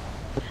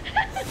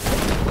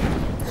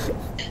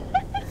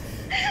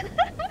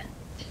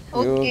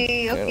 ஓகே.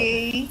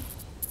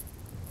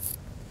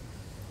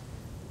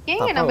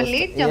 ஏங்க நம்ம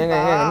லேட் ஜம்ப்.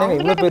 என்னங்க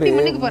இவ்ளோ பேர்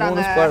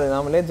மூணு ஸ்குவாட்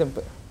நாம லேட்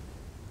ஜம்ப்.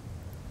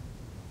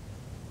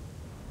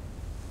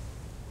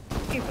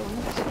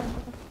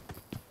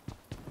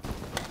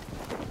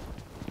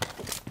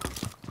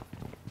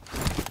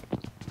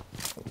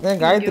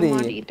 காயத்ரி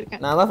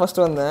நான் தான் ஃபர்ஸ்ட்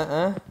வந்தேன்.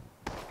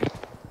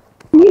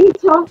 நீ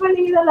ஜம்ப்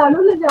பண்ணீங்கல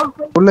நடுவுல ஜம்ப்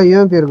பண்ணி. உள்ள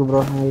யூஎம்பி இருக்கு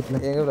ப்ரோ வீட்ல.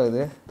 எங்க ப்ரோ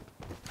இது?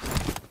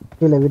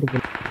 இல்ல வீட்டுக்கு.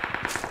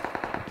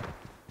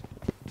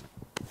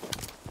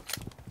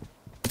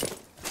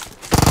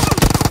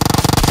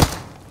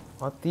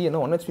 ஆத்தி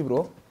என்ன 1 HP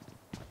ப்ரோ?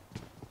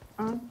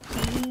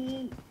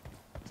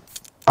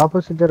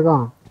 ஆப்போசிட்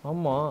இருக்கான்.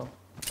 ஆமா.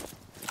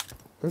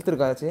 ஹெல்த்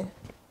இருக்காச்சு.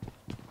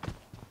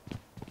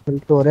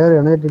 ஹெல்த் ஒரே ஒரு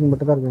எனர்ஜி ட்ரிங்க்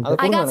மட்டும் தான் இருக்கு. அது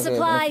கூட எனக்கு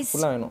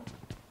ஃபுல்லா வேணும்.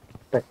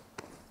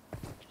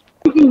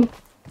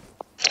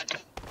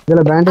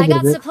 இதுல பேண்டேஜ்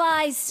இருக்கு.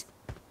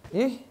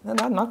 ஏய்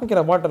நான் நாக்கு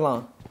வைக்கிற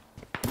பாட்டலாம்.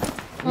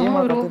 ஏமா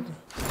கத்துட்டு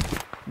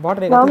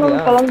பாட்டை நாம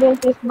கத்துறியா?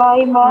 கிளம்பியாச்சு. பை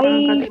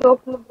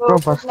ப்ரோ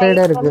ஃபர்ஸ்ட்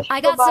எய்ட் இருக்கு.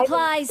 I got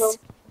supplies.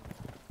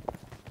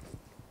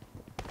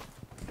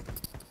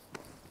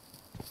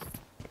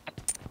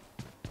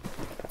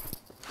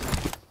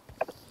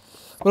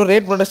 Bro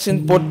rate production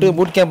போட்டு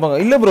பூட் கேம்ப் வாங்க.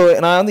 இல்ல ப்ரோ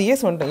நான் வந்து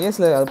ஏஸ் வந்துட்டேன்.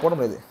 ஏஸ்ல அது போட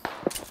முடியாது.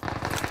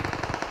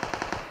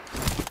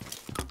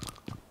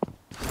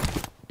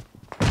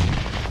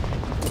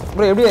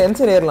 ப்ரோ எப்படி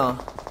என்சர் ஏறலாம்?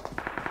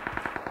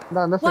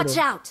 அந்த Watch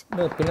out.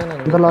 பின்னாடி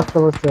இந்த லாஸ்ட்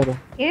கவர் சேரு.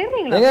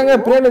 ஏறீங்களா? எங்க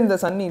பின்னாடி இந்த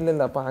சன்னி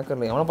இல்ல அப்பா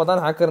ஹேக்கர்ல. அவன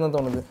பார்த்தா ஹேக்கர்னு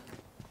தோணுது.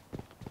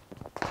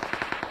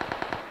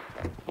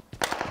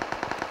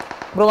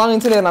 ப்ரோ வாங்க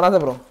இன்சர் ஏறலாம்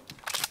ராஜா ப்ரோ.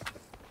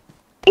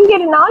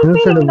 இங்க 4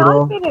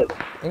 பேர்.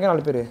 எங்க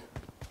 4 பேர்?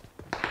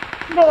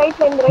 இந்த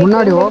ரைட்ல இந்த ரைட்.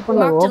 முன்னாடி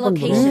ஓபன்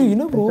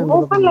என்ன ப்ரோ?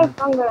 ஓபன்ல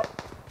இருக்காங்க.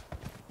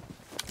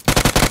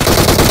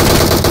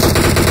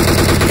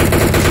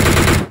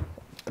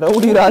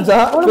 ரவுடி ராஜா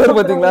பேர்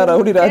பாத்தீங்களா?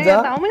 ரவுடி ராஜா.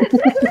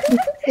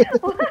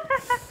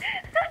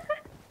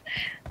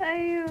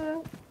 ஐயோ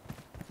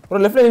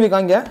ப்ரோ லெஃப்ட்ல நிவி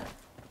காங்க.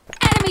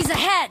 Enemies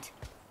ahead.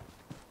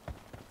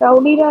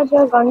 ரவுடி ராஜா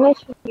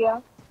கணேஷ்யா.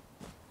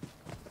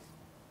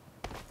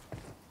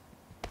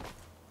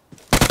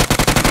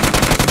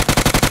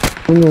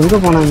 நீங்க எங்க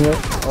போனாங்க?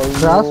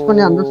 கிராஸ்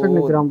பண்ணி அந்த சைடு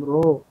நிக்கறான்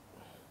ப்ரோ.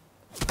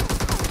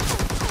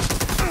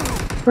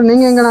 ப்ரோ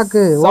நீங்க எங்க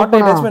நாக்கு? ஷாட்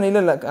டச் பண்ண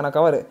இல்ல நான்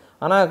கவர்.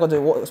 ஆனா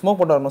கொஞ்சம் ஸ்மோக்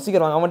போட்டு வரணும்.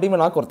 சீக்கிரம் வாங்க. அவன் டீம்ல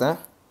நாக் ஒருத்தன்.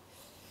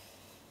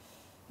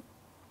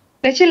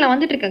 பிரச்சனை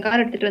வந்துட்டு இருக்கேன்.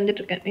 கார் எடுத்துட்டு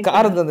வந்துட்டு இருக்கேன்.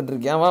 கார் வந்துட்டு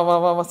இருக்கேன்.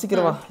 வா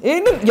சீக்கிரம் வா. ஏய்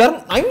இன்னும்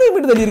 500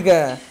 மீட்டர் தள்ளி இருக்க.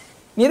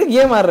 நீ எதுக்கு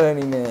கேம் ஆடுற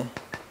நீங்க?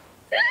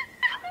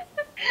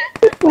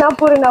 நான்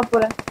போறேன்.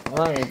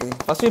 வாங்க இது.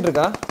 ஃபர்ஸ்ட் ஹிட்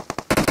இருக்கா?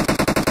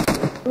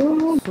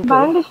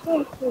 பேண்டிஷ்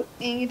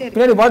என்கிட்ட இருக்கு.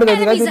 பின்னாடி பாட்டு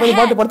காயத்ரி பின்னாடி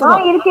பாட்டு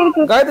படுத்துறான்.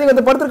 இருக்கு காயத்ரி இங்க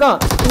படுத்துறான்.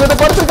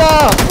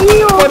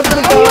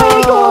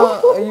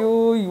 ஐயோ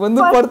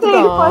வந்து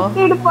படுத்துறான். ஃபர்ஸ்ட்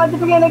எய்ட்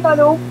பார்த்துட்டு எனக்கு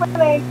அது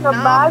ஓபன் ஆயிடுச்சு.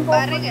 நான்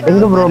பேக்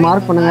எங்க ப்ரோ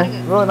மார்க் பண்ணுங்க.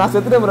 ப்ரோ நான்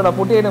செத்துட்டேன் ப்ரோ. நான்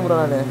பொட்டி ஆயிட்டேன் ப்ரோ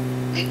நானு.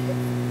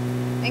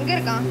 எங்க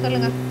இருக்கான்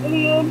சொல்லுங்க.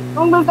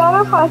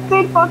 உங்களுக்காக ஃபர்ஸ்ட்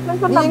எய்ட்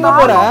பாக்ஸ் சொன்னா நீங்க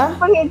போற? ஓபன்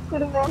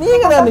பண்ணிடுறேன்.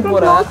 நீங்க தான்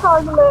போற?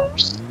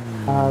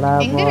 ஆடா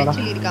எங்க போடா.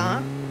 ஆக்சுவலி இருக்கான்?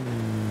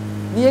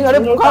 நீ எங்க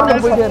அப்படியே கார்ல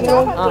போயிட்டே இருக்க.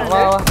 வா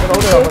வா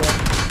ரவுண்ட் வாங்க.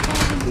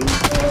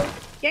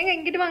 ஏங்க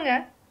இங்கிட்டு வாங்க.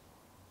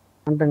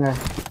 வந்துங்க.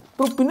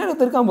 ப்ரோ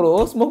பின்னாடி இருக்கான் ப்ரோ.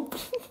 ஸ்மோக்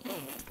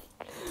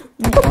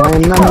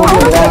என்ன மூடி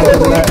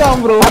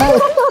இருக்கான் ப்ரோ.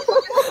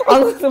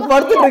 அவங்க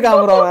படுத்துட்டு இருக்கான்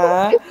ப்ரோ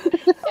அவன்.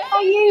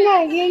 ஐயா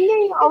எங்க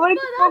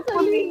அவருக்கு ஸ்மோக்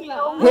பண்ணுவீங்களா?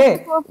 ஏய்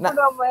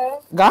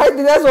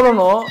காயத்ரி தான்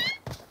சொல்லணும்.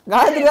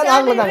 காயத்ரி தான்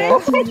நாங்க இருக்காங்க.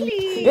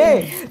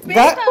 ஏய்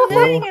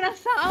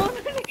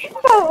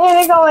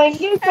எனக்கு அவன்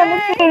எங்க சொல்ல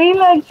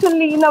தெரியல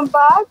ஆக்சுவலி. நான்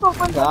பேக்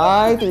ஓபன்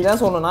காயத்ரி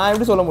தான் சொல்லணும். நான்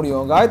எப்படி சொல்ல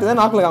முடியும்? காயத்ரி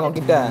தான் நாக்குல இருக்காங்க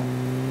கிட்ட.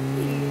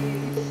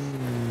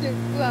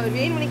 அவர்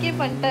வேணுமணிக்கே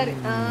பண்ணிட்டாரு.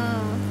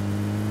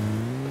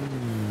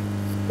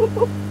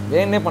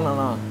 வேணே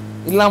பண்ணானா?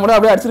 இல்லாம கூட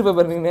அப்படியே அடிச்சிட்டு போய்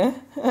பாருங்க.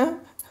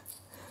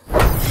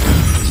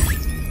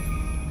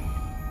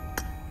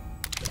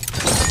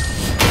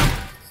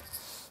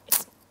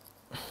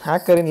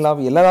 ஹேக்கரின்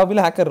லாபி. எல்லா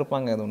லாபில ஹேக்கர்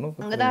இருப்பாங்க. அது ஒண்ணும்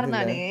அங்கதான்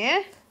இருந்தானே.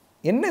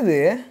 என்னது?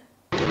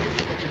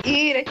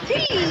 ஏய் ரச்சி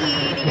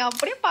நீங்க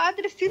அப்படியே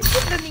பாத்துட்டு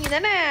சிரிச்சிட்டு இருந்தீங்க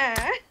தானே?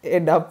 ஏ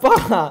டப்பா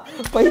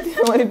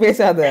பைத்தியம் மாதிரி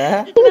பேசாத.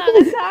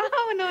 நான்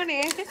சாவனோனே.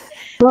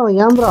 ப்ரோ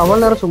ஏன் ப்ரோ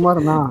அவ்வளவு நேரம் சும்மா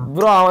இருந்தான்?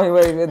 ப்ரோ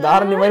அவன்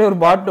தாரணி மாதிரி ஒரு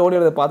பாட் ஓடி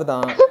வரத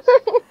பாத்துட்டான்.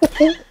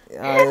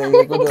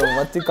 அது கொஞ்சம்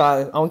வச்சு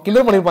அவன்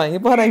கிண்டல் பண்ணிருப்பான்.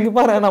 இங்க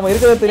பாரு நம்ம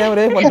இருக்கிறத தெரியாம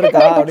ரே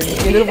பண்ணிருக்கா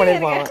அப்படின்னு கிண்டல்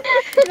பண்ணிருப்பான்.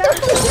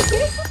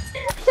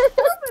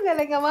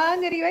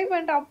 வாங்க ரிவைவ்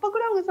பண்ற அப்ப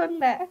கூட அவங்க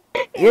சொன்னல.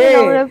 ஏய்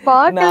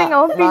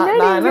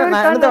நான்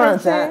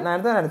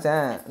என்ன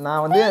நினைச்சேன்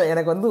நான் வந்து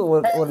எனக்கு வந்து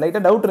ஒரு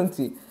லைட்டா டவுட்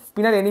இருந்துச்சு.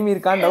 பின்னாடி எனிமி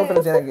இருக்கான்னு டவுட்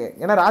இருந்துச்சு எனக்கு.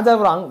 ஏன்னா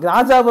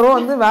ராஜாபுரம்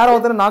வந்து வேற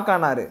ஒருத்தர் நாக்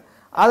ஆனாரு.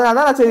 அதனால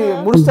தான் நான் சரி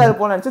முடிச்சிட்டாரு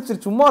போல நினைச்சேன்.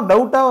 சரி சும்மா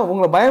டவுட்டா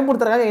உங்களை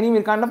பயமுறுத்துறதுக்காக எனிமி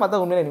இருக்கான்னு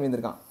பார்த்தா உண்மையில எனிமி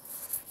இருக்கான்.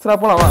 சரி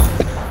போலாமா?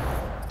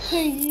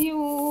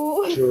 ஐயோ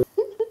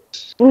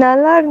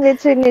நல்லா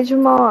இருந்துச்சு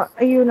நிஜமா.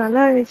 ஐயோ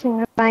நல்லா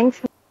இருந்துச்சுங்க.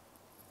 Thanks.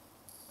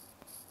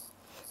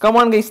 Come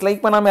on guys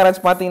like பண்ணாம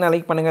யாராச்சும் பாத்தீங்கன்னா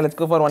லைக் பண்ணுங்க. Let's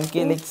go for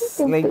 1k likes.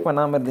 Like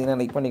பண்ணாம இருந்தீங்கன்னா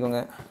லைக் பண்ணிக்கோங்க.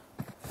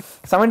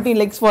 17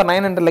 லைக்ஸ் ஃபார்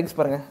 900 லைக்ஸ்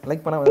பாருங்க.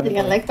 லைக் பண்ணாம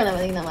இருந்தீங்க லைக் பண்ண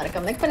வரீங்க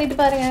மறக்காம லைக் பண்ணிட்டு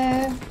பாருங்க.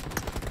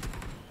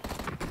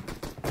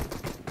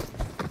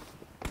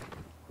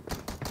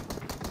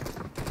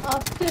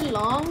 after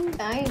long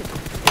time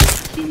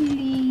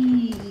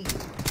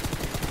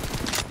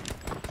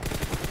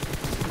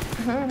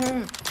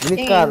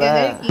நிக்காத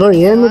ப்ரோ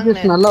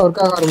ஏஎம்எஸ் நல்லா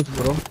வர்க் ஆக ஆரம்பிச்சு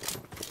ப்ரோ.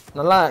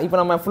 நல்லா இப்போ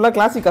நம்ம ஃபுல்லா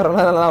கிளாசிக்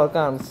ஆறோம்னா நல்லா வர்க்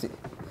ஆக ஆரம்பிச்சு.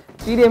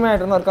 டிடிஎம்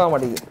ஆயிட்டு இருந்தா வர்க் ஆக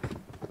மாட்டேங்குது.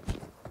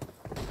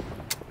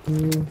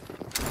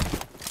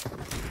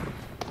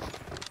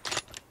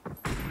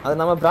 அது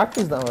நம்ம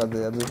பிராக்டீஸ் தான்.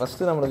 அது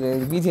ஃபர்ஸ்ட் நமக்கு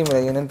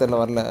BGMI என்னன்னு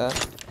தெரியல வரல.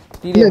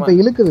 டிடிஎம் இப்ப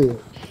இழுக்குது.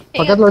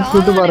 பக்கத்துல வச்சு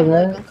சுட்டு பாருங்க.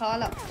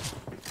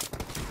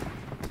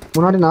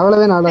 முன்னாடி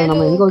நவலவே நாள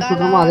நம்ம எங்க வச்சு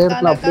சுடுறோமோ அதே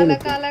இடத்துல அப்படியே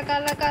இருக்கு.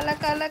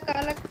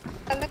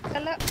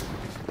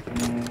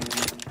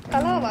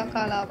 கலாவா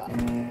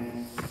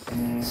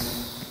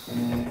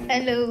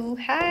ஹலோ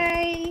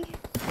ஹாய்.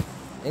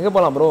 எங்க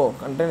போலாம் ப்ரோ?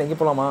 கண்டென்ட் எங்க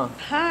போலாமா?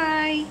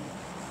 ஹாய்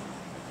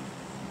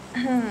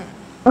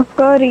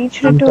அக்கா ரீச்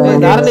டு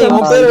தாரணி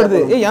உன் பேர்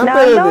வருது. ஏய் என்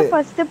பேர் வருது. நான்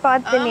ஃபர்ஸ்ட்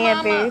பார்த்தேனே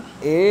அப்பே.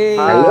 ஏய்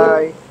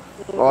hi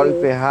call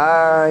pay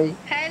hi.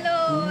 Hello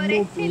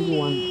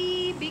ரெச்சிலி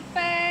big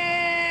fan.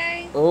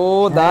 O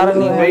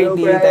Dharani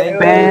வைட்டி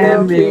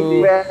thank you.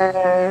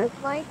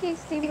 Mic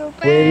Steve row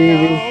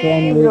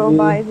bro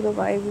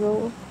bye bro.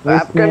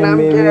 आपका नाम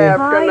क्या है?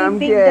 आपका नाम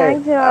क्या है?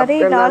 अरे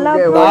लाला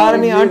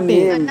दारनी आंटी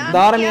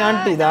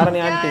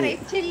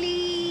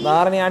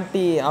दारनी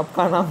आंटी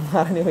आपका नाम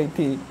दारनी हुई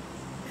थी.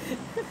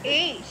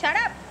 Hey shut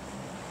up.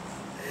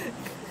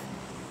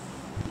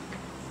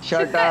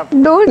 Shut up.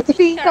 Don't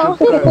speak out.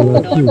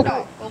 Don't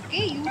talk.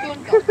 Okay, you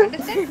don't talk.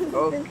 Understand?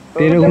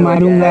 तेरे को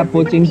मारूंगा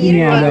पोचिंकी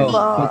में आ जाओ.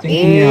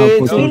 पोचिंकी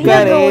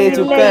में आओ.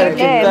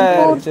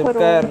 चुप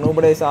कर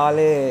नूबड़े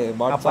साले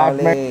बॉट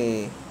साले.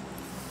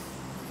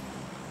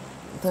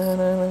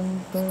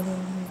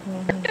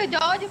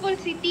 Georgeville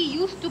city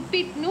you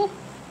stupid noob.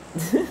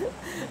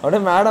 அட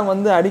மேடம்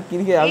வந்து அடி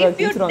கிரிக்கே அத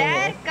கிச்சுறாங்க. If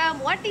you dare come,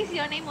 what is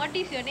your name? What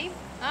is your name?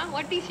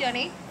 What is your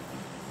name?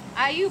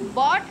 Are you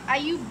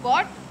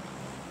bot?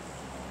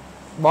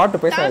 பாட்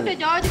பேசாத. Come to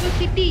Georgeville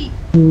city.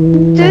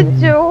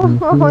 Joe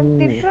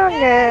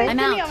திட்டுறாங்க.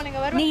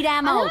 Need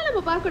ammo. அதனால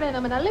நம்ம பார்க்க கூடாது.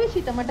 நம்ம நல்ல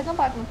விஷயத்தை மட்டும்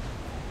தான் பார்க்கணும்.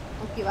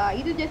 ஓகேவா?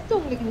 இது ஜஸ்ட்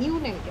உங்களுக்கு நியூ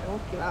நினைக்கிறேன்.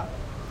 ஓகேவா?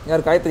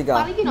 யார் காயத்ரிக்கா?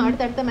 பாருங்க நான்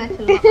அடுத்த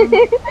மேட்ச்ல.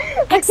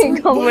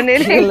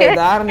 இல்ல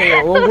தாரணி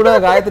உன் கூட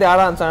காயத்ரி ஆட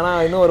ஆரம்பிச்சானா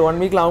இன்னும் ஒரு 1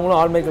 வீக்ல அவங்களும்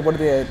ஆல் மேக்கப்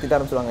போட்டு திட்ட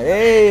ஆரம்பிச்சுவாங்க.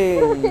 ஏய்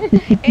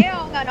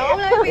அவங்க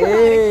நார்மலா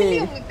பேசுறாங்க.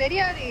 உங்களுக்கு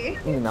தெரியாது.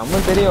 நம்ம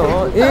தெரியும்.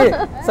 ஏய்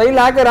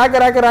சைல்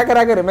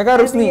hacker mega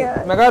ருஷ்னி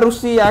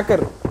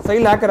hacker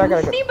சைல் hacker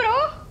ருஷ்னி bro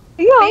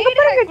ஐயோ அங்க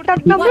பாருங்க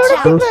நம்மளோட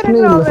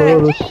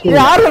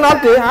யாரு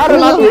நாக்கு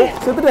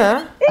செத்துட்டேன்.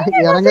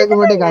 இறங்கறதுக்கு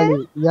முன்னாடி காலி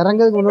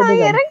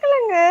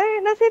இறங்கலங்க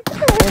நான்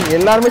செத்துட்டேன்.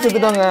 எல்லாரும்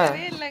செத்துட்டாங்க.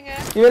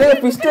 இவனே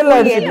பிஸ்டல்ல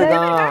அடிச்சிட்டு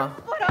இருக்கான்.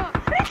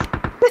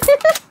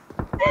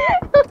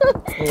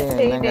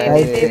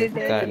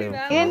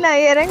 ஏன்னா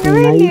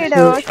இறங்கவே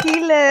இல்லையடா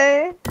கீழ.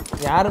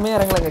 யாருமே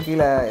இறங்கலங்க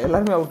கீழ.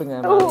 எல்லாரும் அவுட்டுங்க.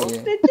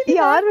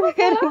 யாருமே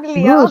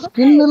இறங்கலையா? ப்ரோ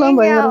ஸ்கின் எல்லாம்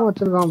பயங்கரமா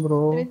வச்சிருக்கான் ப்ரோ.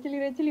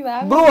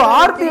 ப்ரோ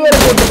ஆர்பி வேற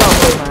போட்டுட்டான்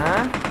ப்ரோ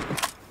இவன்.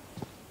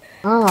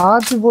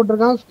 ஆர்பி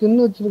போட்டுருக்கான்,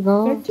 ஸ்கின்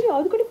வச்சிருக்கான்.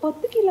 அது கூட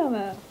 10 கிலோ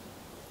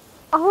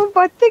அவன்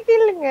 10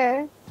 கிலோங்க.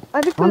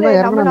 அதுக்குள்ள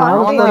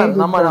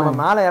நம்ம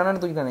மேல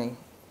இறங்கன்னு தூக்கிட்டானே.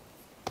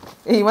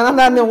 ஏய் இவன்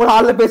தான் உங்க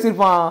ஹால்ல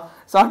பேசிருப்பான்.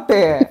 சாப்பிட்டு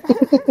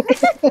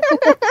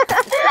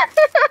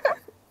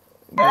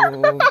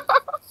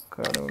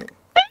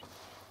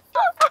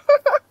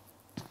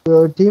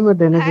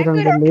டீம்மேட் என்ன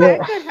செய்றாங்க தெரியல.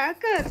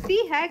 Hacker C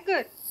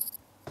hacker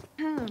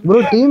bro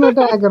teammate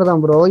hacker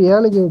தான் ப்ரோ.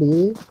 7 கேடி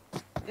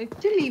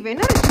एक्चुअली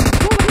வேணா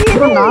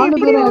ப்ரோ 4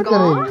 பேர்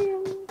ஹேக்கர்.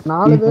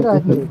 4 பேர்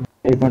ஹேக்கர்.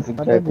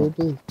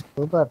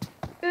 சூப்பர்.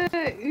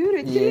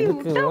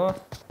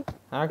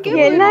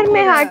 எல்லாரும்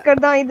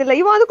ஹேக்கர் தான் இதுல.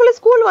 இவன் அதுக்குள்ள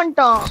ஸ்கூல்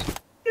வந்துட்டான்.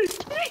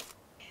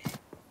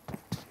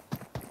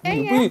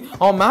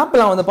 அவன்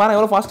மேப்ல வந்து பாரு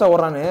எவ்வளவு ஃபாஸ்டா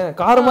ஓடுறானு.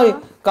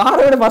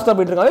 காரை விட ஃபாஸ்டா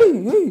போயிட்டு இருக்கான்.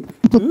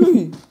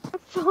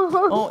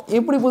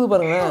 எப்படி போகுது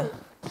பாருங்க.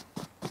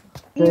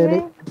 சரி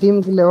டீம்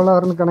கில் எவ்வளவு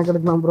வரும்னு கணக்கு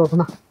எடுக்கலாம் ப்ரோ.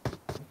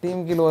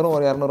 டீம் கில் வரும்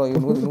ஒரு 200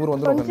 100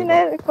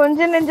 வந்துரும்.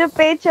 கொஞ்ச நெஞ்ச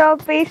பேச்சா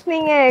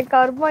பேசுனீங்க.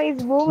 கர்மா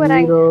இஸ்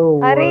பூமரங்.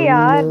 அரே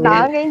யார்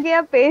நாங்க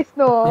எங்கயா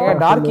பேசணும். நீங்க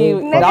டார்க்கி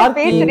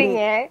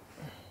பேசுறீங்க.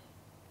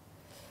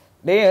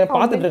 டேய்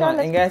பாத்துட்டு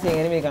இருக்கான் எங்கயாச்சும்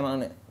எங்க எனிமி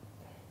காணானு.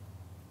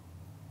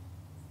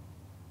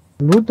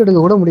 லூட் எடுக்க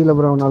கூட முடியல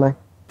ப்ரோ அவனால.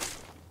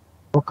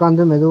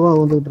 உட்கார்ந்து மெதுவா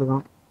ஊந்துட்டு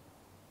இருக்கான்.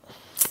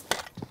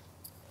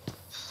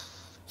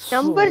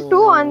 नंबर 2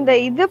 அந்த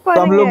இது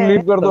பாருங்க. सब लोग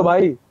लीव कर दो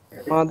भाई.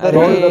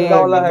 रोल गंदा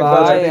वाला है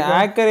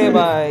हैकर है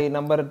भाई.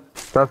 नंबर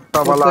सस्ता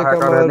वाला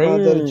हैकर है नहीं.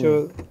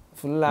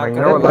 फुल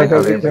हैकर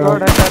है.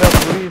 स्क्वाड हैकर है.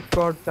 पूरी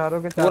स्क्वाड चारों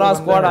के पूरा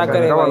स्क्वाड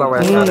हैकर है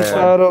भाई.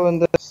 चारों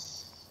बंदे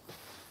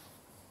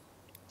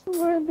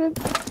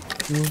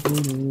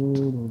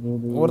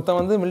ஒருத்தன்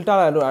வந்து மில்டால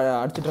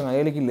அடிச்சிட்டு இருக்கான்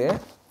 7 கில்.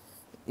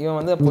 இவன்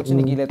வந்து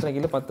பொசிஷன் கீழ எத்தனை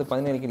கில் 10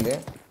 17 கில்.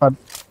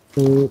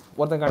 10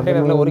 ஒருத்தன்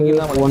கண்டெய்னர்ல 1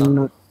 கில் தான்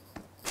பண்ணான்.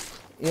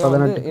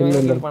 18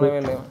 கில் பண்ணவே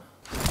இல்ல.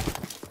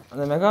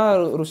 அந்த மெகா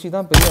ருஷி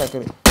தான் பெரிய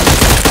ஹேக்கர்.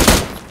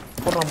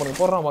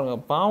 போடுறான் பாருங்க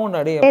பாவம்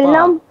அடே.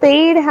 எல்லாம்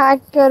பெய்ட்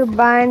ஹேக்கர்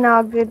பேன்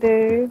ஆகுது.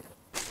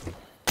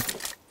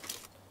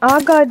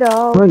 ஆகாதா?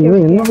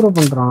 இவன் என்ன ப்ரோ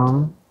பண்றான்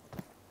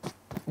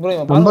ப்ரோ?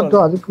 இவன் நம்பர்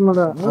 2 அதுக்கு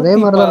மேல அதே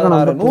மாதிரி தான்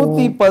இருக்கான்.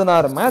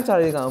 116 மேட்ச்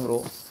ஆடிருக்கான் ப்ரோ.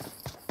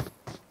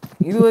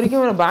 இது வரைக்கும்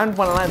இவனை பேன்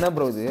பண்ணலாம் என்ன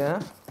ப்ரோ இது?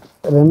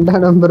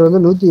 ரெண்டாம் நம்பர் வந்து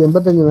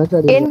 185 மேட்ச்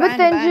ஆடி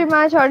 85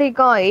 மேட்ச்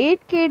ஆடிக்கான்.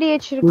 8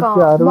 KDH இருக்கான்.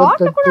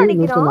 பாட் கூட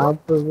அடிக்கிறான்.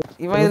 140.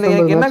 இவன் இதுல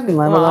என்ன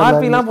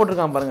ஆர்பி எல்லாம்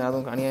போட்டுருக்கான் பாருங்க.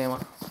 அதுவும் அநியாயமா.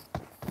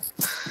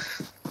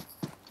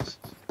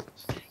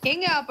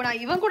 எங்க அப்ப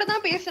நான் இவன் கூட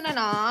தான்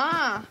பேசனேனா?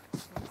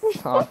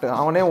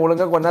 அவனே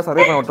ஒழுங்கா கொஞ்ச நேரம்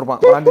சர்வே பண்ண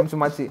விட்டுருப்பான். 2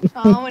 நிமிஷம் ஆச்சு.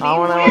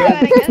 அவனே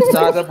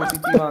ஜாஜா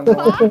புடிச்சி வாங்க.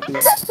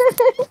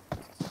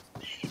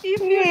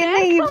 என்ன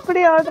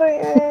இப்படி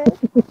ஆடுறீங்க?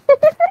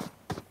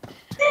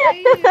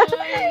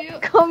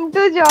 Come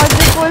to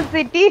Georgepur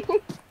city.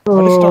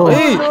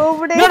 ஏய்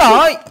என்னடா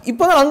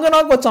இப்போதான் அங்க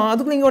நாக் வச்சான்.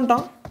 அதுக்கு நீங்க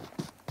வந்துட்டான்.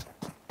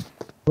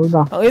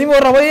 எனிமி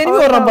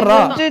வர்றான் பர்றா.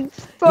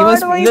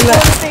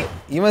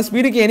 இவன்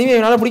ஸ்பீடுக்கு எனிமி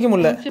என்னால பிடிக்க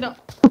முடியல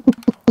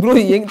ப்ரோ.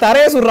 எங்க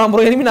தரைய சுடுறான்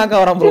ப்ரோ. எனிமி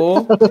நாக்க வரான் ப்ரோ.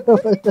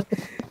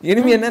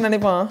 எனிமி என்ன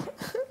நினைப்பான்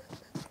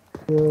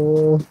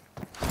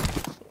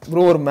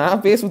ப்ரோ? ஒரு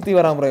மேப்பே சுத்தி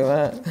வரான் ப்ரோ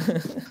இவன்.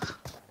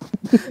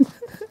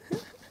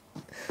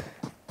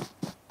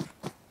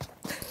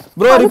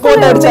 ப்ரோ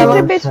ரிப்போர்ட்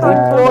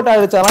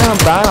அடிச்சாலாம்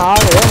இவன் பேன்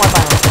ஆகவே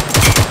மாட்டாங்க.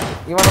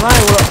 இவன் தான்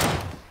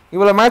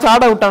இவ்வளவு மேட்ச்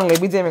ஆட விட்டாங்க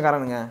பிஜிஎம்ஐ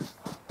காரனுங்க.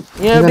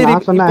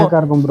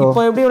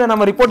 இப்போ எப்படி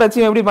நம்ம ரிப்போர்ட்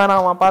அடிச்சு எப்படி பேன்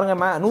ஆவான் பாருங்க.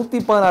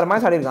 116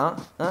 மேட்ச் ஆடி இருக்கான்.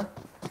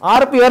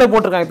 ஆர்பி வேற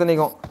போட்டிருக்கான்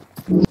இத்தனைக்கும்.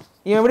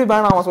 இவன் எப்படி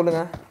பேன் ஆவான்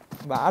சொல்லுங்க?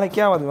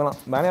 வேலைக்கே ஆகாது. இவன்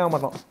பேனே ஆக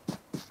மாட்டான்.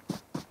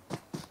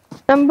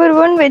 நம்பர்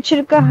 1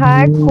 வெச்சிருக்க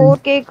ஹேக்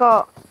 4K கா.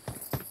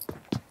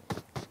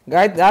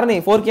 गाइस यार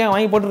नहीं 4K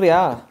வாங்கி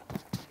போட்டுறியா?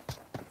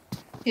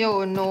 யோ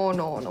நோ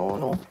நோ நோ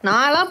நோ.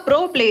 நான்லாம் ப்ரோ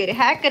பிளேயர்.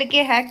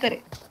 ஹேக்கர்க்கே ஹேக்கர்.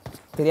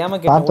 தெரியாம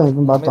பார்த்தோம்.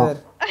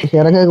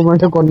 இறங்கக்கு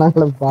மட்டும்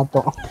கொண்டாங்கள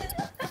பார்த்தோம்.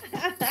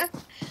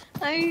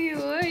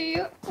 ஐயோ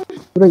ஐயோ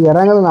ப்ரோ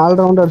இறங்கல 4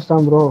 ரவுண்ட்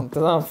அடிச்சான் ப்ரோ.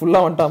 அதான்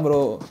ஃபுல்லா வந்துட்டான்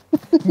ப்ரோ.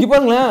 இங்க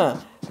பாருங்க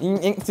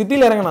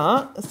சிட்டில இறங்கனா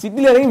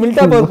சிட்டில இறங்கி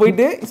மில்டா பவர்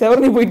போயிட்டு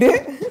செவர்னி போயிட்டு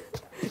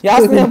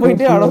யாஸ்னியா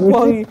போயிட்டு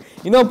அடப்பாவி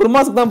இன்னும்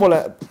பிரமாஸ்க்கு தான் போல.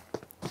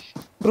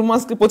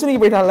 பிரமாஸ்க்கு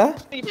பொச்சனிக்கு போயிட்டான்ல.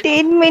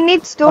 10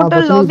 minutes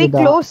total lobby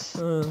close.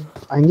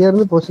 அங்க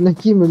இருந்து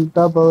பொச்சனிக்கு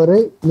மில்டா பவர்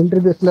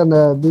மிலிட்டரி பேஸ்ல அந்த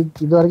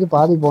இது வரைக்கும்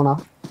பாதி போனா.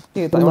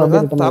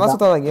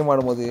 தரசதா கேம்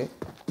ஆடும்போது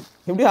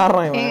எப்படி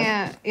ஆடுறான்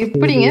இவன்?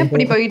 எப்படிங்க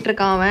இப்படி போயிட்டு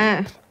இருக்கான் அவன்?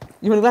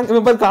 இவனுக்கு தான்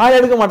இவன் பாரு கார்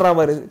எடுக்க மாட்டான்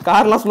பாரு.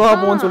 கார்லாம் ஸ்லோவா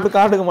போகும்னு சொல்லிட்டு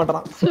கார் எடுக்க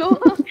மாட்டான்.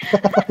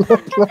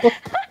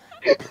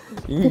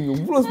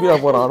 எவ்வளவு ஸ்பீடா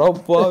போறான் அட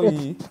பாவி.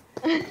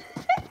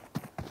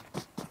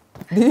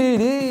 டேய்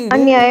டேய்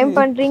அநியாயம்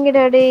பண்றீங்க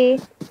டாடி.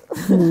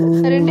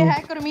 ரெண்டு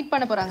ஹேக்கர் மீட்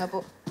பண்ண போறாங்க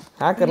அப்போ.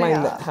 ஹேக்கர்லாம்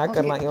இல்ல,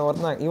 ஹேக்கர்லாம்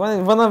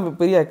இவன் தான்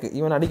பெரிய ஹேக்.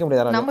 இவன் அடிக்க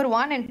முடியாது. நம்பர்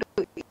 1 and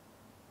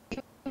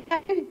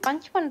 2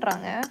 பஞ்ச்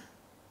பண்றாங்க.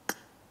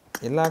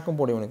 எல்லா ஹேக்கும்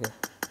போடு இவனுக்கு.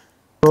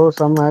 Bro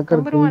some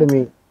hacker guilt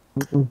me.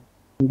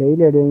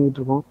 Daily அடி வாங்கிட்டு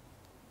இருக்கோம்.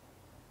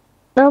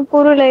 நான்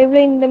ஒரு லைவ்ல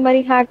இந்த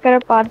மாதிரி ஹேக்கரை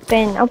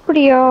பார்த்தேன்.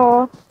 அப்படியா?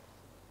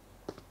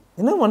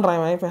 என்ன பண்றான்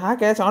இவன்? இப்ப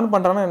ஹேக் ஏதாச்சும் ஆன்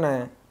பண்றானா என்ன?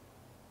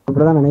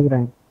 அப்படிதான்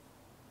நினைக்கிறேன்.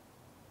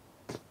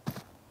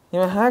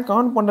 இவன் ஹேக்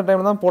ஆன் பண்ற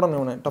டைம்ல தான் போடணும்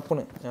இவனை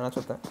டப்புன்னு. நான்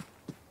சொல்றேன்.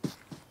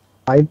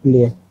 வாய்ப்பு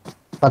இல்லையே.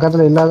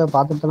 பக்கத்துல இல்லாத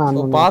பார்த்துட்டு தான் ஆன்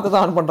பண்ணுவான். பார்த்து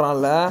தான் ஆன்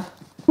பண்றான்ல.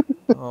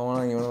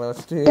 அவன் இவனை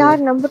ஃபர்ஸ்ட்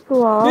யார் நம்பர்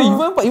 2ஆ?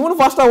 இவன்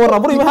ஃபாஸ்டா ஓடுறான்.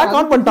 அப்புறம் இவன் ஹேக்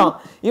ஆன்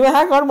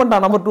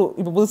பண்ணிட்டான். நம்பர் 2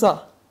 இப்போ புதுசா.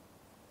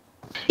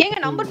 ஏங்க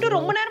நம்பர் 2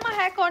 ரொம்ப நேரமா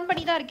ஹேக் ஆன்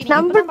பண்ணி தான் இருக்கீங்க.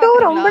 நம்பர் 2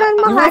 ரொம்ப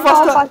நேரமா ஹேக்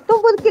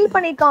 19 கில்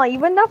பண்ணிருக்கான்.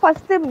 இவன் தான்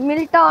ஃபர்ஸ்ட்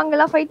மில்ட்டா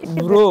அங்கல ஃபைட்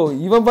இருக்கு. ப்ரோ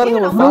இவன் பாருங்க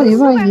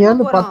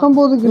இவன்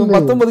 19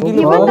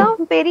 கில். இவன் தான்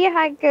பெரிய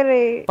ஹேக்கர்.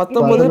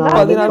 19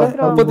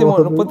 14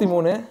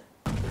 33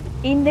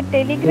 இந்த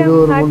டெலிகிராம்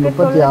ஹேக்கர்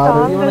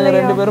 36 இவங்க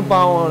ரெண்டு பேரும்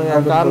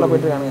பாவம் கார்ல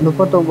போயிட்டு இருக்காங்க.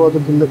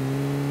 39 கில்.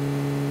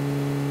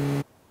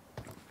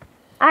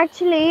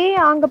 ஆக்சுவலி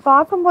அங்க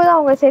பாக்கும்போது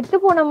அவங்க செத்து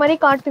போன மாதிரி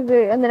காட்டுது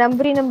அந்த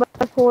நம்பர்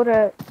 4.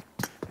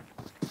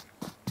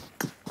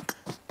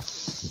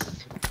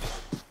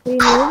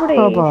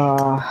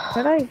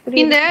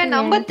 இந்த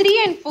நம்பர் 3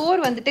 and 4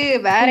 வந்துட்டு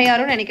வேற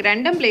யாரும் நினைக்கிறேன்.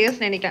 ரேண்டம் பிளேயர்ஸ்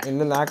நினைக்கிறேன்.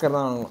 இல்ல ஹேக்கர்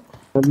தான் அவன்.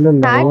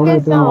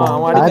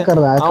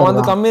 அவன்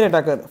வந்து கம்மி ரேட்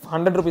ஹேக்கர்.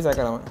 100 ரூபீஸ்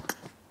ஹேக்கர் அவன்.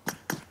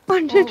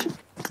 100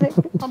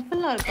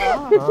 அப்பலாம் இருக்கா?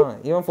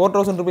 இவன்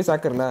 4000 ரூபீஸ்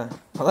ஹேக்கர்ல.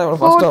 அதான் இவன்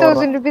ஃபர்ஸ்ட்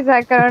 4000 ரூபீஸ்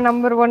ஹேக்கர்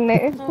நம்பர் 1.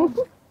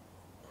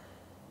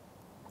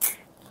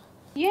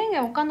 ஏங்க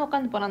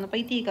உட்கார்ந்து போறான் அந்த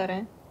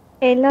பைத்தியக்காரன்.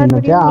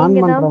 எல்லாரும்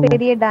நீங்க தான்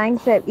பெரிய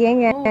டான்சர்.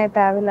 ஏங்க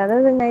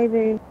தேவையில்லாததுங்க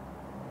இது.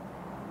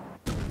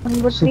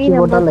 நம்பர் 3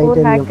 நம்பர்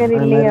 4 ஹேக்கர்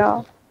இல்லையா?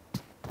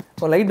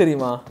 ஓ லைட்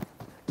தெரியுமா?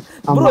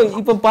 ப்ரோ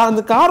இப்போ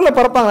அந்த கார்ல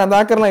பறப்பாங்க அந்த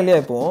ஹேக்கர்லாம் இல்லையா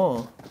இப்போ?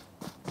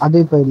 அது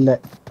இப்போ இல்ல.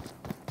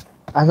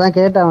 அதான்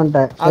கேட்டேன்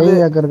அவன்ட்ட. ஹை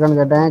ஹேக்கர் இருக்கான்னு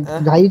கேட்டேன்.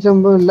 ஹை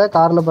ஜம்பும் இல்ல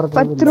கார்ல பறக்க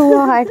 10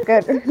 ரூபா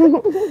ஹேக்கர்.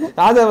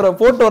 ராஜா ப்ரோ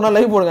போட்டோ ஒண்ணா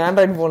லைவ் போடுங்க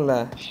ஆண்ட்ராய்டு போன்ல.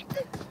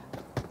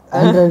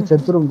 Android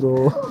செத்துரும் bro.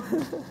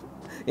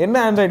 என்ன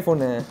ஆண்ட்ராய்டு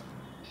போன்?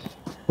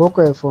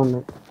 Poco phone.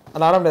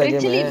 அது ஆட முடியாது கேம்.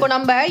 ஆக்சுவலி இப்போ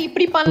நம்ம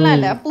இப்படி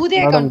பண்ணலாம்ல. புதிய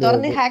அக்கவுண்ட்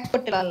திறந்து ஹேக்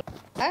பண்ணிடலாம்.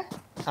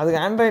 அதுக்கு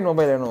ஆண்ட்ராய்டு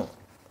மொபைல் வேணும்.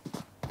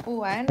 ஓ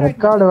ஆண்ட்ராய்டு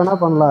ரெக்கார்ட் வேணா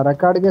பண்ணலாம்.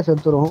 ரெக்கார்டுக்கே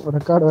செத்துரும்.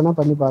 ரெக்கார்ட் வேணா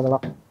பண்ணி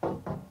பார்க்கலாம்.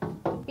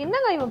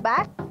 என்னங்க இவன்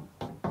பேக்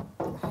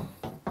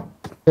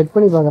செக்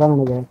பண்ணி பார்க்கறான்னு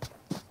நினைக்கிறேன்.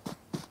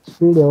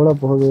 ஸ்பீட் எவ்வளவு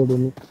போகுது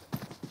அப்படினு.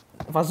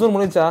 ஃபர்ஸ்ட் ஒன்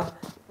முடிஞ்சா?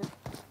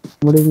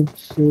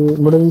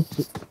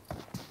 முடிஞ்சு.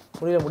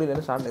 முடியல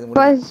என்ன ஸ்டார்ட் இது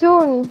ஃபர்ஸ்ட்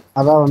ஒன்.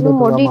 அதான் வந்து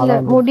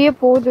முடிய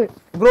போகுது.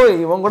 ப்ரோ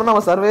இவன் கூட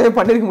நம்ம சர்வே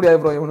பண்ணிருக்க முடியாது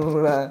ப்ரோ.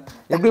 இவனுங்க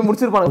எப்படி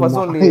முடிச்சிருப்பாங்க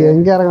ஃபர்ஸ்ட் ஒன்லயே?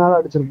 எங்க இறங்கனாலும்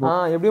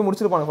அடிச்சிருப்பாங்க. எப்படியே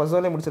முடிச்சிருப்பாங்க ஃபர்ஸ்ட்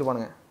ஒன்லயே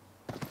முடிச்சிருப்பாங்க.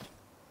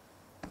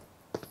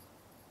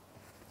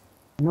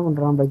 என்ன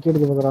பண்றான்? பக்கி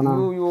எடுக்க போறானா?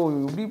 ஐயோ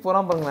இப்படி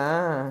போறான் பாருங்க.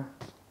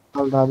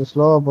 அது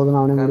ஸ்லோவா போகுது.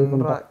 அவனே முடிவு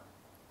பண்றான்.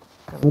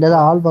 இங்கதா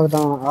ஆல்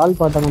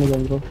பாட்டான்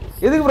நினைக்கிறேன் ப்ரோ.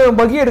 எதுக்கு ப்ரோ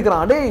பக்கி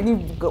எடுக்கறான்? டேய் நீ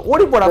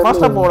ஓடி போடா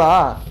ஃபாஸ்டா போடா.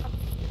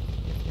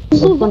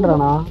 செக்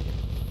பண்றானா?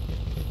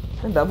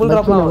 டபுள்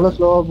டிராப்ல எவ்வளவு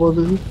ஸ்லோவா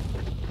போகுது.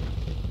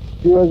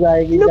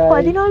 இன்னும்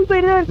 14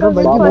 பேர் தான்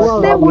இருக்காங்க.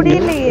 ஃபர்ஸ்டே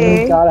முடியலையே.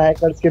 4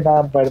 हैकर्स के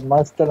नाम पर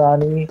मस्त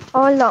रानी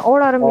அவ்வளவுதான் ஓட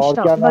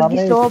ஆரம்பிச்சிட்டான். பக்கி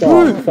ஸ்டாப்.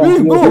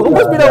 ரொம்ப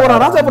ஸ்பீடா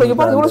ஓடுறான். ராஜா ப்ரோ இங்க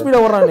பாருங்க எவ்வளவு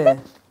ஸ்பீடா ஓடுறானே.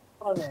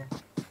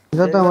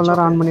 இதத்தான்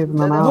எல்லாரும் ஆன் பண்ணிட்டு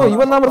இருந்தானா? ஓ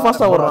இவன் தான்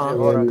ஃபாஸ்டா ஓடுறான்.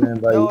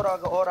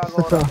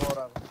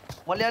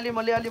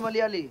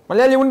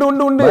 மலையாளி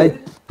உண்டு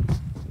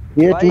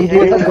ये टूटे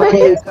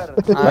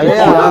अरे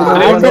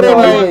आकरे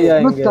भाई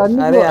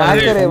अरे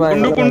आकरे भाई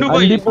कुंडू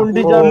भाई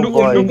पूरी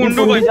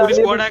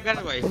स्क्वाड आकर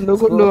भाई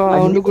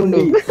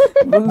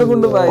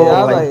कुंडू भाई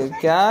यार भाई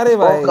क्या रे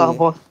भाई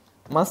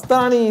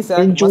मस्तानी सर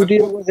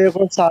चूटियों को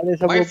देखो साले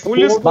सब भाई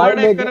फुल स्क्वाड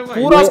आकर भाई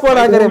पूरा स्क्वाड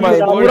आकर भाई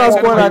पूरा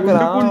स्क्वाड आकर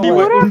कुंडी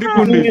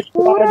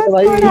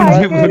भाई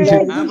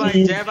हां भाई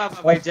जय बाबा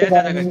भाई जय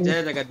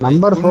जगत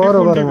नंबर 4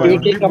 ओवर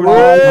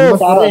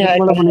सारे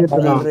हैकर பண்ணிட்டு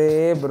இருக்கான். अरे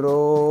ब्रो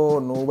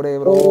नूबड़े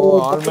ब्रो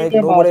ऑल माइक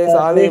नूबड़े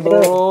साले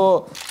bro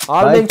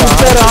all mic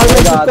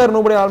sister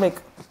नूबड़े all mic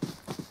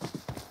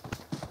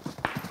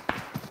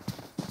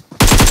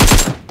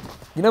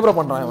என்ன ப்ரோ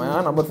பண்றான்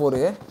அவன் நம்பர்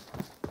 4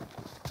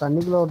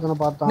 தண்ணிக்குள்ள ஒருத்தனை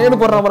பார்த்தான். நேடு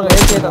போடுறான் பாருங்க.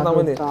 ஏகே தான்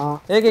தமிழ்.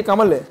 ஏகே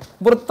கமல்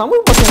ப்ரோ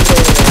தமிழ் பசங்க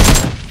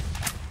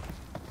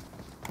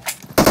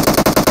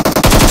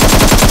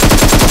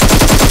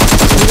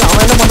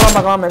அவன் என்ன பண்றான்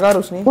பார்க்கலாம். மெகா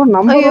ருஷ்னி ப்ரோ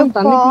நம்பர் 1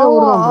 தண்ணிக்குள்ள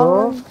ஓடுறான் ப்ரோ.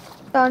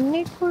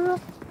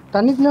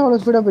 தண்ணிக்குள்ள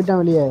அவ்வளவு ஸ்பீடா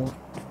போயிட்டான் வெளியே.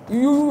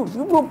 ஐயோ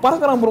ப்ரோ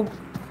பறக்கறான் ப்ரோ.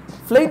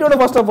 ஃளைட்டோட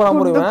ஃபாஸ்டா போறான்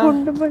ப்ரோ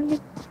இவன்.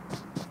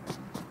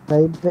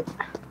 ரைட்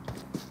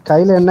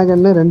கையில என்ன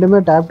கண்ணு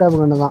ரெண்டுமே டாப்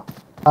கண்ணு தான்.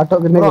 ஆட்டோ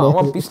கண்ணே கிடையாது.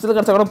 அவன் பிஸ்டல்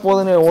கடிச்சா கூட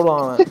போதுன்னு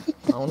ஓடுவான் அவன்.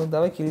 அவனுக்கு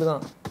தேவை கில்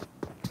தான்.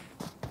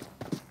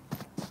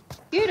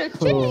 ஏய்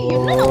ரச்சி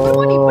என்ன நம்பர்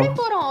 1 இப்படி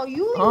போறான்.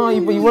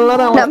 இப்போ இவ்வளவு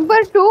நேரம்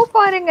நம்பர் 2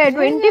 பாருங்க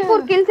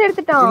 24 kills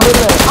எடுத்துட்டான்.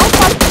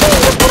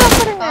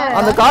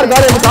 அந்த கார்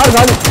இந்த கார்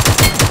காலி.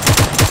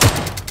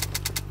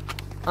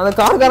 அந்த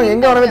கார்காரன்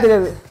எங்க வரவே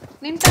தெரியாது.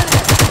 நின்னுட்டாங்க.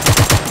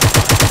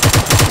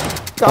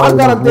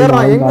 கார்காரன்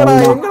தேடுறான். எங்கடா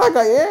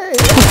ஏய்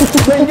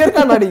இங்க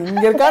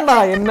இருக்கான்டா.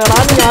 என்னடா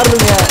நீ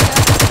யாருங்க?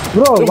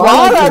 ப்ரோ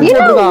வார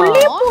அடிச்சிட்டு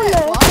உள்ளே போல.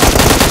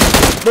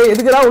 டேய்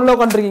எதுக்குடா உள்ள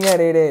உட்கார்ந்திருக்கீங்க?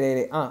 டேய்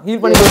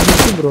ஹீல் பண்ணி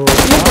ப்ரோ.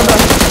 ஹீல்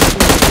பண்றான்.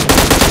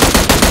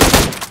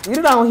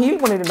 இருடா அவன்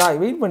ஹீல் பண்ணிடுடா.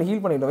 வெயிட் பண்ணு.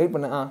 வெயிட்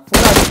பண்ணு.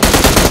 ஃபுல்லா அடி.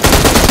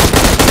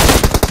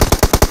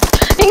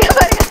 இங்க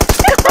பாருங்க.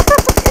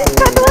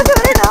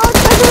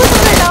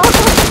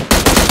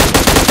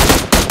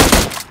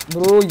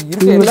 ப்ரோ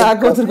இருக்கு எல்லா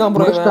ஆக் வச்சிருக்கான்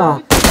ப்ரோ இவன்.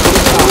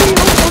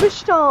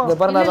 முடிச்சிட்டான். இந்த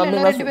பாரு நான்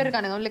தம்பி ரெண்டு பேர்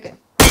இருக்கானுங்க உள்ளுக்கு.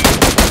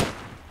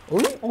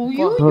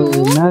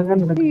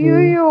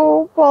 ஐயோ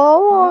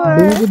பாவம்.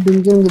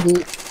 டிங்குங்குது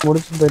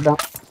முடிச்சு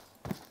போய்ட்டான்.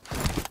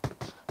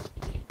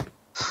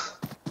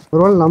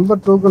 ப்ரோ நம்பர்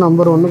 2 க்கு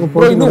நம்பர் 1 க்கு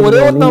போடு. இன்னும்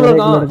ஒரே ஒருத்தன்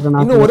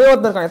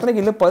இருக்கான். எத்தனை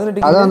கில்?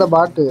 18 அத அந்த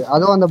பாட்.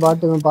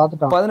 இவன்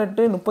பாத்துட்டான்.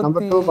 18 30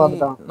 நம்பர் 2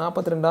 பாத்துட்டான்.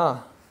 42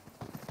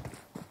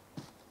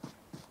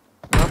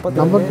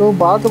 நம்பர் 2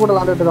 பாத்து கூட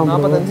விளையாடிட்டு இருக்கான்.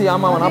 45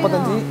 ஆமா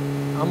 45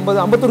 50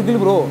 51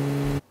 கில் ப்ரோ.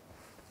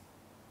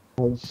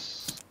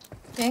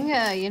 ஏங்க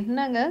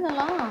என்னங்க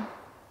இதெல்லாம்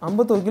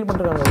 51 கில்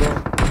பண்றாங்க ப்ரோ.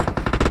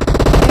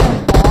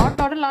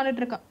 பாட்டோட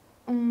விளையாடிட்டு இருக்கான்.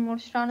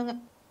 முடிச்சிட்டானுங்க.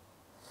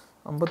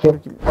 51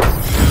 கில்.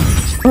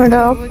 அட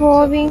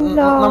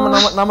போவீங்களா?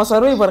 நம்ம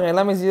சர்வே பாருங்க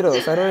எல்லாமே 0.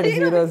 சர்வே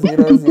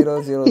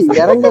 0.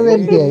 இறங்கவே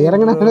இல்லையே.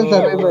 இறங்கனவே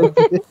சர்வே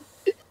ஆயிடுச்சு.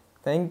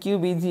 Thank you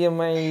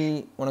BGMI.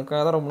 உனக்காக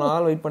தான் ரொம்ப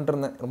நாள் வெயிட் பண்ணிட்டு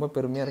இருந்தேன். ரொம்ப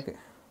பெருமையா இருக்கு.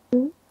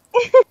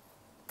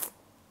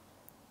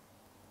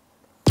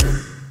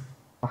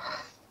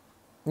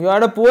 You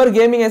had a poor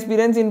gaming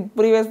experience in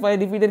previous 5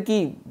 defeated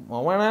key.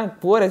 அவனா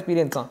poor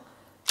experience தான்.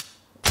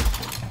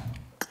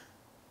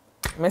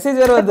 மெசேஜ்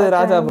வேற வருது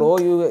ராஜா bro.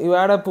 You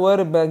had a poor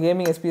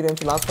gaming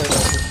experience last 5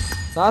 matches.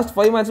 Last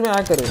 5 matchமே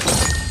hacker.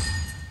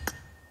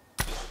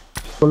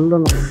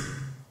 சொல்லணும்.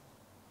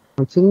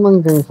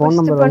 சிங்மங்க ஃபோன்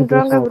நம்பர்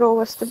பண்றாங்க ப்ரோ.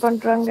 வஸ்ட்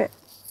பண்றாங்க.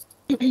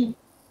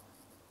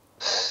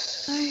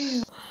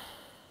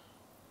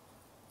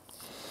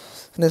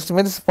 நெக்ஸ்ட்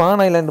மேட்ச்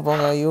ஸ்பான் ஐலாண்ட்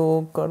போங்க. ஐயோ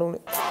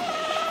கடவுளே.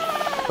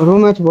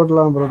 ரூம் மேட்ச்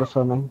போடலாம் ப்ரோ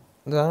சொன்னா.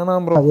 ஜானா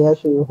ப்ரோ.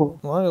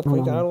 வாங்க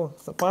போய் ஆடுவோம்.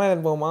 ஸ்பான்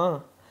ஐலாண்ட் போமா?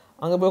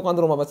 அங்க போய்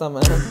உட்கார்ந்துருவோமா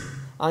பேசாம?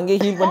 அங்கே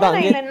ஹீல்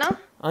பண்ணிட்டு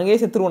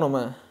அங்கே செத்துருவோம் நம்ம.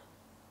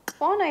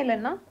 ஸ்பான்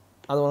ஐலாண்ட்னா?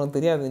 அது உனக்கு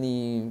தெரியாது. நீ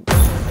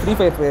ஃப்ரீ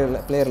ஃபயர்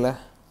பிளேயர்ல.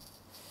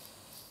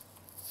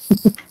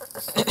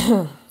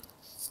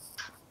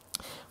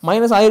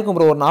 மைனஸ் ஆயிருக்கும்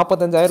ப்ரோ. ஒரு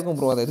 45 ஆயிருக்கும்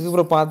ப்ரோ. அது எதுக்கு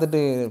ப்ரோ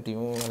பார்த்துட்டு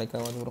அப்படியும்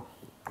நினைக்காது ப்ரோ.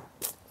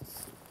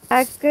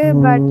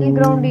 Battle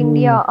ground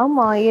India.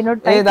 ஆமா என்னோட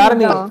டைட்டில். ஏய்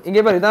தாரணி இங்க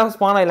பாரு. இதான்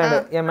ஸ்பான் ஐலாண்ட்.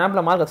 என்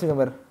மேப்ல மார்க்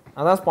வச்சிருக்கேன் பாரு.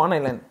 அதான் ஸ்பான்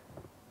ஐலாண்ட்.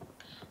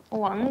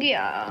 ஓ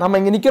அங்கயா? நம்ம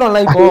இங்க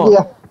நிக்கிறோம்ல இப்போ.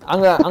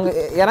 அங்க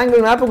இறங்கி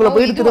மேப்புக்குள்ள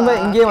போயிட்டு திரும்ப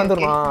இங்கே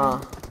வந்துறோம்.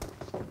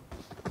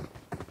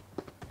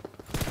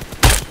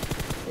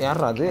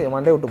 யாரா அது?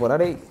 மண்டே விட்டு போறா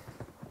டேய்.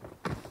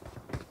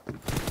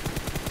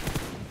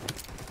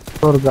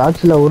 ஒரு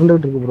காட்சில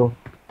உருண்டிட்டு இருக்கு ப்ரோ.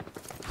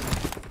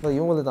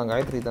 இவங்க தான்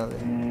காயத்ரி தான் அது.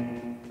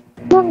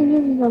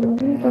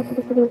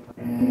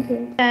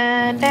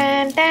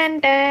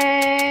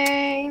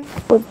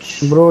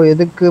 ப்ரோ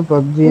எதுக்கு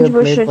PUBG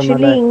ப்ளே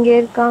பண்ணல? இங்க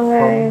இருக்காங்க.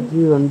 PUBG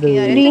வந்து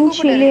green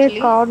chili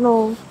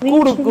காணோம்.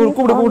 கூடு.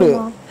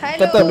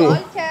 கத்த அப்படி.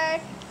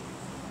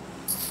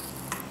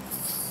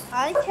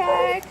 Hi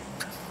chat.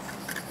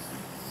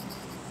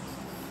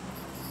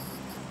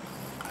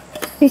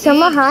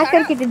 பேசாம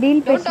ஹேக்கர் கிட்ட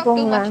டீல்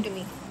பேசிக்கோங்க.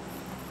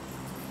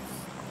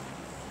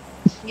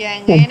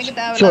 ஏங்க எனக்கு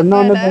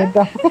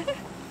தேவையில்ல.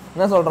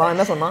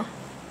 என்ன சொன்னா?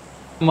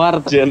 मार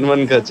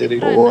जेनवन का चेरी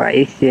ओ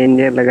आई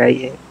चेंजर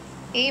लगाइए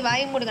ए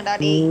वाई मुड़गा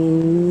डाडी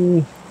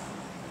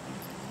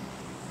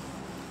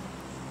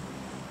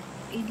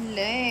இல்ல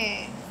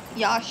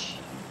யாஷ்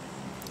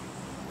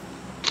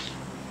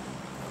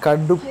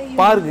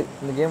கடுப்பா இருக்கு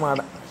இந்த கேம் ஆட.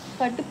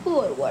 கடுப்பு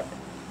or what?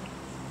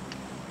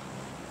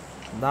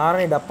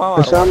 தாரணி டப்பா வா.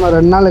 பேசாம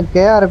 2 நாள்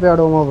KRP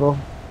ஆடுவோமா ப்ரோ?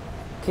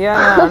 KR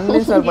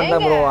அன்இன்ஸ்டால்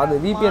பண்ணிட்டேன் ப்ரோ. அது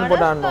VPN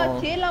போட்டு ஆடணும்.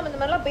 சேலாம் இந்த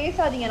மாதிரிலாம்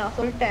பேசாதீங்க நான்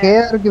சொல்லிட்டேன்.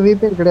 KR க்கு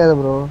VPN கிடையாது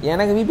ப்ரோ.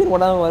 எனக்கு VPN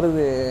போடாம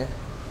வருது.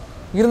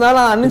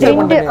 இருந்தாலும் அன்இன்ஸ்டால்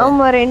பண்ணிட்டேன்.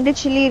 ஆமா 2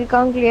 சில்லி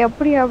இருக்காங்களே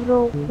அப்படியே ப்ரோ.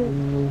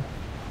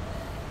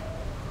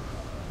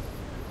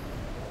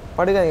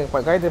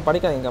 படிக்காதீங்க காயத்ரி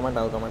படிக்காதீங்க கமெண்ட்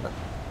ஆகும் கமெண்ட்.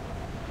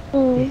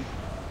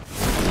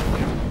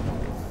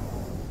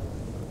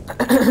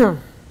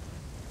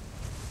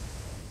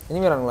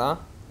 இனிமே வராங்களா?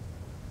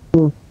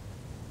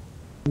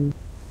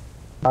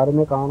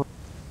 யாருமே காணோம்.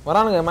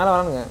 வரானுங்க மேல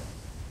வரானுங்க.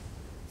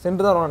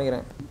 சென்டர் தான் வரணும்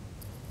நினைக்கிறேன்.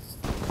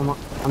 ஆமா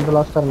அந்த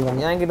லாஸ்டா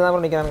இருக்காங்க. ஏன் கிட்ட தான்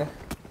ப்ரோ நிக்கறாங்க.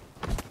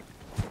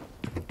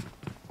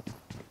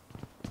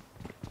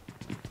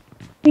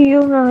 ஐயோ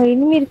நான்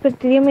இனிமே இருக்க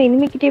தெரியாம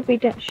இனிமே கிட்டே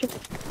போயிட்டேன்.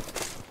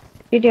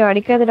 வீடியோ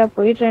அடிக்காதடா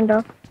போயிட்டேன்டா.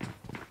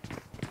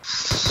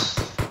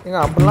 ஏங்க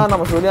அப்படிலாம்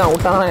நம்ம சொல்லி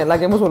விட்டானா எல்லா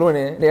கேமும்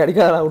சொல்லுவேனே. டேய்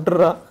அடிக்காதடா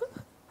விட்டுறா.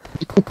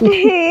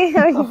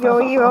 ஐயோ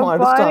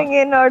இவன் பாருங்க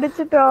என்ன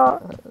அடிச்சிட்டான்.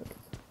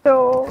 சோ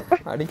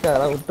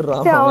அடிக்காதடா விட்டுறா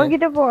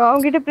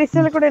அவங்க கிட்ட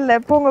பிரிஸ்டல் கூட இல்ல.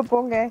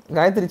 போங்க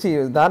காயத்ரி சி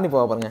தாரணி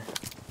போவா பாருங்க.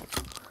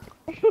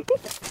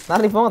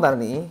 தாரணி போங்க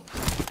தாரணி.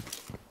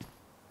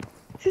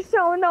 சிஸ்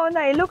அவன்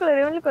yellow color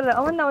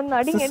அவன்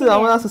அடிங்க. சிஸ்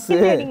அவன்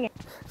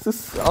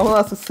சிஸ்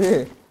அவன்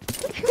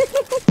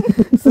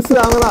சிஸ்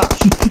அவன்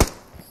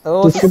ஓ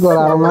சிஸ்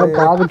அவன்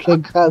காது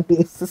கேட்காது.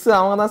 சிஸ்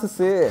அவங்க தான்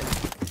சிஸ்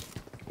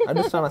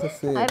அடிச்சானா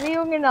சிஸ். அரே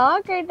உங்க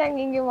நாக் ஆயிட்டாங்க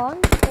இங்க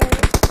வாங்க.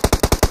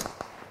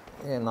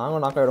 நாங்க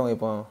நாக் ஆயிடுவோம்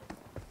இப்போ.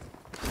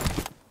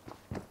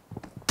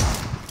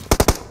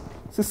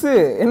 சிஸ்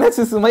என்ன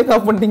சிஸ் மைக்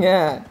ஆஃப் பண்ணிட்டீங்க?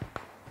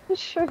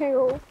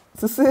 ஐயோ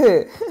சிஸ்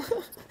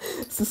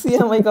சிஸ்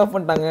ஏன் மைக் ஆஃப்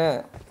பண்ணிட்டாங்க?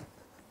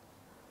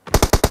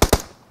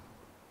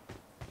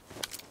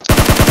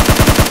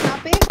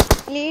 அப்பே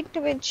லேட்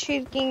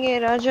வெச்சிருக்கீங்க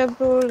ராஜா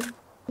ப்ரோ.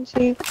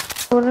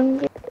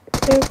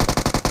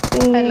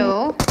 ஹலோ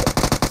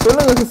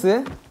சொல்லுங்க சிஸ்.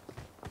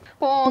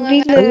 போங்க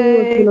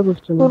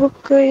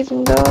குறுக்கு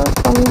இருந்தா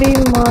தம்பி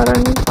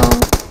மாறன்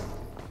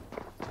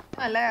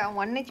அல்ல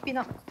 1 HP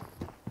தான்.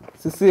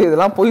 சிஸ்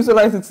இதெல்லாம் பொய்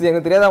சொல்லாத சிஸ்.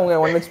 எனக்கு தெரியாத அவங்க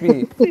 1 HP.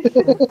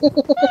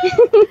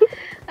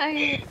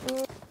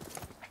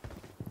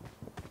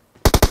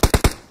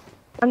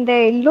 அந்த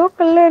yellow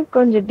color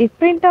கொஞ்சம்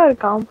டிஃபரெண்டா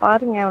இருக்கான்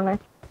பாருங்க அவனை.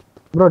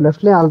 ப்ரோ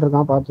லெஃப்ட்லயே ஆள்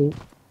இருக்கான் பாத்து.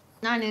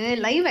 நான்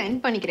லைவ்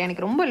எண்ட் பண்ணிக்கிறேன்.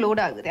 எனக்கு ரொம்ப லோட்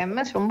ஆகுது.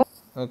 MS ரொம்ப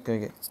ஓகே.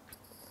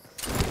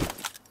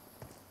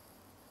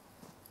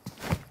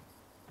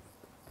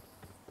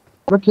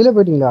 ப்ரோ கீழ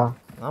போய்ட்டீங்களா?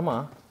 ஆமா.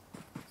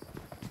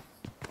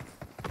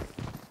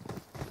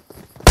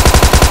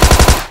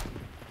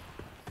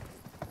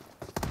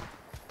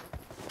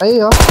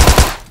 ஐயோ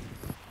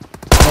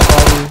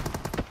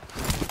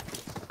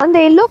அந்த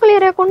yellow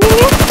color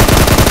கொன்னீங்க.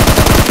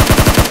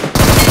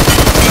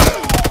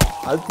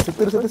 அது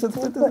சித்து.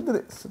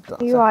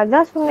 ஐயோ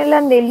அதான் சொன்னேன்ல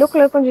அந்த yellow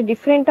color கொஞ்சம்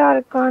டிஃபரெண்டா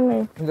இருக்கான்னு.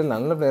 இல்ல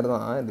நல்ல பிளேயர்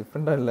தான்.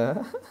 டிஃபரெண்டா இல்ல.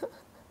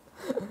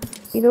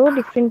 இதோ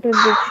டிஃபரெண்ட்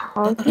இருந்துச்சு.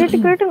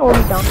 கிரிட்டு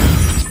ஓடிட்டான்.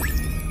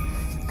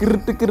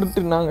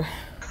 கிரிட்டு நாங்க.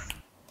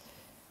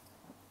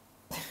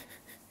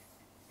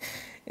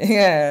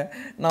 ஏங்க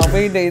நான்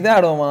போயிட்டு இதை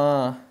ஆடுவோமா?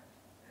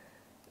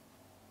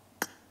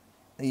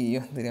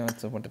 ஐயோ தெரியாம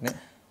வச்சப்பட்டேன்.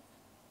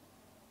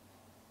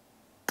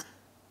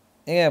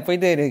 ஏங்க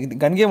போயிட்டு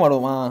கன் கேம்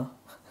ஆடுவோமா?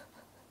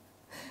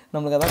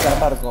 நம்மளுக்கு அதான்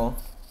கரெக்டா இருக்கும்.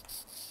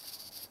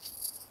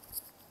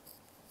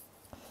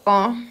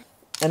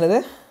 என்னது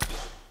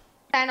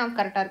ஷானாக்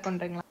கரெக்டா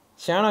இருக்குன்றீங்களா?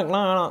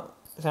 ஷானாக்லாம் வேணாம்.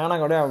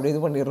 ஷானாக் அப்படியே அப்படி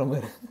இது பண்ணிடுறோம்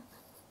பேர்.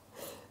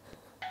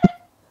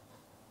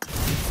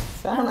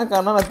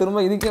 ஷானாக்கானா நான்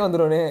திரும்ப இதுக்கே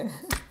வந்துடுவேனே.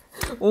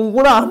 உன்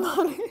கூட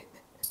ஆனாலே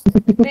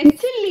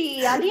ரெச்சிலி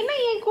அது என்ன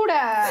ஏன் கூட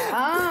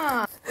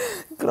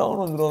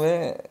கிரவுண்ட் வந்துடுவே.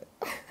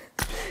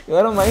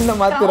 இவர மைண்ட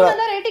மாத்திரா.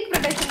 அதான் ரேட்டிங்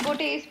ப்ரொடெக்ஷன்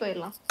போட்டு ஏஸ்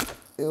போயிடலாம்.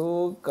 ஐயோ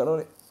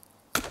கடவுளே.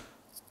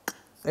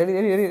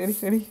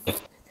 ரெடி.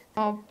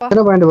 அப்பா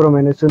என்ன point bro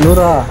minus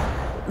 100.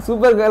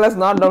 Super girl has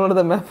not download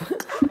the map.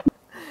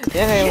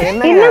 ஏங்க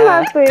என்ன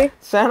மேப்?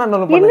 ஷானா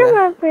டவுன்லோட் பண்ணுங்க.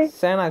 என்ன மேப்?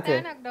 ஷானாக்கு.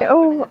 ஓ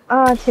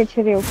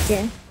சரி ஓகே.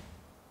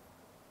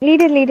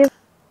 லீடர்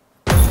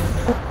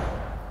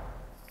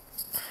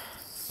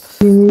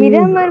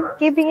மிரமர்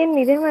கீப்பிங் இன்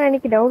மிரமர்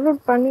அன்னைக்கு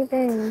டவுன்லோட்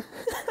பண்ணிட்டேன்.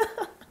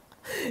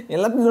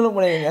 எல்லாத்தையும் டவுன்லோட்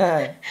பண்ணீங்க.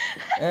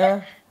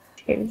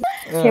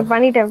 சரி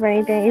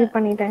பண்ணிட்டேன். இது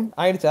பண்ணிட்டேன்.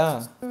 ஆயிடுச்சா?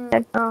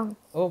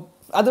 ஓ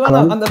அது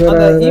அந்த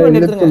ஈவென்ட்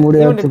எடுத்துங்க.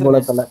 ஈவென்ட் போல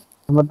தல.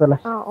 நம்மதல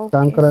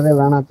கான்கரரே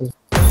வேணாம்.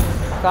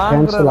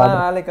 கான்கரர்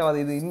வேலைக்காவது.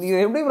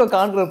 இது எப்படி ப்ரோ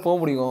கான்கரர் போக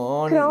முடியும்?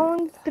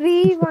 கிரவுண்ட் 3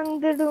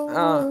 வந்துடும்.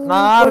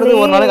 நான் ஆடுறது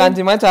ஒரு நாளைக்கு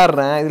 5 மேட்ச்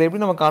ஆடுறேன். இதுல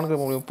எப்படி நம்ம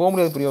கான்கரர் போக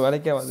முடியாது பிரியோ.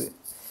 வேலைக்காவது.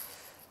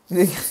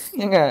 இது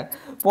ஏங்க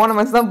போன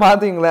மேட்ச் தான்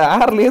பாத்தீங்களா?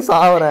 ஆர்லயே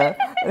சாவறேன்.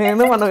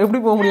 என்ன பண்ண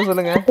எப்படி போக முடியும்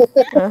சொல்லுங்க?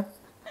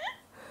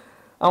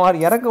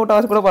 அவன் இறக்க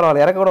விட்டாச்சு கூட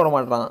பரவாயில்ல. இறக்க விட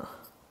மாட்டான்.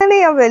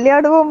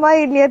 விளையாடுவோமா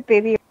இல்லையா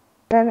தெரியும்.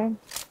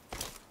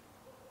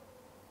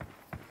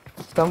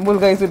 Stumble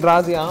guys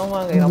டிராசி.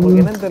 ஆமாங்க நமக்கு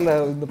என்ன தெரியல.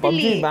 இந்த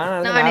PUBG பேன்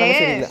ஆனது வேற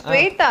சரியில்லை.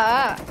 ஸ்வேதா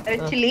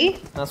ரெச்சிலி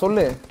நான்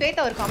சொல்லு.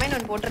 ஸ்வேதா ஒரு கமெண்ட்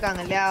ஒன்னு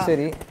போட்டுருக்காங்க இல்லையா?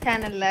 சரி.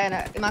 சேனல்ல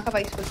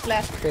மாகபா எக்ஸ்போர்ட்ஸ்ல.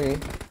 சரி.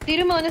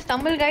 திரும்ப வந்து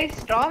ஸ்டம்பிள்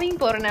கைஸ் டிராவிங்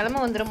போற நிலைமை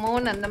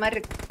வந்துருமோன்னு அந்த மாதிரி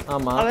இருக்கு.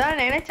 ஆமா. அதான்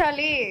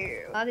நினைச்சாலே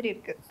மாதிரி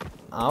இருக்கு.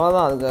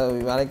 அவதான் அதுக்கு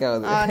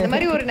வேலைக்காகுது. அந்த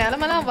மாதிரி ஒரு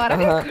நிலைமைலாம்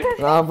வரவே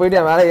கூடாது. நான்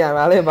போயிட்டு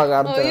வேலையை பார்க்க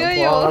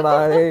ஆரம்பிச்சேன். போடா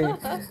டேய்.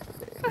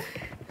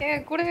 ஏங்க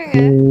கொடுங்க.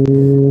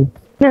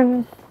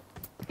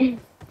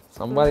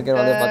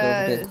 சம்பாதிக்கிறவளே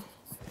பார்த்துட்டு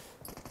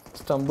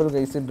ஸ்டம்பிள்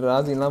கைஸ்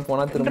டிராசி எல்லாம்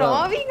போனா திரும்ப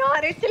டிராவிங்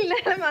ரெச்சில்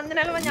நிலைமை அந்த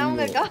நிலைமை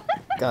ஞாபகம் இருக்கா?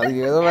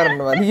 அதுக்கு ஏதோ வேற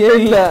வழியே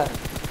இல்ல.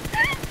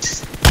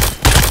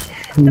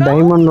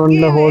 டைமண்ட்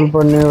 1ல ஹோல்ட்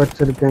பண்ணி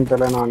வச்சிருக்கேன்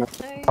தல நான்.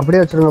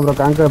 அப்படியே வச்சிருங்க ப்ரோ.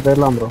 கான்கர்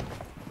போயிரலாம் ப்ரோ.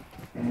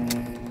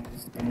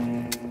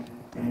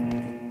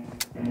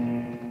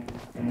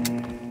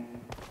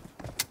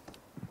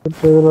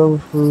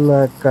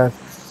 ஃபுல்லா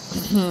காஸ்.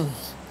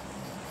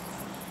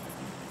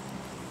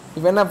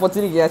 இப்போ என்ன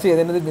பொச்சிருக்கியாச்சு?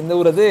 இது என்னது இந்த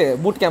ஊர்? அது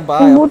பூட் கேம்பா?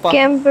 Boot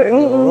camp.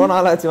 ரொம்ப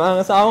நாள் ஆச்சு.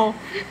 வாங்க சாவும்.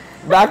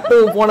 பேக் டு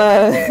போன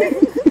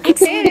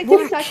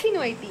சச்சின்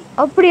வைட்டி.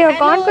 அப்படியே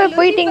கான்கர்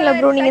போயிட்டீங்களா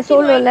ப்ரோ? நீங்க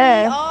சோலோல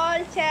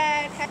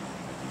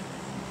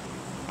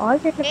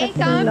ஆல் செட்ல Hey, come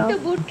கத்துறீங்களா to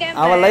boot camp.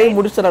 அவ லைவ்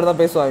முடிச்சல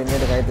தான் பேசுவா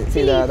இன்னைக்கு காயத்து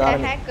சீல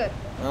Dharani hacker.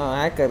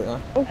 Hacker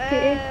okay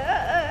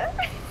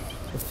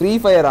free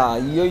ஃபயரா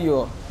ஐயோ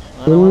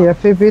In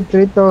FPP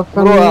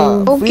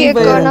 3000 ஓகே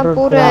நான்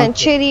போறேன்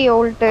சரி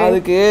ஓல்ட்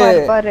அதுக்கு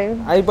பாரு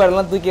ஐபேட்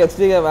எல்லாம் தூக்கி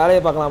வச்சிட்டு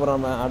வேலையை பார்க்கலாம் அப்புறம்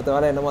நம்ம அடுத்த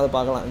வேலை என்னமோ அதை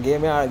பார்க்கலாம்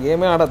கேமே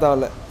ஆட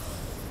தேவையில்ல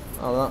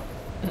அதான்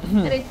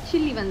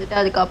ரெச்சிலி வந்துட்டு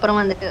அதுக்கு அப்புறம்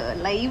வந்துட்டு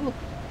லைவ்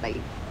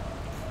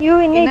யூ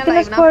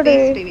இன்னைக்கு ஸ்குவாட்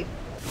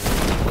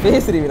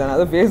ஃபேஸ் ரிவீல்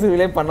அது ஃபேஸ்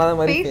ரிவீலே பண்ணாத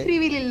மாதிரி ஃபேஸ்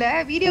ரிவீல் இல்ல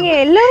வீடியோ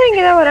எல்லாரும்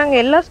இங்க தான் வராங்க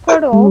எல்லா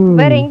ஸ்குவாடும்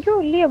வேற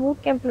எங்கயும் இல்லையா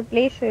பூட் கேம்ப்ல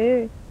பிளேஸ்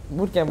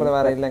பூட் கேம்ப்ல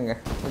வேற இல்லங்க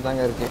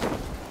இதாங்க இருக்கு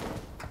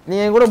நீ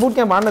என் கூட பூட்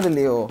கேம்ப் ஆனது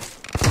இல்லையோ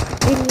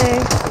இல்ல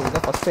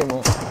இதான் ஃபர்ஸ்ட் டைம்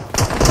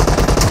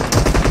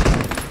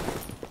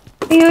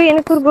ஐயோ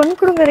எனக்கு ஒரு கன்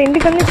கொடுங்க ரெண்டு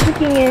கன்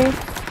வச்சிருக்கீங்க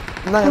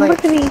நம்பர்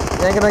 3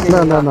 எனக்கு தான்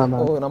கேக்குது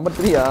ஓ நம்பர்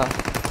 3யா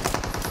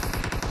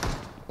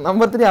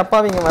நம்பர் 3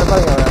 அப்பாவிங்க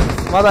மறப்பாங்க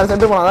வாடா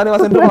சென்டர் போலாம் அதானே வா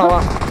சென்டர் போலாம்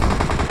வா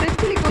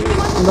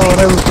இந்த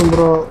ஒரே விஷயம்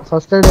ப்ரோ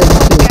ஃபர்ஸ்ட் எய்ட்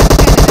எடுத்து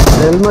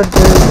ஹெல்மெட்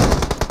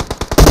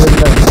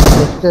இல்ல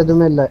ஃபர்ஸ்ட்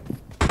எதுமே இல்ல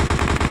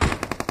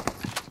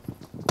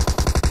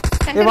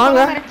ஏய் வாங்க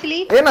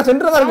ஏய் நான்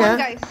சென்டர்ல தான் இருக்கேன்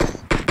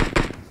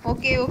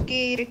ஓகே ஓகே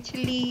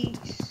ரெச்சிலி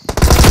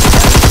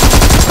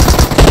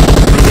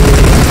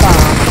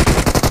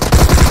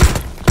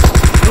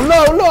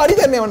உள்ள அடி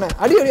தரனே அவனை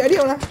அடி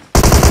அவனை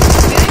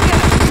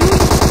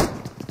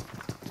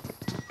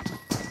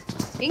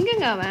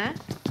எங்கங்க அவன்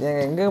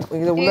எங்க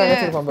இங்க உள்ள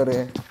என்ன இருப்பான் பாரு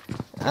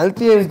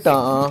அல்டியே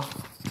விட்டான்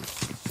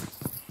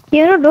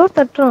ஏனோ டோர்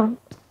தட்டுறான்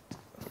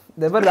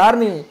தேவர்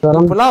தாரணி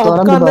இப்பலாம்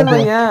உட்கார்ந்தேன்னு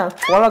வைங்க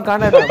போல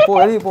காணடா போ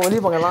வெளிய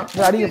போங்கலாம்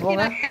அடிங்க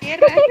போங்க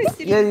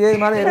ஏறி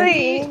மேல ஏறி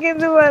எங்க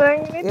இருந்து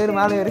வராங்க ஏறி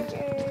மேல ஏறி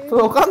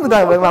உட்கார்ந்துடா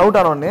அவுட்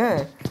ஆனவனே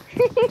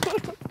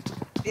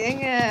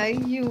ஏங்க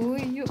ஐயோ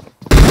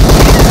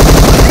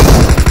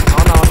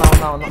அவனா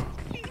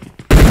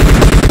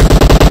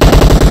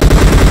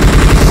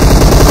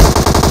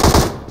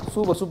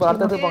சூப்பர்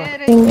அடுத்து போங்க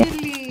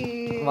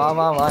வா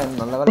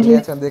நல்ல வேலை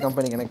கேட்ச் வந்து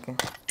கம்பெனிக்கு எனக்கு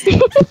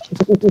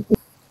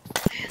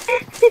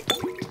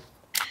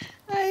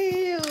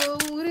ஐயோ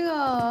முருகா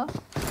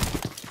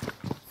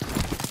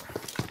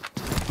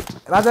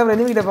ராஜா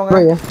ரெடி கிட்ட போங்க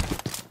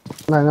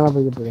நான் எங்க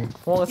போயிட்டு இருக்கேன்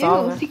போங்க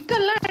சாவுங்க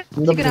சிக்கல்லாம்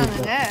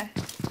அடிச்சுக்கறாங்க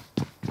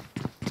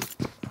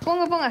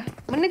போங்க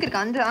முன்னுக்கு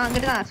இருக்கு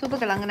அங்கிட்டு தான்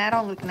சூப்பர் கல் அங்க நேரா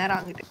உங்களுக்கு நேரா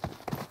அங்கிட்டு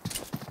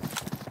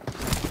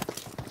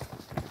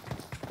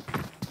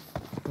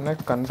என்ன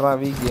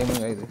கன்றாவி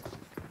கேமுங்க இது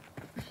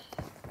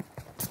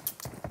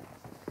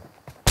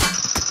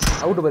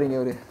அவுட் போறீங்க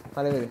ஒரு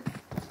தலைவர்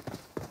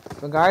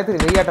இப்ப காயத்ரி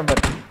வெய்யாட்டம்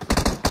பாரு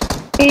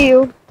ஐயோ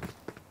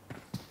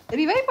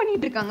ரிவைவ்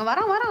பண்ணிட்டு இருக்காங்க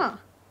வரான்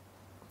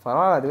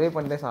பரவாயில்ல ரிவைவ்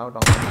பண்ணிட்டே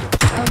சாவட்டும்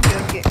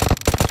ஓகே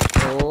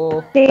ஓ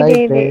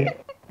டேய்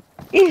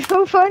இப்போ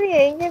பாரு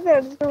எங்க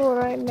தடுத்து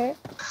போறான் என்ன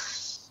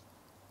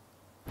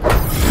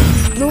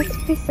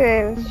Lucy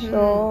sir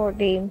so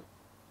team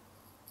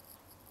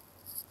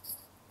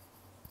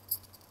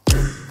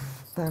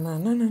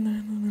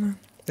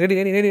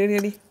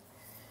ready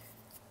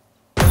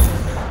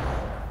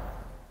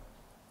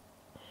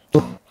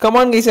Come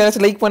on guys,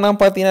 யாராச்சும் லைக் பண்ணாம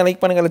பாத்தீங்கன்னா லைக்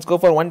பண்ணுங்க. Let's go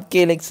for 1k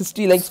like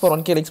 60 likes for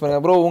 1k likes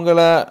பண்ணுங்க bro. உங்கள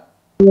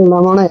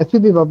நாம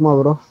FPP பாப்போமா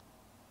bro?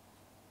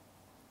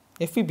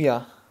 FPP ஆ?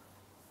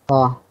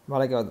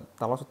 நாளைக்கு வந்து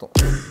தல சுத்தம்.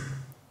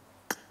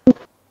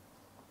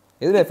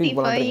 எதுல FPP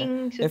பண்ணறீங்க?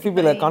 FPP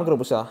ல கான்கர்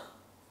புஷா?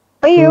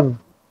 ஐயோ.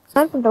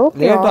 நான் பண்ண ஓகே.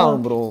 லேட்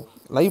ஆகும் bro.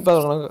 லைவ்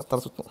பார்க்கறவங்க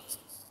தல சுத்தம்.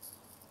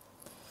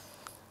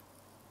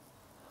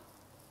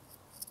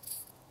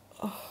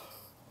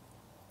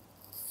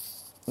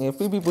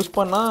 FPP புஷ்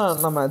பண்ணா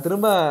நம்ம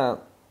திரும்ப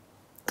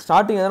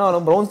ஸ்டார்டிங் எதனா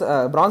வரும்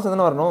பிரான்ஸ்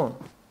எதனா வரணும்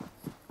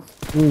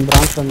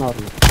பிரான்ஸ் என்ன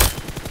வரணும்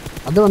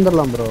அது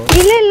வந்துறலாம் bro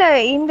இல்ல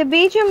இந்த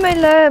BGMI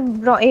ல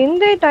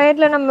எந்த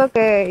டயர்ல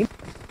நமக்கு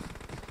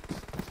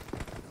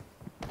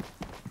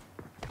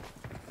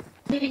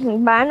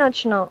பேன்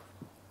ஆச்சுனா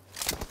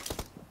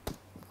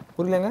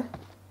புரியலங்க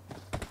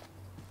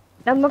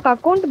நமக்கு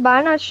அக்கவுண்ட்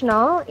பேன் ஆச்சுனா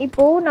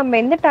இப்போ நம்ம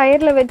எந்த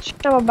டயர்ல வெச்சு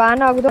நம்ம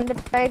பேன் ஆகுதோ அந்த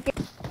டயருக்கு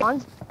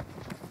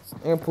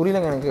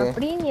புரியலங்க எனக்கு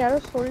அப்படினு யாரோ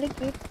சொல்லி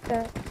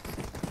கேட்டேன்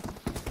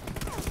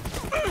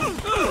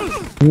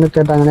என்ன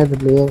கேட்டாங்கனே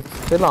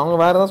தெரியல அவங்க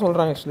வேற ஏதோ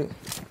சொல்றாங்க actually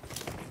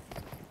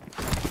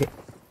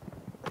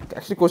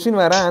क्वेश्चन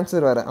வேற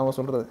ஆன்சர் வேற அவங்க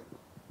சொல்றது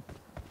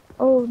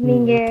ஓ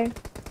நீங்க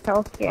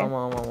ஓகே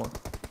ஆமா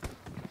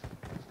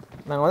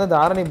நாங்க வந்து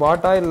தாரணி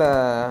பாட்டா இல்ல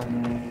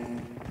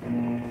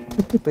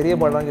பெரிய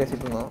பாட்டா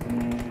கேசிட்டு இருந்தோம்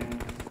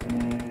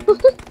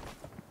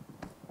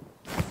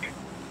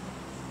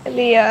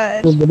இல்லையா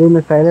திடீர்னு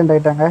சைலண்ட்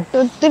ஆயிட்டாங்க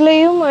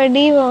சுத்திலையும்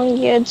அடி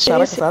வாங்கியாச்சு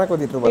சரக்கு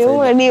ஊத்திட்டு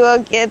இருப்பா அடி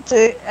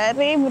வாங்கியாச்சு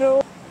அரே ப்ரோ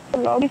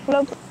லாபி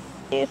ஃபுல்லா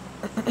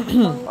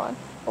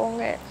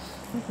போங்க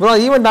ப்ரோ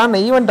ஈவென்ட்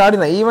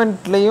ஆடினா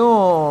ஈவென்ட்லயும்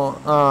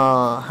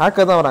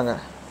ஹேக்கர் தான் வராங்க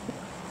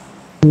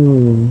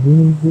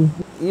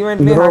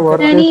ஈவென்ட்லயும்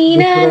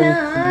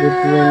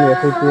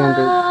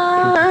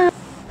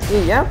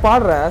ஏன்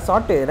பாடுற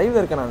ஷாட் லைவ்ல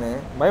இருக்கேன் நானு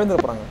பயந்துற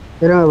போறாங்க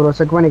இருங்க ப்ரோ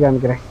செக் பண்ணி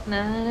காமிக்கிறேன்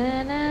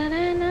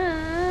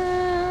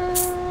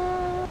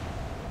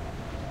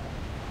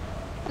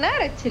நான்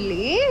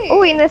ஆக்சுவலி ஓ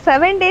இந்த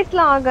 7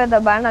 டேஸ்ல ஆகாத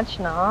பேன்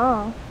ஆச்சுனா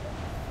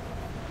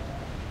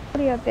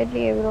புரியா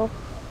தெரியல bro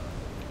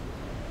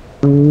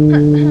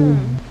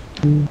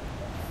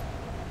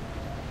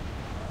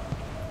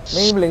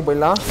மெயின் பில்டிங்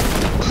போயிடலாம்.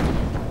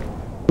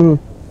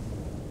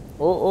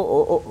 ஓ ஓ ஓ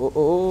ஓ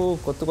ஓ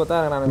கொத்து கொத்தா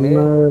நான்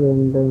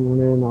 2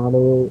 3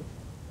 4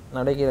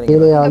 நடைக்கு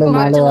கீழே ஆளு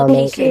மேலே ஆளு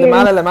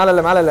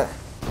மேல இல்ல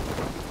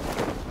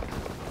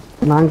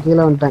நான்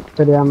கீழே வந்துட்டேன்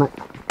தெரியாம.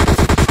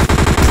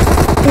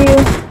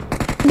 டேய்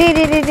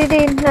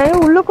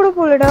நான் உள்ள கூட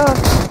போலடா.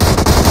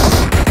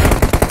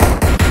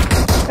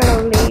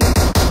 கடவுளே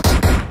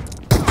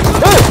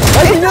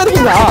ஏய் நீங்க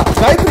இருக்கீங்களா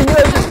गाइस நீங்க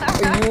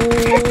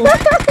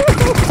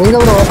ஐயோ எங்க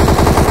bro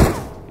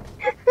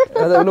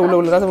அத உள்ள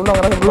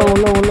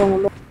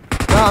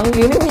நான் அங்க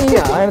என்னீங்க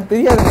எனக்கு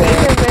தெரியாது.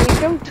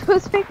 Welcome to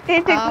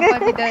spectator.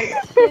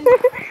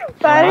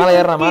 மேல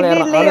ஏறறேன்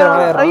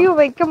ஐயோ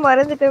வைக்க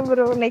மறந்துட்டேன்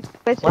bro. நெக்ஸ்ட்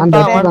क्वेश्चन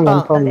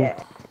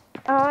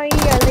ஆய்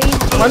அலை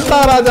வண்டா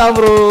ராஜா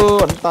bro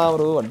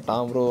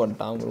வண்டாம் bro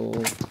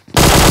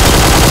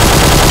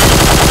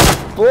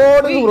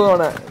போடு bro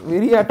அவன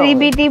விரியாட்டம்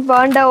 3BT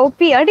பாண்டா OP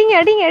அடிங்க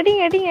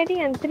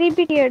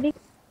 3BT அடி.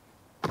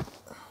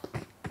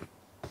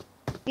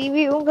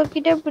 டிவி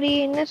உங்ககிட்ட இப்படி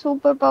என்ன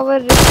சூப்பர்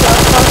பவர் இருக்கு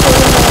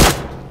சொல்லுங்க.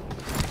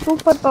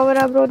 சூப்பர்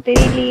பவரா ப்ரோ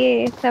தெரியலையே.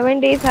 7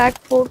 days ஹேக்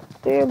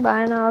போட்டு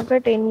பேன் ஆக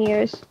 10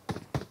 years.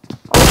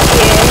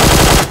 ஓகே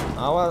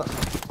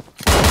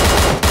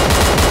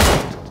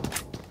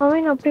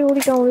அவன் அப்படியே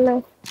ஓடிட்டான் உள்ள.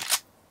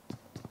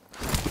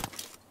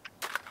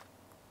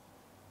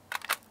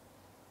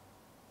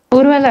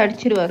 ஒருவேளை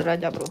அடிச்சிருவாரு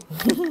ராஜா ப்ரோ.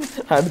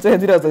 அடிச்சா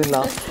எதிரா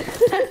சொல்லலாம்.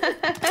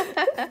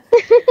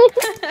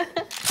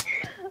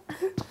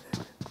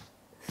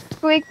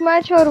 Quick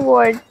match or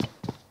what?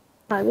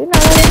 அது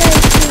நல்லதா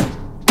இருக்கு.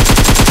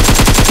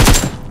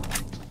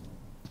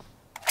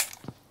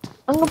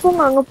 அங்க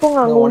போங்க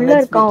அங்க உள்ள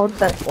இருக்கான்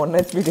ஒருத்தன். 1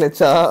 HP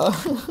கிளச்சா.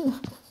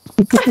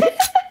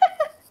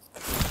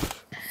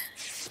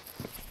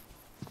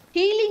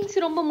 ஹீலிங்ஸ்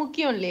ரொம்ப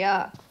முக்கியம் இல்லையா?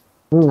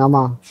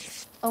 ஆமா.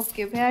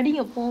 ஓகே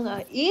அடிங்க போங்க.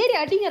 ஏறி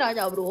அடிங்க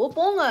ராஜா ப்ரோ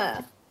போங்க.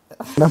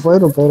 நான்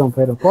போயிரும்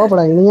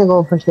கோபடா நீங்க கோ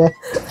ஃபர்ஸ்ட்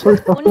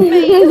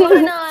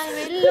நான்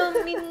வெல்லும்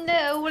இந்த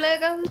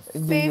உலகம்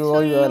ஐயோ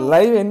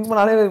லைவ் எண்ட்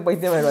பண்ணாலே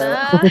பைத்தியம் ஆயிடுவாங்க.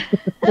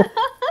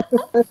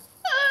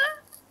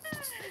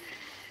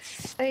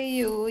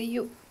 ஐயோ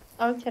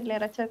ஆல் chatல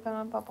யாராச்சும்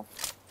இருக்காங்க பாப்போம்.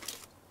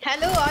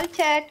 Hello all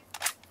chat.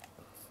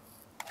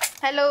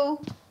 Hello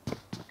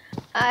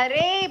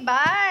array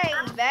bye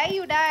where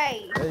you die.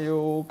 ஐயோ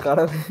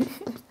கடவுளே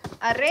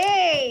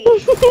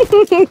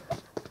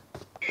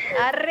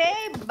அரே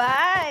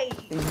பாய்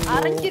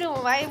அரஞ்சிரும்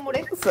வாய் மூடு.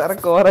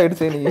 சரக்கு ஓவர்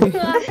ஆயிடுச்சு நீ.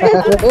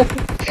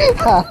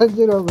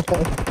 அரஞ்சிரும்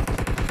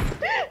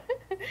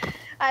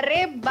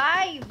array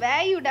bye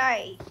where you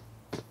die.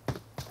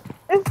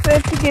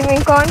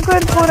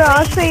 Conquer போற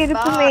ஆசை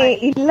இருக்குமே.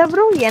 இல்ல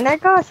ப்ரோ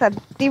எனக்கா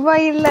சத்தியமா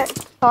இல்ல.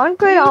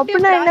 கான்கர்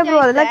அப்படின்னா என்ன ப்ரோ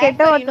அதெல்லாம்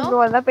கெட்ட வார்த்தை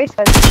ப்ரோ அதெல்லாம்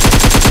பேசாது.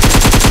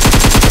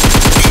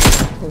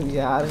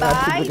 யாரு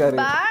நாட்டிட்டு இருக்காரு.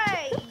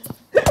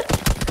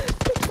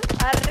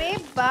 அரே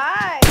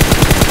பாய்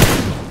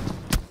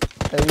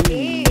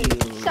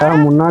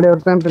முன்னாடி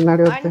ஒருத்தன்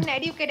பின்னாடி ஒருத்தன்.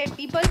 uneducated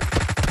people.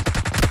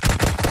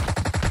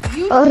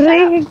 अरे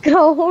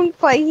ग्राउंड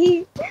 5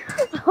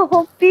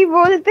 ओपी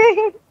बोलते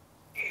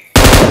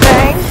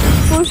रैंक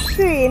पुश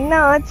என்ன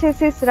ஆச்சு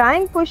சிஸ்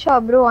ரேங்க் புஷ்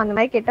ப்ரோ அந்த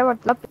மாதிரி கெட்ட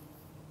வார்த்தை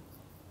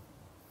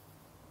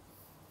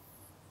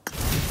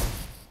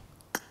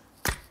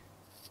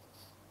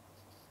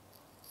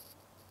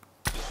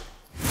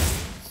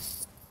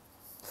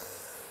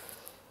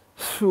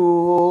ஷோ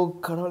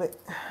கடவுளே.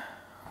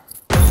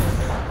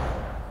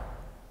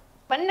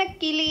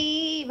 வண்ணக்கிளியா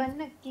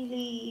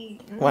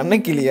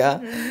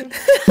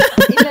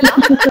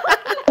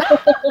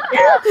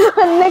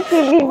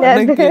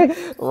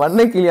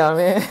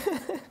வண்ணக்கிளியாமே.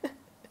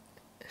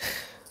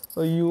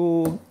 ஐயோ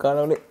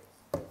கடவுளே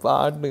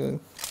பாட்டு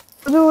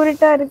புது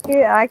உருட்டா இருக்கு.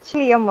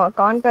 ஆக்சுவலி ஆமா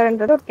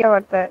கான்கரன்றது ஒரு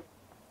வார்த்தை.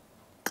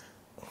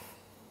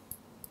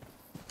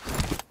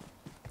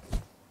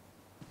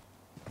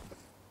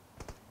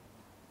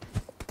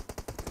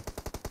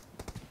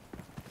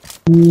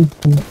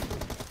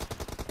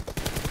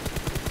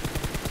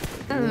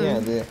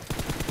 அது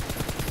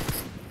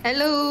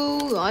ஹலோ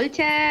ஆல்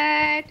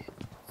chat.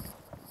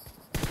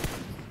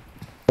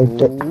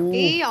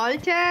 ஏய் ஆல்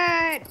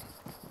chat.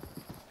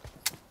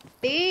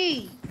 ஏய்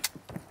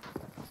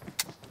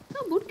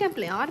நான் பூட்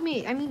கேம்ப்ல ஆர்மி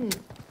ஐ மீன்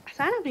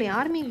சானாக்ல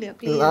ஆர்மி இல்ல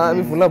ப்ளீஸ்.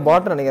 நான் ஃபுல்லா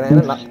பாட்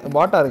நினைக்கிறேன்.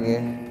 பாட்டா இருக்கு.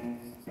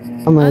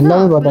 ஆமா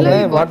எல்லாமே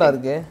பாட்டா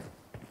இருக்கு.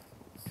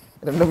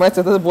 2 மேட்ச்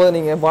எடுத்தது போதும்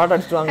நீங்க பாட்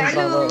அடிச்சிட்டு வாங்க.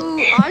 Hello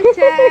all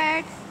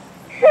chat.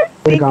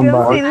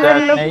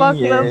 சில்வர்ல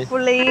பார்க்கலாம்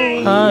புள்ளை.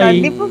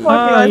 கண்டிப்பா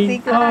பார்க்கலாம்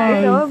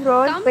சீக்கிரம் ப்ரோ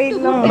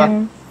போயிடலாம்.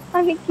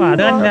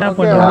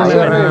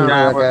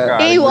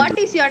 Hey, what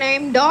is your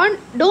name?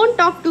 Don't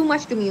talk too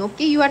much to me,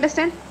 okay? You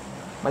understand?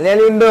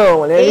 Malayali indo.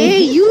 Hey,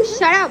 you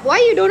shut up. Why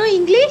you don't know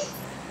English?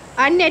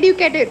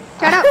 Uneducated.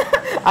 Shut up.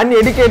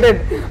 Uneducated.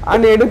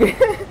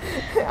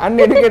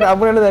 Uneducated.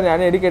 Appo enna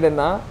uneducated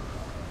na?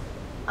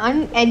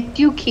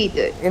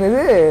 uneducated.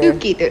 என்னது?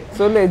 Educated.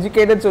 சொல்லு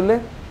educated சொல்லு.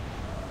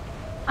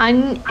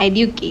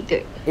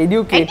 Uneducated.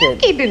 Educated.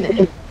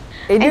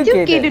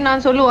 Educated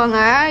நான் சொல்லுவாங்க.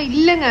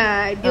 இல்லங்க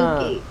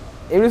educate.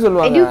 எப்படி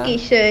சொல்லுவாங்க?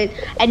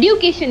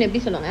 Education எப்படி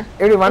சொல்லுவாங்க?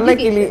 எப்படி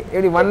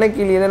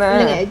வண்ணக்கிளி தானே?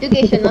 இல்லங்க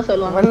education தான்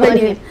சொல்லுவாங்க.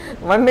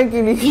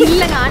 வண்ணக்கிளி.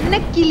 இல்லங்க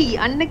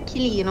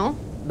அன்னக்கிளி you know.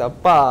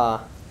 தப்பா.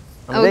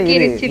 Okay,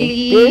 Richly.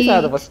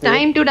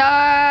 Time to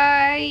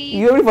die.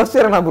 You எப்படி first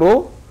year na bro?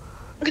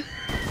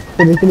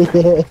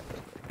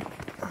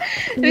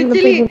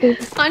 Richly,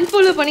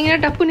 unfollow பண்ணீங்கன்னா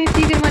டப்புன்னு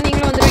சீக்கிரமா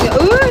நீங்களும் வந்துருவீங்க.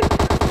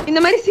 இந்த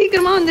மாதிரி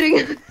சீக்கிரமா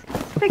வந்துருவீங்க.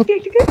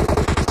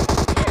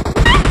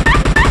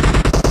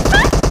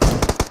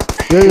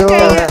 ஐயோ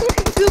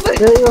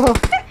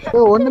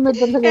ஒண்ணுமே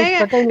தெரியல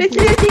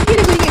Richly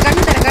சீக்கிரம் குடிங்க.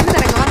 கண்ணு தரங்க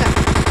வாங்க.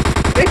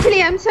 Richly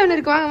M7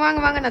 இருக்கு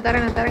வாங்க நான்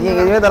தரேன். நீங்க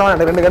எதுமே தர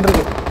வேண்டாம். 2 கன்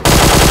இருக்கு.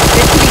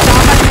 Richly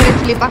காப்பாத்துங்க.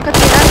 Richly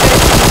பக்கத்துல தான் இருக்கு.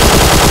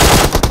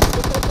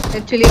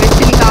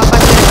 Richly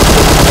காப்பாத்துங்க.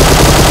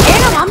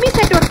 ஏங்க மம்மி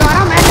செட் ஒருத்த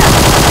வரா மேல.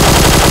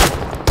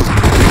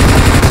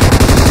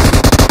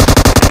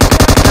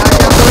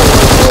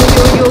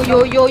 யோ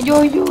ஐயோ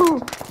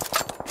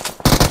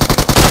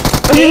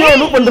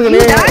என்ன பண்றீங்களே?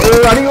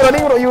 அடிங்கோ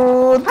ஐயோ.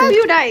 How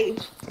you die?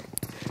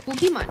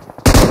 Pokemon.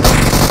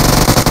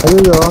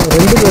 ஐயோ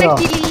ரெண்டு பேரா?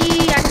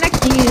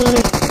 அன்னக்கிளி.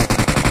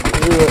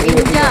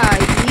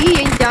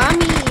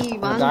 என்ஜாமி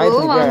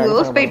வாங்கோ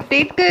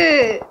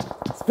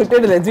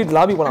ஸ்பெக்டேட் லெஜிட்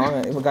லாபி போலாம்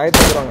வாங்க. இப்போ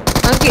காயத்ரி வருவாங்க.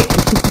 ஓகே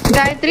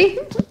காயத்ரி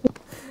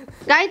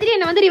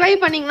என்ன வந்து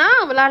ரிவைவ் பண்ணீங்கனா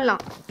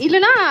விளையாடலாம்.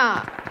 இல்லனா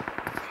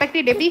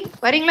ஸ்பெக்டேட் எப்படி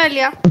வரீங்களா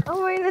இல்லையா?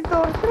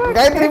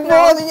 காயத்ரி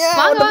போவாதீங்க.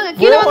 வாங்க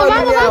கீழ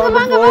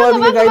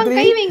வாங்க காயத்ரி.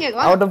 கை வைங்க.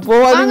 அவட்ட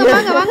போவாதீங்க.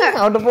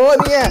 அவட்ட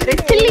போவாதீங்க.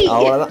 ரெச்சிலி.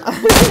 அவ்வளவுதான்.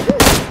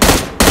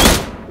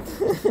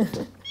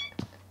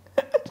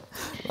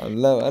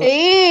 நல்ல வேலை.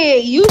 ஏய்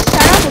you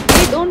start up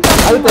okay don't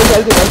talk.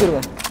 அழுத்துங்க.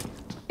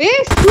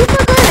 ஏய்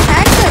சூப்பர் கார்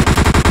ஹேக்கர்.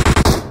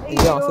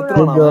 ஐயோ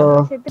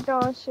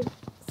செத்துட்டான் ஷிட்.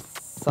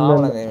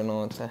 சாவலங்க இவனோ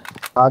ச்சே.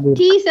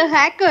 He is a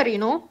hacker, you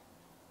know.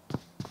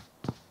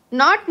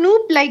 Not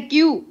noob like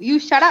you. You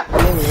shut up.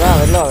 நீ வா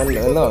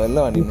வெல்ல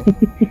நீ.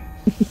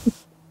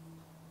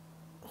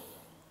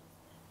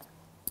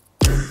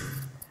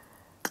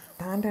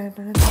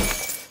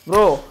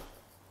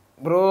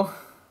 Bro.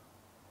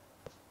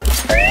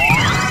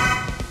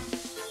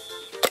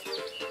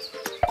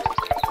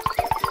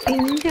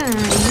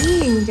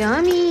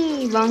 என்ஜாமி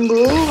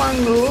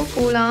வாங்கோ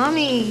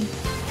போலாமே.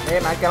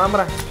 ஏய் நான்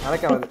கிளம்பறேன்.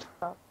 நடக்காது.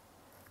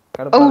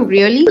 Oh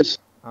really?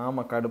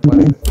 ஆமா கடுப்பா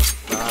இருக்கு.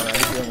 நான்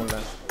அடிக்கவே முடியல.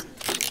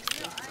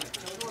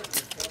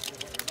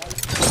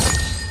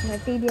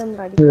 டிடிஎம்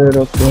காடி.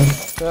 ஓகே.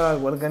 சார்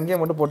ஒரு கன்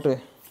கேம் மட்டும் போட்டு.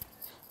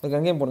 ஒரு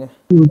கன் கேம் போடுங்க.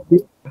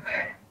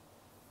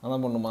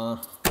 அதான் பண்ணுமா?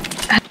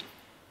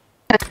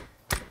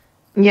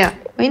 Yeah,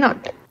 why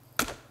not?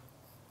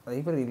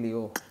 வைபர்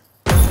இல்லையோ?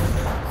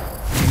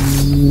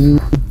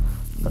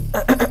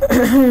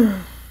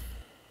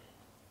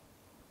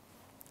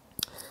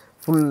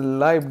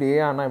 ஃபுல்லா இப்படியே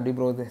ஆனா இப்படி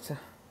ப்ரோ இது. ச்சே.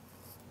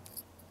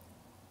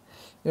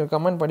 இது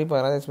கமெண்ட் படி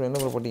பாரு. ராஜேஷ்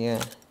என்ன ப்ரோ போட்டீங்க?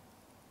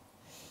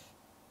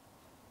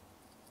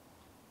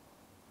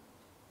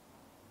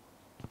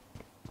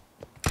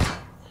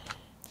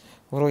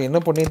 ப்ரோ என்ன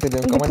போட்டீங்க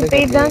தெரியல. கமெண்ட்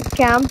பேஜ் தான்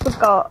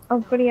கேம்ப்க்கா.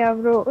 அப்படியே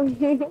ப்ரோ.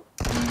 வெயிட்டிங்.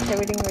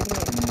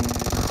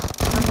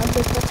 ஆனா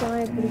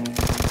பேசலாம் எப்படி?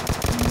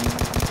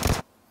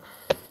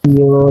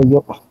 Yo.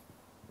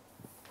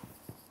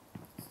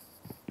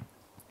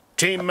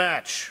 Team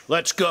match,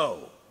 let's go.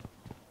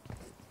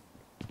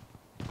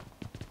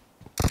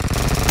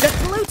 The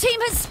blue team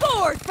has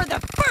scored for the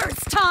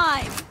first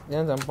time.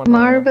 ஏன் ஜம்ப் பண்ணா?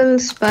 Marvel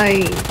spy.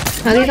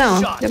 அதேதான்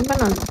ஜம்ப்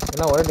பண்ணான்.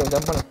 எல்லாம் ஒரே டைம்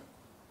ஜம்ப் பண்ணு.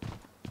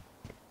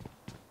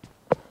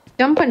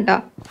 ஜம்ப் பண்ணிட்டா.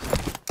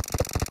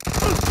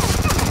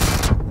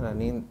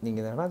 நீங்க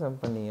தானா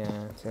ஜம்ப் பண்ணீங்க?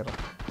 சரி.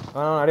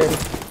 அடி.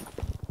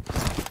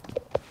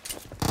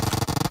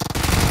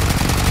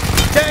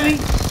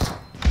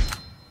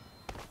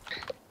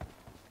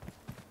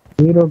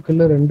 ஹீரோ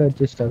கில்ல 2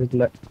 அசிஸ்ட்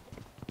அதுக்குள்ள.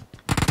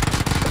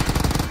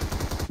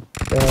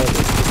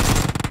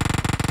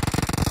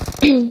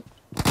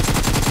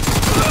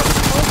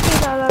 ஓகே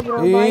தாதா bro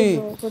bye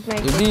bro. Good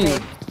night.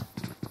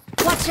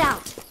 Watch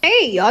out.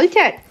 Hey, all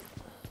chat.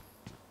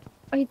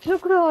 ஐயோ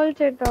கூட ஆல்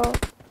சேட்டா.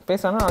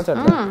 பேசானா ஆல் சேட்.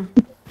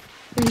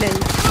 இல்ல.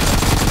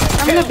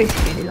 நம்மள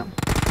பேசிக்கலாம்.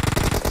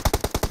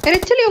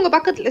 ஆக்சுவலி உங்க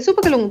பக்கத்துல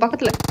சூப்பர் கல் உங்க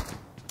பக்கத்துல.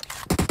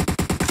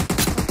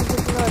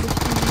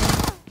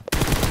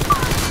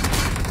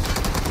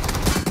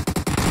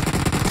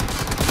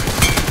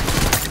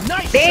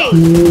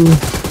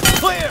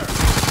 Clear.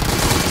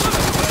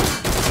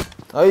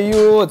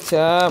 ஐயோ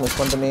ச்சே மிஸ்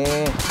பண்ணிட்டனே.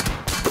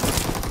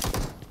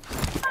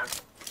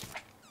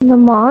 இந்த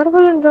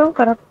மார்வல்ன்றவன்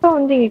கரெக்டா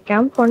வந்து இங்க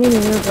கேம்ப் பண்ணி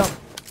நின்னுறான்.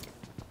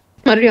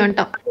 மறுபடியும்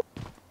வந்துட்டான்.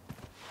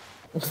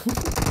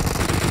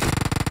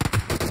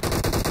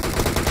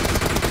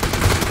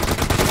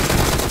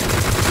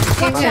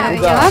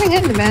 யாருங்க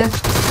இந்த மேன்?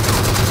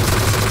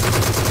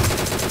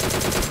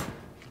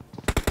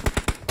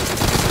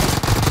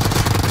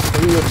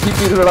 ஐயோ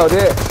டிபி இருக்குடா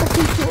அது.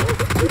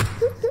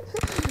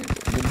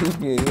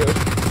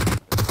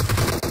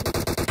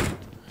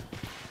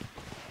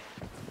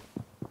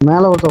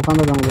 மேல ஒருத்த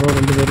உட்கார்ந்திருக்காங்க ப்ரோ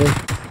ரெண்டு பேரு.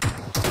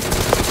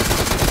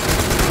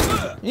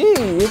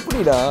 ஏய்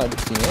எப்படிடா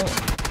அடிச்சீங்க?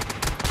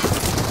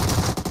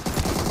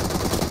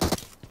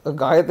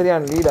 காயத்ரி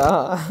அண்ட் லீடா.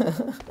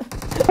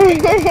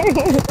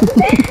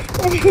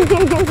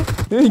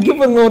 இங்க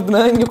பாருங்க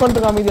ஒருத்தன இங்க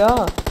உட்கார்ந்து காமிதா.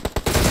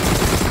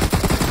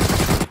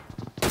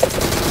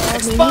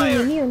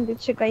 மினி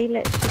வந்துச்சு கையில.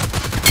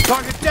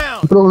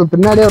 ப்ரோ உங்களுக்கு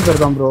பின்னாடியே ஒருத்தர்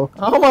இருக்கான் ப்ரோ.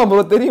 ஆமா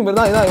ப்ரோ தெரியும்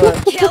ப்ரோ இதான்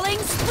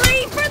Killing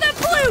spree for the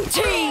blue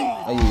team.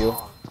 ஐயோ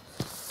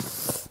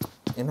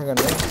என்ன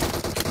கண்ணு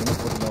என்ன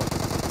போறோம்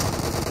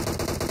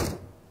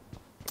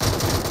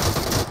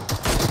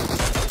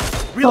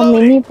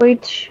மினி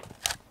போயிடுச்சு.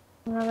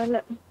 அவள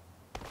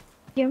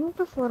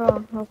எம்க்கு போறா.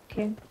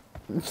 Okay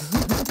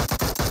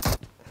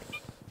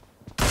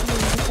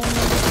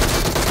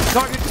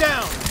Target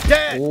down.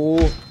 Dead.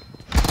 Oh.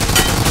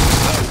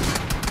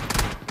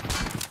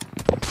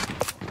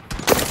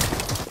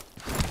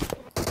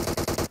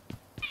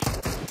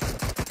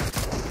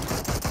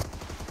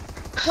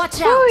 Watch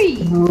out.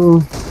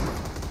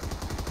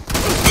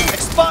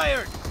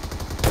 Expired.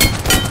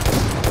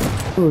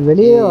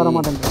 வெளியே வர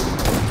மாட்டேங்க.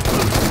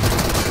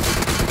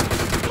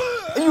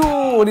 ஐயோ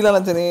ஓடிலாம்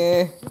லஞ்சனே.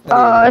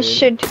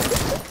 ஷிட்.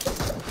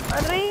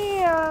 அரே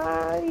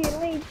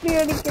என்ன இப்படி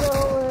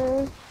அடிக்கிறான்?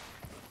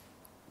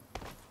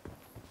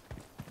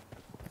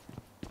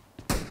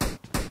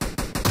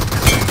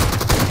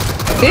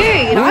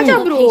 ஏய் ராஜா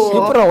ப்ரோ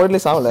சூப்பரா ஓடில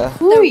சாவல.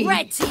 The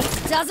red team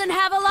doesn't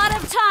have a lot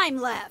of time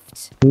left.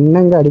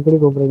 என்னங்க அடிக்கடி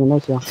கூப்பிடுறீங்க என்ன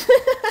விஷயம்?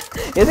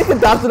 எதுக்கு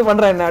டார்ச்சர்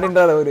பண்ற என்ன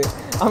அப்படின்றாரு அவரு.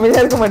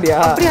 அமைதியா இருக்க மாட்டியா?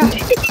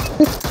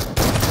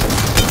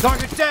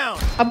 Target down.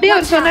 அப்படியே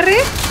அவர் சொன்னாரு.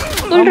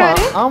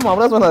 சொல்றாரு. ஆமா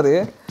அப்படியே சொன்னாரு.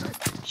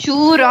 ஷூ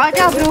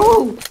ராஜா ப்ரோ.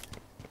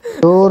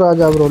 ஷூ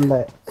ராஜா ப்ரோ இல்ல.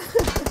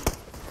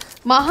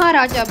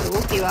 மகாராஜா ப்ரோ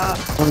ஓகேவா?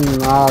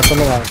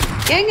 சொல்லுங்க.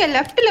 ஏங்க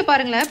லெஃப்ட்ல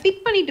பாருங்களேன்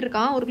பிக் பண்ணிட்டு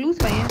இருக்கான் ஒரு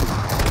லூஸ் பையன்.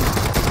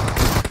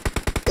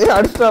 ஏய்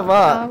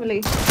அடிச்சாப்பா.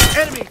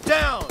 Enemy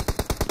down.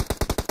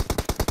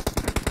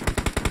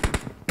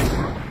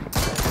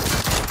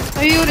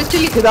 ஐயோ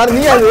ரிச்சிலி. இதாரு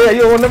நீ அது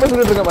ஐயோ ஒண்ணே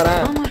சொல்லிட்டு இருக்க பாரு.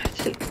 ஆமா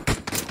ரிச்சிலி.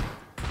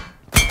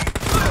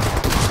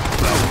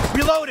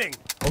 Reloading.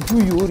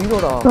 ஐயோ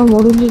ரீலோடா.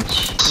 முடிஞ்சிச்சு.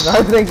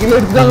 காயத்ரி கில்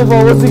எடுத்தாங்க பா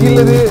ஒரு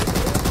கில் இது.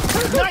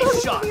 Nice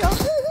shot.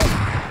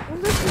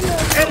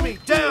 Enemy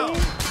down.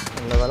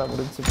 நல்ல வேலை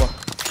முடிஞ்சுப்பா.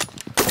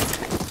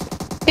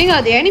 ஏங்க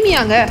அது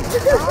எனிமியாங்க.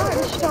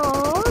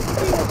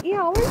 ஏய்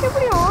அவனுக்கு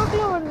எப்படி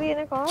ஆக்ல வருது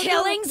எனக்கு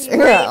Killing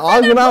spree.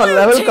 ஆகுனா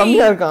லெவல்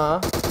கம்மியா இருக்கான்.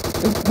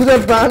 இதுல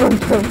பிளான்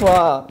பண்ணிட்டப்பா.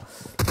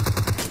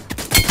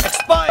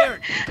 Expired.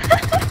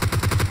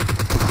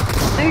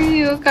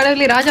 ஐயோ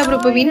கடவுளே ராஜா ப்ரோ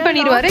இப்ப வின்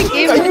பண்ணிடுவாரு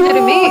கேம்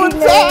முடிஞ்சிருமே.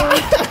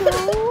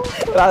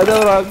 ராஜா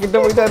ப்ரோ கிட்ட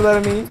போயிட்டா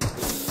இருந்தாரு நீ.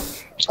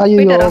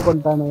 ஐயோ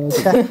கொண்டானே.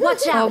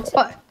 Watch out.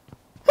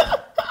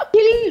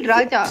 கில்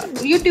ராஜா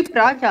யூடியூப்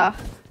ராஜா.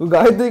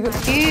 காயத்ரி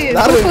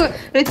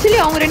ரிச்சிலி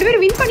அவங்க ரெண்டு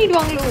பேரும் வின்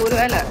பண்ணிடுவாங்களோ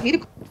ஒருவேளை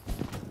இருக்கு.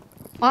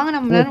 வாங்க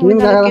நம்ம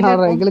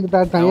நேரம் எங்களுக்கு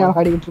தனியா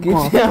ஆடிட்டு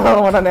இருக்கோம். ஆட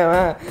மாட்டானே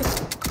அவன்.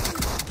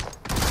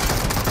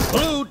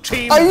 Blue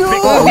team. ஐயோ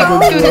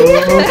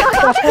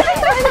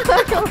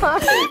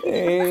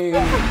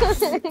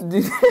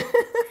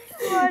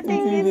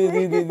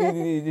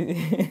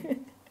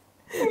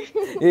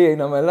ஏய்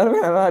நம்ம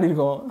எல்லாரும் நல்லா ஆடி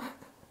இருக்கோம்.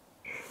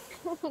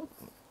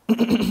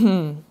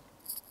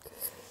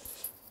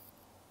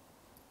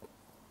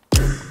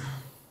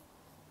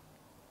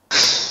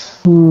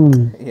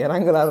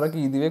 இறங்கலாறதுக்கு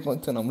இதுவே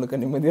கொஞ்சம்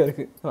நம்மளுக்கு நிம்மதியா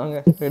இருக்கு. வாங்க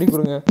ரெடி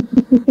கொடுங்க.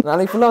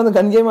 நாளைக்கு ஃபுல்லா வந்து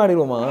கன் கேம்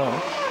ஆடிடுவோமா?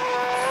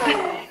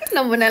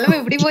 நம்ம நிலைமை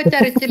இப்படி போச்சா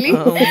ரிச்சிலி?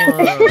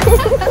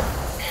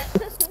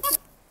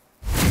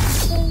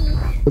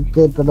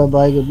 Okay tada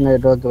bye good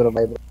night okay bro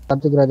bye bro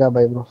Karthik Raja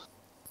bye bro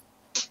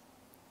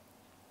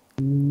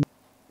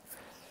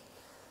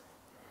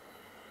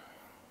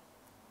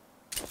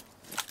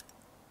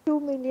 2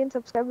 million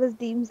subscribers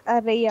teams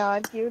are yaar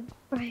cute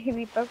bye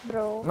Deepak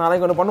bro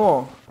நாளைக்கு ஒன்னு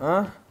பண்ணுவோம்.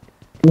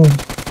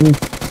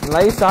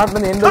 லைவ் ஸ்டார்ட்ல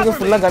இருந்து எண்ட் வரைக்கும்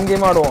ஃபுல்லா கன்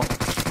கேம் ஆடுவோம்.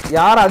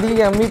 யார் அதிக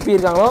MVP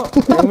இருக்காங்களோ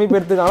MVP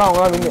எடுத்துக்காங்களோ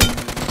அவங்க தான் வின்.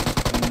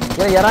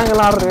 ஏன்னா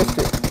இறங்கலாம் ஆடுறது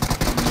வேஸ்ட்.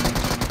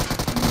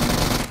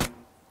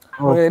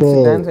 ஓகே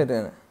டான்ஸ்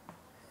ஆயிட்டேன்.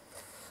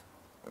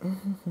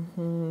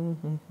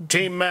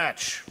 Team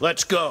match.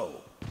 Let's go.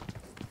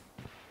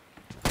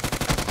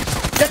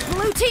 The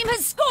blue team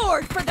has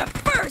scored for the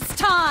first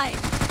time.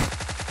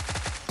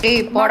 Hey,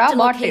 poda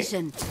bot.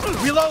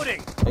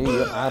 Reloading. ஐயோ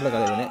ஆர்ல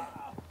கலவனே.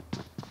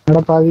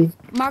 அட பாவி.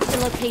 Mark the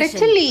location.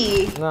 Actually.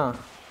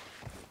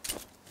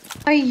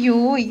 ஐயோ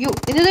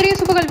இந்த தடவை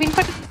சூப்பர் வின்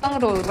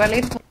பண்ணிட்டாங்க ஒரு வேலை.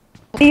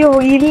 ஐயோ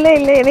இல்ல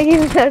எனக்கு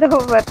இந்த தடவை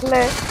வரல.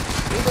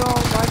 இதோ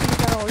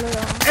மாட்டிட்டான்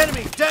அவ்வளவுதான்.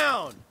 Enemy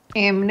down.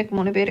 எம்னுக்கு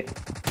 3 பேர்.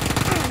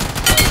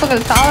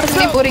 சூப்பர்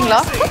சாவறதுலயே போறீங்களா?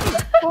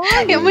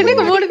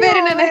 எம்னுக்கு 3 பேர்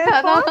என்னனே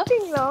அதான்.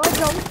 பாத்தீங்களா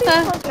ஜம்பிங்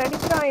பாட்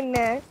அடிக்குறான் என்ன?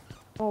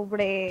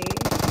 Nobody.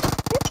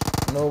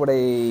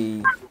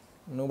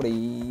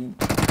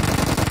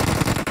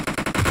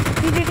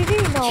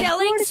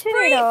 Killing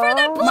spree for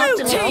the blue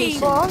team.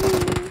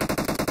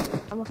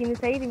 நமக்கு இந்த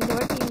சைடு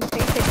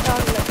செட்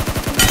ஆகல.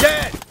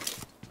 Dead.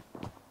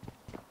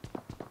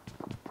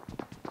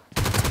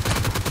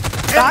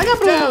 ராஜா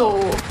ப்ரோ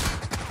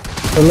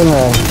சொல்லுங்க.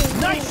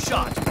 Nice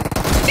shot.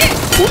 The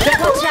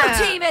blue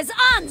team is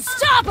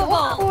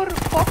unstoppable.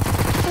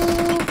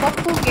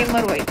 Pappu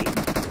gamer வைட்டி.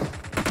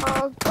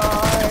 Oh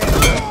god.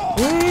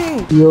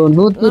 ஐயோ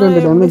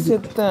 102 டேமேஜ்.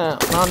 செத்தேன்.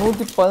 நான்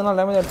 114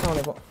 டேமேஜ் அடிச்சேன்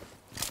அவனுக்கு.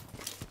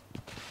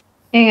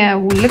 ஏங்க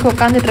உள்ளுக்கு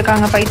உட்கார்ந்துட்டு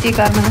இருக்காங்க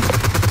பைத்தியக்காரங்க.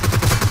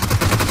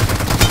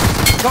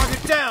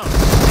 Target down.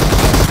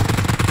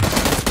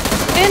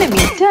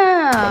 Enemy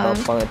down.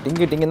 அப்பா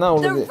டிங்கி டிங்கி தான் The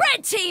ஓடுது.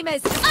 red team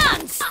is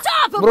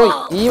unstoppable. Bro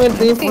event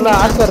ஃபுல்லா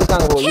ஹேக்கர்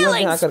இருக்காங்க bro. Event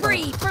Killing hacker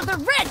spree for the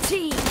red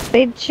team.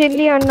 Red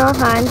chili Anna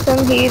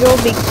handsome hero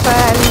big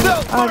fan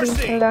அப்படின்னு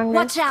சொல்றாங்க.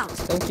 Watch out.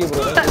 Thank you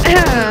bro.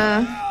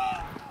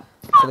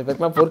 சரி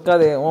பெக்கமா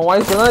பொறுக்காதே. உன்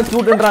voice தான்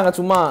கியூட்ன்றாங்க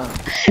சும்மா.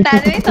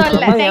 நானே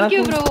சொல்ல. Thank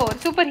you bro.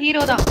 Super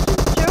hero தான்.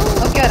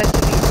 ஓகே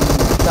அரச்சு.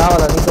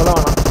 சாவல நீ சொல்ல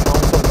வேணாம்.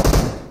 நான் சொல்றேன்.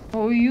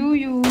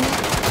 ஓய்யூ.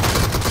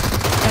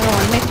 நான்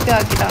ஒன் மினிட்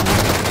ஆக்கிட்டாங்க.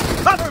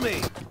 Cover me.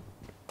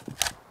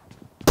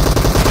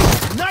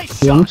 Nice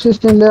shot. M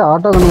சிஸ்டம்ல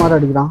ஆட்டோ கன் மாதிரி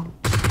அடிக்கிறான்.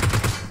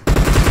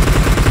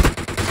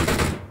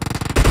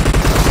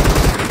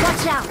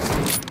 Watch out.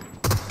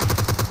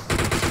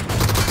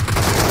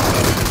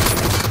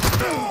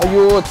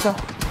 ஐயோ அச்சா.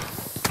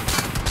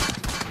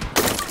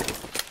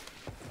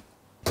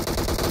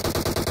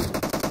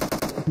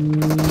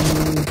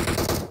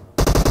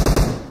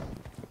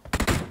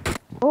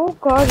 Oh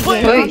god.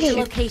 Mark the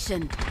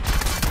location.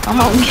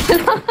 ஆமா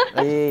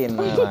ஏய் என்ன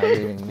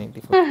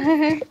 94.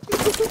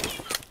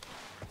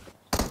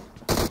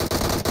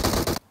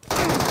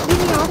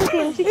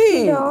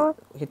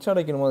 ஹெட்ஷாட்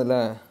அடிக்கணும் முதல்ல.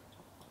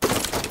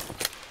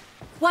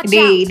 Watch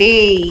டேய் out.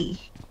 டேய்.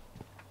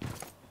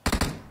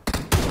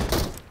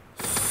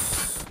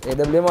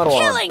 AWM Aarva.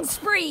 Killing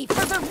spree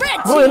for the red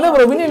bro team. என்ன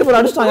ப்ரோ வின் 94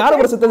 அடிச்சான். யார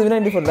ப்ரோ செத்தது வின்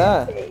 94ல?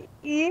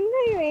 என்ன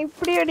இவன்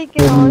இப்படி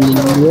அடிக்கிறான்?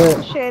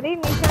 சரி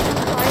நிஷான்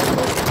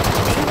வாய்ப்பு.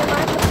 இந்த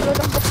மேட்ச்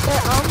ப்ரோதம் போட்டு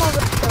ஆமா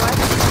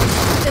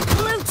The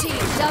blue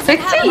team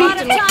doesn't have a lot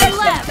of time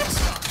left.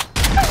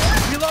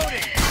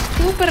 Reloading.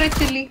 Super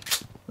chilli.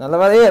 நல்ல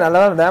வேலை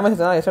டேமேஜ்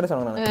தான் எஸ்டே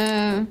சொன்னாங்க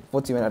நான்.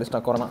 போச்சு வேணா அடிச்சா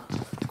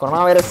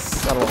கொரோனா வைரஸ்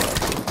வரலாம்.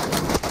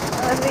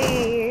 அரே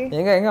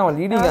எங்க அவன்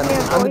லீடிங்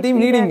அந்த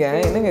டீம் லீடிங்க.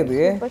 என்னங்க இது?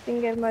 சூப்பர்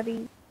சிங்கர் மாதிரி.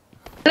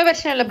 நல்ல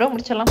வெர்ஷன் இல்ல ப்ரோ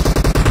முடிச்சலாம்.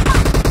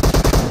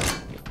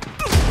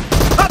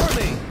 Cover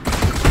me.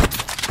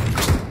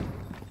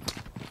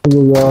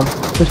 ஐயோ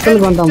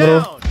பிஸ்டல் வந்தான் ப்ரோ.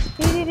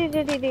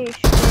 டேய்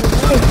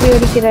இப்படி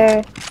அடிக்கிற.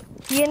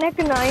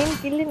 எனக்கு 9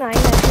 kill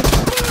 9 assist.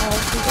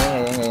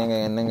 ஏங்க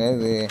என்னங்க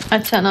இது?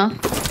 அச்சானா.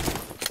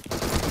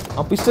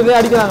 பிஸ்டலே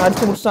அடிக்கறாங்க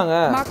அடிச்சு முடிச்சாங்க.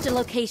 Mark the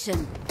location.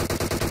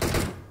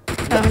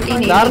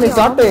 யார் நீ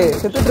ஷாட்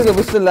செத்துட்டு இருக்க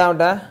பிஸ்டல்ல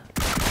அவன்ட.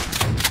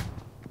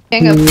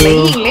 எங்க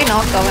பிளேயிங்லே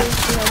நாக் அவன்.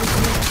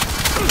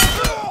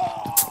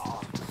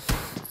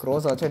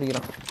 க்ரோஸ் ஆச்சு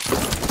அடிக்கறான்.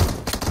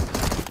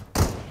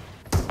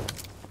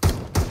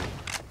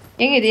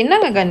 ஏங்க இது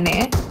என்னங்க கன்னு?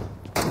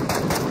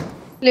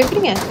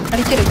 லெஃப்ட்ங்க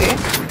அடிச்சிருக்கு.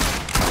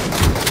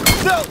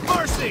 No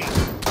mercy.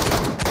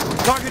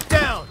 Target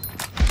down.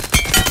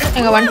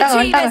 எங்க Blue வந்துட்டாங்க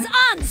team is வந்துட்டாங்க.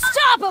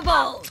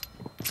 unstoppable.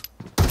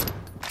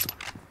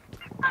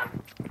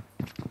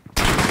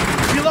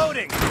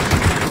 Reloading.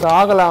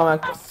 சாகல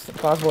அவன்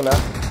பாஸ் போல.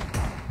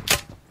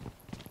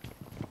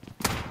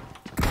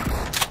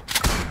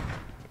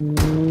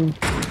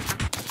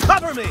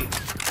 Cover me.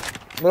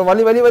 ப்ரோ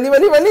வலிங்க.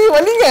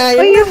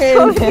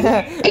 என்னங்கடா?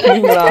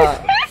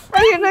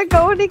 ஐயோ நான்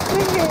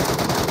கவுனிக்கறேங்க.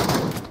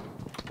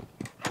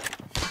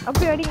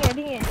 அப்படி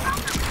அடிங்க.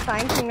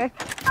 தேங்க்ஸ்ங்க.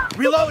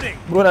 Reloading.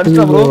 ப்ரோ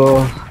அடிச்சா ப்ரோ.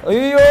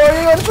 ஐயோ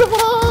அடிச்சா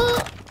ப்ரோ.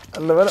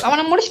 நல்ல வேளை.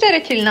 அவனை முடிச்சிட்டாரு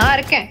சில் நான்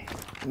இருக்கேன்.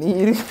 நீ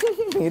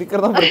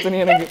இருக்கறதா பிரச்சனை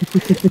எனக்கு.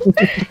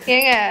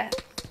 ஏங்க.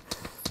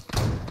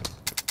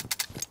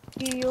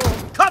 ஐயோ.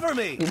 Cover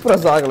me.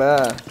 இம்ப்ரஸ் ஆகல.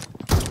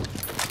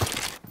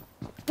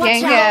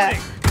 ஏங்க.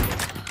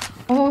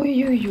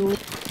 ஓய்யோ.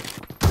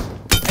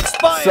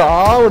 Expire.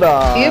 சாவுடா.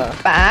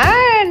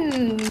 பான்.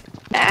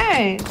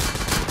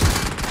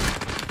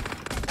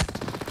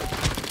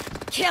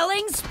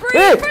 Killing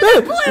spree for the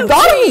blue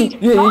டாரி.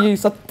 team. ஏய்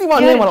சத்தியமா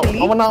அண்ணே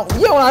அவன்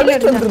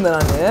அடிச்சிட்டு இருந்தேன்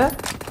நானு.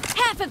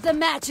 Half of the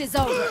match is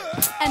over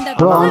and the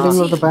Bro, blue I'm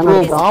team the panel.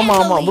 is ஆமா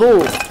in the ப்ரோ.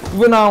 lead.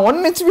 இவன் நான் 1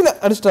 HP ல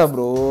அடிச்சிட்டா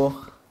ப்ரோ.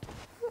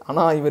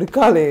 ஆனா இவ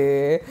இருக்காளே.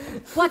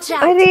 Watch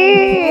out. அரே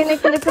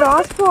எனக்கு இந்த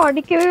கிராஸ் போ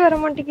அடிக்கவே வர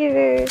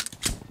மாட்டேங்குது.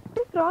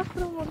 கிராஸ்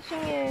போ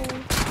முடிச்சீங்க.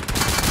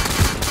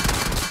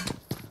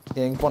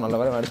 எங்க போ நல்ல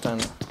வேளை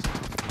அடிச்சான்.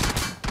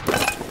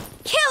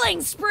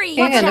 Killing spree.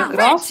 ஏங்க அந்த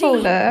கிராஸ்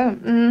போல.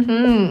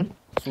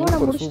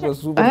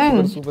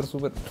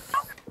 சூப்பர்.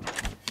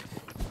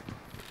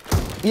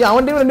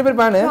 அவன் டீம் ரெண்டு பேர்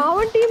பானு.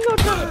 அவன் டீம்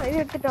ஓட்டான் இது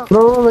எடுத்துட்டான்.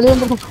 ப்ரோ வெளிய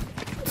வந்து.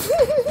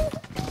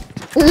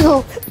 ஐயோ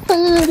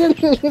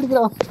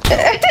எடுக்கிறான்.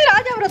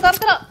 ராஜா ப்ரோ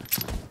தரறான்.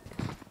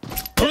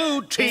 Blue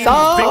team.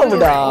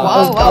 சாவுடா.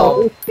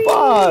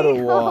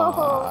 பாருவா.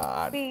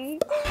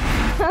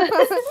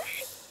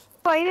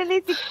 ஃபைனலி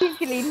 16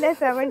 kill இல்ல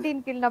 17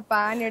 kill நான்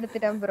பான்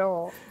எடுத்துட்டேன் ப்ரோ.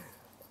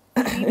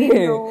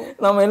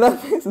 நம்ம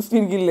எல்லாரும்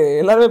 16 கில்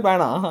எல்லாரும்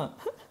பேனா.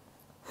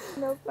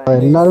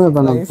 எல்லாரும்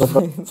பண்ணாங்க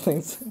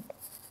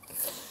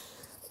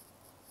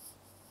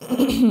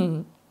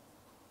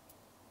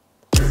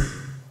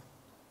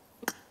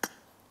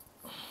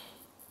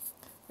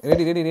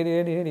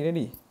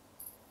ரெடி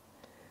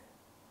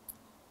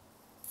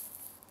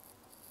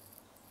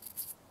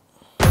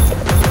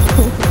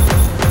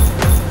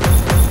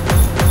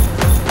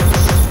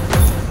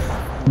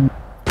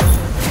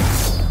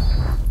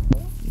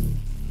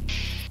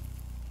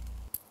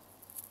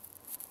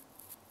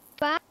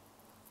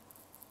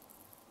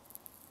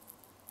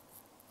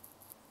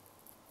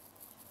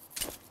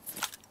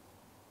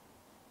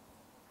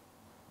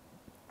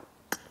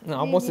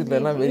ஆப்போசிட்ல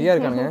எல்லாம் வெறியா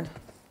இருக்கானுங்க.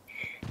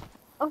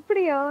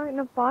 அப்படியா?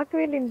 நான்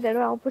பார்க்கவே இல்லை இந்த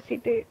தடவை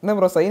ஆப்போசிட். என்ன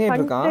ப்ரோ சைனேட்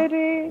இருக்கான்?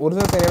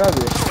 ஒரிஜினல் சைனேடா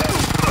அது?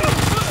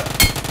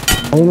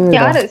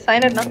 யாரு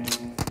சைனேட்னா?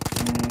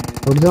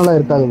 ஒரிஜினலா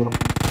இருக்காது ப்ரோ.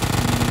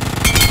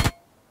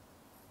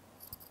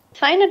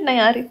 சைனேட்னா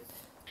யாரு?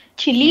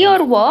 Chili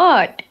or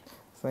what?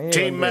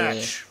 Team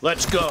match.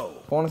 Let's go.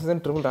 போன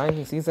season triple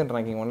ranking season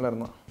ranking 1ல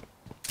இருந்தான்.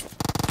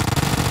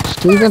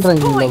 சீசன்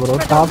ரேங்கிங் இல்ல bro,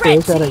 top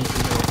 8 ranking.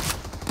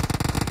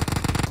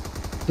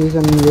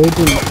 Season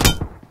 18.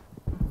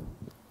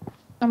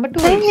 Number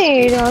 2. Hey,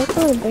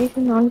 also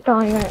Dyson on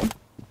time.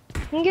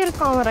 இங்க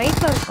இருக்கான்,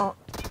 ரைட்ல இருக்கான்.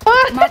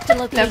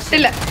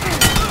 லெஃப்ட்ல.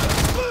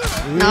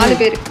 4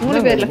 பேர், 3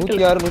 பேர் லெஃப்ட்ல.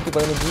 106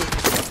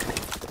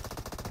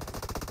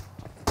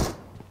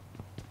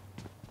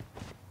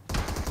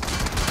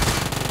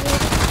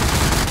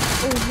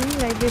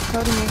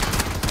 115.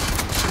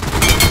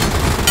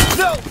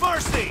 No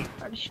mercy.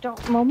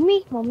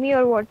 Mummy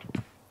or what?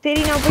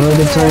 சரி நான் போய்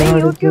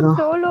YouTube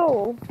solo.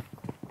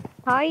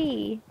 ஹாய்.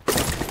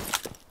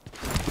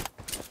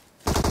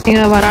 இங்க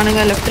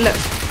வரானுங்க லெஃப்ட்ல.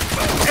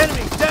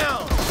 Enemy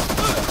down.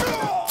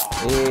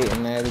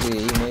 என்ன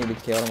இது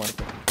கேவலமா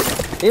இருக்கு.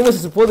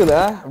 ஏமஸ் போகுதுல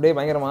அப்படியே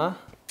பயங்கரமா.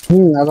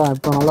 அதான்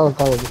இப்ப நல்லா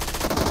வர்க் ஆகுது.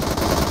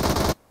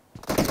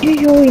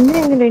 ஐயோ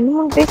இன்னும் இந்த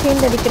 2-3 பேர்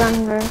சேர்ந்து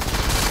அடிக்கறானுங்க.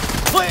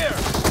 Clear.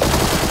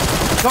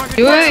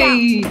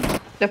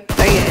 லெஃப்ட்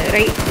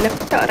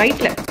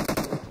ரைட்ல.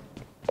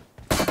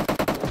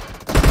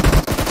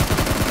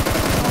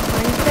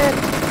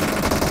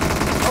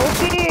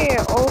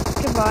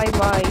 Okay,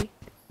 bye.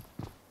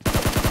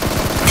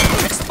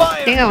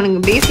 ஏங்க அவனுங்க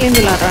பேஸ்ல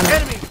இருந்து விளையாடுறாங்க.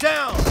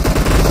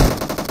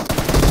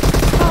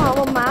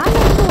 அவன் மேல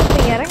இருந்து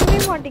ஒருத்தன் இறங்கவே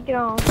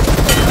மாட்டேங்கிறான்.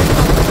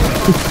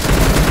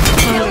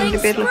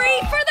 Free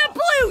for the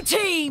blue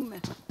team.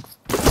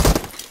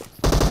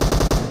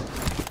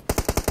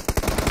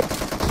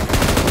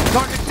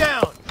 Target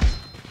down.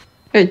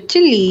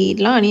 Actually,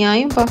 இதெல்லாம்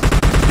அநியாயம் பா.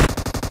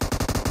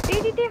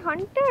 டேய்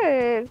ஹண்டர்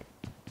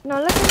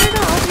நல்ல கண்ணடா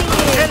ஆடுறீங்க.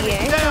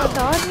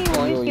 தார்னி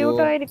வாய்ஸ்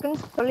கியூட்டா இருக்குன்னு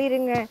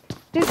சொல்லிருங்க.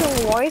 ப்ளீஸ்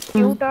உங்க வாய்ஸ்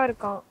கியூட்டா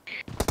இருக்கான்.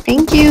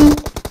 Thank you.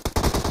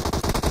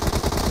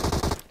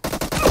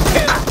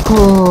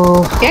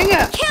 ஏங்க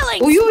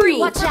ஐயோ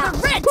Watch out,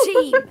 red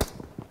team.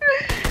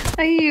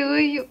 ஐயோ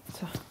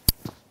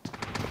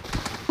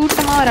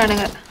கூட்டமா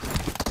வரானுங்க.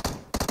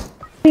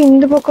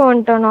 இந்த பக்கம்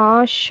வந்துட்டானா?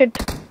 shit.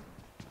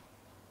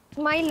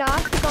 My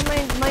last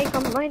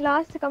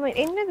comment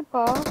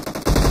என்னதுப்பா?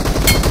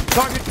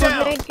 Target down.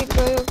 Good night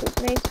Kiko, good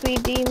night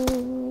sweetie.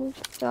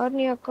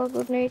 Charni akka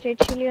good night.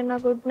 Actually Anna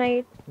good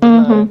night.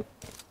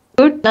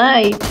 Good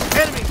night.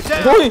 Enemy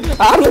down. ஓய்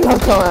ஆர்ல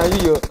நடக்காம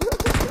ஐயோ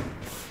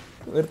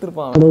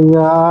வெறுத்துப்பான்.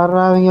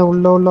 யாராவங்க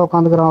உள்ள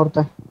உட்கார்ந்துக்கறான்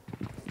ஒருத்தன்.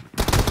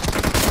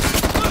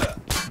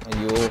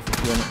 ஐயோ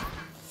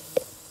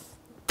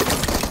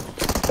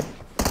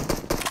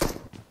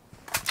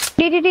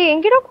டேய்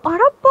எங்கடா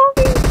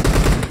அடப்பாவி.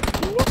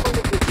 என்ன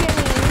பண்ணிட்டு இருக்கியா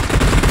நீ?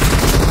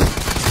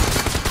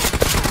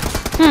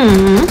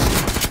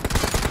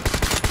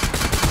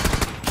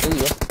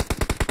 ஐயோ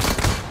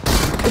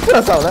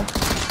இப்ப சாவல.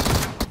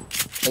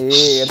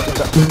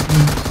 எடுத்துட்டா.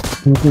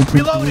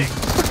 Reloading.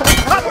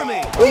 Cover me.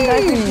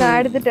 நான்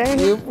எடுத்துட்டேன்.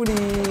 எப்படி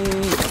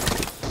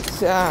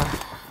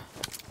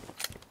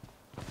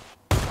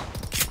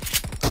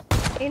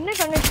என்ன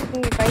பண்ணிட்டு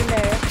இருக்கீங்க கையில?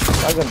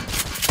 அகன்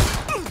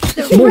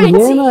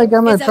ஏனா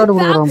ஐகாம ஹெட்ஷாட்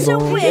கொடுக்குறான் ப்ரோ.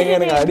 ஏங்க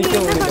எனக்கு அடிக்க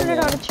முடியல. என்ன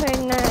அடிச்சா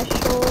என்ன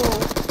show.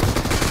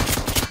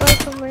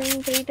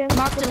 Comment 3 time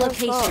mark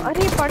location.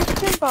 Array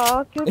படிச்சேன்ப்பா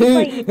cute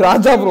by.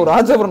 Raja bro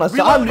நான்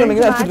ஷாட்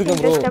கன்னுங்க அடிச்சிட்டு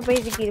இருக்கேன் ப்ரோ. ஜஸ்ட்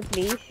போய் இருக்கீங்க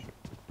ப்ளீஸ்.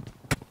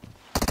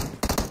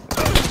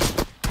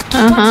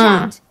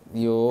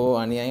 ஐயோ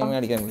அநியாயமா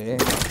அடிக்கறாங்களே.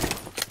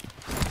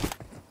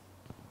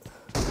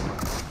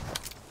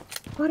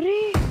 அரே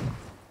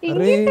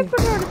இங்க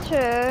கூட அடிச்ச.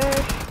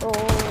 ஓ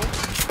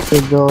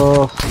ஐயோ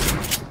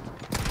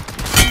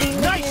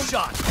Nice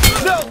shot.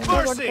 No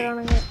mercy.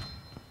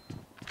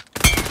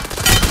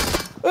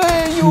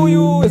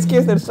 ஐயோ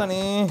எஸ்கேஸ்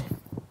அடிச்சானே.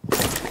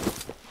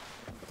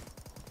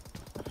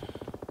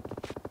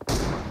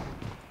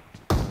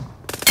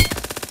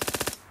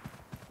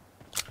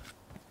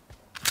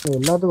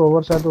 எல்லாத்துக்கும்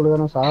ஓவர் ஷாட்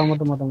விடுறேன் சாக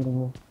மட்டும்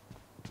மாட்டேங்கறீங்க.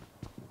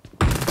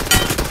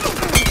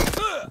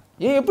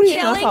 எப்படி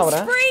நான்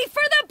சாவறேன்? Free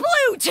for the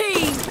blue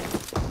team.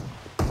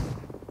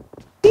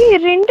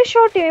 ரெண்டு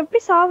ஷாட் எப்படி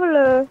சாவல?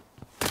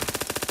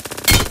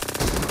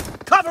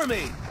 Cover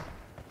me.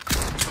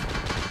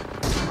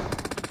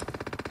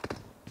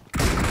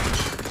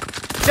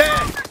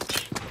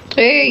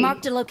 ஏய்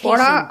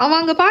போடா அவன்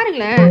அங்க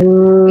பாருங்களேன்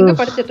எங்க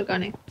படுத்துட்டு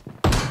இருக்கானே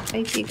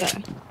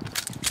ஐசிகாரன்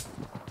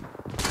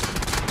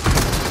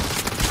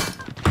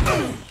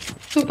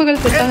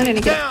சூப்பர்கள் செத்தாங்கன்னு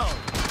நினைக்கிறேன்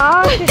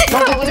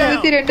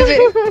ரெண்டு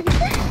பேர்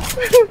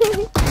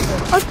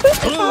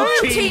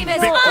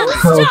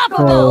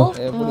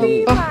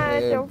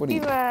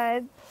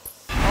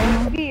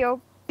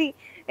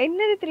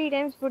என்னது 3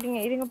 டைம்ஸ் போட்டீங்க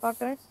இருங்க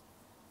பாக்குறேன்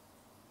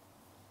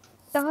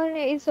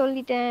தானே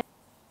சொல்லிட்டேன்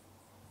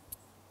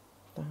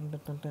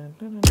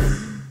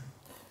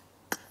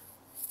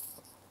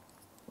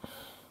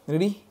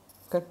ready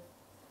cut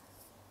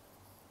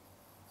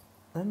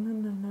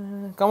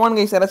come on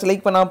guys யாராச்சும்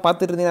லைக் பண்ணாம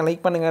பார்த்துட்டு இருந்தீங்க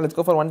லைக் பண்ணுங்க லெட்ஸ்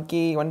கோ ஃபார் 1k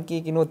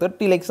இன்னும்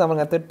 30 லைக்ஸ்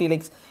ஆவங்க 30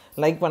 லைக்ஸ்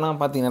லைக் பண்ணாம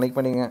பாத்தீங்க லைக்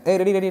பண்ணுங்க ஏய்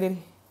ரெடி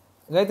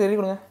गाइस ரெடி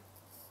கொடுங்க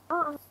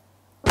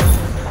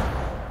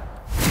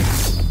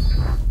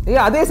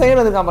ஏய் அதே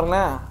சைடுல இருக்கான் பாருங்க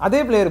அதே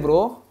பிளேயர் ப்ரோ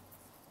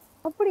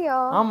அப்படியே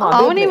ஆமா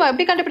அவனே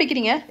எப்படி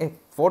கண்டுபிடிக்கிறீங்க ஏய்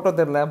போட்டோ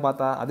தெரியல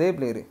பார்த்தா அதே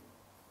பிளேயர்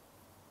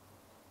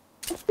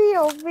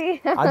ஓபி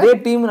அதே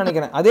டீம்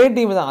நினைக்கிறேன் அதே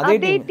டீம் தான்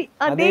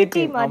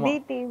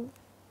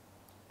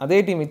அதே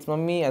டீம் இட்ஸ்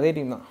மம்மி அதே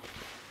டீம் தான்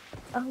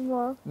ஆமா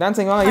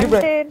டான்சிங் வாங்க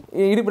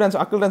இடுப்பு டான்ஸ்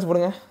அக்கல் டான்ஸ்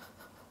போடுங்க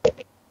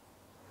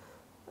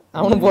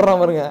அவனும்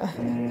போடுறான் பாருங்க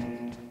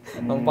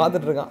அவன்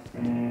பார்த்துட்டு இருக்கான்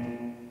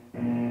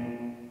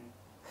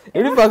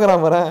எப்படி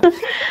பார்க்கறான் பாரு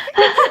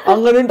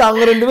அங்க நின்னு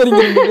அங்க ரெண்டு பேர்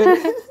இங்க ரெண்டு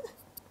பேர்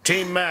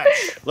Team match,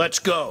 let's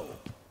go.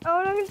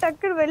 அவனுங்க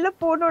டக்கர் வெல்ல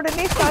போன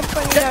உடனே ஸ்டார்ட்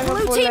பண்ணிட்டாங்க போல.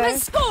 Blue team has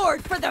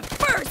scored for the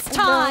first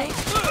time.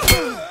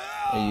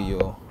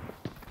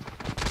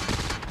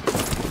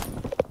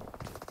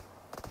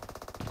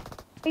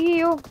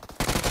 ஐயோ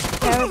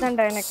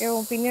தேவைதான்டா எனக்கு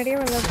உன் பின்னாடியே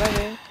வந்து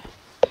பாரு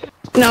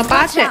நான்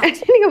பார்த்தேன்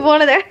நீங்க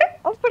போனதே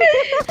அப்படி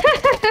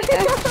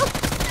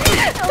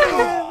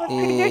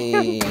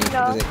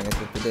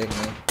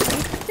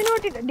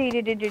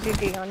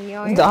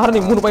இந்த ஆரணி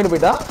 3 பாயிண்ட்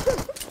போயிட்டா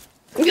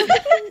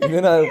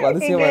இது நான்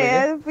அதிசயமா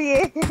இருக்கு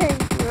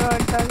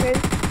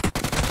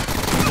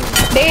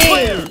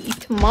டேய்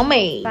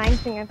மம்மி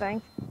தேங்க்ஸ்ங்க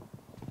தேங்க்ஸ்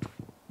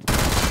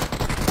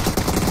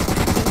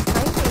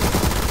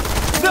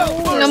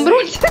நம்பர்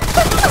 1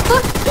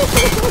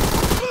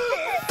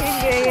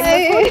 என்ன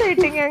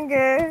போயிட்டீங்க அங்க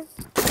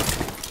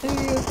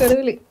ஐயோ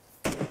கடவுளே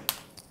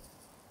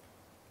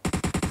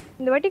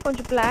இந்த வாட்டி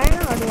கொஞ்சம் பிளானா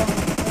ஆடுவாங்க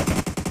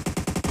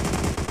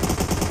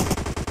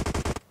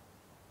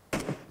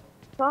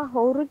வா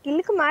ஒரு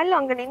கில்லுக்கு மேல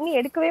அங்க நின்னு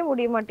எடுக்கவே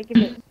முடிய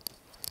மாட்டேங்குது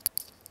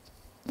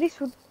இது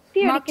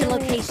சுத்தி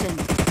லொகேஷன்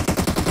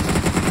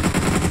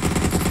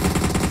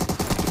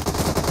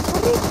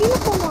அரே கீழ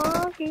போமா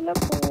கீழ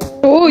போ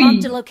ஓய்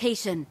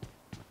location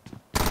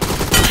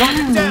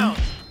Down.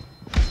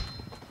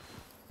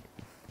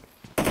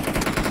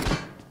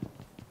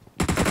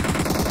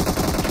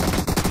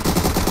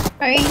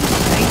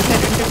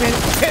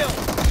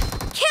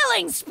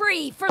 Killing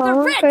spree for the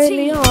red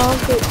team.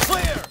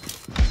 Clear.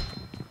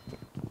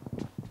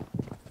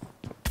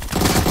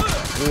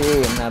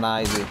 ஏய் என்னடா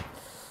இது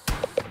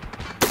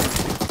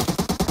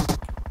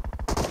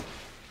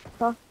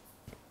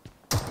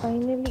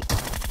ஃபைனலி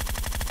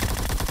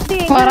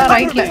வரா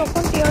ரைட்ல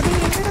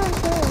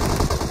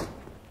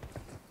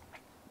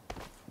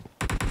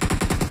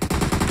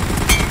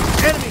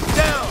Enemy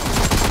down.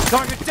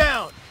 Target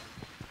down.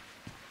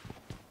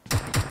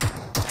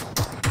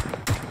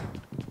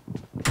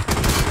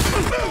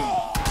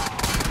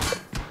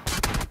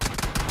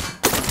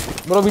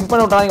 Bro win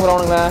பண்ண விட்டாங்க ப்ரோ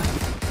அவனுங்க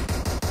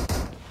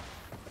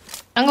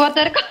அங்க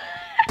ஒருத்தர் இருக்கா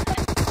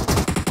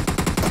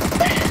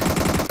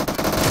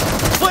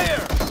Clear.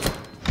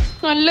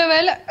 நல்ல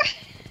வேளை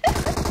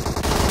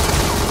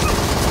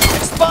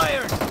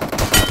Expired.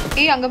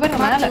 ஏய் அங்க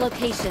பாரு மேல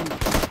Location.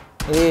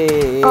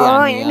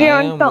 ஏய் இங்க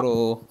வந்துட்டோம் bro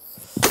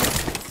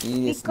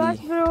because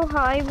bro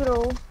hi bro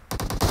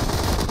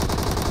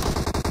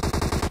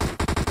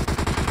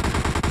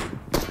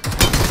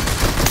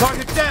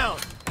Target down.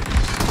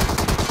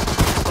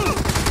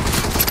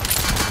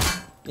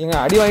 ஏங்க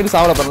அடி வாங்கிட்டு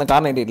சாவல பண்ணல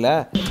கார் 98 இல்ல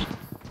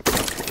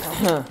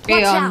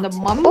ஏய் அந்த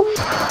மம்மு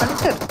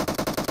கண்டர்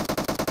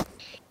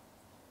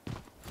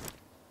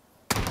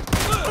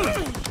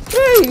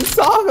ஏய்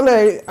சாகல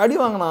அடி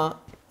வாங்குனா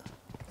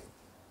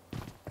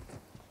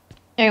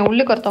ஏய்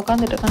உள்ளுக்கு ஒருத்த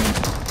உட்கார்ந்துட்டு இருக்கானே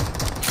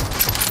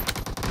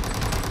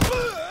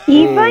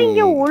இவன்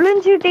இங்க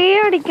ஒளிஞ்சிட்டே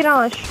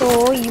அடிக்கிறான் ஷோ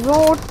இவன்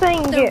ஓட்ஸா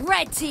இங்க The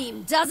red team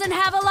doesn't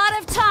have a lot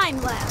of time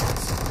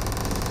left.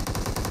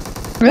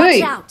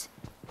 ஏய் Watch out.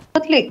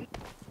 பத்லி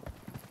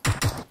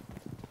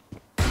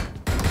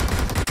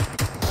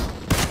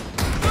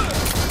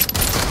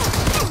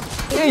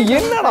ஏய்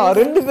என்னடா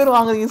ரெண்டு பேரும்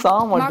வாங்குறீங்க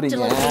சாக Marked a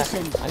மாட்டீங்க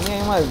location.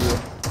 அநியாயமா இருக்கு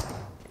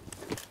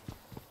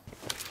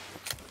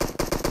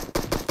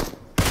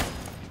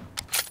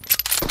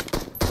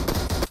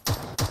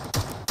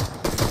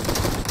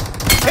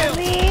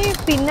அரே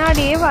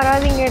பின்னாடியே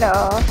வராதீங்கடா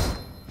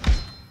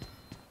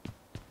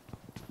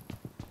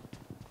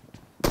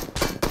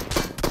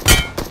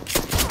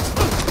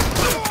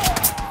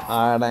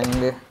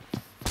அடங்க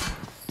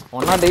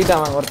 108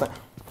 அவன் ஒருத்தன்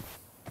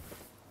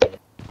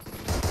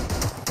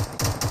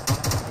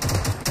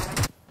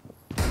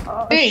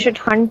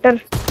ஷிட் ஹண்டர்.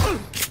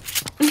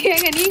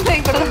 ஏங்க நீங்க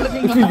என் கூட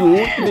வரீங்களா? ஐயோ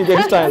நீ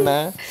கெஸ்டா என்ன?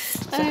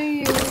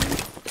 ஐயோ.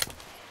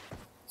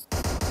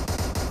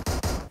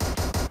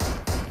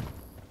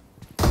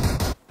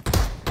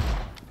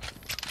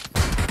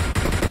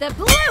 The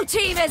blue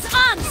team is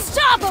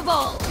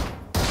unstoppable.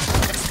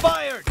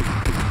 Expired.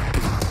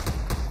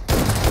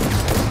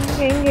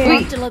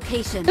 Marked a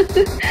location.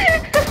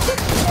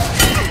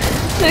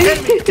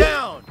 Enemy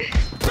down.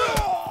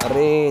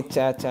 Array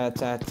சா சா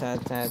சா சா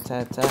சா சா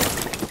சா.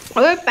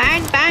 ஓய்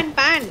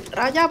pan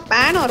Raja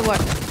pan or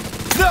what?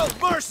 No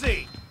mercy.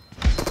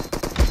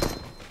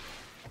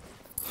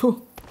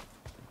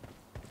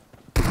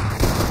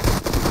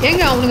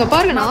 ஏங்க அவனுங்க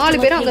பாருங்க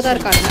 4 பேரும் அங்க தான்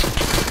இருக்காங்க.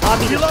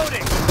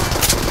 Reloading.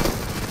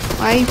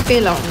 I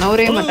fail on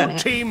Navreh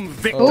மாட்டானுங்க. Team ஓ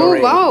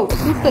victory. Wow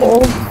super.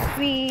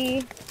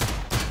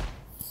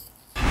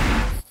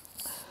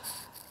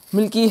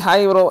 Milky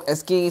hi bro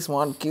SK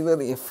smart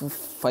killer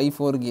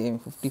F54 game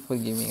 54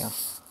 கேமிங்கா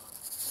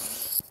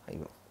hi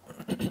bro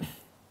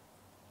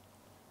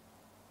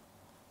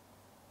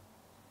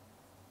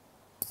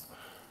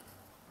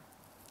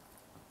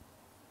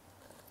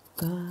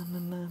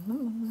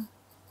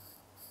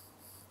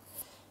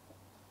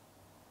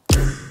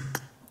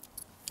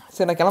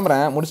சரி நான்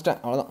கிளம்புறேன்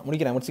முடிச்சிட்டேன் அவ்வளோதான்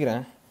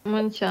முடிச்சுக்கிறேன்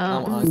மஞ்சா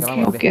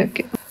கிளம்புறேன் ஓகே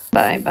ஓகே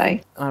பை பை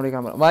அப்படியே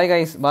கிளம்புறேன் பாய்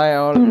கைஸ் பாய்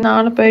ஆல்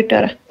நானும் போயிட்டு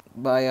வரேன்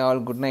bye all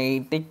good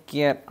night take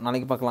care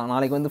நாளைக்கு பார்க்கலாம்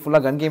நாளைக்கு வந்து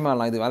ஃபுல்லாக கன் கேம்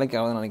ஆடலாம் இது வேலைக்கு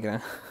ஆகுதுன்னு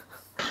நினைக்கிறேன்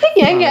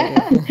ஏங்க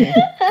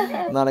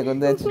நாளைக்கு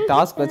வந்து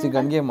டாஸ்க் வச்சு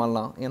கன் கேம்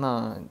ஆடலாம் ஏன்னா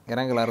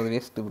இறங்கலாறது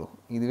வேஸ்ட்டு ப்ரோ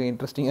இதுவே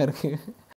இன்ட்ரெஸ்டிங்காக இருக்குது